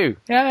 Thank you.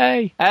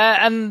 Yay.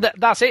 And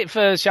that's it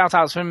for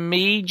shout-outs from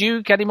me.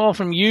 Duke, any more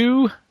from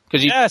you?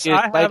 Yes,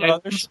 I have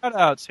other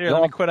shout-outs. Here,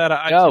 let me quit out of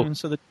iTunes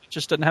so that it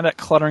just doesn't have that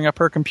cluttering up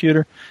her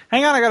computer.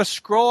 Hang on, I got to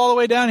scroll all the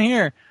way down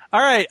here.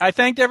 All right, I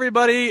thanked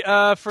everybody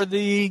for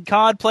the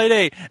COD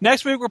Playdate.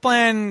 Next week, we're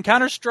playing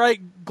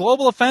Counter-Strike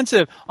Global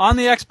Offensive on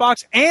the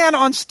Xbox and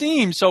on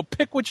Steam, so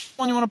pick which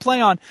one you want to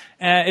play on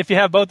if you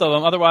have both of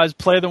them. Otherwise,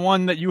 play the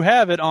one that you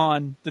have it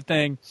on the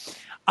thing.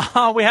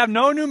 We have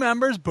no new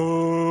members.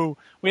 Boo.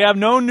 We have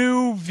no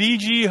new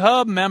VG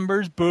Hub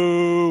members.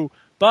 Boo.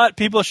 But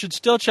people should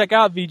still check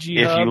out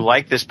VG Hub. If you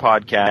like this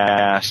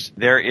podcast,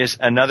 there is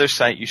another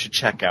site you should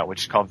check out,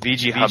 which is called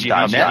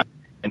VGHub.net.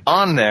 And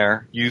on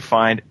there, you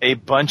find a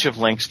bunch of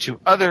links to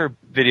other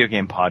video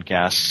game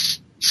podcasts,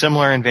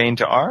 similar in vein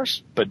to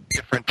ours, but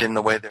different in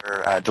the way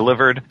they're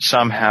delivered.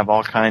 Some have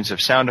all kinds of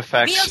sound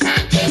effects.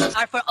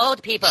 Are for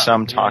old people.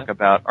 Some talk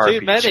about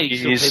Too many,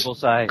 RPGs. some people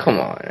say. Come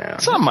on now.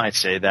 Some might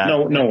say that.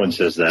 No one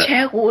says that.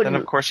 And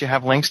of course, you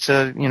have links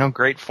to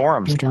great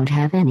forums. You don't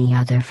have any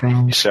other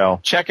friends. So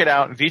check it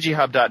out,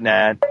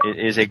 VGHub.net. It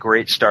is a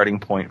great starting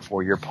point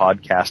for your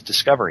podcast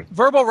discovery.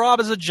 Verbal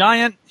Rob is a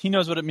giant. He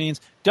knows what it means.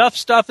 Duff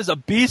Stuff is a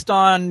beast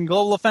on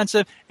Global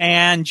Offensive.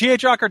 And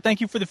GH Rocker,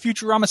 thank you for the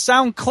Futurama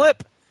sound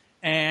clip.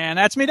 And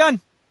that's me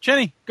done.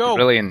 Jenny, go.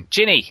 Brilliant.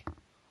 Ginny.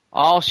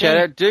 I'll shout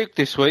out Duke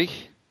this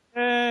week.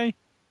 Hey.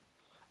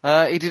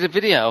 He did a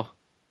video.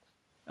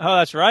 Oh,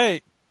 that's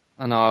right.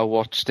 And I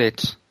watched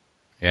it.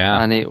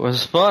 Yeah. And it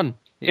was fun.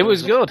 It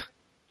was good.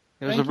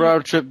 It was a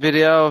road trip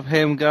video of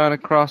him going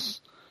across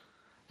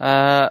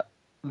the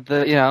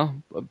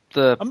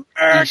America.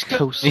 East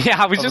Coast.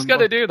 Yeah, I was just going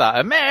to do that.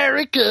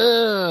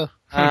 America.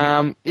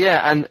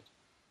 Yeah, and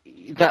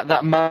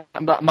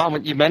that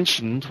moment you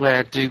mentioned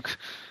where Duke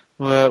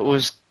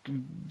was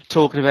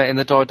talking about in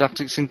the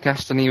Didactic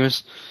Syncast, and he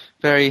was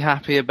very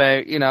happy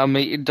about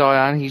meeting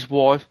Diane, his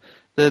wife.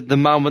 The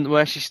moment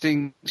where she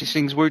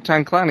sings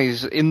Wu-Tang Clan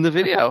is in the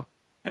video.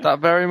 That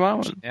very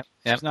moment. Yep.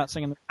 She's not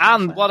singing.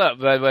 And what up?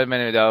 Wait a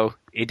minute though.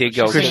 He did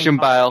go. Christian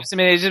Bale. Just a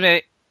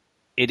minute.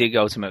 He did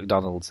go to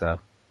McDonald's though.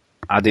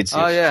 I did see.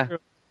 Oh it. yeah.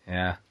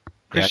 Yeah.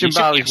 Christian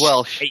Bale is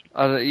Welsh.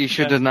 You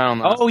should have known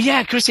that. Oh,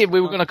 yeah, Christian, we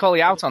were going to call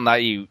you out on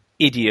that, you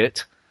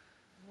idiot.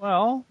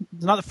 Well,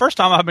 it's not the first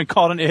time I've been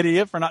called an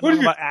idiot for not knowing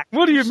about actors.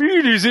 What do you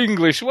mean he's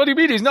English? What do you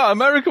mean he's not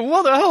American?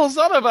 What the hell is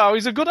that about?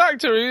 He's a good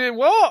actor.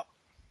 What?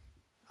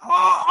 All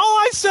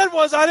I said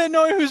was I didn't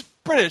know he was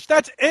British.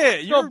 That's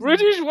it. You're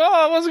British?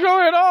 What? What's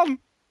going on?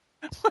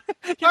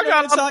 I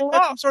got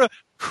some sort of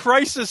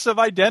crisis of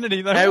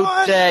identity. Like,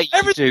 How dare you,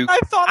 everything Duke? I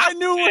thought I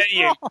knew was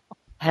wrong.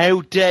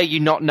 How dare you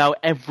not know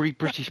every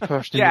British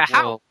person in the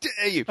world? How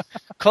dare you?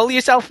 Call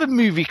yourself a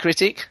movie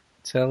critic.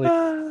 Tell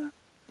it.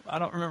 I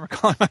don't remember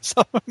calling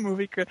myself a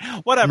movie critic.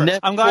 Whatever. Never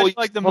I'm glad you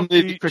like the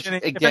movie.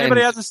 If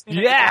anybody hasn't seen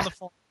it, on the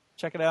phone,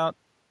 check it out.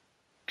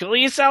 Call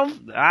yourself?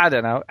 I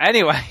don't know.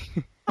 Anyway.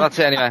 That's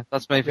it anyway.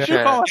 That's me for sure.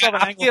 And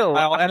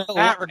in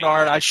that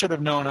regard, I should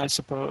have known, I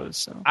suppose.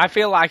 So. I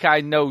feel like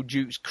I know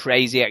Duke's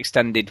crazy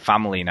extended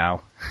family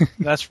now.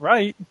 That's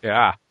right.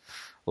 Yeah.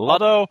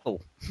 Although,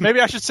 maybe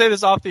I should say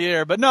this off the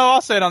air, but no,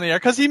 I'll say it on the air,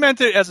 because he meant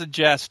it as a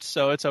jest,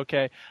 so it's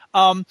okay.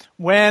 I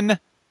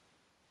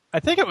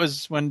think it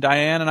was when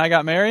Diane and I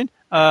got married,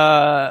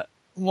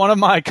 one of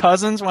my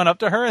cousins went up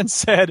to her and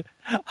said,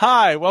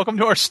 "Hi, welcome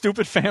to our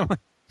stupid family."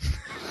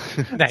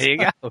 There you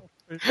go.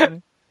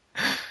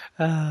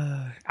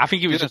 I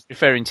think he was just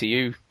referring to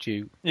you,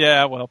 Duke.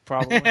 Yeah, well,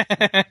 probably.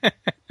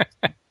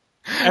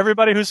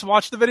 Everybody who's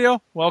watched the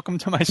video, welcome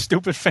to my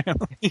stupid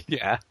family.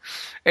 Yeah.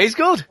 It's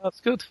good. That's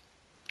good.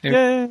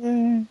 Yeah.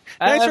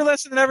 Thanks for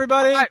listening,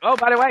 everybody. Oh,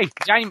 by the way,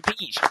 Giant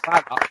Peach.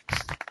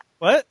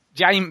 What?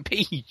 Giant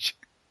Peach.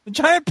 The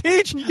Giant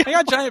Peach? I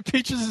got giant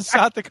peaches in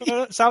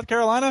South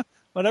Carolina,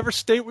 whatever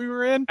state we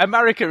were in.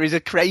 America is a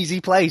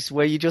crazy place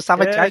where you just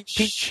have a giant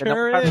peach.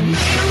 Sure is.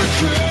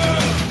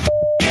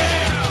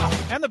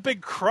 And the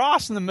big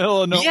cross in the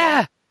middle of nowhere.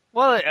 Yeah.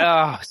 Well,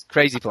 it's a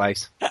crazy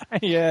place.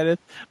 Yeah, it is.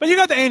 But you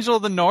got the Angel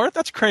of the North.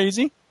 That's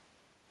crazy.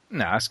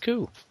 No, that's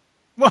cool.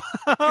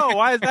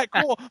 Why is that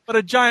cool? But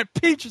a giant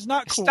peach is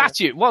not cool.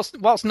 Statue.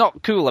 What's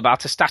not cool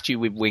about a statue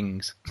with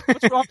wings?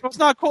 What's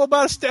not cool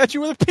about a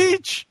statue with a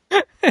peach?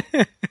 All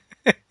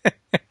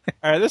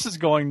right, this is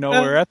going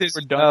nowhere. I think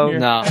we're done here.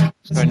 No,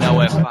 it's going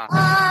nowhere fast.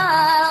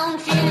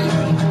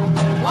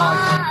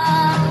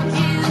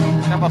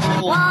 Have a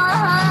full...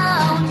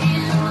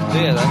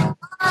 then.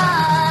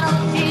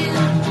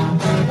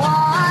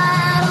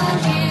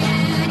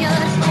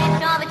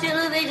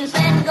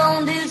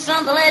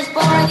 Something less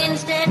boring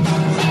instead. Sitting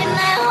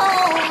at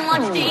home,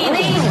 watch TV,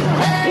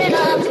 burning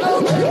up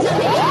smoke.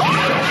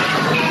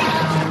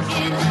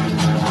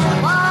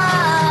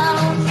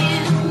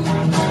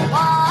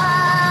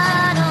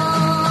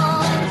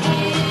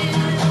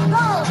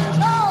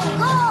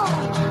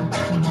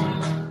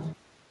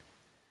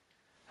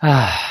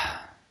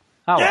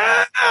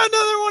 Yeah,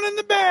 another one in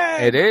the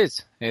bag. It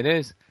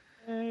is.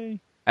 Hey.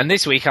 And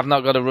this week I've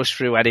not got to rush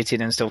through editing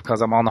and stuff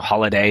because I'm on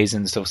holidays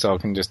and stuff, so I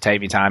can just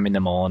take my time in the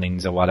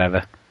mornings or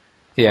whatever.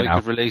 You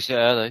could release it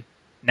early.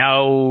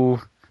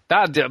 No,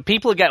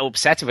 people get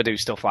upset if I do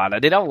stuff like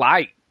that. They don't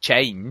like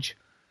change.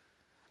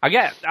 I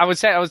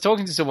was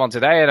talking to someone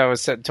today, and I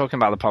was talking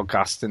about the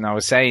podcast, and I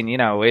was saying,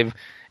 if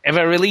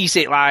I release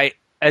it like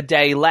a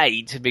day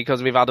late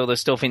because we've had other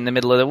stuff in the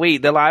middle of the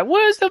week, they're like,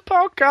 "Where's the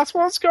podcast?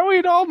 What's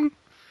going on?"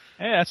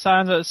 Hey, that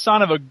sounds a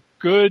sign of a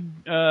good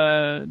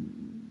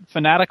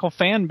fanatical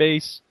fan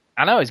base.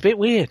 I know, it's a bit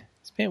weird.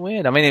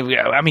 I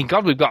mean,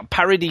 God, we've got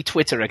parody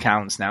Twitter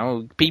accounts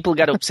now. People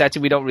get upset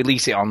if we don't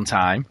release it on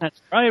time. That's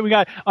right. We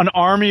got an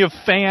army of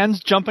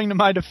fans jumping to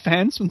my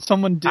defense when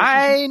someone disses.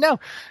 I know.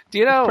 Do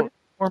you know?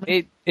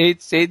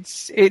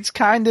 It's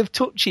kind of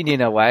touching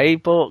in a way,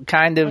 but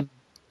kind of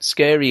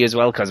scary as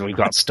well because we've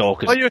got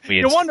stalkers. Well, you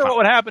wonder what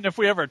would happen if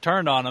we ever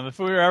turned on them. If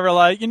we were ever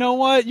like, you know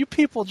what, you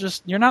people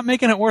you're not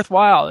making it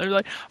worthwhile. They're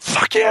like,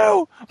 fuck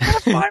you.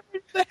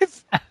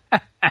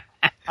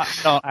 I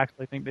don't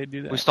actually think they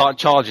do that. We start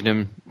charging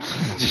them.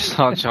 Just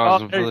start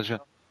charging them for the show.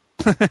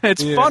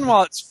 It's fun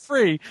while it's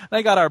free.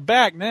 They got our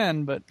back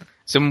then, but...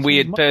 Some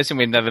weird person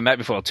we've never met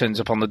before turns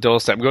up on the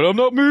doorstep going, "I'm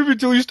not moving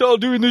till you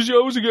start doing the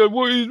shows again.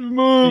 What is,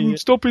 Mum,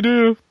 stop it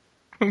here.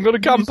 I'm going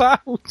to camp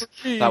out."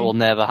 That will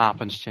never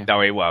happen, Stu.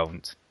 No, it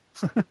won't.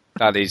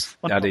 That is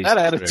that true.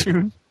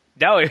 attitude.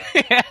 No.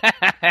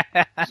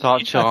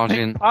 Start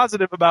charging.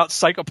 Positive about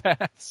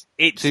psychopaths.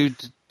 It's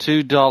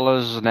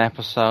 $2 an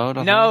episode.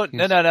 No.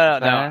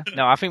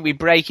 I think we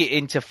break it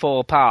into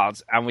 4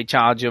 parts and we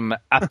charge them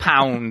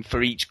 £1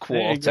 for each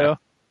quarter.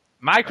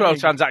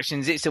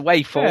 Microtransactions, it's a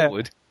way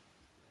forward.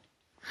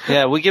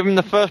 Yeah, we give them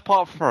the first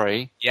part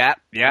free. Yeah.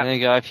 There you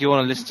go. If you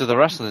want to listen to the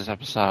rest of this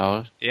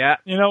episode. Yeah.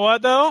 You know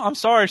what, though? I'm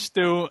sorry,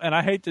 Stu, and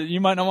I hate you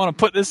might not want to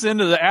put this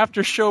into the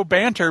after show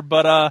banter,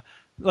 but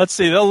let's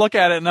see. They'll look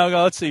at it and they'll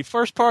go, let's see.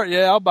 First part,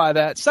 yeah, I'll buy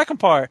that. Second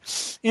part,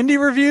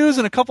 indie reviews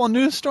and a couple of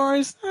news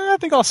stories. I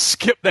think I'll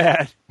skip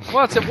that.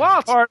 What's it?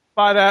 What? Part,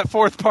 buy that.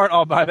 Fourth part,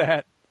 I'll buy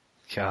that.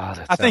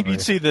 God, I think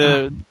you'd see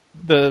the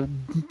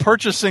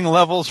purchasing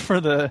levels for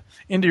the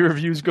indie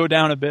reviews go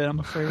down a bit, I'm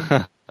afraid.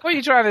 What are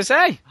you trying to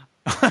say?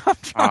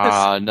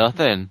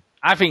 Nothing.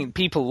 I think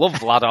people love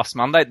GLaDOS,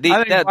 man. They're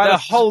GLaDOS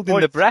holding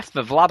the breath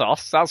for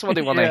GLaDOS. That's what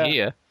they want to Yeah.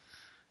 hear.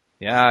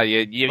 Yeah,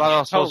 you're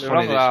GLaDOS totally was funny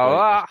wrong this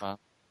about week, that.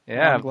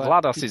 Yeah, I'm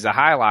glad. GLaDOS is a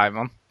highlight,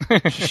 man.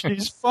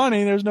 She's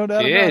funny. There's no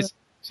doubt She about is. it.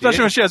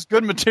 Especially when she has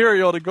good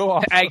material to go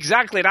off.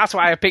 Exactly. That's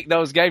why I picked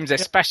those games,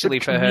 especially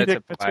good for her to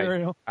comedic play.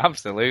 material.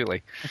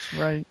 Absolutely. That's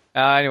right.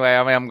 Anyway,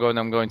 I'm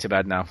going to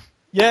bed now.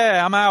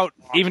 Yeah, I'm out.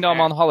 Even though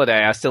I'm on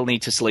holiday, I still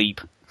need to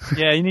sleep.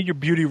 Yeah, you need your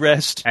beauty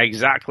rest.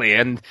 Exactly.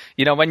 And,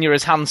 when you're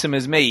as handsome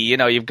as me,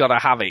 you've got to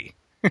have it.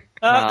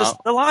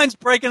 The line's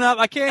breaking up.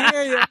 I can't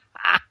hear you.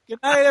 Good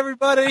night,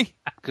 everybody.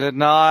 Good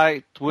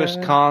night,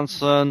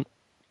 Wisconsin.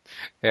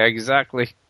 Yeah, exactly.